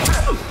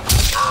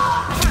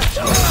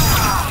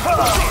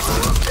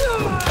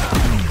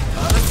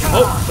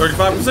 Oh,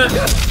 35%.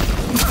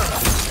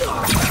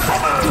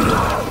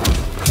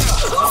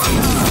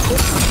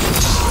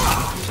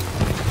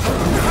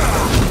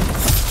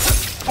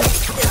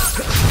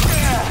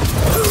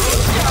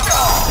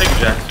 Take it,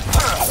 Jack.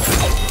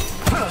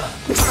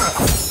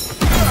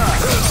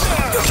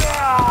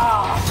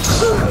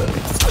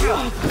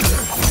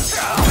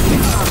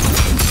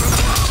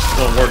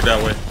 Don't work that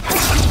way.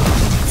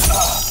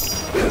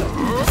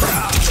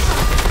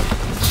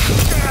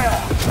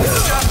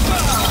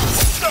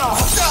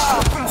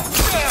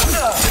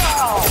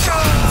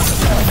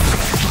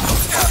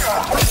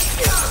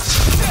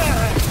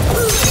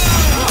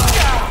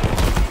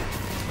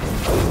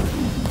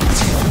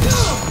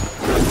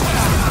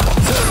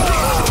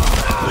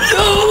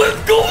 Yo,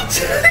 let's go,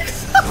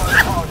 Jax!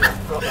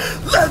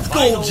 Let's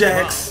go,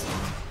 Jax!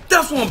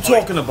 That's what I'm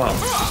talking about.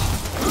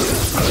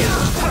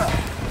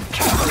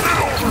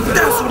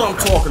 That's what I'm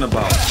talking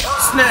about.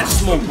 Snatch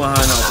Smoke behind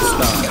out the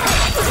style.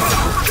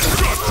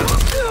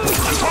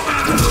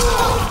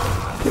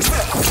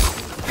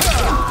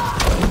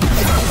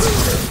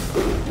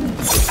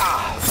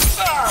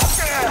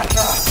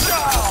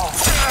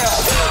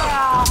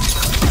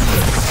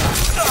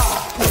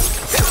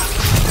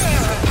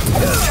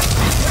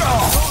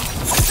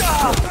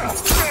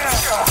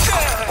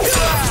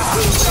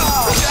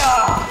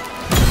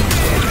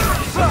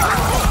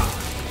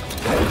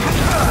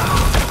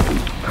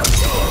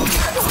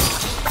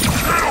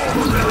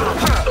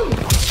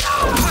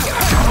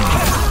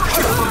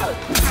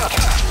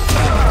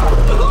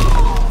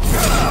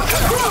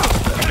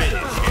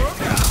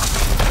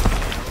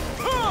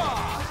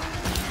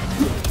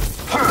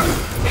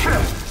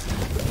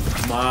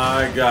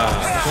 My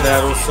God,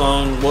 Shadow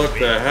Song, what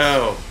the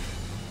hell?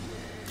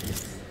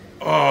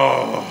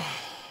 Oh,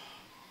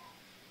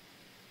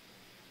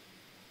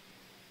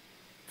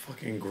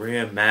 fucking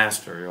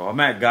Grandmaster, yo. I'm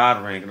at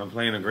God rank and I'm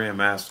playing a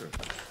Grandmaster.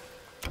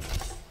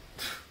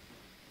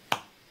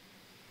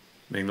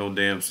 Make no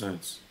damn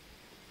sense.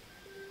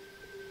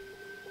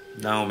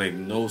 That don't make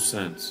no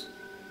sense.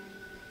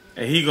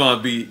 And he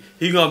gonna be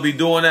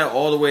doing that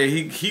all the way.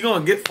 He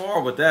gonna get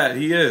far with that.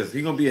 He is.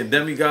 He gonna be a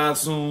demigod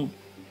soon.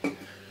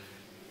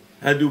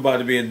 That dude about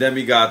to be a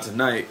demigod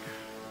tonight.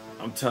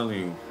 I'm telling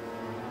you.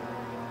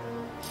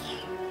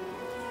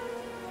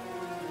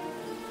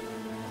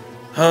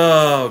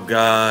 Oh,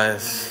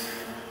 guys.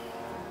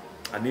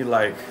 I need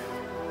like...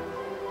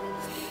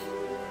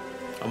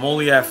 I'm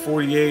only at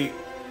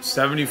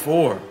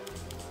 48.74.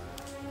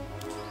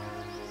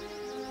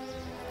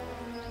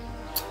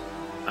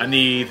 I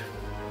need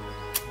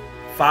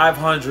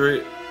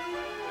 500...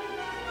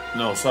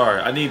 No,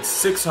 sorry. I need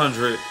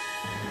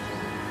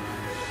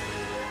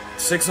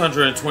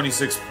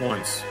 626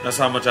 points. That's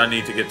how much I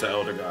need to get to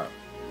Elder God.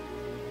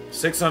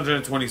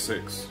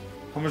 626.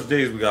 How much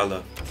days we got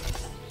left?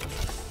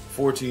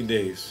 14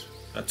 days.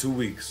 2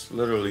 weeks.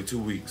 Literally 2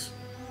 weeks.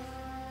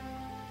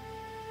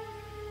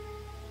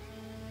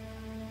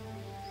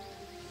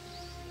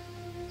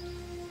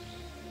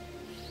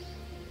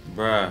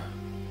 Bruh.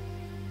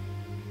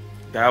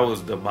 That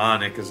was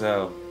demonic as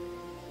hell.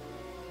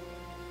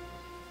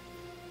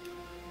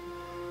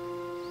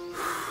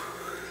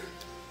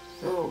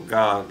 Oh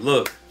God,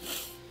 look,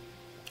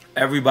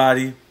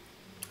 everybody,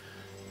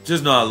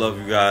 just know I love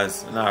you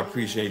guys and I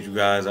appreciate you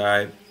guys. All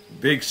right,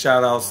 big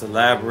shout outs to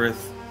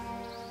Labyrinth.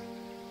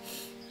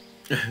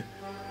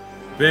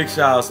 Big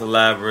shout outs to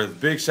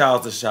Labyrinth. Big shout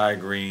outs to Shy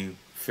Green,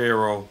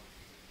 Pharaoh,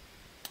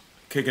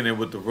 kicking it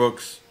with the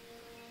Rooks.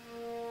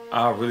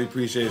 I really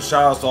appreciate it.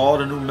 Shout outs to all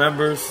the new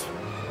members.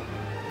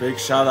 Big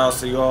shout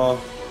outs to y'all.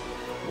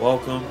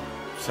 Welcome.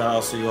 Shout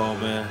outs to y'all,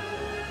 man.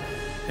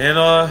 And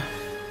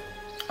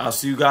I'll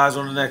see you guys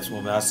on the next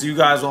one, man. I'll see you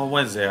guys on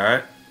Wednesday, all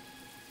right?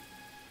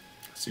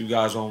 See you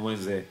guys on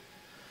Wednesday.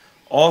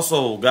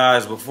 Also,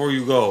 guys, before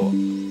you go,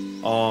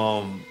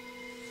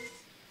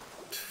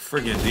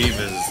 friggin'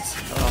 demons.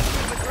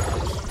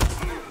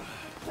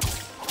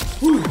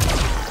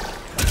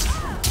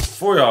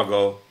 Before y'all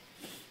go,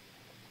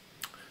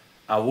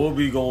 I will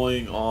be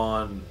going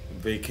on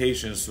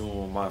vacation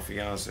soon with my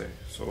fiance.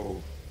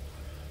 So,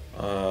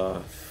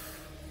 we're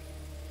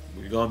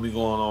gonna be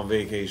going on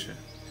vacation.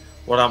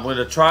 What I'm going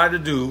to try to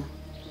do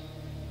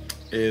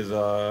is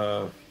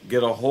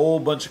get a whole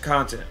bunch of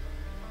content.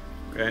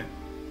 Okay?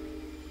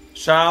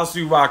 Shout out to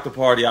you, Rock the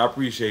Party. I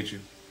appreciate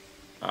you.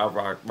 I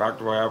rock the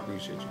party. I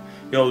appreciate you.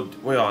 Yo,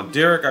 wait on.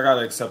 Derek, I got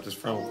to accept this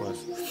friend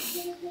request.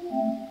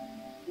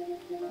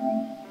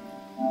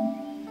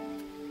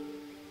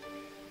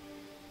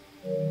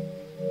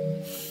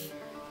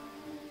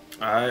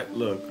 Alright,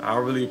 look. I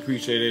really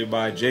appreciate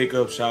everybody.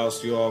 Jacob, shout out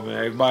to y'all, man.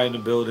 Everybody in the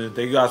building.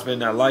 Thank you guys for hitting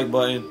that like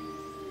button.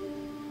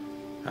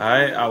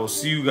 Alright, I will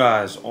see you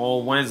guys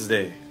on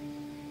Wednesday.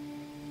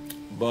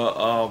 But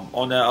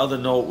on that other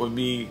note with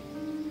me,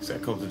 I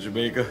come to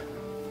Jamaica.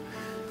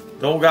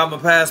 Don't got my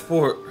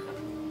passport.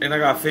 And I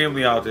got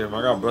family out there.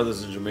 I got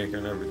brothers in Jamaica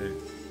and everything.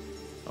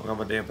 I don't got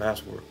my damn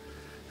passport.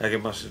 I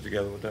get my shit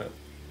together with that.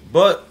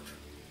 But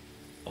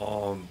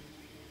I'm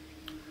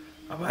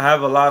gonna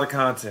have a lot of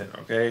content,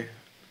 okay?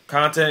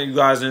 Content you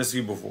guys didn't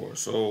see before.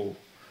 So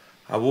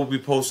I will be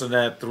posting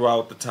that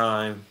throughout the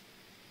time.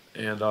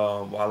 And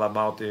while I'm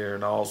out there,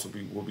 and I also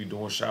will be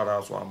doing shout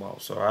outs while I'm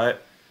out. So, alright.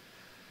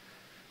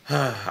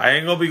 I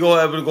ain't gonna be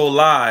able to go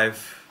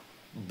live,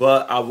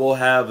 but I will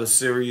have a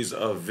series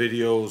of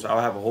videos.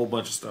 I'll have a whole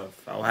bunch of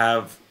stuff. I'll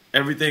have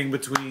everything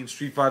between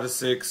Street Fighter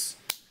 6,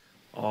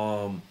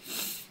 Mortal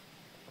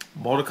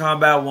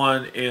Kombat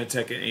 1, and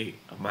Tekken 8.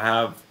 I'm gonna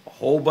have a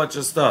whole bunch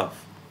of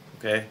stuff.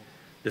 Okay?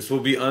 This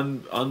will be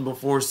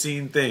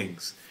unforeseen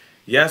things.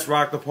 Yes,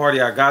 Rock the Party,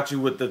 I got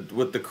you with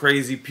the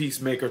crazy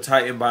Peacemaker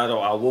Titan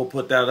battle. I will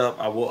put that up.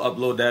 I will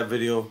upload that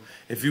video.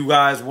 If you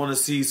guys want to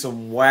see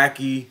some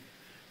wacky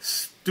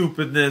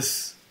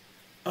stupidness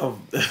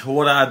of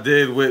what I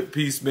did with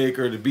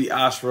Peacemaker to beat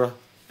Ashra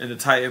in the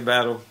Titan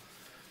battle,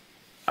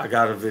 I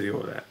got a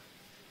video of that.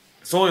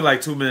 It's only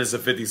like 2 minutes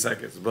and 50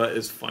 seconds, but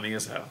it's funny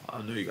as hell.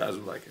 I know you guys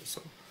would like it.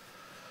 So,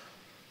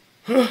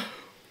 I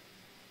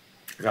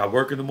got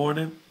work in the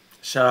morning.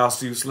 Shout out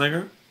to you,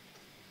 Slinger.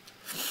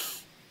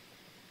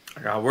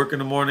 I got work in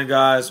the morning,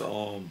 guys.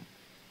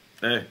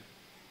 Hey,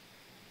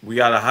 we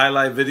got a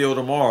highlight video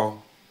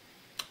tomorrow.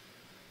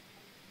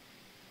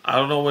 I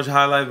don't know which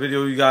highlight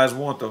video you guys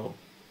want, though.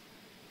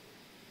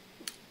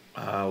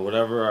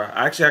 Whatever.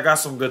 Actually, I got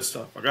some good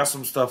stuff. I got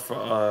some stuff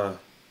for,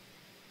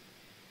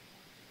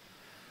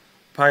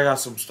 probably got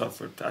some stuff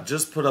for, I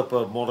just put up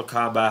a Mortal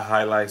Kombat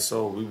highlight,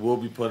 so we will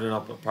be putting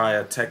up probably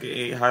a Tekken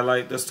 8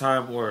 highlight this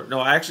time. Or,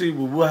 no, actually,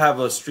 we will have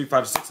a Street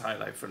Fighter 6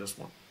 highlight for this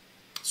one.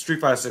 Street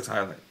Fighter 6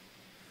 highlight.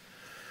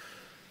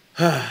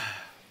 I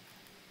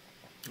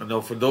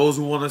know for those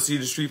who want to see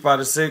the Street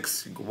Fighter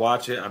 6, you can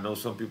watch it. I know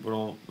some people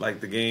don't like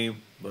the game,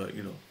 but,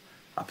 you know,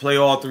 I play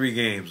all 3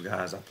 games,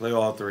 guys. I play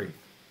all 3.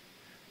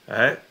 All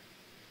right?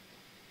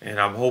 And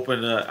I'm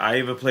hoping I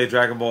even play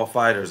Dragon Ball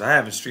FighterZ. I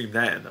haven't streamed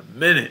that in a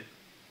minute.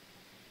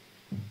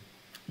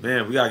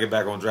 Man, we got to get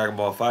back on Dragon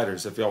Ball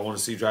FighterZ if y'all want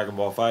to see Dragon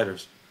Ball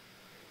FighterZ.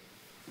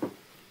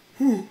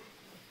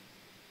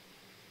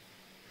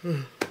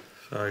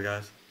 Sorry,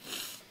 guys.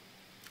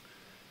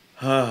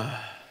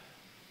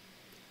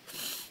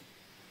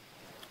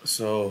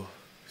 So,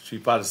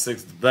 Street Fighter 6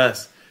 is the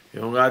best.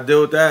 You don't got to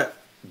deal with that.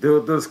 Deal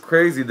with this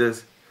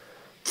craziness.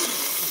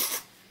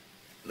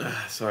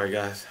 Sorry,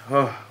 guys.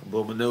 Oh,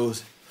 blow my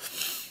nose.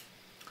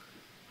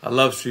 I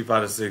love Street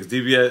Fighter 6.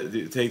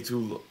 DBS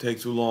take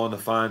too long to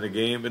find the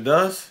game. It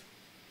does.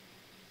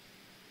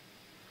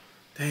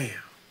 Damn.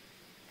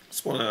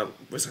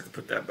 Wish I could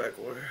put that back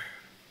over.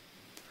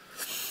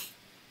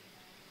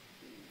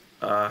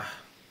 Yeah,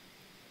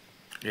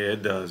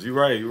 it does. You're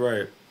right. You're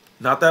right.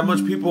 Not that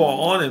much people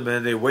are on it,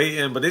 man. They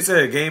waiting, but they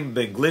said the game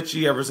been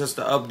glitchy ever since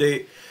the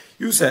update.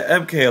 You said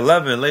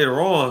MK11 later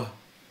on.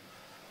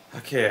 I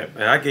can't,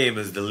 man. That game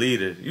is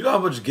deleted. You know how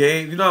much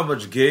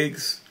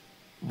gigs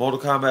Mortal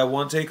Kombat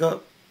 1 take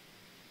up?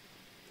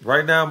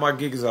 Right now, my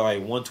gigs are like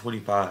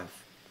 125,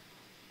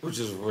 which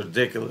is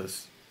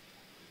ridiculous.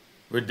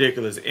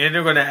 Ridiculous. And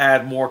they're going to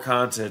add more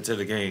content to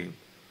the game.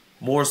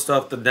 More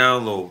stuff to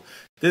download.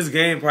 This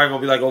game probably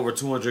going to be like over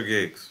 200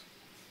 gigs.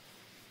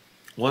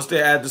 Once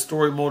they add the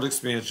story mode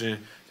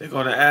expansion, they're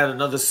going to add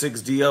another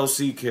 6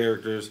 DLC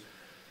characters.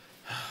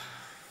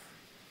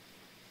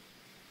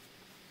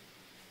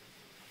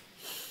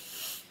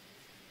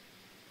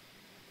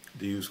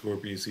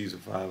 Scorpion Season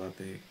 5, I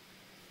think.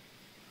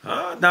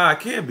 Nah, it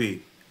can't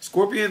be.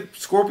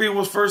 Scorpion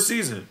was first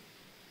season.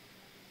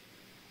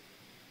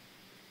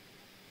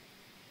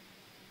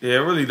 Yeah, it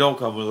really don't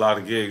come with a lot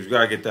of gigs. You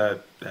gotta get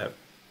the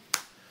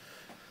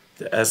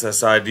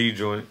SSID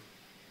joint.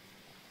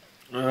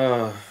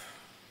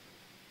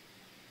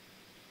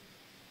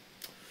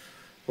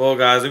 Well,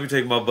 guys, let me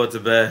take my butt to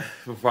bed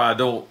before I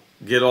don't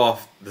get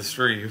off the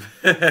stream.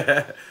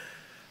 I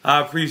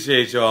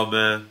appreciate y'all,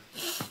 man.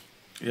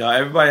 Yeah,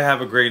 everybody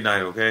have a great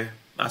night, okay?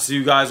 I'll see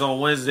you guys on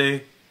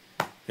Wednesday.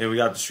 And we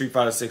got the Street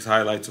Fighter 6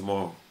 highlight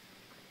tomorrow.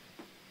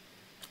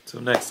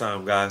 Till next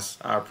time, guys.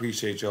 I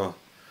appreciate y'all.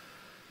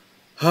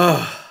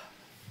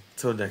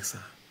 Till next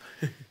time.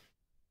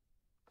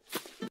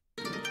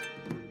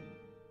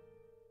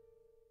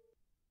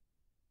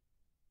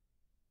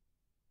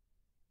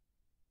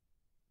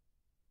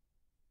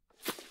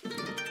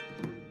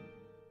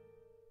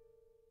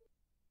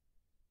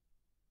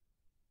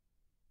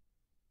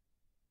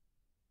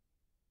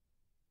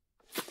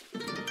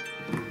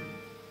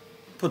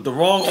 Put the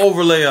wrong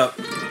overlay up.